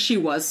order? I think she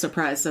was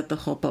surprised that the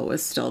chuppah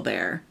was still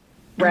there.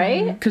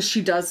 Right? Because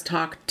she does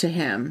talk to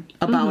him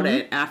about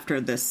it after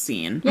this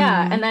scene.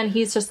 Yeah, and then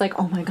he's just like,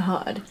 oh my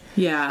god.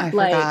 Yeah. I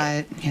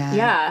like, forgot. Yeah.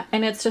 Yeah,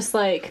 and it's just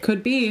like...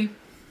 Could be.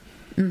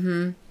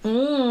 But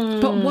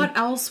what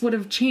else would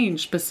have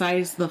changed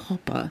besides the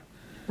chuppah?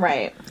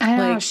 Right. I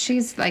know, Like-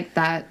 she's like,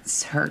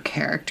 that's her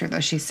character, though.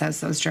 She says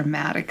those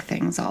dramatic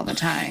things all the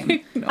time.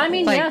 I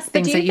mean, Like, yes, but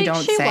things do you that you think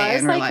don't she say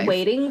was in real like life.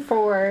 waiting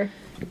for...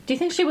 Do you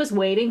think she was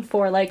waiting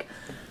for, like,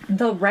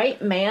 the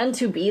right man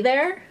to be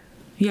there?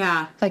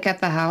 Yeah. Like at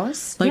the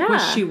house? Like,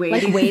 was Yeah. she Like,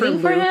 waiting, waiting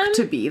for for Luke him?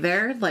 to be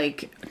there?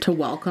 Like, to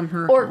welcome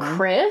her Or home?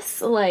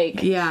 Chris?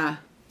 Like, Yeah.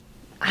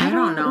 I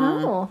don't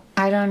know.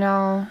 I don't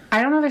know.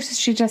 I don't know if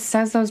she just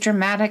says those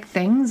dramatic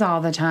things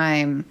all the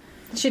time.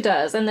 She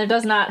does, and there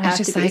does not have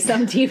to just be like-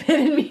 some deep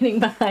hidden meaning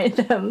behind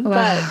them. But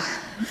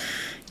I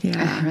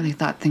Yeah. really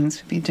thought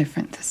things would be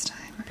different this time.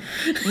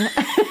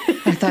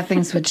 I thought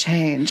things would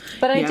change.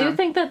 I Yeah. do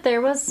think that there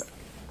was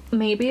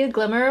maybe a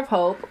glimmer of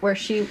hope where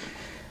she...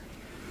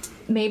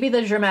 Maybe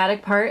the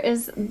dramatic part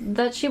is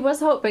that she was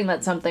hoping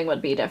that something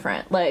would be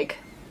different. Like,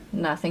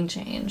 nothing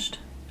changed.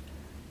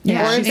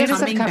 Yeah, Or she is needs it to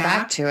coming come back?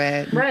 back to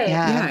it. Right.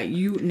 Yeah,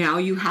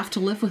 you have to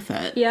live with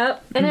it.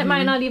 Yep. And it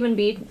might not even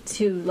be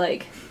to,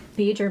 like,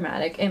 be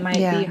dramatic. It might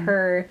Yeah. be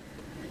her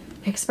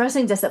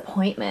expressing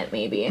disappointment,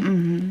 maybe.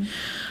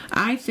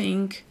 I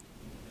think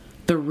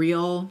the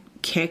real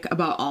kick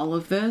about all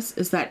of this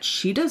is that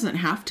she doesn't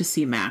have to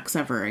see Max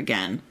ever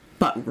again,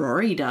 but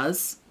Rory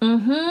does.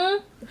 Mm-hmm.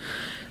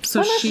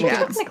 So Well, no, she gets...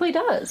 technically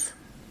does.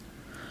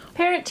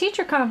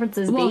 Parent-teacher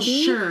conferences, Well,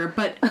 baby. sure,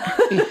 but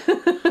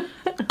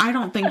I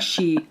don't think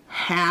she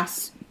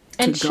has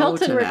to And go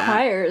Chilton to that.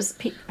 requires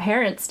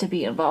parents to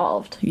be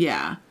involved.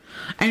 Yeah.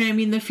 And I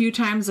mean, the few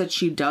times that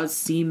she does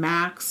see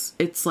Max,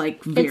 it's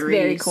like very,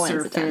 very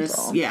coincidental.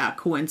 surface. Yeah,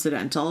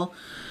 coincidental.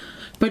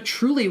 But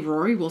truly,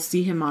 Rory will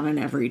see him on an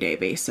everyday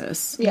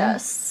basis.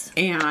 Yes.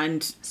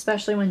 And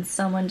Especially when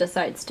someone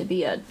decides to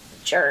be a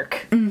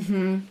jerk.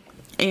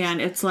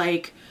 it's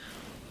like,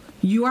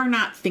 you are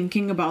not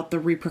thinking about the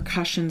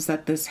repercussions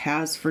that this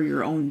has for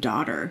your own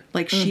daughter.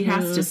 Like, she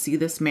has to see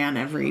this man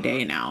every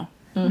day now.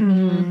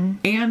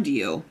 And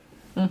you.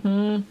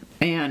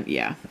 And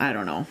yeah, I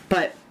don't know.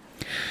 But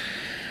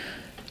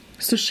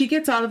so she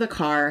gets out of the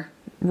car.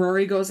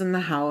 Rory goes in the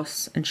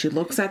house and she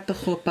looks at the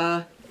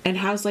chuppah and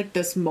has like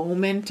this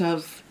moment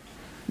of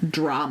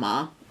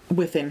drama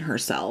within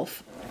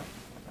herself.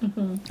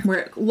 Where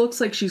it looks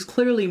like she's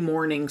clearly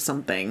mourning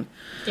something.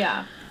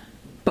 Yeah.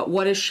 But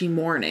what is she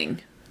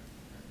mourning?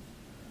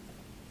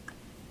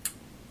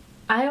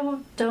 I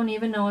don't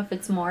even know if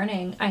it's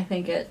mourning. I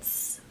think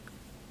it's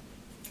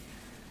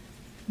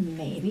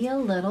maybe a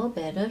little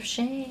bit of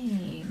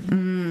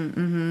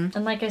shame.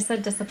 And like I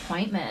said,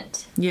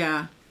 disappointment.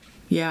 Yeah.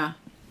 Yeah.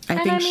 I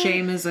And think I mean-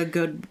 shame is a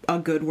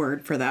good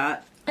word for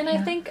that. And I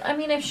think, I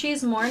mean, if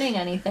she's mourning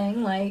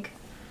anything, like...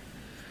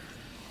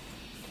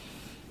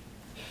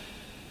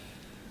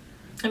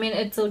 I mean,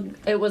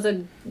 it was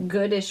a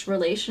goodish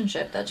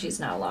relationship that she's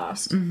now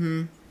lost.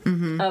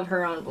 Of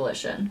her own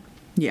volition.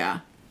 Yeah.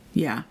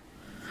 Yeah.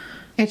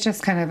 It's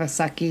just kind of a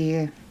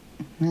sucky,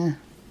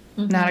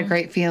 not a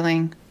great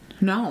feeling.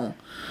 No.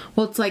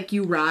 Well, it's like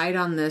you ride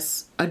on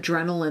this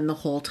adrenaline the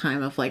whole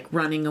time of like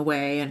running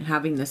away and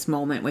having this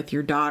moment with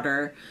your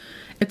daughter.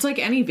 It's like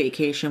any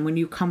vacation. When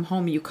you come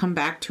home, you come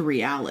back to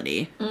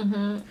reality.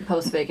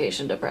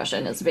 Post-vacation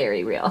depression is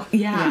very real.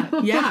 Yeah.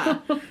 Yeah.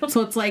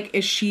 So it's like,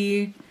 is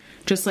she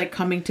just like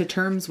coming to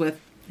terms with,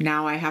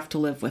 now I have to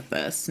live with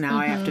this. Now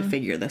I have to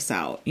figure this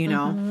out, you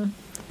know?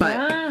 But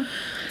Yeah.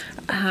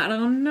 I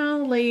don't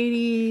know,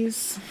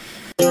 ladies.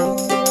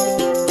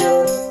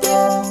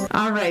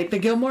 All right, the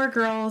Gilmore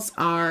Girls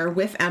are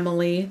with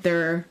Emily.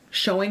 They're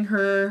showing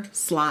her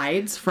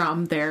slides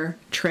from their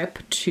trip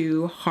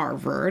to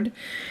Harvard.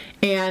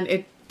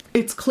 And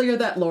it's clear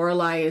that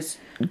Lorelai is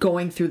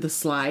going through the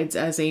slides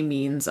as a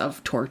means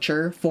of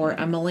torture for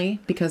Emily,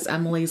 because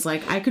Emily's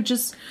like, I could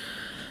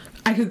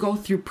go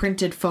through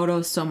printed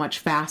photos so much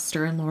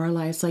faster. And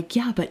Lorelai's like,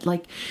 yeah, but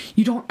like,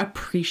 you don't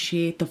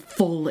appreciate the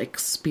full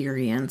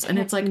experience. And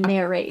it's like,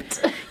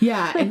 Narrate.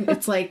 yeah, and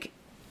it's like,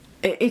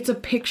 it's a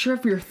picture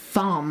of your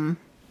thumb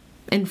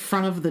in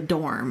front of the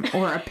dorm,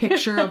 or a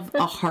picture of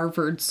a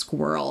Harvard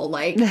squirrel.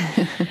 Like,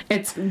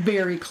 it's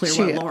very clear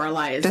She what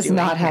Lorelai is does doing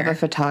not have here. a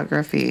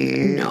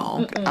photography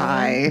No.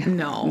 eye.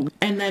 No.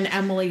 And then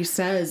Emily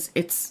says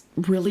it's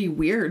really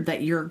weird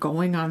that you're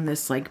going on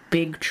this like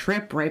big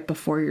trip right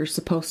before you're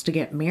supposed to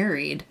get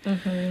married.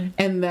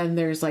 And then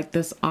there's like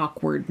this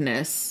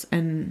awkwardness,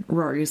 and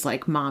Rory's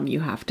like, Mom, you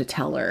have to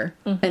tell her.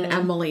 And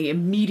Emily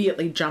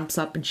immediately jumps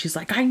up and she's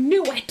like, I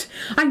knew it.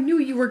 I knew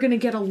you were going to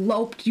get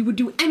eloped. You would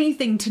do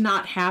anything to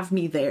not have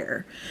me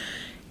there.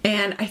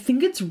 And I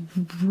think it's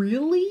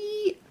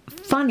really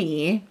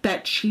funny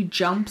that she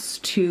jumps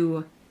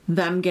to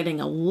them getting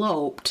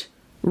eloped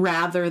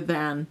rather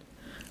than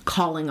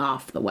calling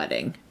off the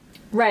wedding.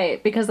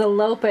 Right, because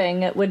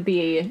eloping would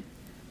be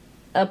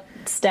a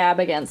stab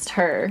against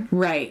her.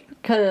 Right.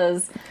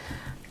 Because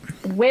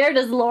where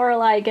does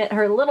Lorelai get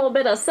her little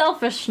bit of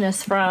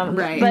selfishness from?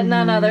 Right. But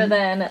none other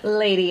than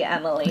Lady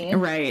Emily.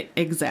 Right,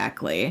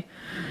 exactly.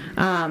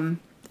 And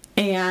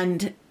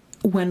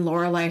when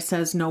Lorelai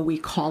says, no, we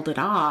called it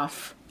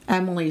off,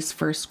 Emily's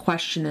first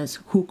question is,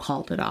 who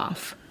called it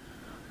off?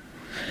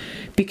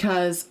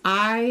 Because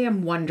I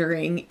am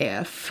wondering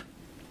if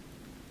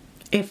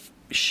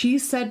she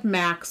said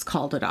Max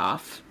called it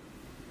off,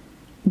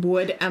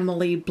 would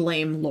Emily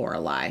blame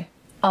Lorelai?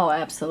 Oh,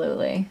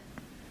 absolutely.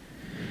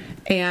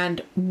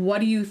 And what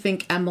do you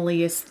think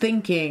Emily is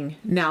thinking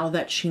now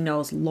that she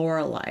knows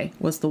Lorelai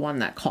was the one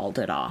that called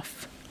it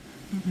off?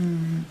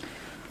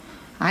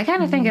 I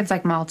kind of think it's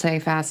like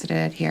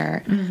multifaceted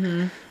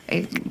here.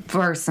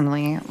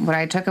 Personally, what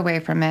I took away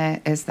from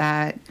it is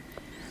that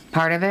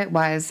part of it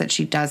was that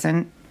she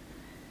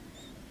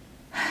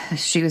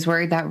was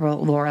worried that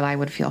Lorelai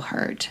would feel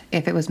hurt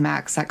if it was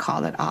Max that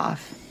called it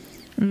off.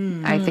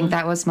 I think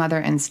that was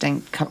mother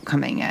instinct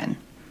coming in.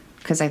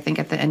 Because I think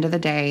at the end of the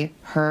day,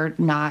 her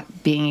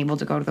not being able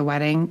to go to the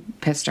wedding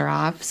pissed her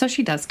off. So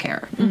she does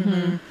care.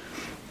 And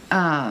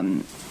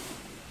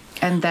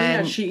then...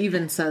 Yeah, she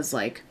even says,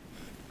 like,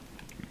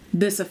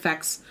 this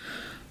affects,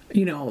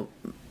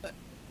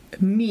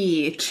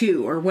 me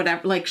too, or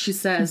whatever. Like, she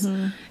says,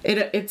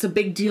 it's a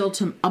big deal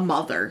to a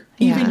mother.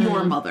 Even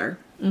your mother.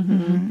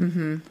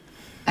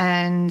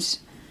 And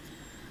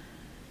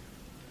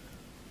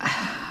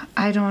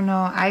I don't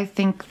know. I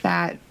think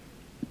that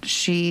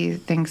she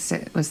thinks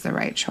it was the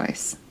right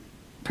choice,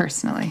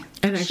 personally.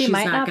 And She she's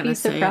might not gonna be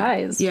say it.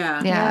 surprised.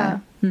 Yeah. Yeah.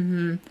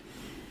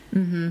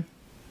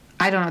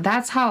 I don't know.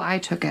 That's how I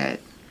took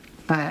it.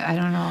 But I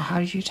don't know. How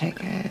did you take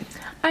it?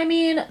 I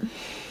mean,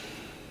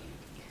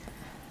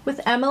 with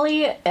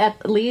Emily,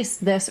 at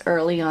least this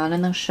early on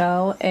in the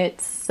show,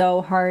 it's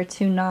so hard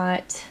to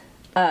not...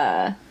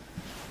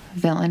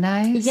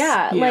 Villainized?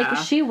 Yeah, like, Yeah.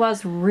 she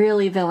was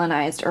really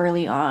villainized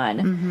early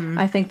on.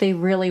 I think they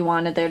really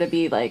wanted there to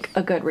be, like,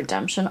 a good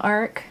redemption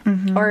arc.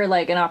 Or,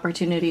 like, an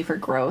opportunity for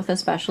growth,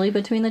 especially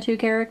between the two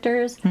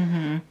characters.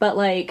 But,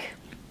 like...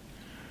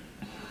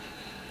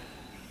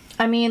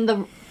 I mean,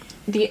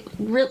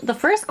 the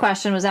first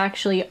question was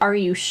actually, are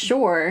you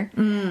sure?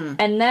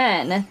 And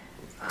then,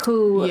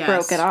 who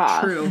broke it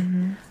off? True.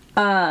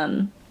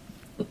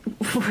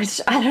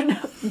 Which, I don't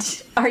know.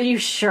 Are you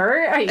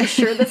sure? Are you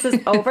sure this is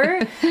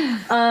over?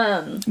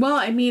 Well,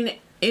 I mean,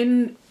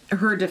 in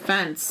her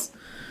defense,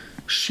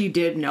 she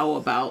did know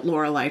about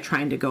Lorelai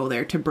trying to go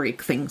there to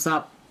break things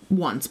up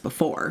once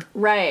before.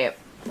 Right.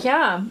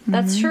 Yeah,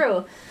 that's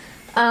true.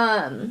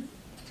 I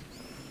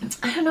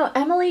don't know.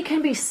 Emily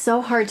can be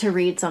so hard to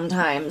read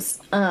sometimes.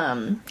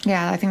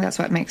 Yeah, I think that's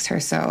what makes her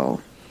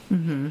so...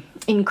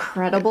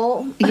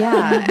 Incredible.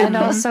 Yeah, and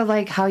also,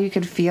 like, how you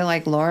could feel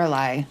like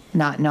Lorelai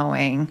not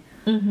knowing.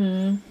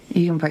 You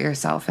can put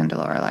yourself into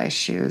Lorelai's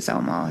shoes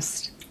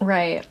almost.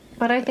 Right.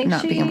 But I think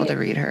Not she... being able to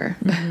read her.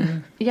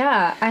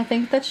 Yeah, I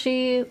think that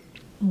she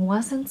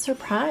wasn't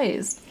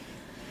surprised.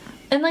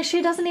 And, like,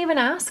 she doesn't even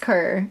ask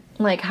her,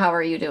 like, how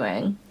are you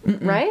doing?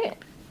 Right?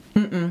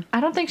 I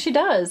don't think she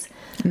does.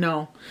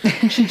 No.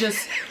 She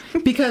just...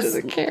 Because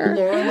Doesn't care.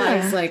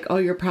 Lorelai's like, oh,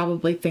 you're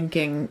probably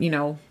thinking,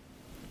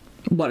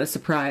 what a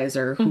surprise,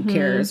 or who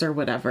cares, or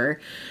whatever.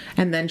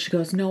 And then she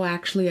goes, no,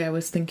 actually, I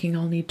was thinking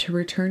I'll need to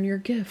return your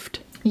gift.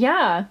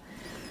 Yeah.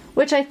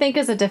 Which I think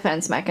is a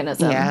defense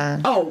mechanism.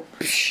 Yeah. Oh,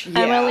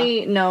 yeah.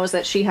 Emily knows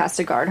that she has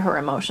to guard her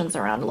emotions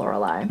around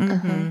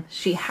Lorelai.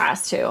 She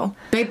has to.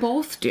 They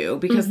both do,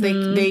 because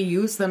they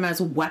use them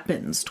as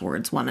weapons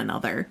towards one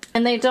another.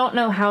 And they don't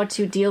know how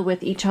to deal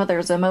with each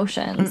other's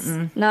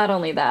emotions. Not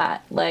only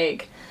that,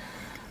 like,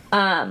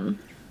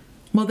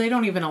 Well, they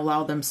don't even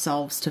allow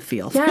themselves to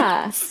feel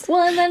yeah. things.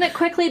 Well, and then it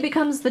quickly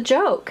becomes the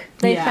joke.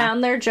 They Yeah.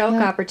 found their joke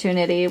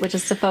opportunity, which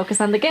is to focus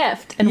on the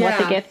gift and what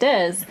the Yeah. gift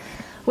is.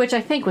 Which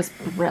I think was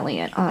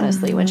brilliant,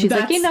 honestly, when she's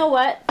like, That's- you know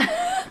what? That's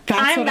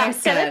I'm what I not gonna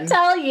said.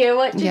 tell you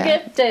what your Yeah.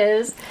 gift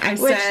is. I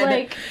which, said,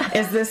 like,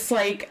 is this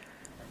like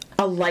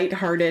a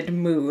lighthearted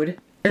mood?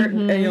 Or,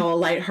 a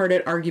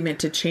lighthearted argument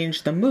to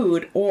change the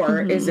mood?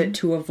 Or is it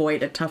to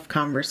avoid a tough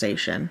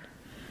conversation?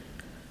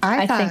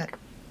 I I thought... think.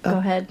 Go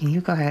ahead.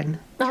 You go ahead.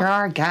 You're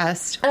our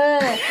guest.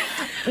 I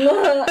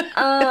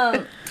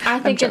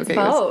think it's joking.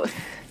 both.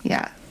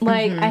 Yeah.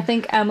 Like, I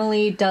think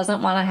Emily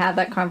doesn't want to have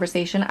that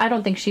conversation. I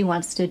don't think she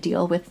wants to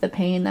deal with the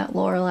pain that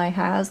Lorelai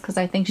has, because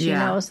I think she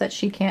Yeah. knows that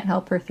she can't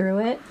help her through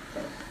it.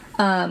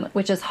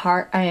 Which is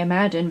hard, I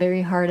imagine,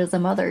 very hard as a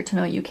mother to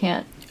know you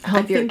can't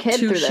help your kid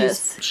through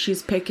this.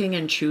 She's picking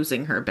and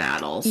choosing her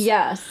battles.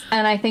 Yes,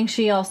 and I think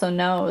she also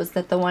knows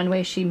that the one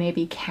way she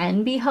maybe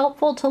can be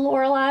helpful to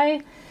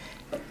Lorelai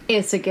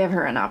is to give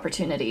her an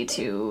opportunity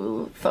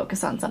to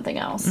focus on something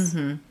else,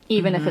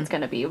 even if it's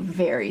going to be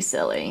very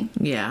silly.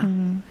 Yeah.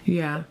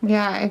 Yeah.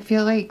 Yeah, I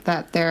feel like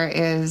that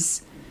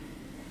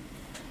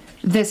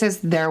this is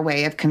their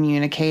way of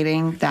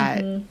communicating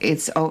that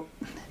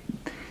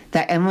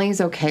that Emily's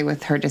okay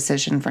with her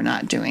decision for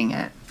not doing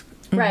it.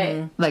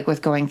 Right. Like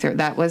with going through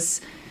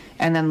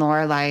and then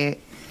Lorelai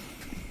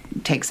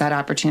takes that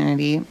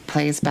opportunity,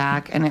 plays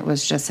back, and it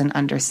was just an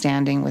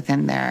understanding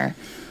within their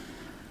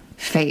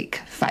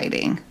fake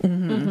fighting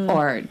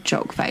or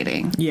joke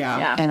fighting.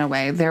 Yeah. In a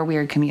way, their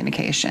weird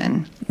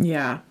communication.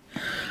 Yeah.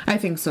 I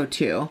think so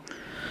too.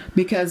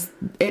 Because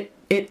it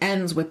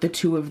ends with the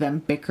two of them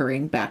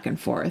bickering back and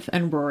forth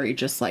and Rory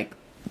just like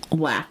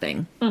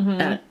laughing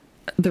at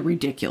the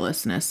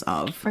ridiculousness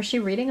of. Was she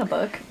reading a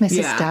book?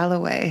 Mrs. Yeah.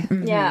 Dalloway.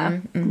 Yeah.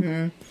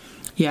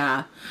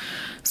 Yeah.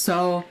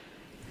 So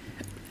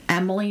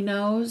Emily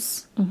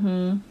knows.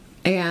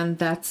 And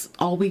that's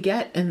all we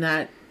get in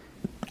that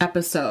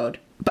episode.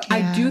 But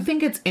I do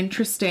think it's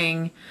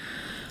interesting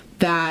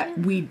that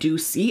we do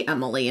see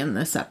Emily in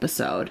this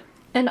episode.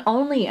 And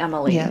only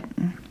Emily. Yeah.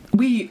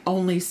 We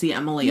only see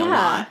Emily a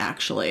lot,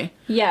 actually.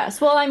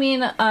 Yes. Well, I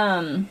mean,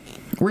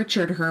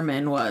 Richard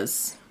Herman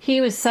was...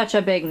 he was such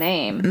a big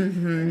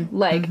name.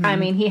 Like, I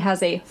mean, he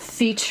has a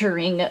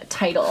featuring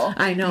title.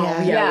 I know.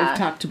 Yeah. Yeah, we've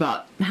talked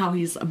about how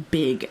he's a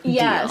big deal.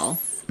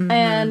 Yes.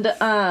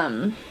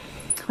 And,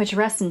 which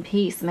rest in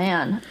peace,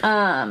 man.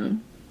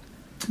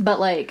 But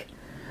like,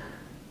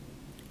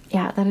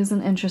 yeah, that is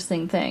an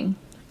interesting thing.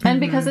 And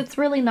because it's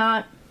really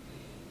not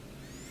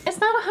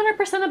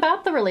 100%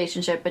 about the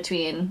relationship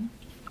between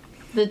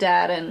the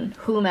dad and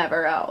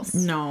whomever else.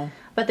 No.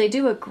 But they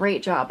do a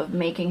great job of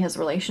making his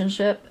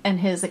relationship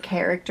and his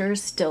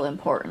characters still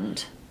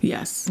important.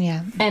 Yes.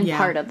 Yeah. And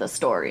part of the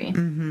story.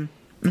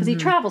 Because he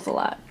travels a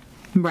lot.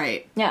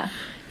 Right. Yeah.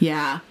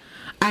 Yeah.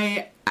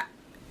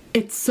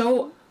 It's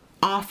so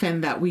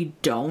often that we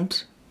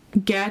don't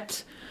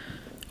get,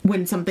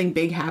 when something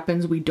big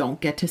happens, we don't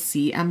get to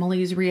see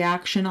Emily's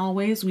reaction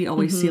always. We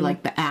always see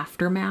like the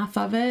aftermath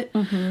of it.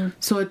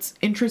 So it's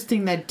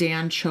interesting that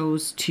Dan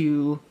chose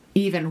to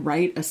even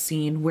write a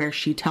scene where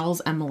she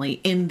tells Emily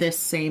in this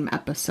same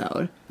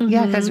episode.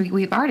 Yeah, because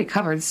we've already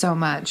covered so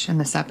much in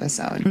this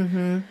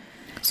episode.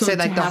 So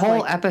like the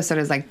whole episode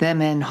is like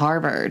them in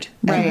Harvard.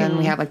 Right. And then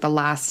we have like the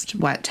last,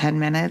 10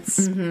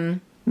 minutes?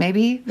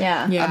 Maybe?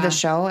 Yeah. Of the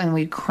show. And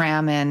we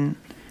cram in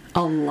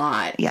a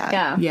lot. Yeah.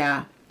 Yeah.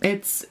 Yeah.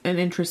 It's an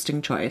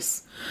interesting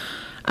choice.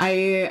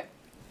 I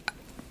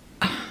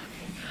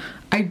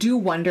do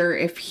wonder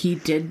if he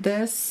did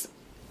this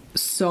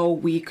so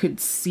we could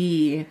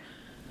see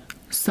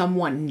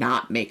someone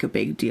not make a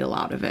big deal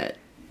out of it,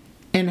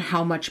 and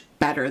how much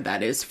better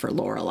that is for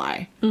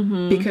Lorelai.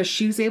 Because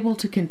she's able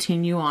to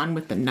continue on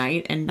with the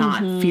night and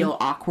not feel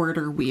awkward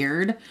or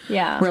weird.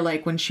 Yeah. Where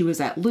like when she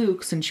was at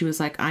Luke's and she was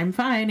like, I'm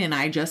fine and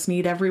I just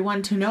need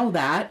everyone to know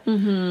that.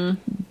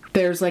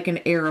 There's like an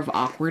air of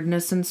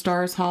awkwardness in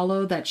Stars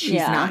Hollow that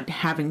she's not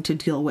having to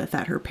deal with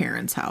at her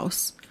parents'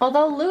 house.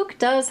 Although Luke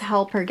does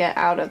help her get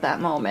out of that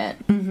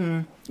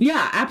moment.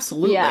 Yeah,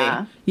 absolutely.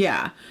 Yeah.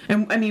 Yeah.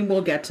 And I mean,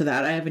 we'll get to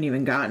that. I haven't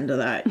even gotten to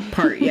that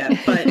part yet.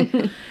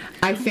 But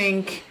I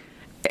think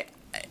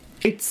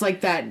it's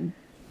like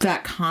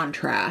that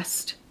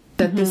contrast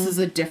that this is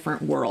a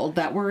different world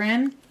that we're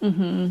in.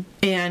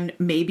 And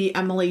maybe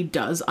Emily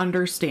does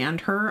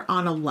understand her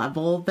on a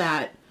level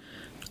that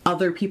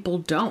other people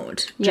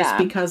don't. Just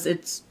because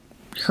it's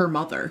her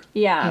mother.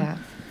 Yeah.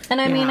 And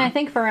I mean, Yeah. I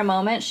think for a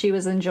moment she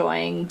was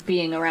enjoying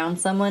being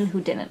around someone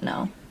who didn't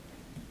know.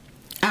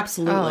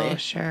 Absolutely. Oh,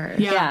 sure.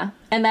 Yeah.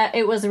 And that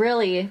it was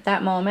really,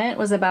 that moment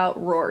was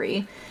about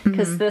Rory.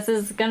 Because this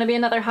is going to be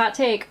another hot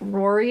take.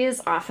 Rory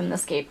is often the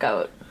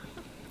scapegoat.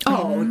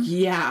 Oh,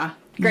 yeah.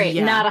 Great,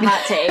 Yeah. not a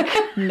hot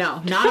take.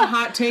 No, not a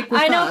hot take with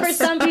I know us. for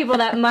some people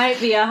that might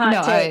be a hot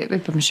No,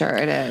 take. I'm sure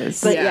it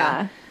is. But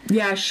yeah.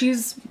 Yeah,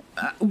 she's...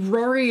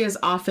 Rory is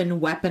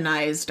often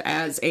weaponized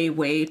as a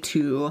way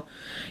to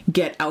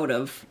get out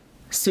of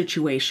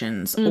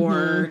situations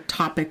or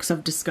topics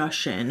of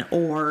discussion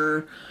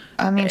or...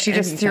 I mean, she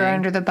just threw her anything.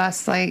 under the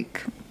bus,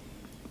 like,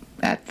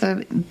 at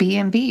the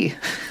B&B.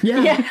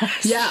 Yeah.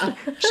 Yeah.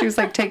 She was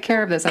like, take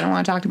care of this. I don't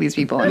want to talk to these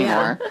people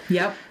anymore.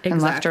 Yep,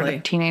 And left her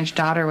exactly. teenage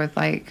daughter with,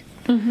 like,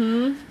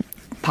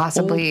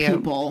 possibly Old a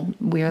people.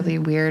 weirdly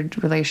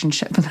weird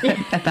relationship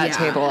at that Yeah.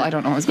 table. I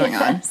don't know what's going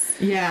on.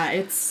 Yeah,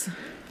 it's...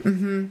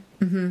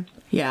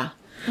 Yeah.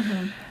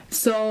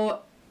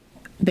 So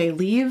they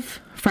leave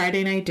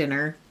Friday night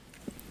dinner.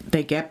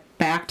 They get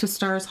back to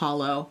Stars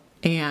Hollow.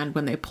 And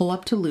when they pull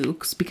up to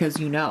Luke's, because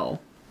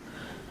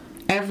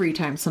every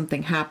time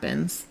something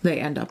happens, they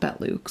end up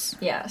at Luke's.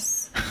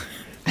 Yes.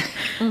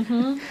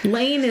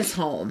 Lane is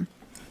home.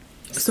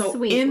 So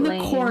Sweet in the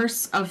Lane.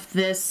 course of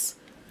these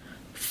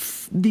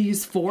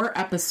 4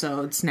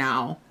 episodes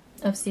now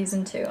Of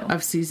season 2.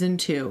 of season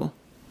 2,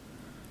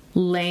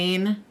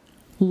 Lane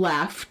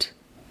left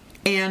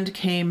and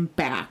came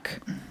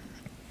back.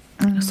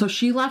 So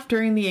she left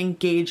during the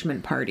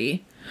engagement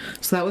party.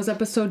 So that was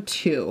episode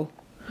 2.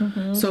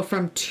 So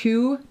from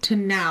 2 to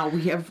now,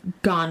 we have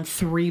gone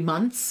 3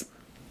 months.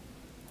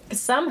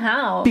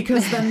 Somehow.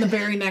 Because then the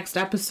very next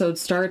episode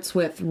starts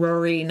with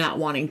Rory not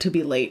wanting to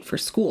be late for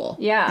school.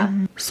 Yeah.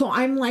 So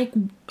I'm like,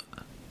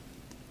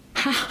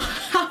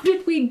 how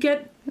did we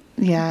get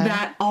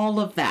that, all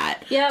of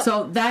that? Yep.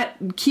 So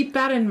keep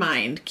that in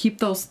mind. Keep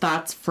those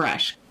thoughts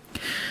fresh.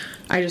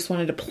 I just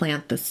wanted to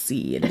plant the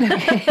seed.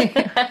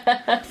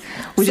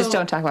 We just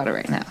don't talk about it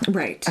right now.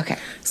 Right. Okay.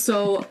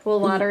 So We'll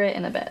water it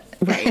in a bit.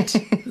 right.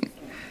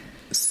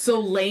 So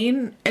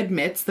Lane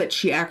admits that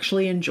she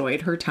actually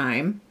enjoyed her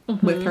time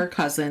with her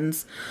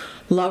cousins,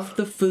 loved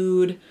the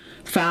food,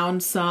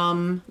 found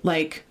some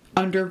like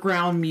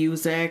underground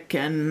music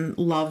and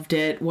loved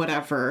it,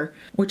 whatever,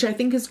 which I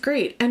think is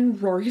great.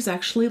 And Rory's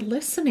actually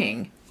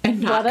listening and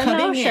not What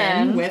cutting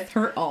emotion. in with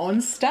her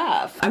own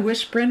stuff. I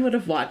wish Bryn would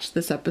have watched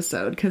this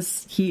episode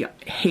because he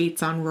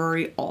hates on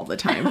Rory all the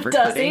time for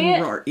Does cutting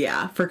he?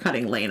 for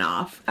cutting Lane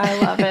off. I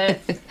love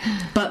it.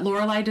 But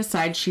Lorelai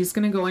decides she's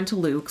going to go into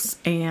Luke's,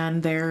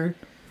 and they're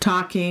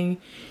talking.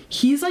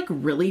 He's like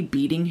really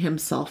beating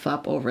himself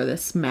up over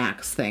this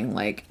Max thing.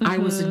 Like, I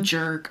was a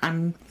jerk.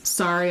 I'm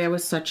sorry I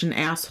was such an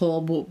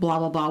asshole, blah,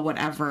 blah, blah,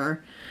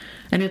 whatever.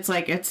 And it's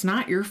like, it's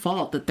not your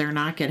fault that they're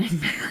not getting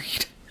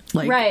married.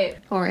 Like, Right.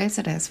 Or is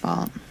it his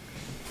fault?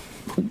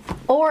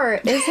 Or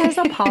is his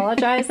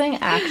apologizing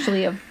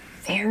actually a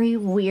very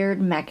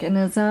weird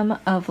mechanism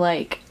of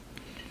like,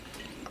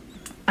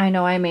 I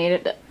know I made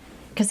it,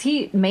 because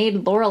he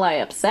made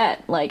Lorelai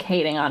upset, like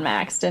hating on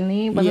Max, didn't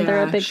he? Wasn't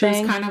there a big she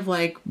thing? was kind of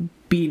like,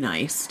 be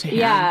nice to him.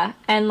 Yeah,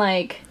 and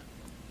like,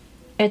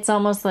 it's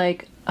almost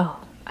like, oh,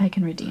 I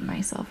can redeem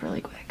myself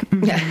really quick.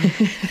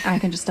 I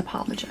can just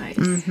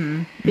apologize.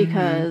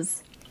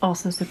 Because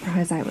also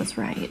surprise I was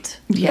right.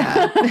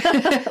 Yeah.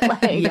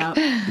 Like, Yep.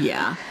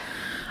 Yeah.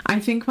 I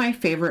think my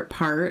favorite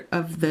part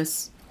of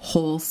this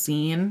whole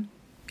scene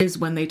is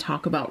when they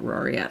talk about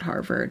Rory at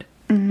Harvard.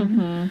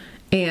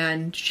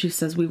 And she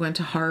says, we went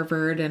to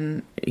Harvard,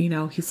 and, you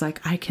know, he's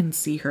like, I can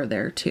see her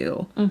there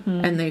too.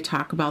 And they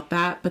talk about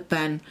that, but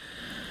then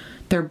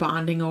they're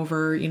bonding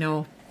over, you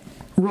know,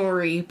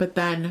 Rory. But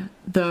then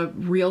the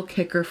real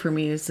kicker for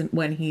me is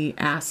when he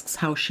asks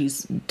how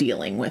she's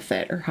dealing with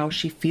it or how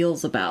she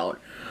feels about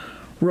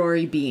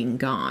Rory being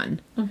gone.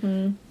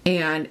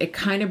 And it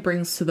kind of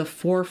brings to the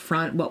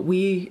forefront what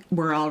we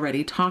were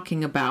already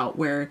talking about,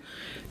 where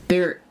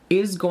there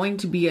is going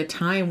to be a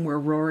time where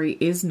Rory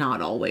is not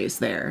always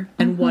there.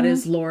 And what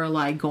is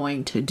Lorelai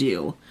going to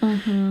do?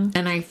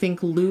 And I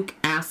think Luke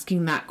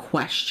asking that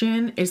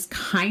question is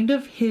kind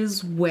of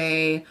his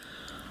way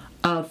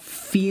of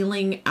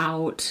feeling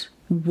out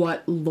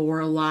what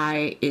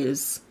Lorelai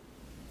is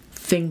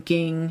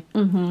thinking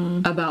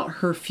about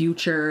her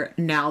future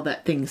now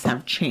that things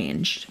have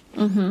changed.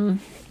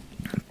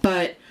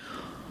 But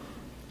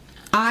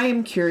I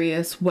am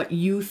curious what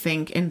you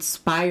think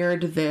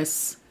inspired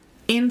this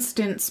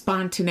instant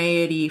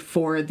spontaneity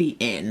for the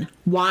inn.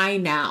 Why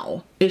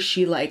now? Is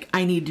she like,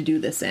 I need to do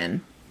this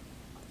inn?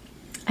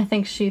 I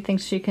think she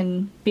thinks she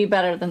can be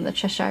better than the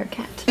Cheshire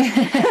Cat.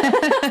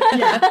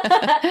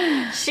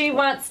 She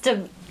wants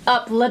to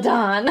up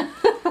LaDawn.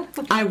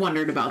 I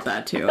wondered about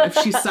that too. If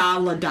she saw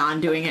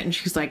LaDawn doing it and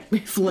she's like,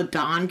 if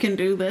LaDawn can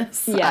do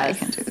this, I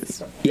can do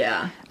this.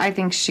 yeah. I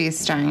think she's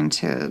starting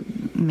to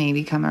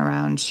maybe come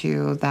around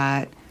to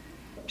that.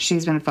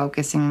 She's been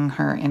focusing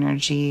her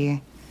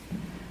energy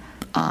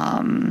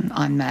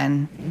on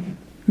men.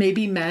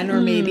 Maybe men,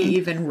 or maybe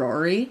even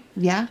Rory.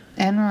 Yeah,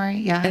 and Rory,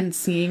 yeah. And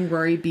seeing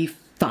Rory be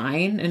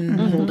fine and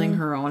holding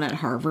her own at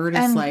Harvard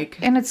is like...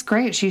 And it's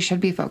great. She should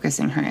be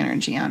focusing her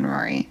energy on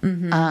Rory.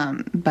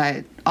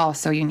 But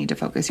also you need to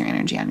focus your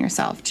energy on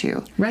yourself,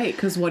 too. Right,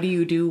 because what do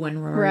you do when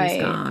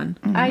Rory's gone?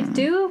 I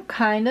do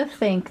kind of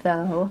think,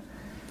 though,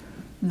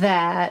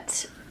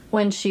 that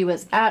when she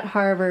was at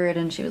Harvard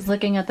and she was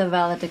looking at the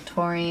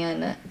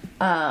valedictorian,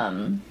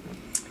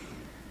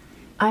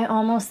 I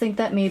almost think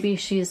that maybe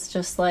she's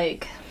just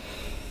like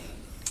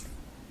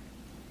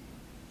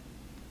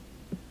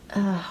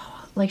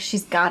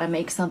she's got to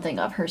make something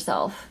of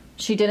herself.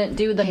 She didn't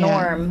do the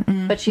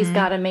norm, but she's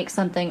got to make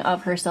something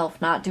of herself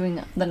not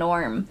doing the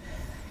norm.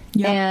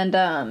 Yep.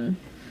 And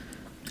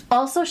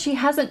also, she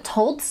hasn't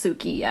told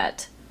Suki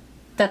yet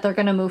that they're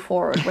going to move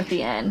forward with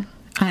the inn.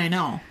 I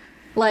know.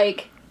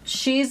 Like,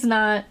 she's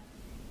not...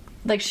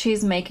 Like,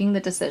 she's making the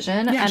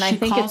decision. Yeah, and she I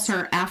think calls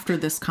her after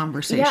this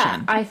conversation.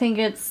 Yeah, I think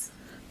it's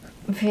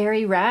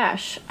very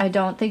rash. I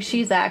don't think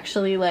she's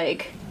actually,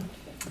 like...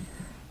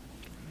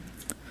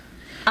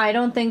 I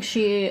don't think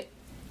she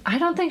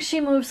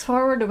moves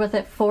forward with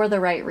it for the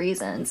right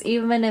reasons,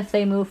 even if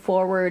they move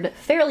forward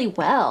fairly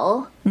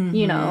well,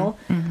 you know.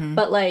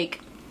 But, like,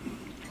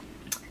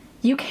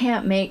 you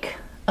can't make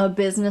a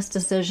business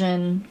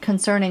decision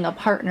concerning a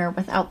partner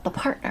without the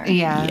partner.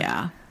 Yeah.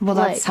 Yeah. Well,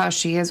 Like- that's how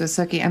she is with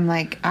Suki. I'm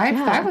like, if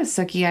I was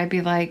Suki, I'd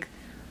be like,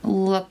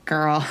 look,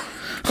 girl.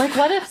 Like,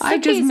 what if Suki's I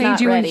just made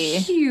not you ready? a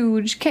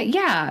huge cake.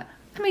 Yeah.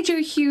 I made you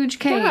a huge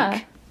cake.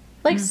 Yeah.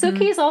 Like,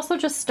 Suki's also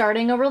just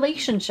starting a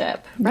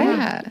relationship, right?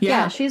 Yeah.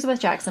 Yeah. She's with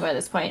Jackson by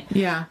this point.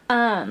 Yeah.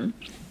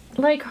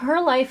 Like, her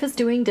life is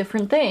doing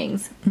different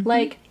things.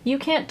 Like, you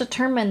can't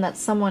determine that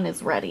someone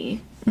is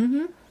ready.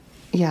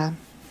 Yeah.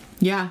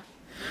 Yeah.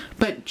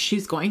 But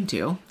she's going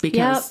to,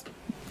 because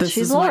this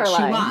She's is what she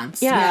Lorelai.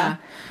 wants. Yeah.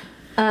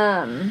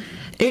 And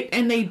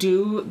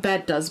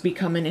that does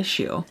become an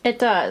issue. It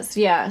does,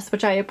 yes,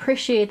 which I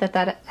appreciate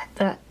that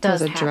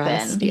does Was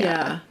addressed. happen.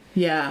 Yeah.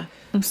 Yeah.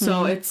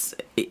 So it's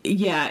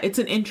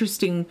an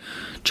interesting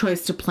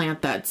choice to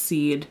plant that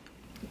seed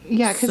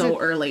Yeah, because so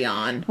early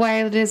on.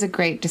 while it is a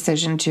great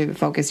decision to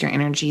focus your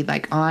energy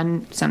like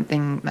on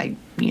something like,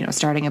 you know,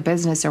 starting a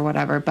business or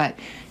whatever, but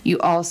you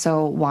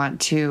also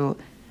want to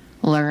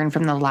learn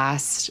from the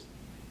last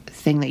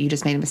thing that you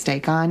just made a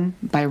mistake on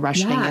by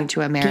rushing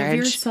into a marriage.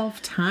 Give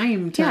yourself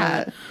time to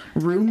Yeah.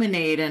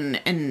 ruminate and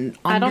understand.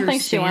 I don't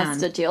think she wants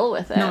to deal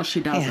with it. No,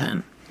 she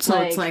doesn't. So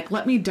it's Like- like,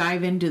 let me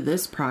dive into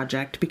this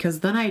project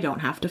because then I don't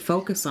have to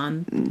focus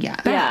on Yeah.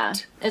 that. Yeah,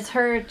 it's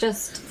her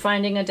just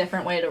finding a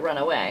different way to run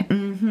away.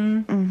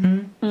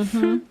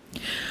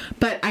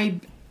 But I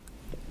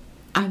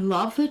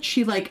love that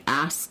she like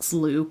asks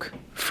Luke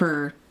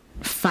for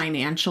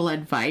financial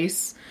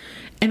advice.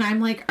 And I'm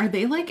like, are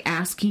they like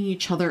asking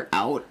each other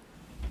out?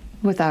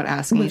 Without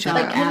asking each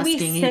other. Without Can we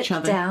asking sit each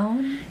other.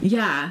 down?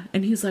 Yeah.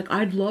 And he's like,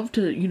 I'd love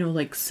to,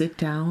 like sit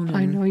down. And...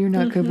 I know you're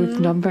not good with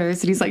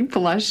numbers. And he's like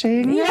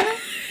blushing.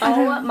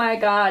 Oh my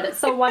god.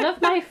 So one of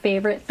my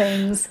favorite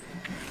things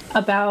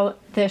about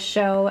this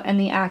show and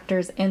the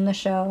actors in the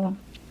show,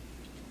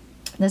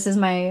 this is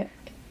my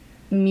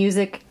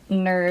music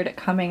nerd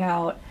coming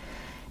out,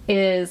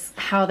 is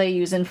how they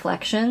use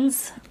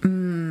inflections.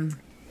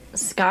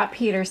 Scott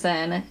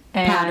Peterson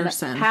and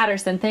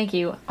Patterson, thank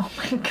you. Oh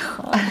my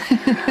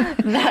god.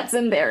 That's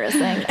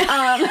embarrassing.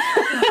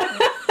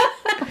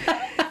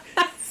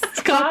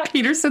 Scott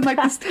Peterson, like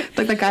this,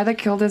 like the guy that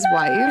killed his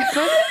wife.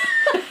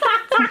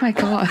 Oh my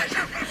god.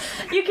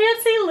 You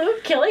can't see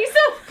Luke killing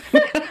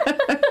someone.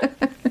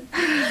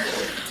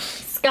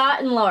 Scott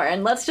and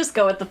Lauren. Let's just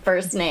go with the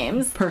first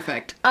names.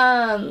 Perfect.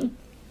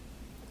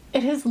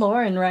 It is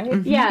Lauren,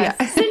 right? Yes.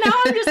 Yeah. So now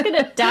I'm just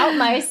gonna doubt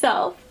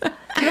myself the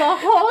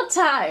whole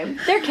time.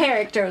 Their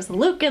characters,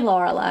 Luke and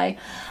Lorelai,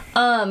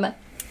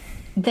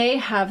 they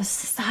have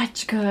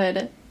such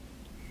good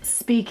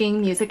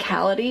speaking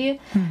musicality.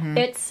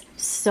 It's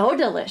so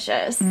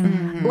delicious.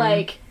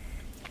 Like,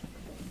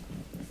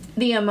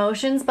 the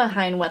emotions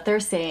behind what they're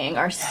saying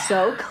are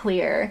so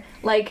clear.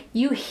 Like,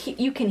 you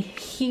can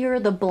hear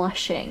the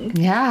blushing.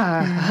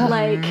 Yeah.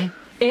 Like,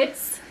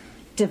 it's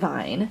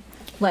divine.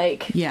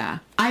 Like, Yeah.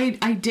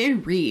 I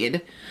did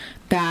read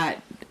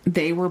that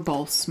they were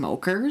both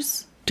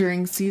smokers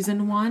during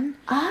season 1.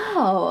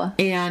 oh,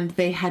 And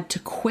they had to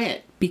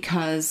quit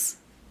because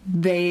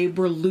they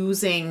were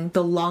losing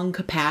the lung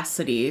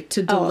capacity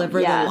to deliver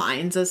yeah. the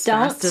lines as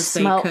Don't fast as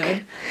smoke.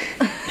 they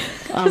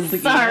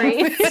could.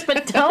 sorry,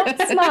 but don't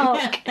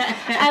smoke.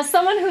 As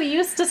someone who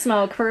used to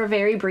smoke for a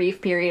very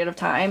brief period of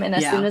time, and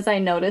as Yeah. soon as I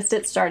noticed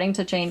it starting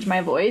to change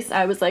my voice,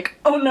 I was like,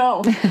 oh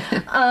no.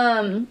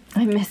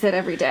 I miss it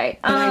every day.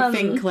 But I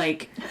think,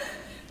 like,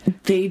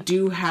 they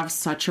do have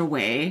such a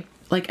way,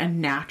 like, a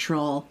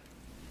natural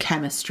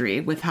chemistry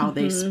with how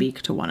they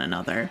speak to one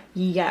another.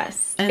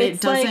 Yes. And It's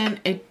it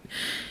doesn't... like,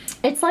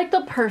 it's like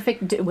the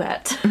perfect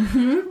duet.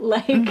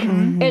 Like,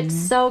 it's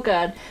so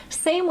good.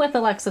 Same with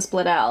Alexis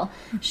Bledel.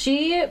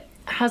 She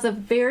has a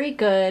very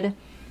good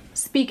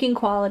speaking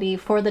quality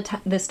for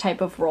this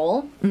type of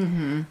role.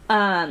 And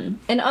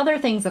other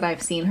things that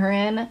I've seen her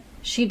in,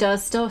 she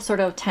does still sort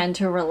of tend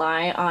to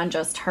rely on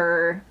just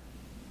her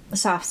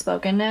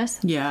soft-spokenness.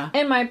 Yeah.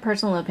 In my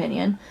personal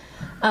opinion.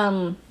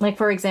 Like,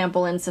 for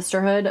example, in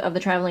Sisterhood of the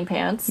Traveling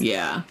Pants.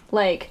 Yeah.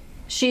 Like,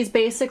 she's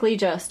basically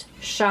just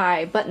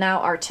shy, but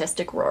now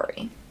artistic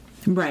Rory.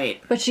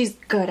 Right. But she's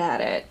good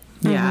at it.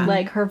 Yeah.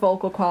 Like, her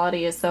vocal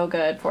quality is so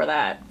good for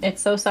that.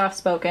 It's so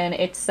soft-spoken.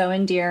 It's so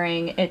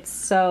endearing. It's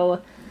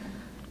so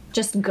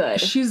just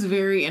good. She's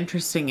very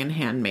interesting in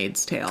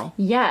Handmaid's Tale.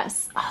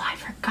 Yes. Oh, I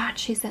forgot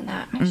she's in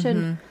that. I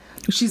should...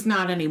 She's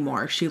not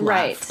anymore. She left.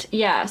 Right.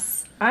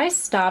 Yes. I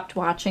stopped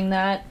watching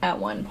that at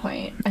one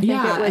point. I think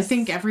Yeah, it was... I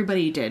think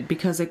everybody did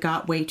because it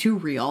got way too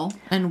real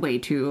and way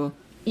too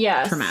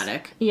yes.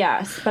 traumatic.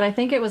 Yes, but I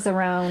think it was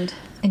around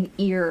an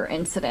ear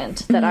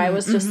incident that I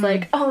was just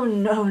like, oh,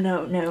 no,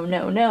 no, no,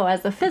 no, no.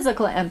 As a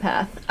physical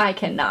empath, I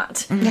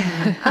cannot.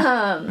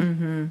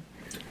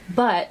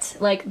 But,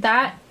 like,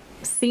 that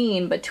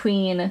scene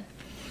between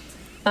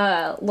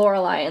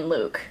Lorelai and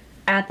Luke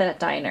at that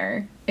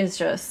diner is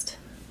just...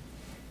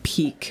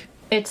 Peak.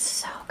 It's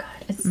so good.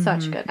 It's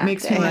such good acting.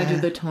 Makes me want to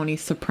do the Tony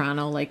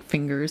Soprano, like,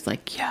 fingers,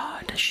 like, yeah,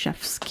 the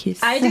chef's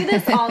kiss. I do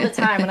this all the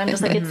time, and I'm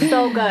just like, it's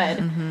so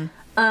good.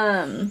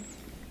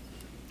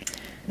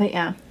 But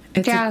yeah.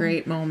 It's Yeah. a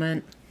great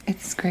moment.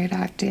 It's great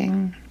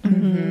acting.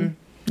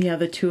 Yeah,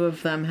 the two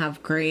of them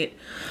have great...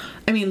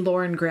 I mean,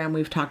 Lauren Graham,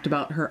 we've talked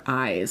about her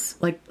eyes.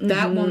 Like,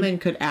 that woman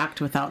could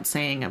act without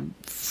saying a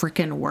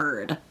freaking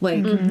word.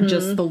 Like,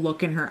 just the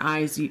look in her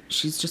eyes,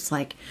 she's just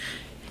like,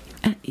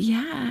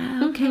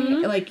 yeah, okay.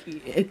 Like,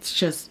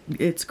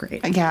 it's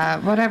great. Yeah,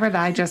 whatever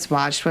that I just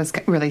watched was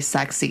really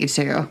sexy,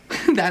 too.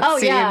 That Oh,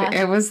 scene, yeah.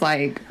 it was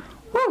like,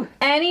 whew.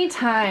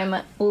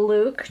 Anytime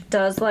Luke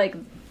does like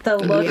the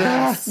look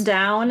Yes.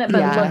 down but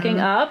Yeah. looking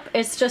up,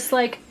 it's just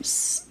like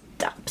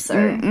stop,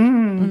 sir.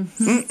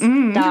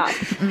 Stop.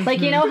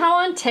 Like, you know how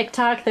on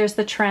TikTok there's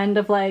the trend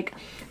of like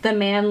the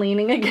man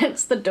leaning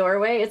against the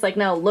doorway? It's like,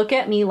 no, look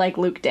at me like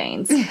Luke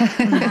Danes.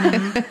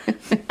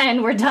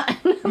 And we're done.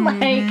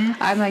 Like,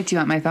 I'm like, do you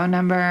want my phone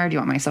number? Do you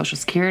want my social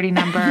security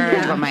number?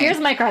 Do you want my... here's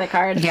my credit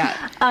card. Yeah.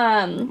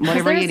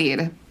 Whatever you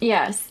need.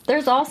 Yes.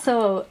 There's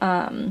also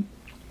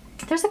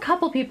there's a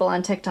couple people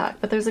on TikTok,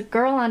 but there's a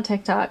girl on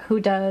TikTok who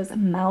does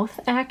mouth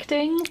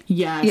acting.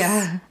 Yes.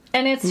 Yeah.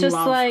 And it's just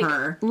Love like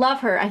her.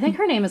 love her. I think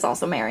her name is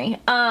also Mary.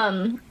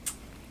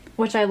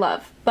 Which I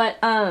love. But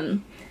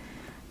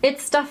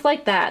it's stuff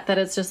like that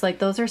it's just like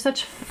those are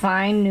such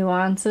fine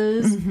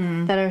nuances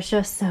that are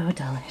just so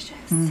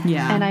delicious.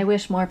 Yeah. And I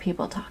wish more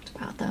people talked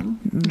about them.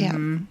 Yeah.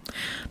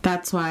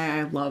 That's why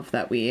I love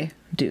that we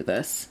do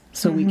this.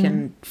 So we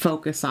can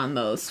focus on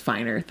those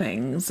finer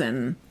things.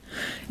 And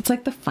it's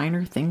like the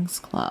Finer Things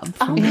Club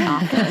from The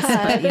Office.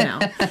 But, you know,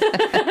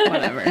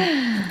 whatever.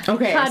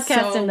 Okay.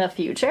 Podcast so, in the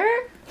future?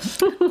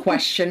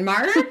 question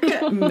mark?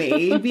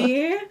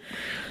 Maybe.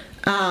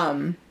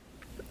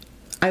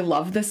 I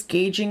love this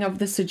gauging of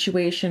the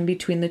situation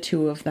between the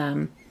two of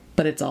them.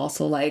 But it's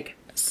also like,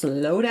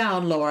 slow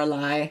down,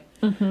 Lorelai.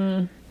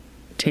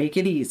 Take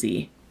it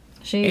easy.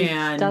 She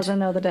And- doesn't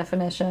know the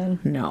definition.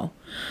 No.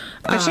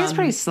 But she's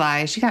pretty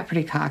sly. She got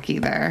pretty cocky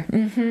there.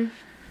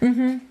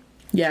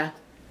 Yeah.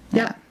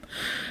 Yeah.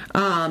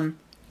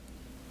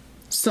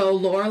 So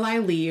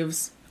Lorelai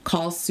leaves,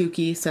 calls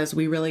Suki, says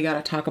we really got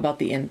to talk about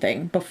the inn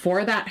thing.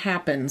 Before that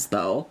happens,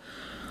 though,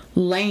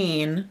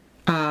 Lane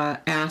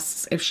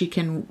asks if she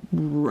can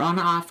run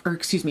off, or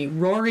excuse me,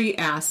 Rory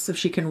asks if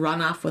she can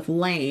run off with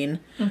Lane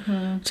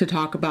to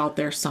talk about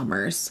their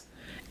summers.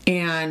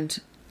 And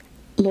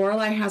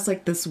Lorelai has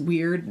like this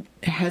weird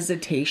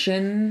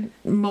hesitation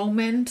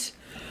moment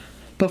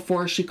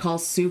before she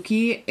calls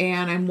Suki,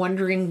 and I'm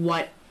wondering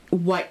what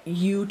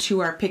you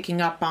two are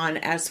picking up on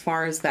as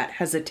far as that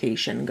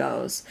hesitation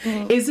goes.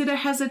 Is it a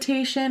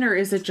hesitation, or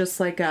is it just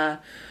like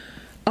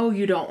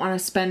you don't want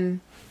to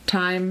spend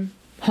time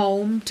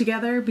home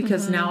together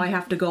because now I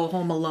have to go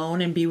home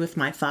alone and be with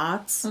my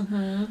thoughts?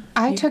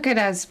 I took it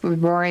as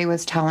Rory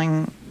was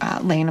telling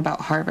Lane about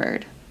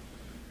Harvard.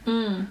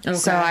 Okay.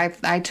 So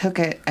I took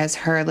it as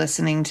her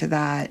listening to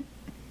that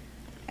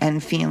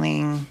and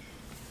feeling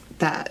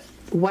that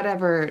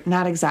whatever,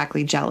 not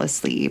exactly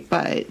jealously,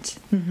 but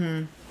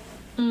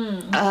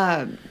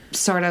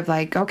sort of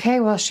like, okay,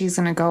 well, she's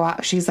going to go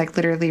out. She's like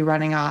literally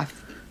running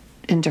off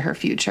into her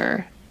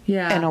future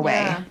Yeah. in a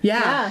way.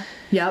 Yeah.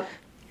 Yep.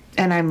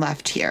 And I'm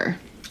left here.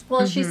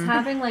 Well, she's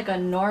having like a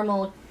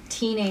normal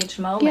teenage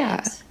moment.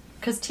 Yeah.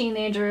 Because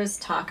teenagers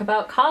talk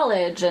about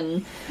college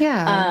and...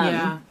 Yeah.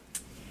 Yeah.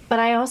 But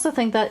I also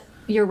think that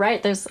you're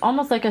right. There's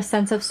almost like a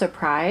sense of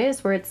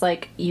surprise where it's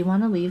like, you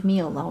want to leave me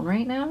alone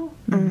right now?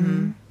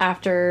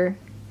 After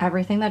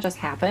everything that just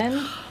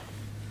happened?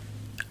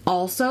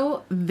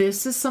 Also,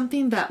 this is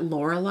something that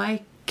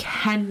Lorelai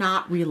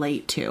cannot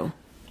relate to.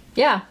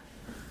 Yeah.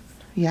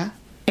 Yeah.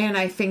 And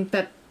I think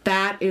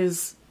that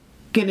is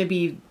going to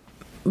be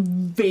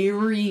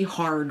very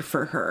hard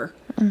for her.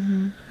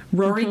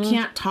 Rory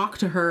can't talk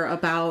to her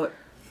about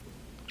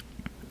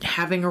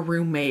having a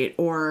roommate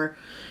or,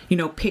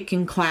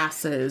 picking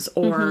classes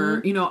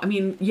or, I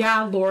mean,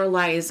 yeah,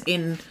 Lorelai is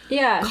in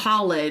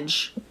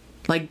college,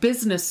 like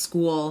business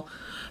school,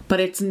 but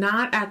it's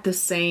not at the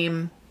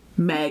same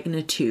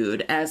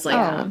magnitude as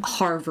like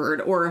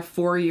Harvard or a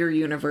 4-year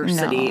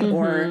university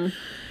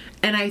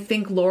and I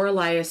think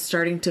Lorelai is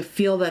starting to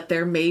feel that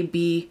there may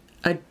be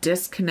a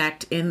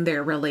disconnect in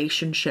their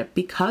relationship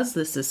because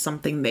this is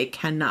something they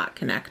cannot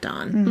connect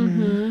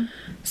on.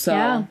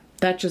 So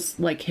that just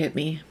like hit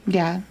me.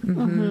 Yeah.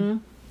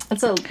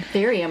 It's a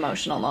very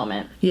emotional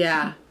moment.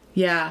 Yeah.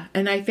 Yeah.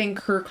 And I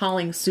think her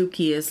calling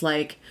Suki is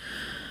like,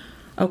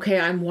 okay,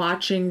 I'm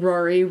watching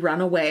Rory run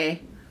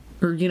away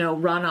or,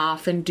 run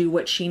off and do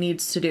what she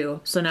needs to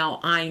do. So now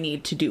I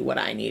need to do what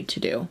I need to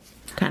do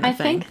kind of I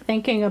thing. think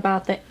thinking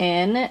about the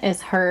inn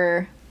is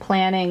her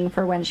planning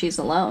for when she's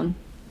alone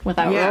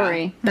without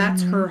Rory.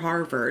 That's her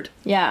Harvard,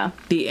 Yeah.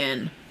 the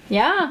inn.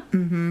 Yeah.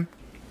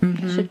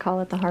 I should call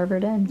it the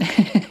Harvard Inn.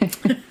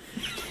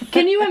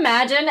 Can you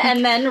imagine?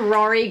 And then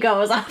Rory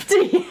goes off to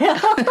Yale.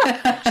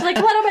 She's like,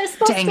 what am I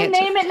supposed Dang to it.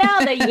 name it now?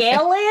 The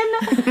Yale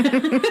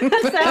Inn?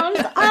 That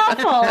sounds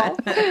awful.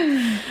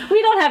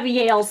 We don't have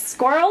Yale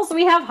squirrels.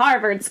 We have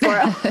Harvard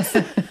squirrels.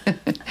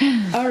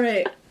 All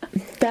right.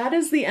 That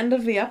is the end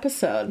of the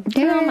episode.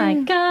 Oh my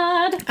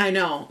God. I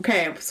know.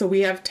 Okay. So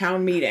we have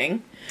town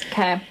meeting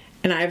Okay.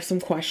 and I have some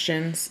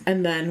questions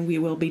and then we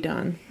will be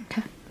done.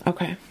 Okay.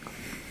 Okay.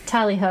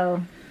 Tally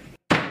ho.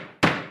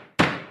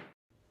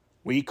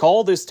 We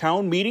call this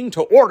town meeting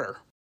to order.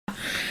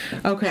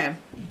 Okay.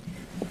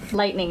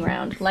 Lightning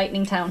round.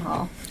 Lightning town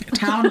hall.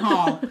 Town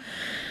hall.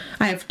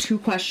 I have 2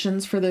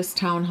 questions for this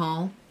town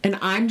hall. And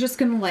I'm just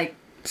going to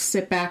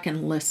sit back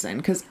and listen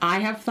because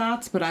I have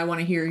thoughts, but I want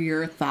to hear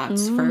your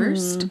thoughts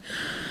first.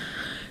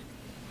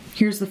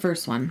 Here's the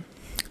first one.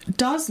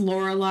 Does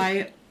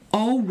Lorelai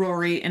owe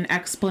Rory an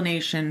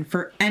explanation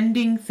for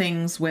ending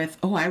things with,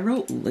 I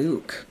wrote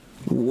Luke.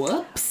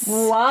 Whoops.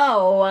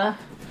 Whoa.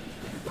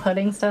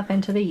 Putting stuff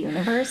into the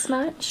universe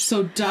much?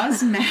 So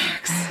does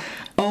Max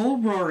owe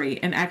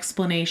Rory an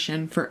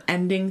explanation for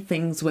ending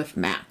things with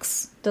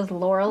Max? Does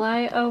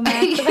Lorelai owe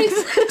Max?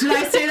 Did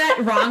I say that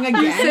wrong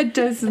again? You said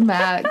does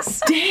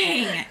Max.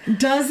 Dang.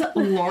 Does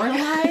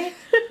Lorelai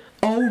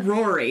owe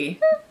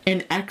Rory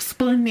an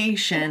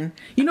explanation?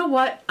 You know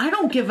what? I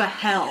don't give a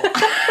hell.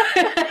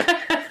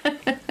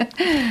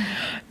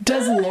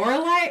 Does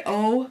Lorelai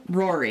owe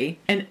Rory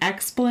an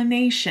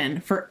explanation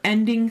for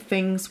ending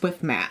things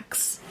with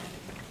Max?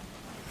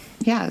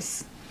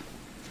 Yes.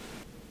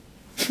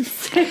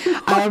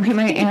 I'll give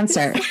my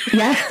answer.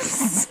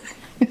 Yes.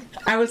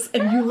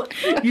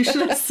 You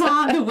should have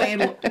saw the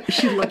way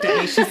she looked at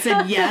me. She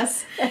said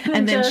yes,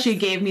 and then she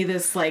gave me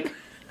this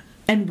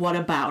and what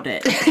about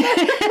it?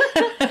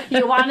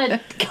 You want to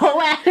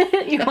go at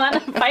it? You want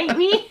to fight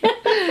me?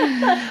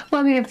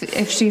 Well, I mean,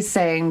 if she's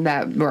saying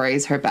that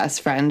Rory's her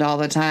best friend all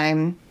the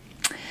time,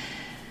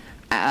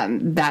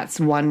 that's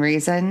one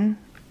reason.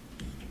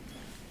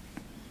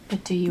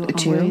 But do you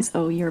Two? always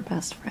owe your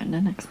best friend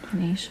an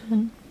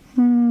explanation?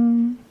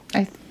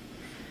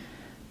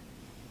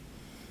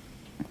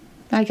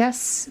 I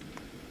guess.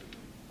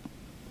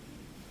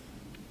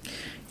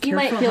 You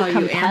might Careful feel how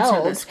you answer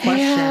compelled. this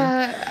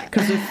question.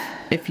 Because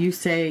if you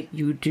say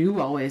you do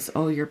always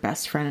owe your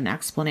best friend an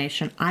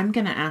explanation, I'm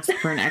going to ask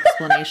for an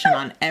explanation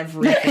on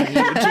everything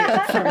you do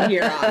from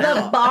here on The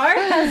out. bar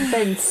has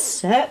been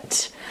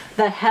set.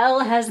 The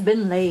hell has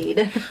been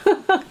laid.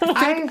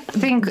 I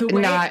think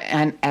way- not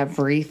on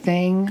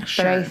everything, but I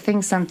Sure.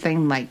 think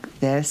something like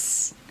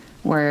this,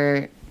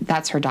 where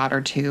that's her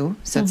daughter too,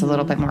 so it's a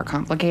little bit more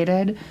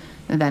complicated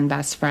than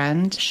best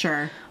friend.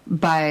 Sure.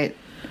 But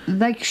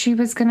she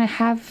was gonna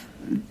have.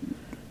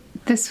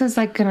 This was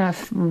gonna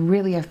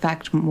really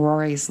affect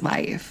Rory's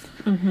life.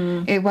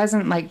 Mm-hmm. It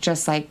wasn't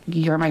just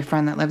you're my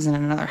friend that lives in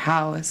another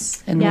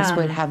house, and this Yeah.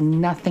 would have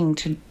nothing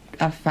to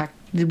affect.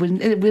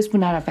 This would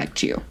not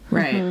affect you,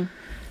 Right.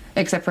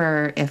 except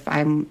for if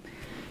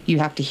you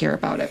have to hear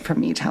about it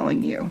from me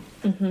telling you.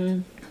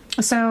 Mm-hmm.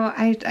 So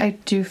I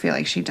do feel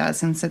like she does,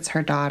 since it's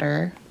her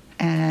daughter,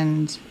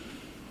 and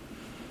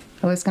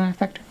it was going to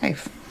affect her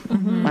life.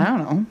 Mm-hmm. I don't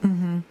know.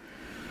 Mm-hmm.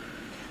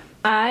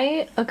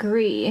 I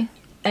agree,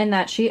 and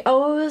that she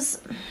owes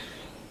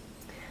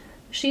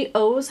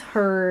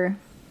her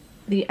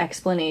the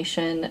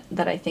explanation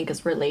that I think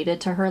is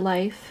related to her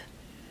life,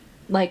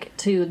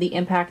 to the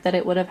impact that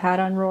it would have had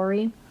on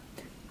Rory.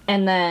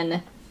 And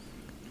then,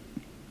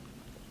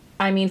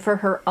 I mean, for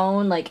her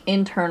own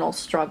internal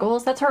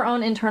struggles, that's her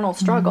own internal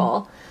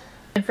struggle.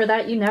 And for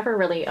that, you never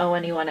really owe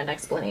anyone an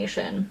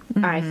explanation,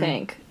 I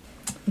think.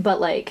 But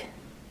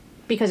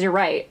because you're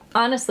right.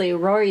 Honestly,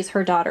 Rory's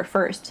her daughter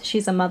first.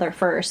 She's a mother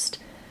first.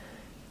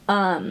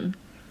 And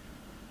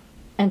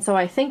so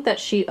I think that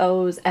she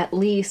owes at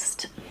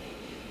least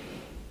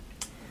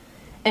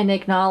an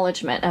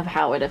acknowledgement of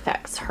how it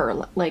affects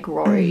her,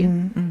 Rory.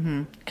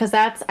 Because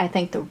that's, I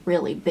think, the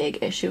really big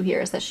issue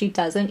here, is that she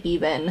doesn't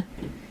even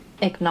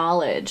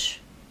acknowledge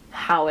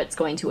how it's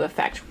going to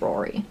affect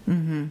Rory.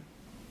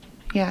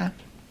 Yeah.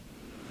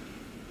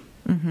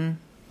 Mm-hmm.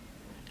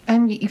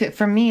 And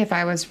for me, if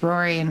I was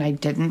Rory and I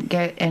didn't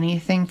get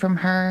anything from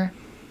her,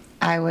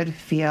 I would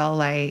feel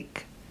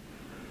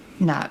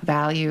not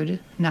valued,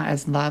 not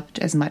as loved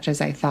as much as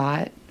I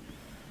thought.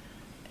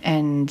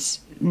 And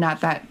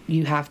not that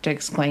you have to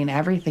explain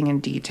everything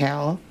in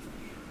detail.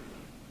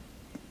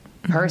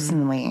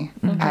 Personally,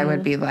 I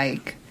would be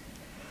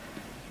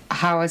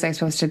how is I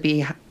supposed to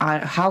be?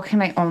 How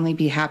can I only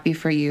be happy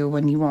for you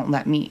when you won't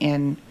let me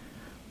in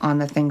on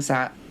the things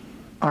that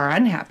are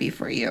unhappy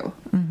for you?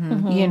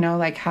 You know,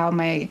 how am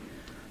I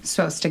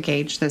supposed to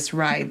gauge this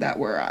ride that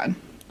we're on?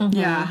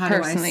 Yeah, how do I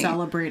Personally.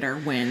 celebrate our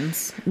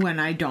wins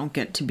when I don't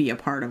get to be a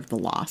part of the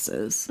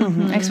losses?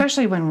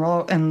 Especially when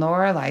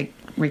Laura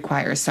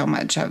requires so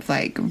much of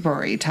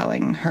Rory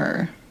telling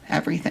her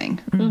everything,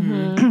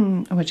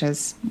 which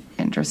is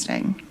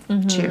interesting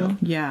too.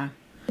 Yeah.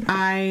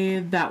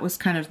 That was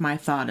kind of my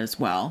thought as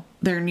well.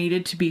 There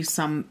needed to be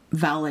some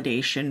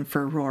validation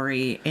for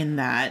Rory in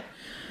that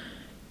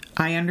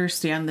I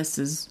understand this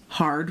is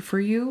hard for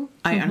you.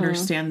 I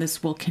understand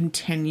this will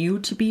continue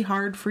to be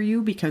hard for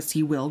you because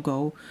he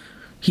will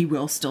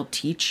still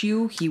teach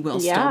you. He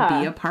will still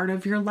be a part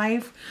of your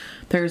life.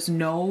 There's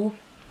no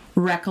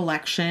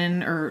recollection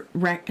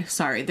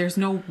there's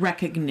no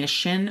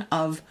recognition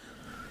of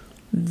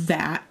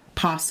that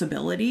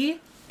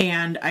possibility.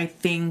 And I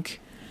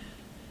think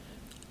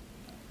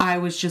I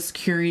was just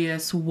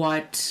curious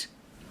what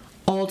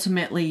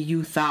ultimately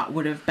you thought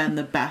would have been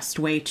the best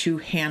way to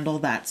handle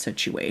that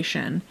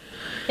situation.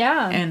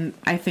 Yeah. And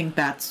I think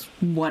that's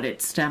what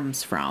it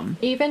stems from.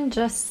 Even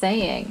just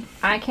saying,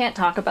 I can't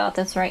talk about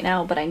this right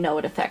now, but I know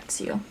it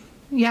affects you.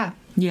 Yeah.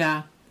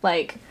 Yeah.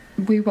 Like,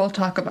 We will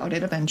talk about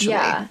it eventually.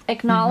 yeah,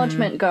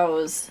 acknowledgement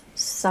goes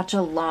such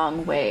a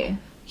long way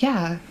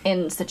Yeah.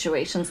 in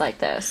situations like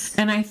this.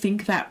 And I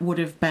think that would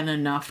have been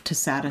enough to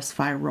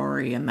satisfy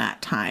Rory in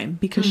that time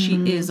because she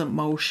is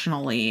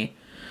emotionally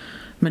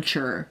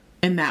mature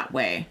in that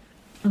way.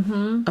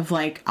 Of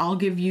like, I'll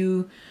give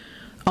you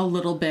a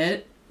little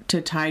bit to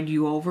tide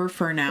you over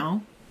for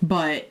now,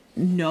 but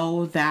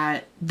know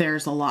that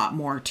there's a lot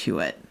more to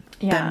it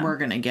than Yeah. we're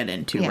going to get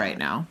into Yeah. right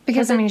now.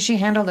 Because, I mean, she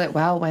handled it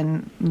well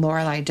when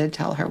Lorelai did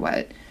tell her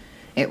what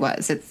it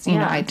was. It's, you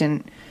know, Yeah.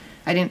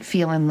 I didn't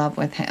feel in love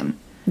with him,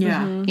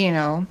 Yeah. you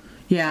know?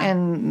 Yeah.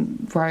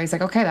 And Rory's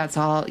like, okay, that's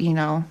all, you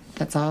know,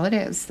 that's all it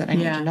is that I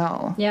need Yeah. to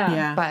know. Yeah.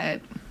 Yeah.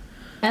 But,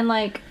 And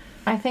like,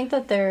 I think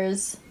that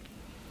there's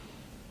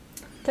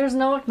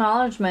no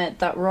acknowledgement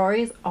that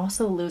Rory's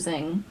also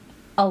losing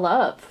a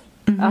love,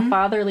 a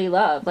fatherly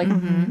love. Like,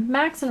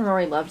 Max and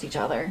Rory loved each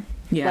other.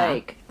 Yeah.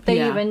 Like,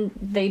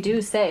 they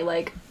do say,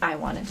 like, I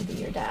wanted to be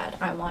your dad.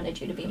 I wanted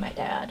you to be my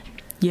dad.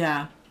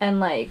 Yeah. And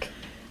like,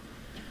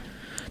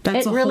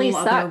 That's It a really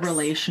whole other sucks.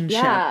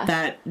 relationship Yeah.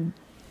 that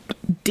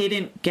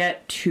didn't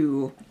get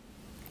to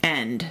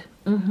end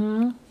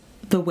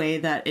the way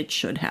that it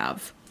should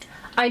have.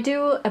 I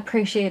do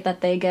appreciate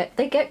that they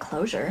get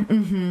closure,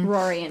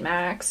 Rory and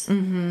Max.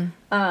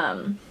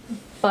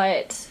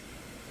 But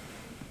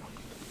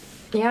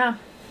yeah,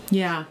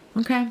 Yeah.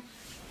 Okay.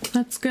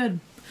 That's good.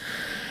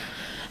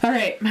 All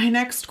right. My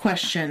next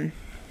question.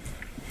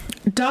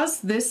 Does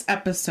this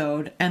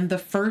episode and the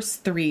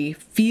first 3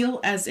 feel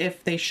as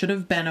if they should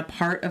have been a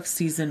part of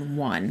season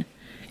 1?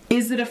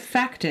 Is it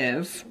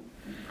effective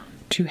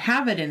to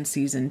have it in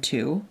season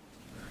 2?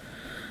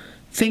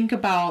 Think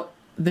about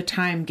the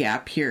time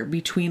gap here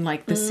between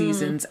like the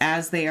seasons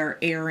as they are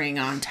airing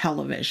on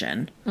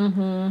television.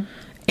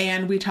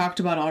 And we talked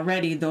about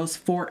already, those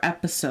 4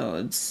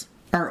 episodes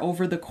are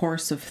over the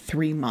course of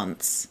 3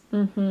 months.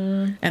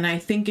 And I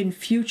think in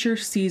future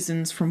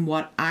seasons, from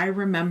what I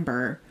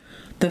remember,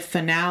 the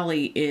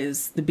finale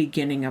is the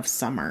beginning of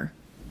summer.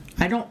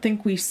 I don't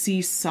think we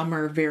see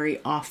Summer very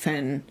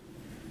often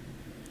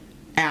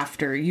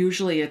after.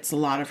 Usually it's a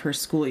lot of her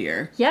school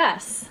year.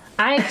 yes.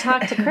 I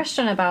talked to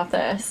Christian about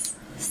this.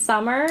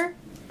 Summer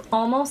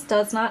almost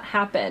does not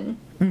happen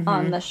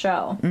on the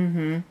show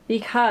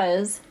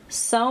because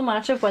so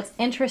much of what's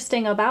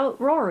interesting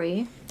about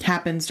Rory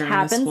Happens during the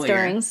happens school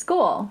during year.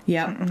 school.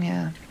 Yep.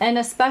 yeah. And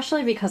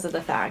especially because of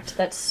the fact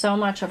that so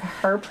much of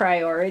her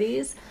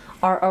priorities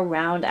are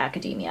around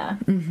academia.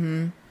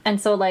 And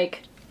so,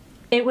 like,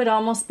 it would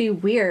almost be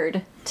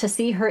weird to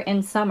see her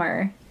in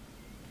summer.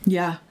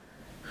 Yeah.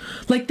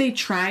 Like they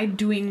tried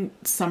doing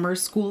summer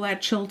school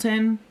at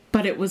Chilton,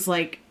 but it was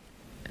like,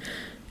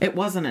 it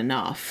wasn't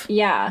enough.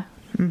 Yeah.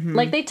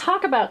 Like, they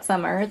talk about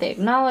summer, they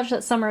acknowledge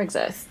that summer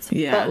exists.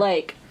 Yeah. But,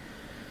 like,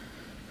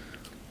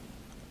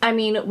 I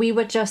mean, we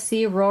would just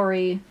see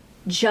Rory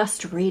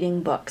just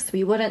reading books.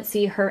 We wouldn't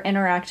see her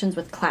interactions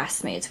with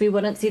classmates. We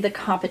wouldn't see the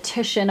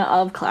competition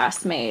of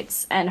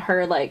classmates and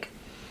her, like,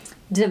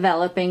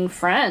 developing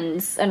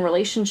friends and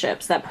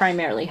relationships that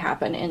primarily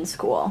happen in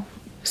school.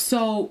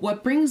 So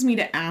what brings me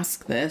to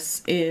ask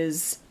this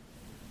is,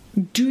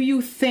 do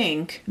you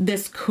think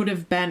this could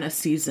have been a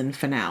season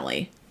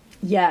finale?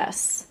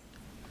 Yes.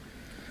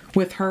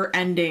 With her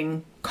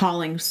ending,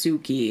 calling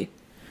Suki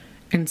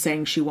and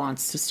saying she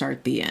wants to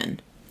start the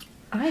end.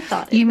 I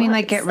thought You it mean was.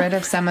 like get rid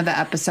of some of the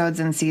episodes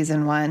in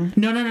season 1?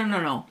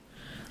 No.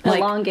 Like,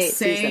 Elongate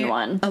say season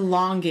 1.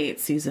 Elongate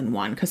season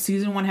 1, because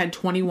season 1 had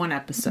 21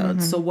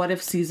 episodes. So what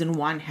if season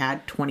 1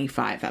 had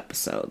 25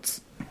 episodes?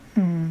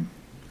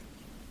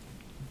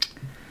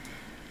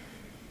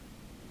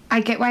 I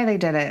get why they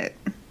did it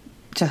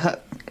to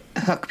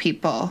hook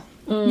people.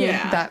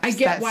 Yeah, That's I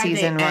get that why they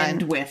season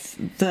end 1.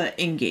 with the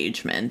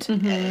engagement.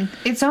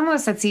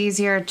 It's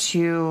easier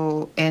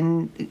to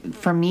end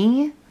for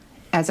me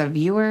as a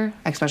viewer,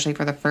 especially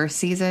for the first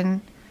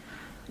season.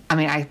 I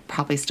mean, I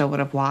probably still would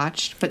have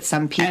watched, but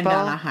some people, End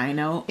on a high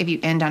note. if you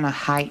end on a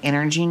high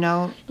energy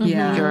note,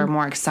 Yeah. you're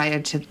more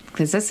excited to,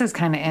 because this is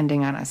kind of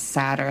ending on a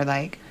sadder,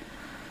 like,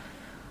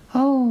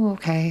 oh,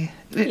 okay,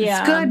 it's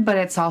Yeah. good, but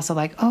it's also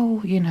like,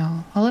 oh, you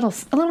know, a little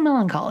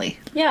melancholy,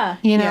 Yeah.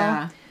 you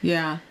know.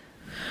 Yeah.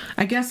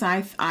 I guess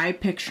I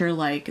picture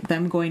like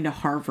them going to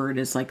Harvard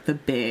as like the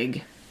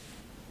big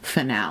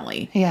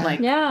finale. Yeah. Like,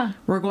 Yeah.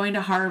 we're going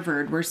to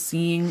Harvard. We're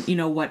seeing, you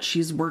know, what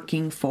she's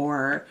working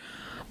for,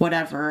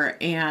 whatever.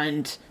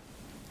 And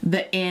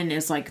the inn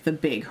is like the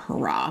big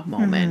hurrah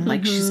moment.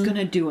 Like, she's going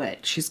to do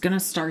it. She's going to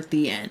start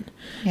the inn.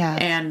 Yeah.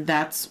 And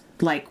that's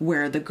like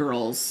where the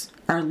girls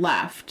are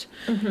left.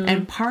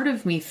 And part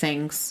of me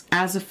thinks,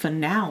 as a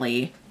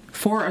finale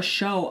for a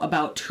show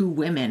about 2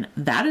 women,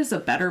 that is a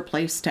better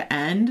place to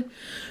end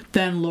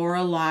than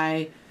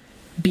Lorelai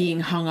being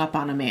hung up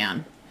on a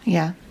man.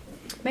 Yeah.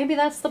 Maybe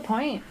that's the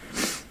point.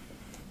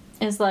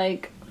 Is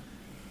like,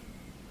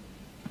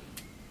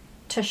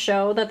 to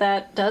show that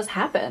that does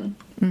happen.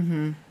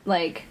 Mm-hmm.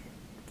 Like,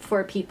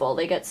 for people,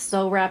 they get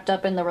so wrapped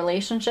up in the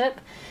relationship,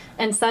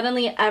 and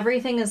suddenly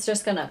everything is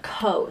just gonna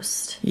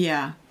coast.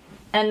 Yeah.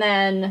 And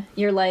then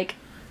you're like,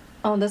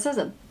 oh, this is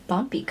a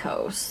bumpy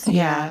coast.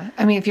 Yeah.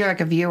 I mean, if you're like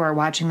a viewer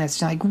watching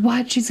this, you're like,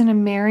 what? She's going to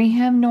marry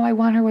him? No, I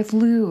want her with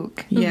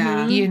Luke.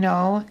 Yeah. You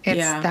know? It's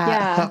Yeah. that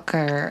Yeah.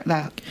 hooker.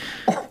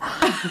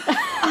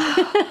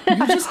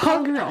 You just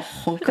called her a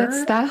hooker?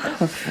 That's that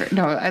hooker.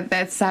 No,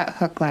 that's that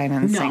hook, line,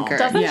 and No. sinker.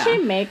 Doesn't Yeah. she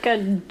make a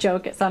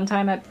joke at some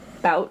time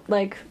about,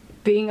 like,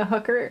 being a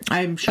hooker?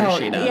 I'm sure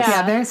she does.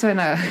 Yeah, there's been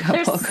a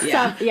There's couple.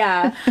 stuff,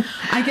 yeah.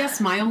 I guess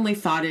my only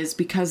thought is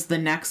because the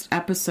next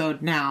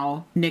episode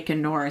now, Nick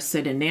and Nora,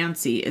 Sid and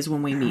Nancy, is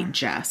when we meet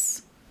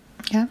Jess.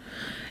 Yeah.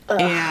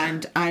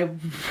 And I'm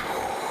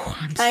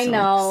so I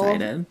know.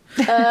 excited.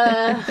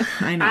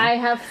 I know. I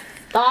have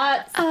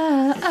thoughts.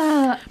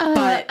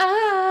 but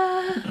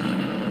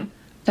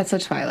That's a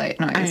Twilight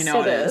noise. I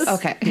know It it is. is.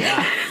 Okay.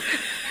 Yeah.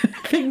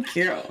 Thank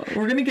you.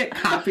 We're going to get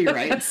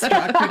copyright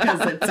struck because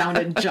it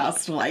sounded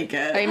just like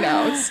it. I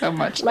know. So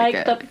much Like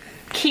it. the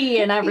key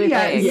and everything.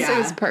 Yes, Yeah. it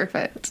was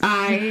perfect.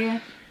 I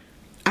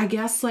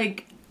guess,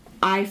 like,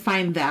 I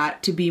find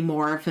that to be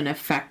more of an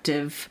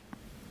effective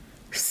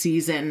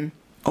season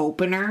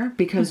opener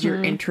because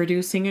you're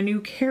introducing a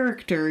new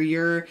character.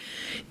 You're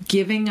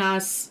giving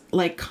us,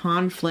 like,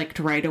 conflict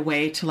right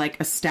away to, like,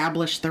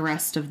 establish the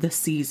rest of the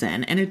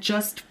season. And it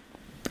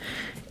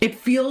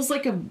feels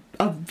like a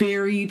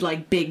very,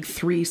 like, big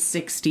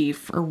 360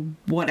 or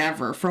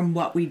whatever from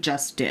what we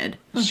just did.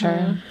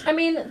 Sure. I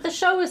mean, the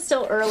show is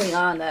still early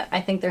on that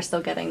I think they're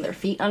still getting their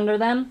feet under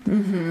them.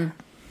 Mm-hmm.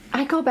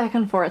 I go back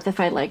and forth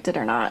if I liked it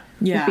or not.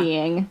 Yeah.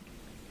 Being,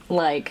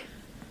 like,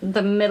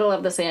 the middle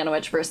of the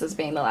sandwich versus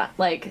being Yeah.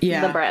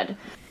 the bread.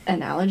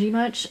 Analogy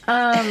much?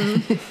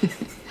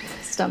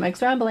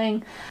 Stomach's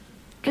rumbling.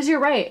 Because you're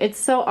right. It's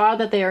so odd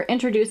that they are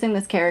introducing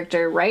this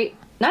character right,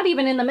 not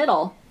even in the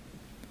middle.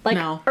 Like,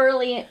 No.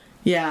 early...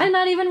 Yeah. And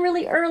not even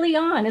really early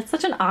on. It's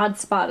such an odd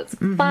spot. It's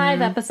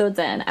 5 episodes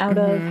in out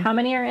of how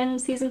many are in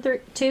season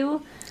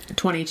 2?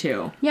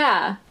 22.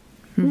 Yeah.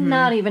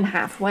 Not even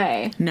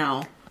halfway.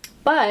 No.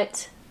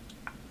 But,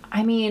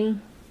 I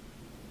mean,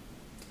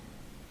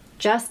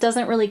 Jess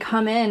doesn't really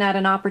come in at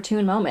an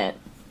opportune moment.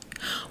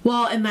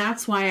 Well, and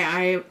that's why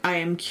I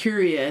am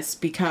curious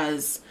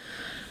because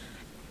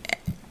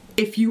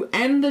if you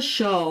end the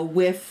show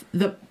with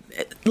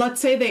let's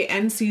say they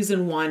end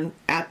season 1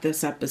 at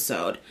this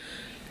episode,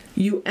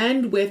 you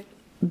end with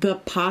the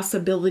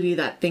possibility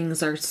that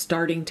things are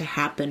starting to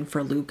happen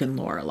for Luke and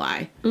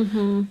Lorelai.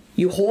 Mm-hmm.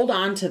 You hold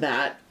on to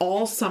that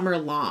all summer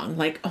long,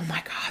 like, oh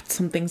my God,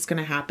 something's going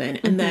to happen.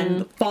 And then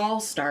the fall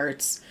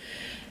starts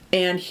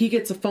and he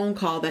gets a phone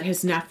call that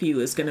his nephew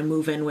is going to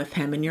move in with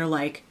him. And you're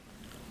like,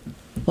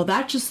 well,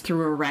 that just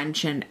threw a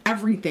wrench in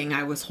everything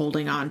I was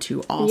holding on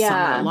to all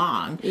summer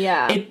long.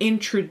 Yeah. It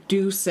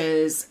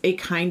introduces a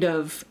kind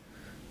of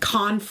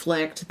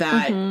conflict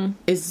that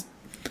is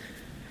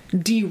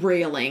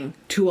derailing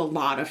to a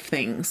lot of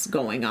things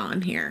going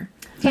on here.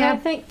 But Yeah. I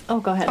think... Oh,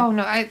 go ahead. Oh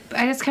no, I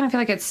just kind of feel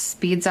like it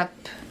speeds up.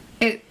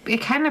 It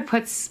kind of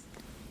puts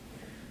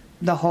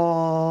the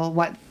whole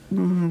what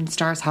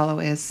Stars Hollow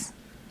is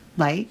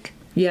like,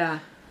 Yeah.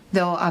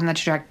 though, on the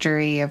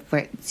trajectory of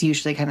where it's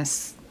usually kind of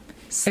slow.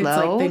 It's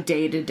like the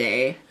day to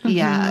day.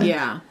 Yeah.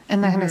 Yeah.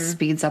 And that kind of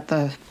speeds up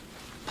the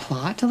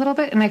plot a little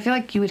bit. And I feel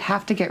like you would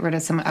have to get rid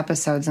of some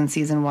episodes in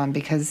season 1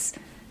 because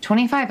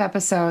 25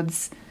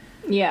 episodes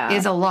Yeah.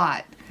 is a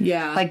lot.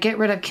 Yeah. Like, get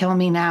rid of Kill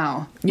Me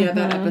Now. yeah,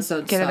 that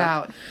episode Get it sucked.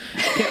 out.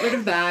 Get rid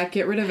of that.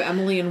 Get rid of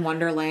Emily in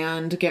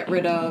Wonderland. Get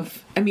rid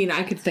of... I mean,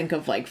 I could think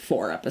of like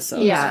 4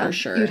 episodes Yeah, for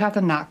sure. You'd have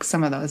to knock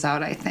some of those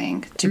out, I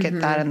think, to get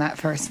that in that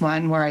first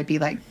one where I'd be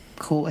like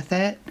cool with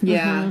it.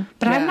 Yeah.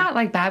 But yeah. I'm not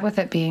like bad with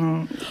it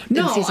being in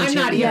No, season I'm 2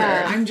 not either.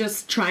 Yeah. I'm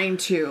just trying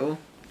to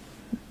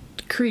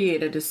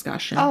create a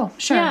discussion. Oh,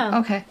 sure. Yeah.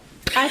 Okay.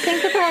 I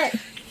think that...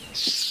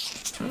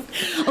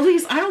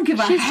 Elise, I don't give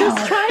a hell.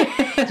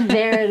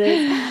 There it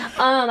is.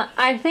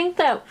 I think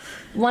that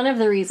one of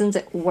the reasons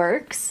it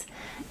works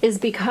is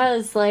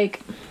because, like...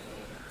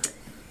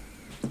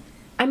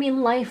 I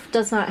mean, life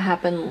does not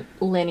happen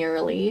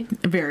linearly.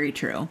 Very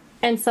true.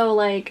 And so,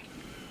 like...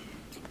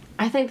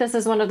 I think this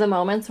is one of the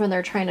moments when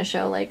they're trying to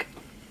show, like...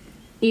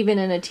 Even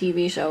in a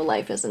TV show,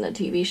 life isn't a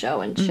TV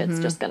show and shit's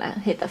just gonna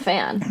hit the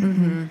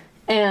fan.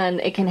 And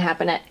it can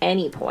happen at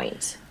any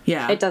point.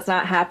 Yeah. It does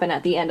not happen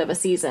at the end of a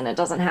season. It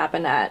doesn't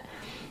happen at,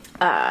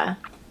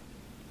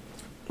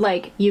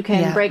 like, you can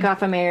Yeah. break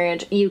off a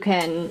marriage. You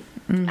can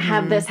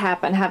have this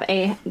happen, have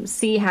A,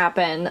 C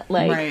happen.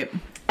 Like, Right.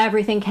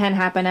 everything can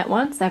happen at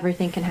once.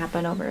 Everything can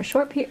happen over a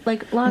short period,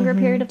 like, longer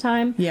period of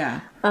time.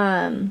 Yeah.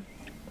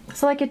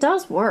 So, like, it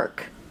does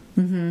work.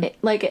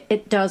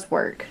 It does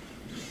work.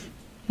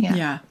 Yeah.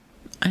 Yeah.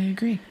 I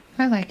agree.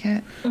 I like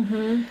it.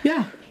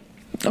 Yeah.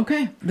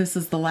 Okay. This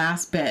is the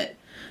last bit.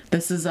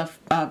 This is a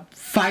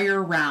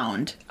fire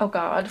round Oh,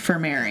 God. for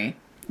Mary.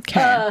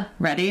 Okay.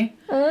 Ready?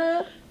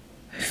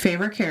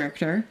 Favorite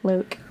character.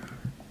 Luke.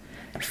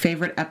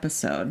 Favorite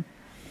episode.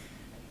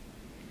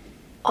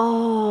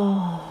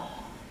 Oh.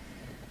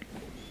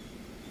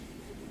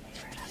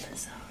 Favorite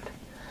episode.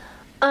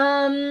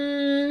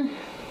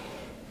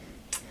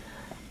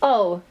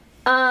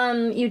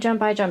 You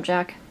Jump, I Jump,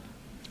 Jack.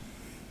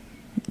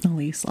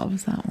 Elise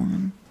loves that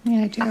one.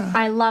 Yeah, I do.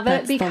 I love it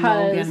That's the because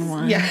Logan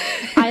one. Yeah.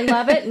 I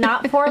love it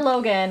not for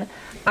Logan.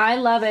 I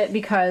love it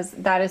because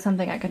that is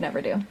something I could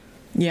never do.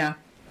 Yeah,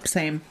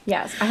 same.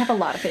 Yes, I have a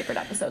lot of favorite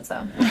episodes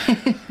though.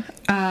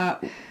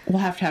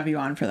 We'll have to have you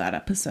on for that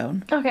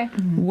episode. Okay.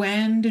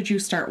 When did you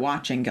start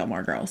watching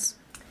Gilmore Girls?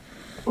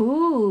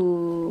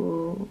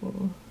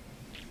 Ooh.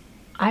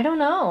 I don't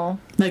know.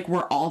 Like,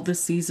 were all the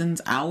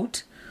seasons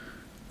out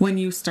when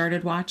you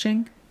started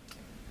watching?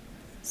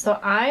 So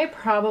I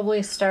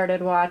probably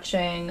started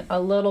watching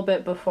a little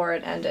bit before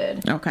it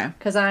ended. Okay.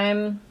 Because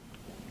I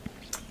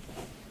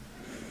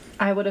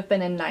would have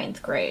been in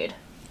 9th grade.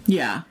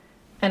 Yeah.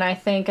 And I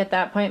think at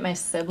that point my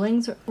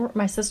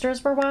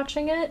sisters were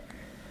watching it.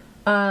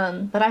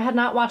 But I had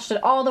not watched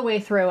it all the way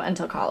through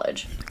until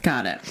college.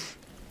 Got it.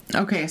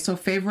 Okay, so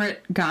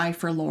favorite guy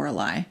for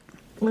Lorelai?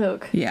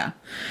 Luke. Yeah.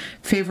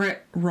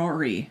 Favorite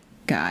Rory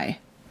guy?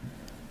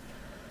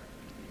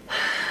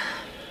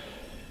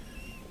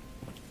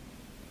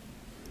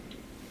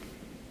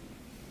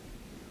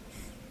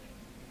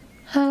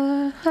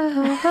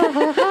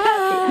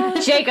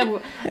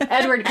 Jacob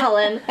Edward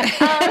Cullen.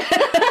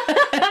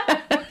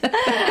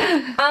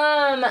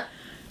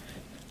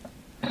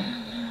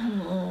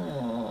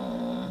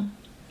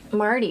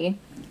 Marty.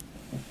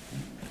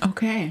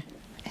 Okay.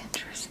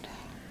 Interesting.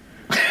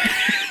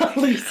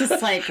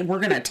 Lisa's like, we're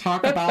going to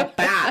talk about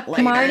that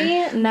later.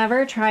 Marty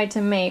never tried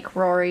to make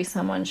Rory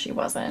someone she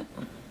wasn't.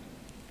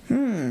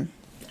 And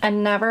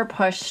never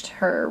pushed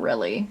her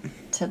really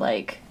to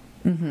like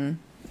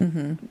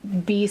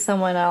be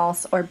someone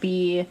else or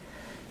be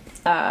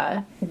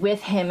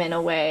with him in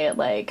a way.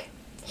 Like,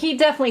 he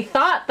definitely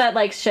thought that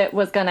like shit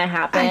was gonna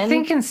happen. I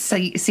think in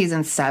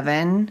season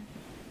 7,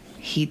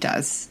 he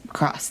does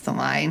cross the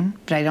line,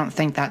 but I don't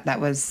think that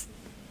was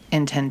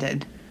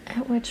intended.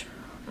 Which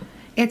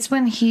It's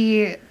when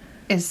he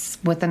is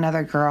with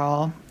another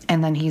girl,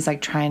 and then he's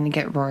like trying to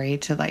get Rory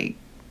to like,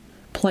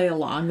 play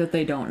along that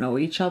they don't know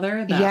each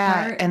other. That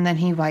yeah, part? and then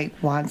he like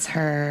wants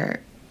her.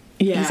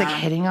 Yeah. He's like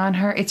hitting on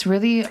her. It's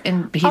really,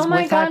 and he's oh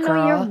my with god, that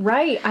girl. no, you're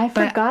right. I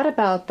forgot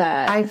about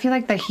that. I feel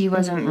like that he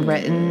wasn't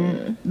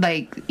written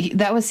like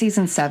that was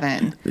season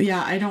 7.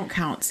 Yeah, I don't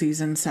count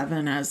season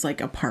 7 as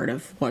like a part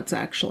of what's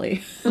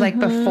actually. Like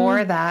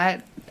before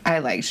that, I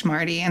liked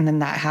Marty, and then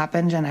that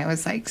happened, and I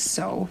was like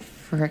so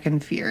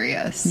freaking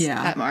furious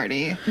at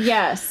Marty.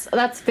 Yes,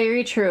 that's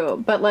very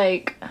true. But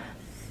like,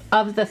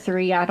 of the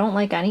 3, I don't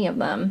like any of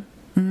them.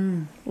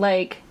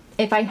 Like,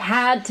 if I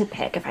had to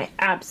pick, if I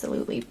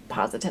absolutely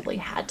positively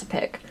had to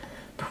pick,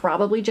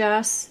 probably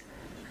Jess,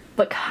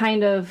 but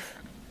kind of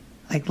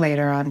Like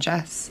later on,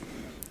 Jess.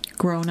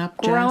 Grown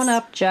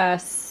up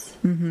Jess.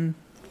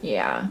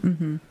 Yeah.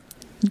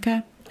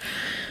 Okay.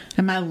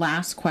 And my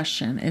last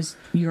question is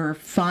your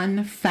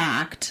fun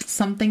fact,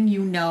 something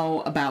you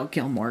know about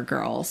Gilmore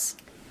Girls.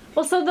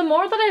 Well, so the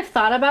more that I've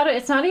thought about it,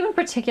 it's not even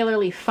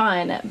particularly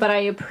fun, but I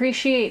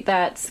appreciate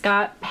that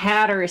Scott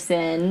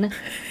Patterson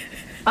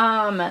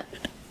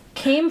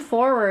came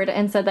forward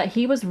and said that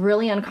he was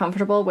really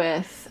uncomfortable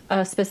with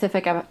a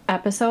specific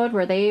episode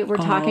where they were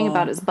talking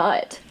about his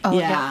butt.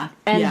 Yeah.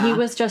 And he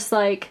was just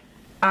like,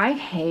 I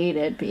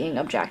hated being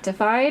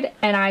objectified.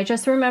 And I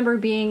just remember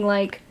being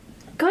like,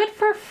 good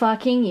for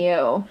fucking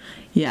you.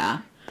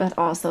 Yeah. But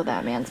also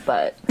that man's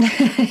butt.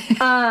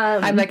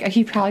 I'm like,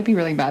 he'd probably be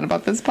really mad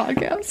about this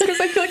podcast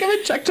because I feel like I'm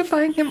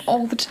objectifying him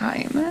all the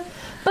time.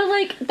 But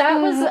like,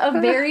 that was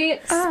a very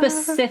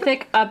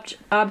specific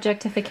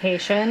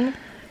objectification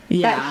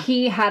that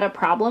he had a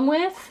problem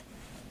with.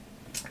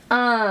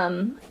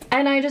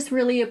 And I just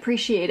really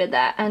appreciated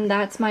that, and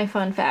that's my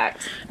fun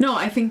fact. No,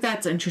 I think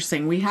that's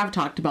interesting. We have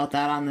talked about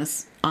that on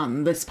this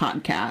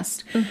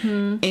podcast.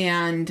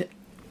 And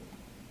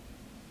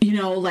you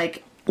know,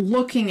 like,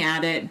 looking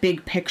at it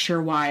big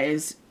picture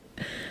wise,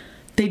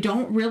 they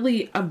don't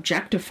really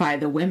objectify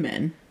the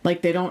women.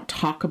 Like, they don't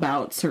talk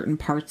about certain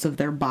parts of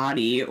their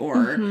body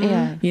or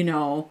you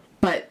know,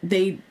 but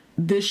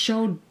this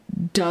show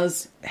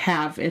does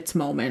have its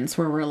moments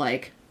where we're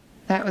like,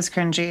 that was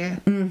cringy.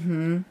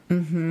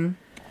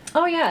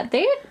 Oh yeah,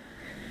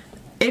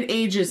 it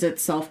ages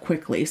itself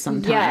quickly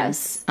sometimes.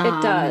 Yes,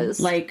 it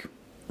does. Like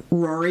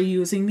Rory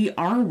using the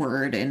R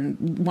word in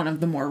one of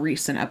the more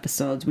recent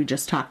episodes we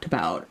just talked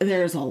about.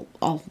 There's a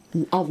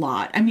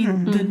lot. I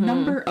mean, the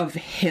number of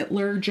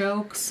Hitler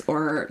jokes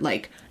or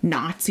like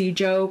Nazi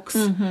jokes,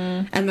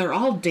 and they're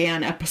all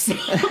Dan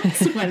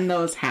episodes when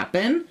those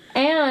happen.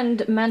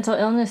 and mental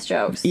illness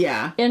jokes.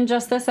 Yeah. In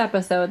just this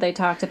episode, they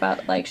talked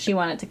about like she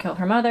wanted to kill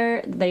her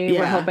mother. They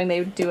were hoping they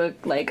would do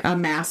a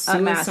mass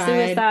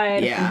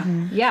suicide. Yeah.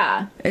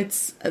 Yeah.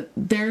 It's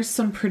there's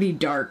some pretty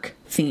dark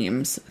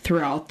themes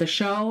throughout the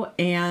show,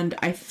 and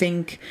I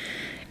think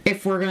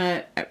if we're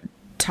gonna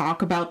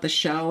talk about the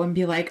show and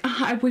be like,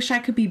 I wish I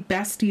could be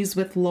besties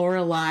with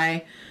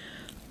Lorelai,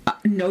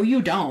 no,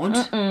 you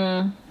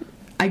don't.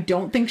 I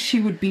don't think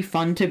she would be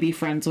fun to be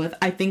friends with.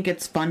 I think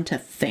it's fun to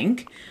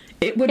think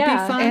it would be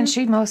fun. And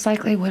she most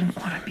likely wouldn't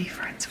want to be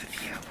friends with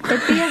you.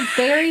 It'd be a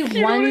very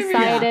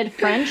one-sided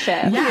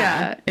friendship.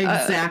 Yeah,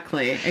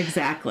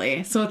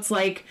 exactly. So it's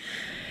like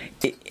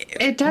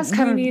it does we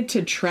kind of need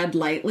to tread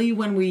lightly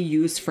when we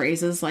use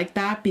phrases like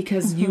that,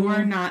 because you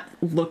are not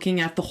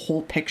looking at the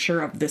whole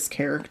picture of this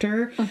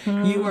character.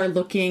 You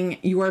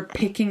are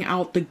picking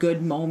out the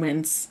good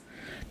moments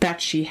that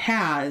she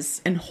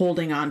has and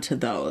holding on to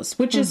those,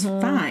 which is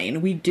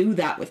fine. We do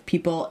that with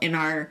people in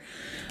our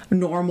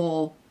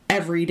normal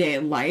everyday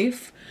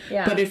life.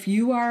 Yeah. But if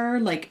you are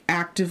like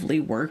actively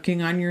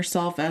working on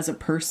yourself as a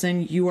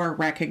person, you are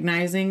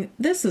recognizing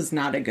this is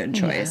not a good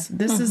choice.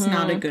 This is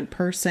not a good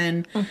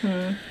person.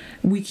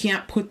 We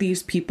can't put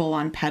these people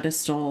on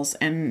pedestals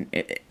and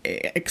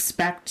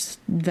expect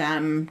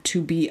them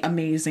to be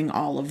amazing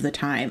all of the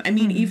time. I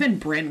mean, even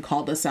Bryn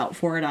called us out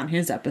for it on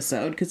his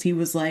episode, because he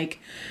was like,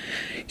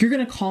 you're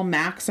going to call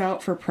Max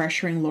out for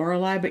pressuring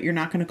Lorelai, but you're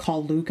not going to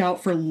call Luke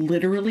out for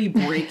literally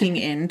breaking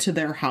into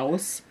their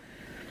house.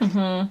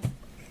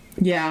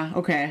 Yeah,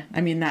 okay.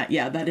 I mean, that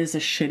is a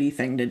shitty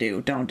thing to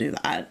do. Don't do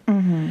that.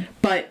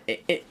 But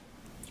it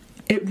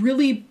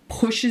really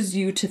pushes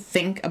you to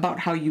think about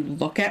how you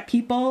look at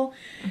people.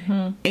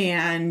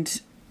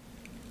 And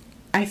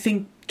I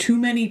think too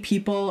many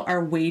people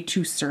are way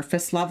too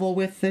surface level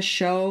with this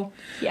show.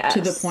 Yes.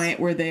 To the point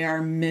where they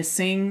are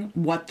missing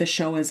what the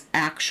show is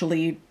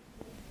actually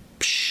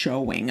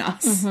showing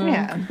us.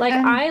 yeah. Like,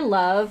 I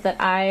love that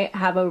I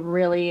have a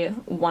really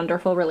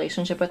wonderful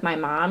relationship with my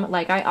mom.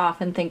 Like, I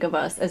often think of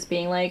us as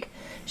being like,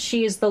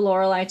 she's the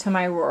Lorelai to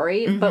my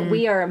Rory, but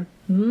we are a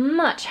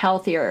much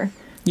healthier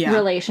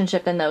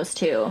relationship than those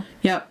two.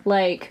 Yep.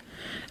 Like,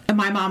 And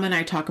my mom and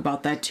I talk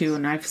about that too,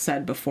 and I've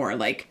said before,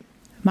 like,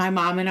 my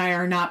mom and I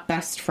are not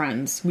best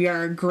friends. We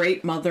are a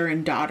great mother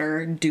and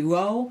daughter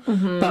duo,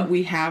 but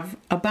we have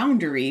a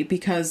boundary,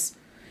 because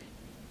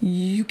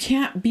you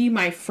can't be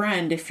my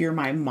friend if you're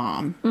my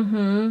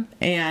mom.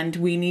 And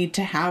we need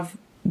to have,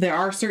 there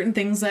are certain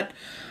things that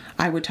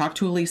I would talk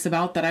to Elise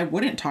about that I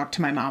wouldn't talk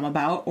to my mom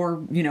about,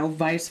 or, you know,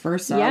 vice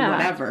versa,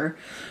 whatever.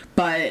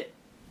 But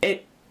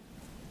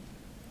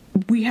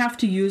we have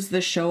to use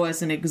the show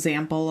as an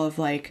example of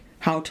like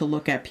how to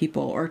look at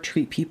people or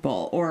treat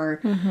people, or,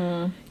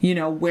 you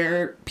know,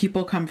 where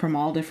people come from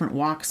all different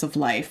walks of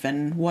life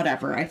and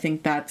whatever. I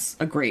think that's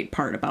a great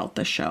part about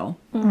the show.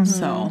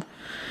 So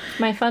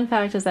my fun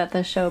fact is that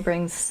this show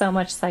brings so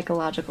much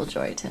psychological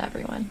joy to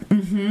everyone.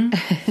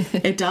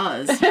 it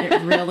does.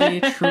 It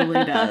really,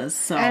 truly does.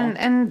 So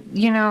And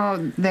you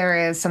know,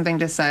 there is something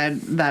to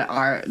said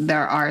that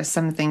there are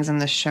some things in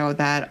the show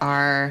that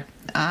are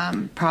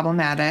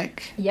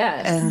problematic.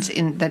 Yes.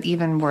 And that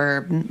even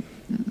were,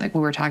 like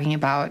we were talking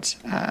about,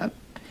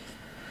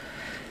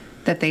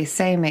 that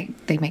they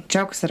make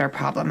jokes that are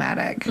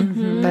problematic.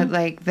 But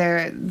like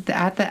they're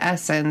at the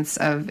essence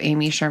of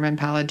Amy Sherman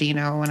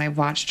Palladino. When I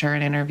watched her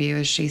in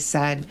interviews, she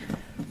said,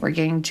 we're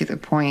getting to the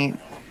point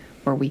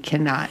where we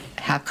cannot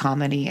have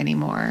comedy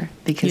anymore,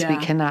 because we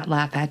cannot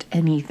laugh at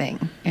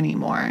anything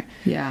anymore.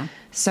 yeah.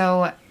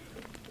 So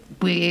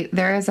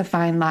there is a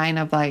fine line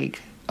of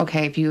like,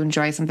 okay, if you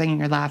enjoy something and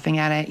you're laughing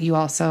at it, you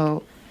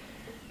also,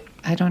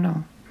 I don't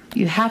know,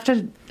 you have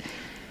to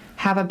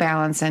have a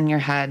balance in your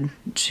head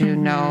to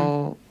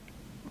know,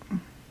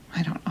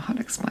 I don't know how to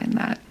explain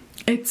that.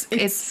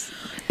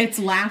 It's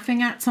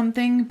laughing at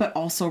something, but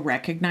also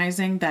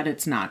recognizing that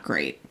it's not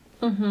great.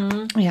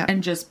 Yeah.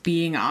 And just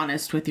being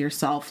honest with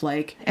yourself,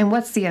 like, And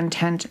what's the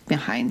intent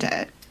behind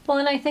it? Well,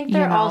 and I think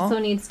there You know? also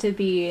needs to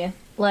be,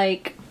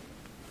 like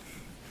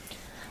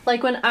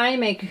when I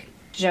make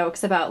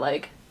jokes about,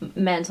 like,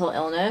 mental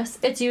illness,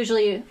 it's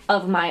usually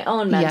of my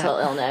own mental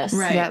illness.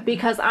 Right. Yep.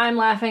 Because I'm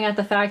laughing at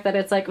the fact that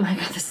it's like, oh my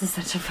God, this is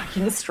such a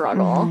fucking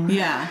struggle.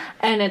 yeah.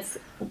 And it's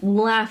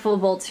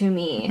laughable to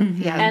me.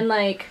 Yeah. And,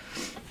 like,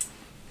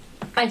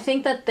 I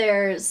think that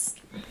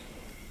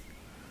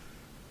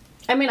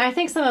I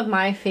think some of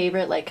my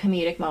favorite, like,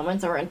 comedic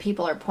moments are when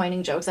people are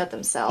pointing jokes at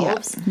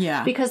themselves.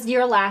 Yeah. Because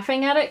you're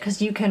laughing at it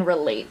because you can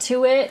relate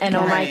to it, and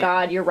oh my Right.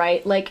 God, you're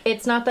right. Like,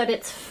 it's not that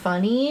it's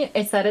funny,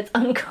 it's that it's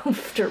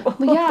uncomfortable.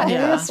 Yeah,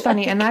 Yeah. it is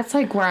funny. And that's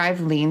like where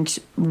I've leaned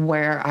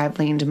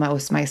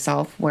most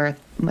myself, where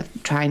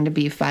with trying to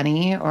be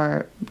funny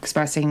or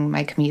expressing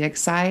my comedic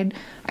side,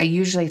 I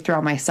usually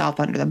throw myself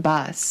under the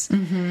bus.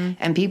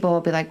 And people will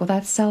be like, well,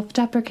 that's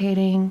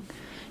self-deprecating.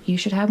 You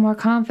should have more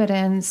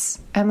confidence.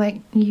 I'm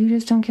like, you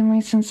just don't get my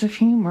sense of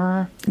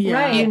humor. Yeah.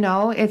 Right. You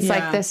know, it's Yeah.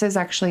 like, this is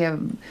actually I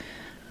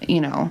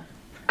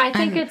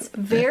think it's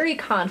very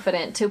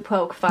confident to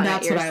poke fun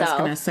That's at what yourself. I was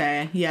going to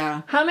say.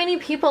 Yeah. How many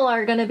people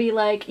are going to be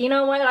like, you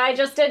know what I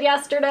just did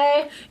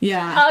yesterday?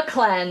 Yeah. A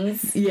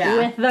cleanse Yeah.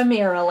 with the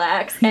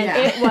Miralax, and Yeah.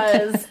 it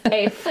was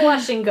a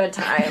flushing good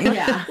time.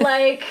 Yeah.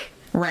 Like,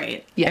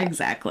 Right. Yeah.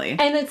 Exactly.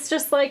 and it's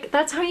just like,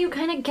 that's how you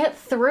kind of get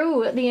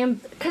through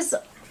because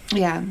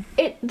yeah.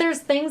 there's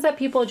things that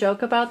people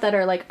joke about that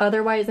are like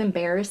otherwise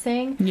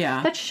embarrassing.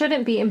 Yeah. That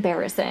shouldn't be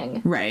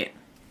embarrassing. Right.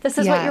 This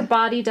is what Yeah. your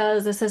body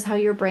does. This is how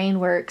your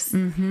brain works.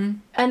 And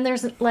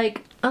there's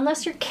like,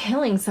 unless you're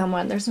killing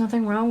someone, there's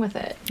nothing wrong with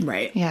it.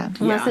 Right. Yeah.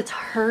 Unless it's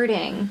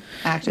hurting.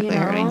 Actively You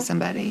know? hurting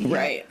somebody.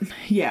 Right.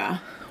 Yeah.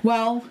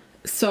 Well,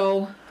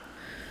 so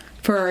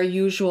for our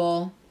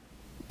usual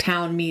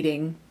town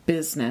meeting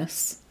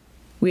business,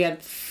 we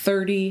had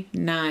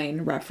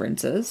 39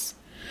 references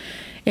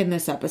in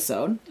this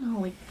episode.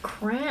 Holy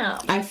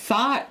crap. I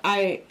thought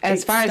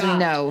As far as we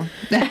know.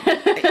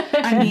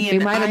 I mean,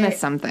 We might have missed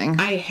something.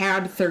 I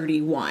had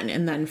 31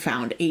 and then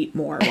found 8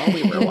 more while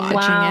we were watching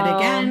Wow. it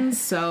again.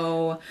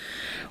 So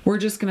we're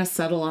just going to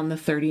settle on the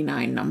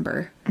 39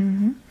 number.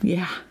 Mm-hmm.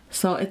 Yeah.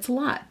 So it's a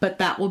lot. But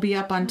that will be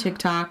up on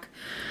TikTok.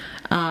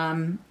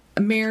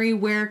 Mary,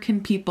 where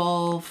can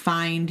people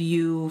find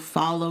you,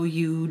 follow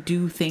you,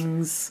 do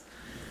things?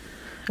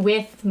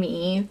 With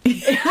me.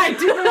 I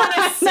didn't want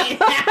to say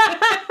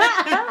that.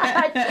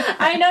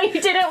 I know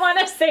you didn't want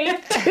to say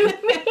it to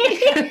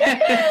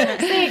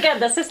me. See, again,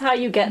 this is how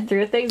you get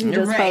through things. You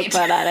just Right. poke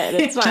fun at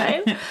it. It's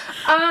fine.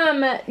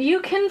 You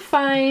can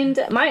find...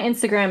 My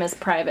Instagram is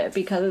private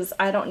because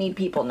I don't need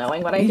people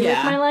knowing what I do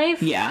with my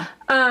life. Yeah.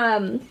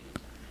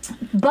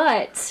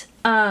 But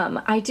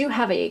I do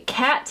have a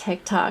cat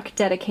TikTok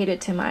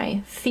dedicated to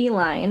my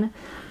feline.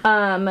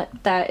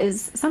 That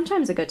is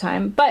sometimes a good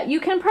time. But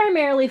you can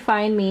primarily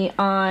find me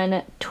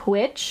on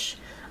Twitch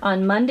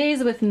on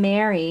Mondays with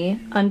Mary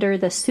under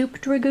the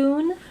Soup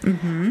Dragoon.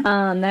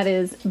 Mm-hmm. That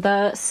is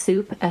the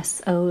Soup,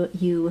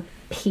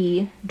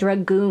 S-O-U-P,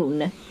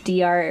 Dragoon,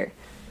 D-R-A-G-O-O-N.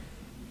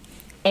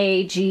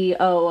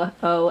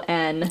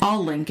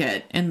 I'll link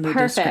it in the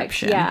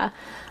description. Yeah.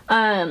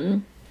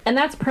 And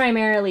that's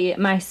primarily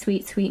my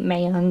sweet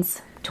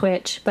man's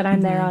Twitch, but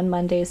I'm there on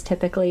Mondays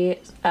typically,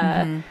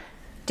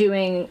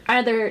 doing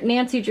either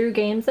Nancy Drew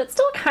games that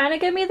still kind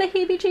of give me the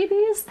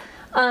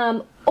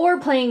heebie-jeebies, or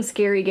playing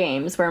scary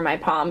games where my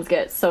palms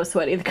get so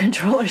sweaty the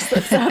controller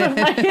slips out of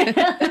my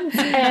hands,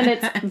 and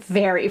it's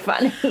very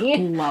funny.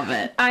 Love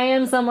it. I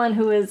am someone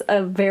who is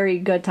a very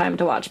good time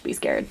to watch be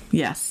scared.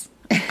 Yes.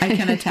 I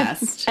can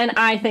attest. And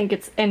I think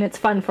it's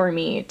fun for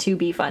me to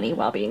be funny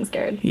while being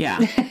scared. Yeah.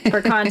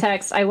 For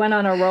context, I went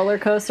on a roller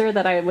coaster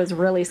that I was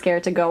really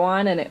scared to go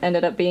on, and it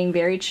ended up being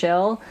very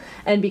chill.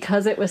 And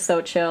because it was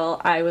so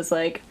chill, I was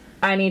like,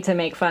 I need to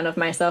make fun of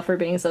myself for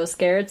being so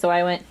scared. So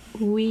I went,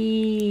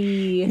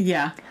 wee,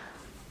 Yeah.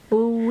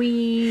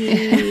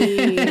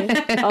 wee.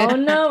 Oh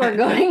no, we're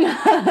going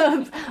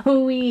up.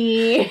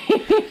 Wee.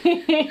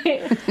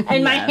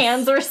 And my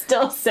hands were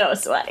still so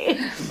sweaty.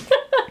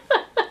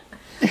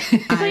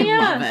 I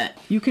love it.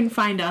 You can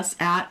find us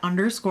at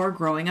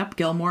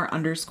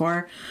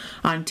 _growingupgilmore_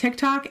 on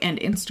TikTok and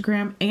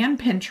Instagram and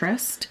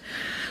Pinterest.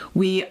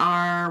 We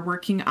are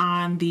working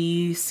on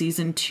the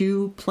season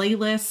 2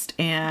 playlist,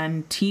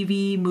 and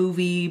TV,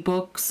 movie,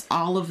 books,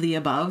 all of the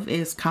above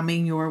is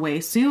coming your way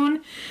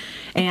soon.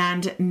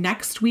 And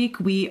next week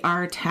we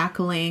are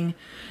tackling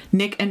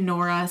Nick and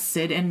Nora,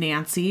 Sid and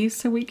Nancy,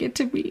 so we get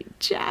to meet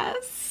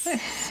Jess.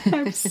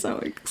 I'm so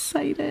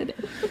excited.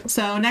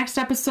 So next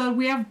episode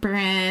we have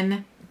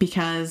Bryn,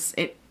 because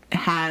it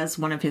has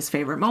one of his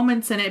favorite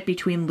moments in it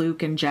between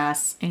Luke and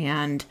Jess,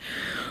 and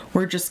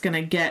we're just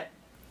gonna get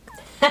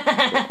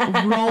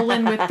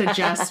rolling with the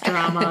Jess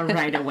drama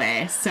right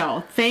away.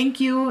 So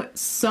thank you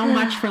so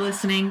much for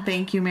listening.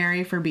 Thank you,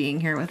 Mary, for being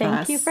here with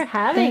us. Thank you for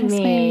having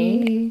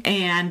me.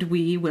 And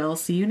we will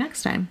see you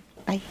next time.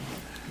 Bye.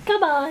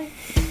 Goodbye.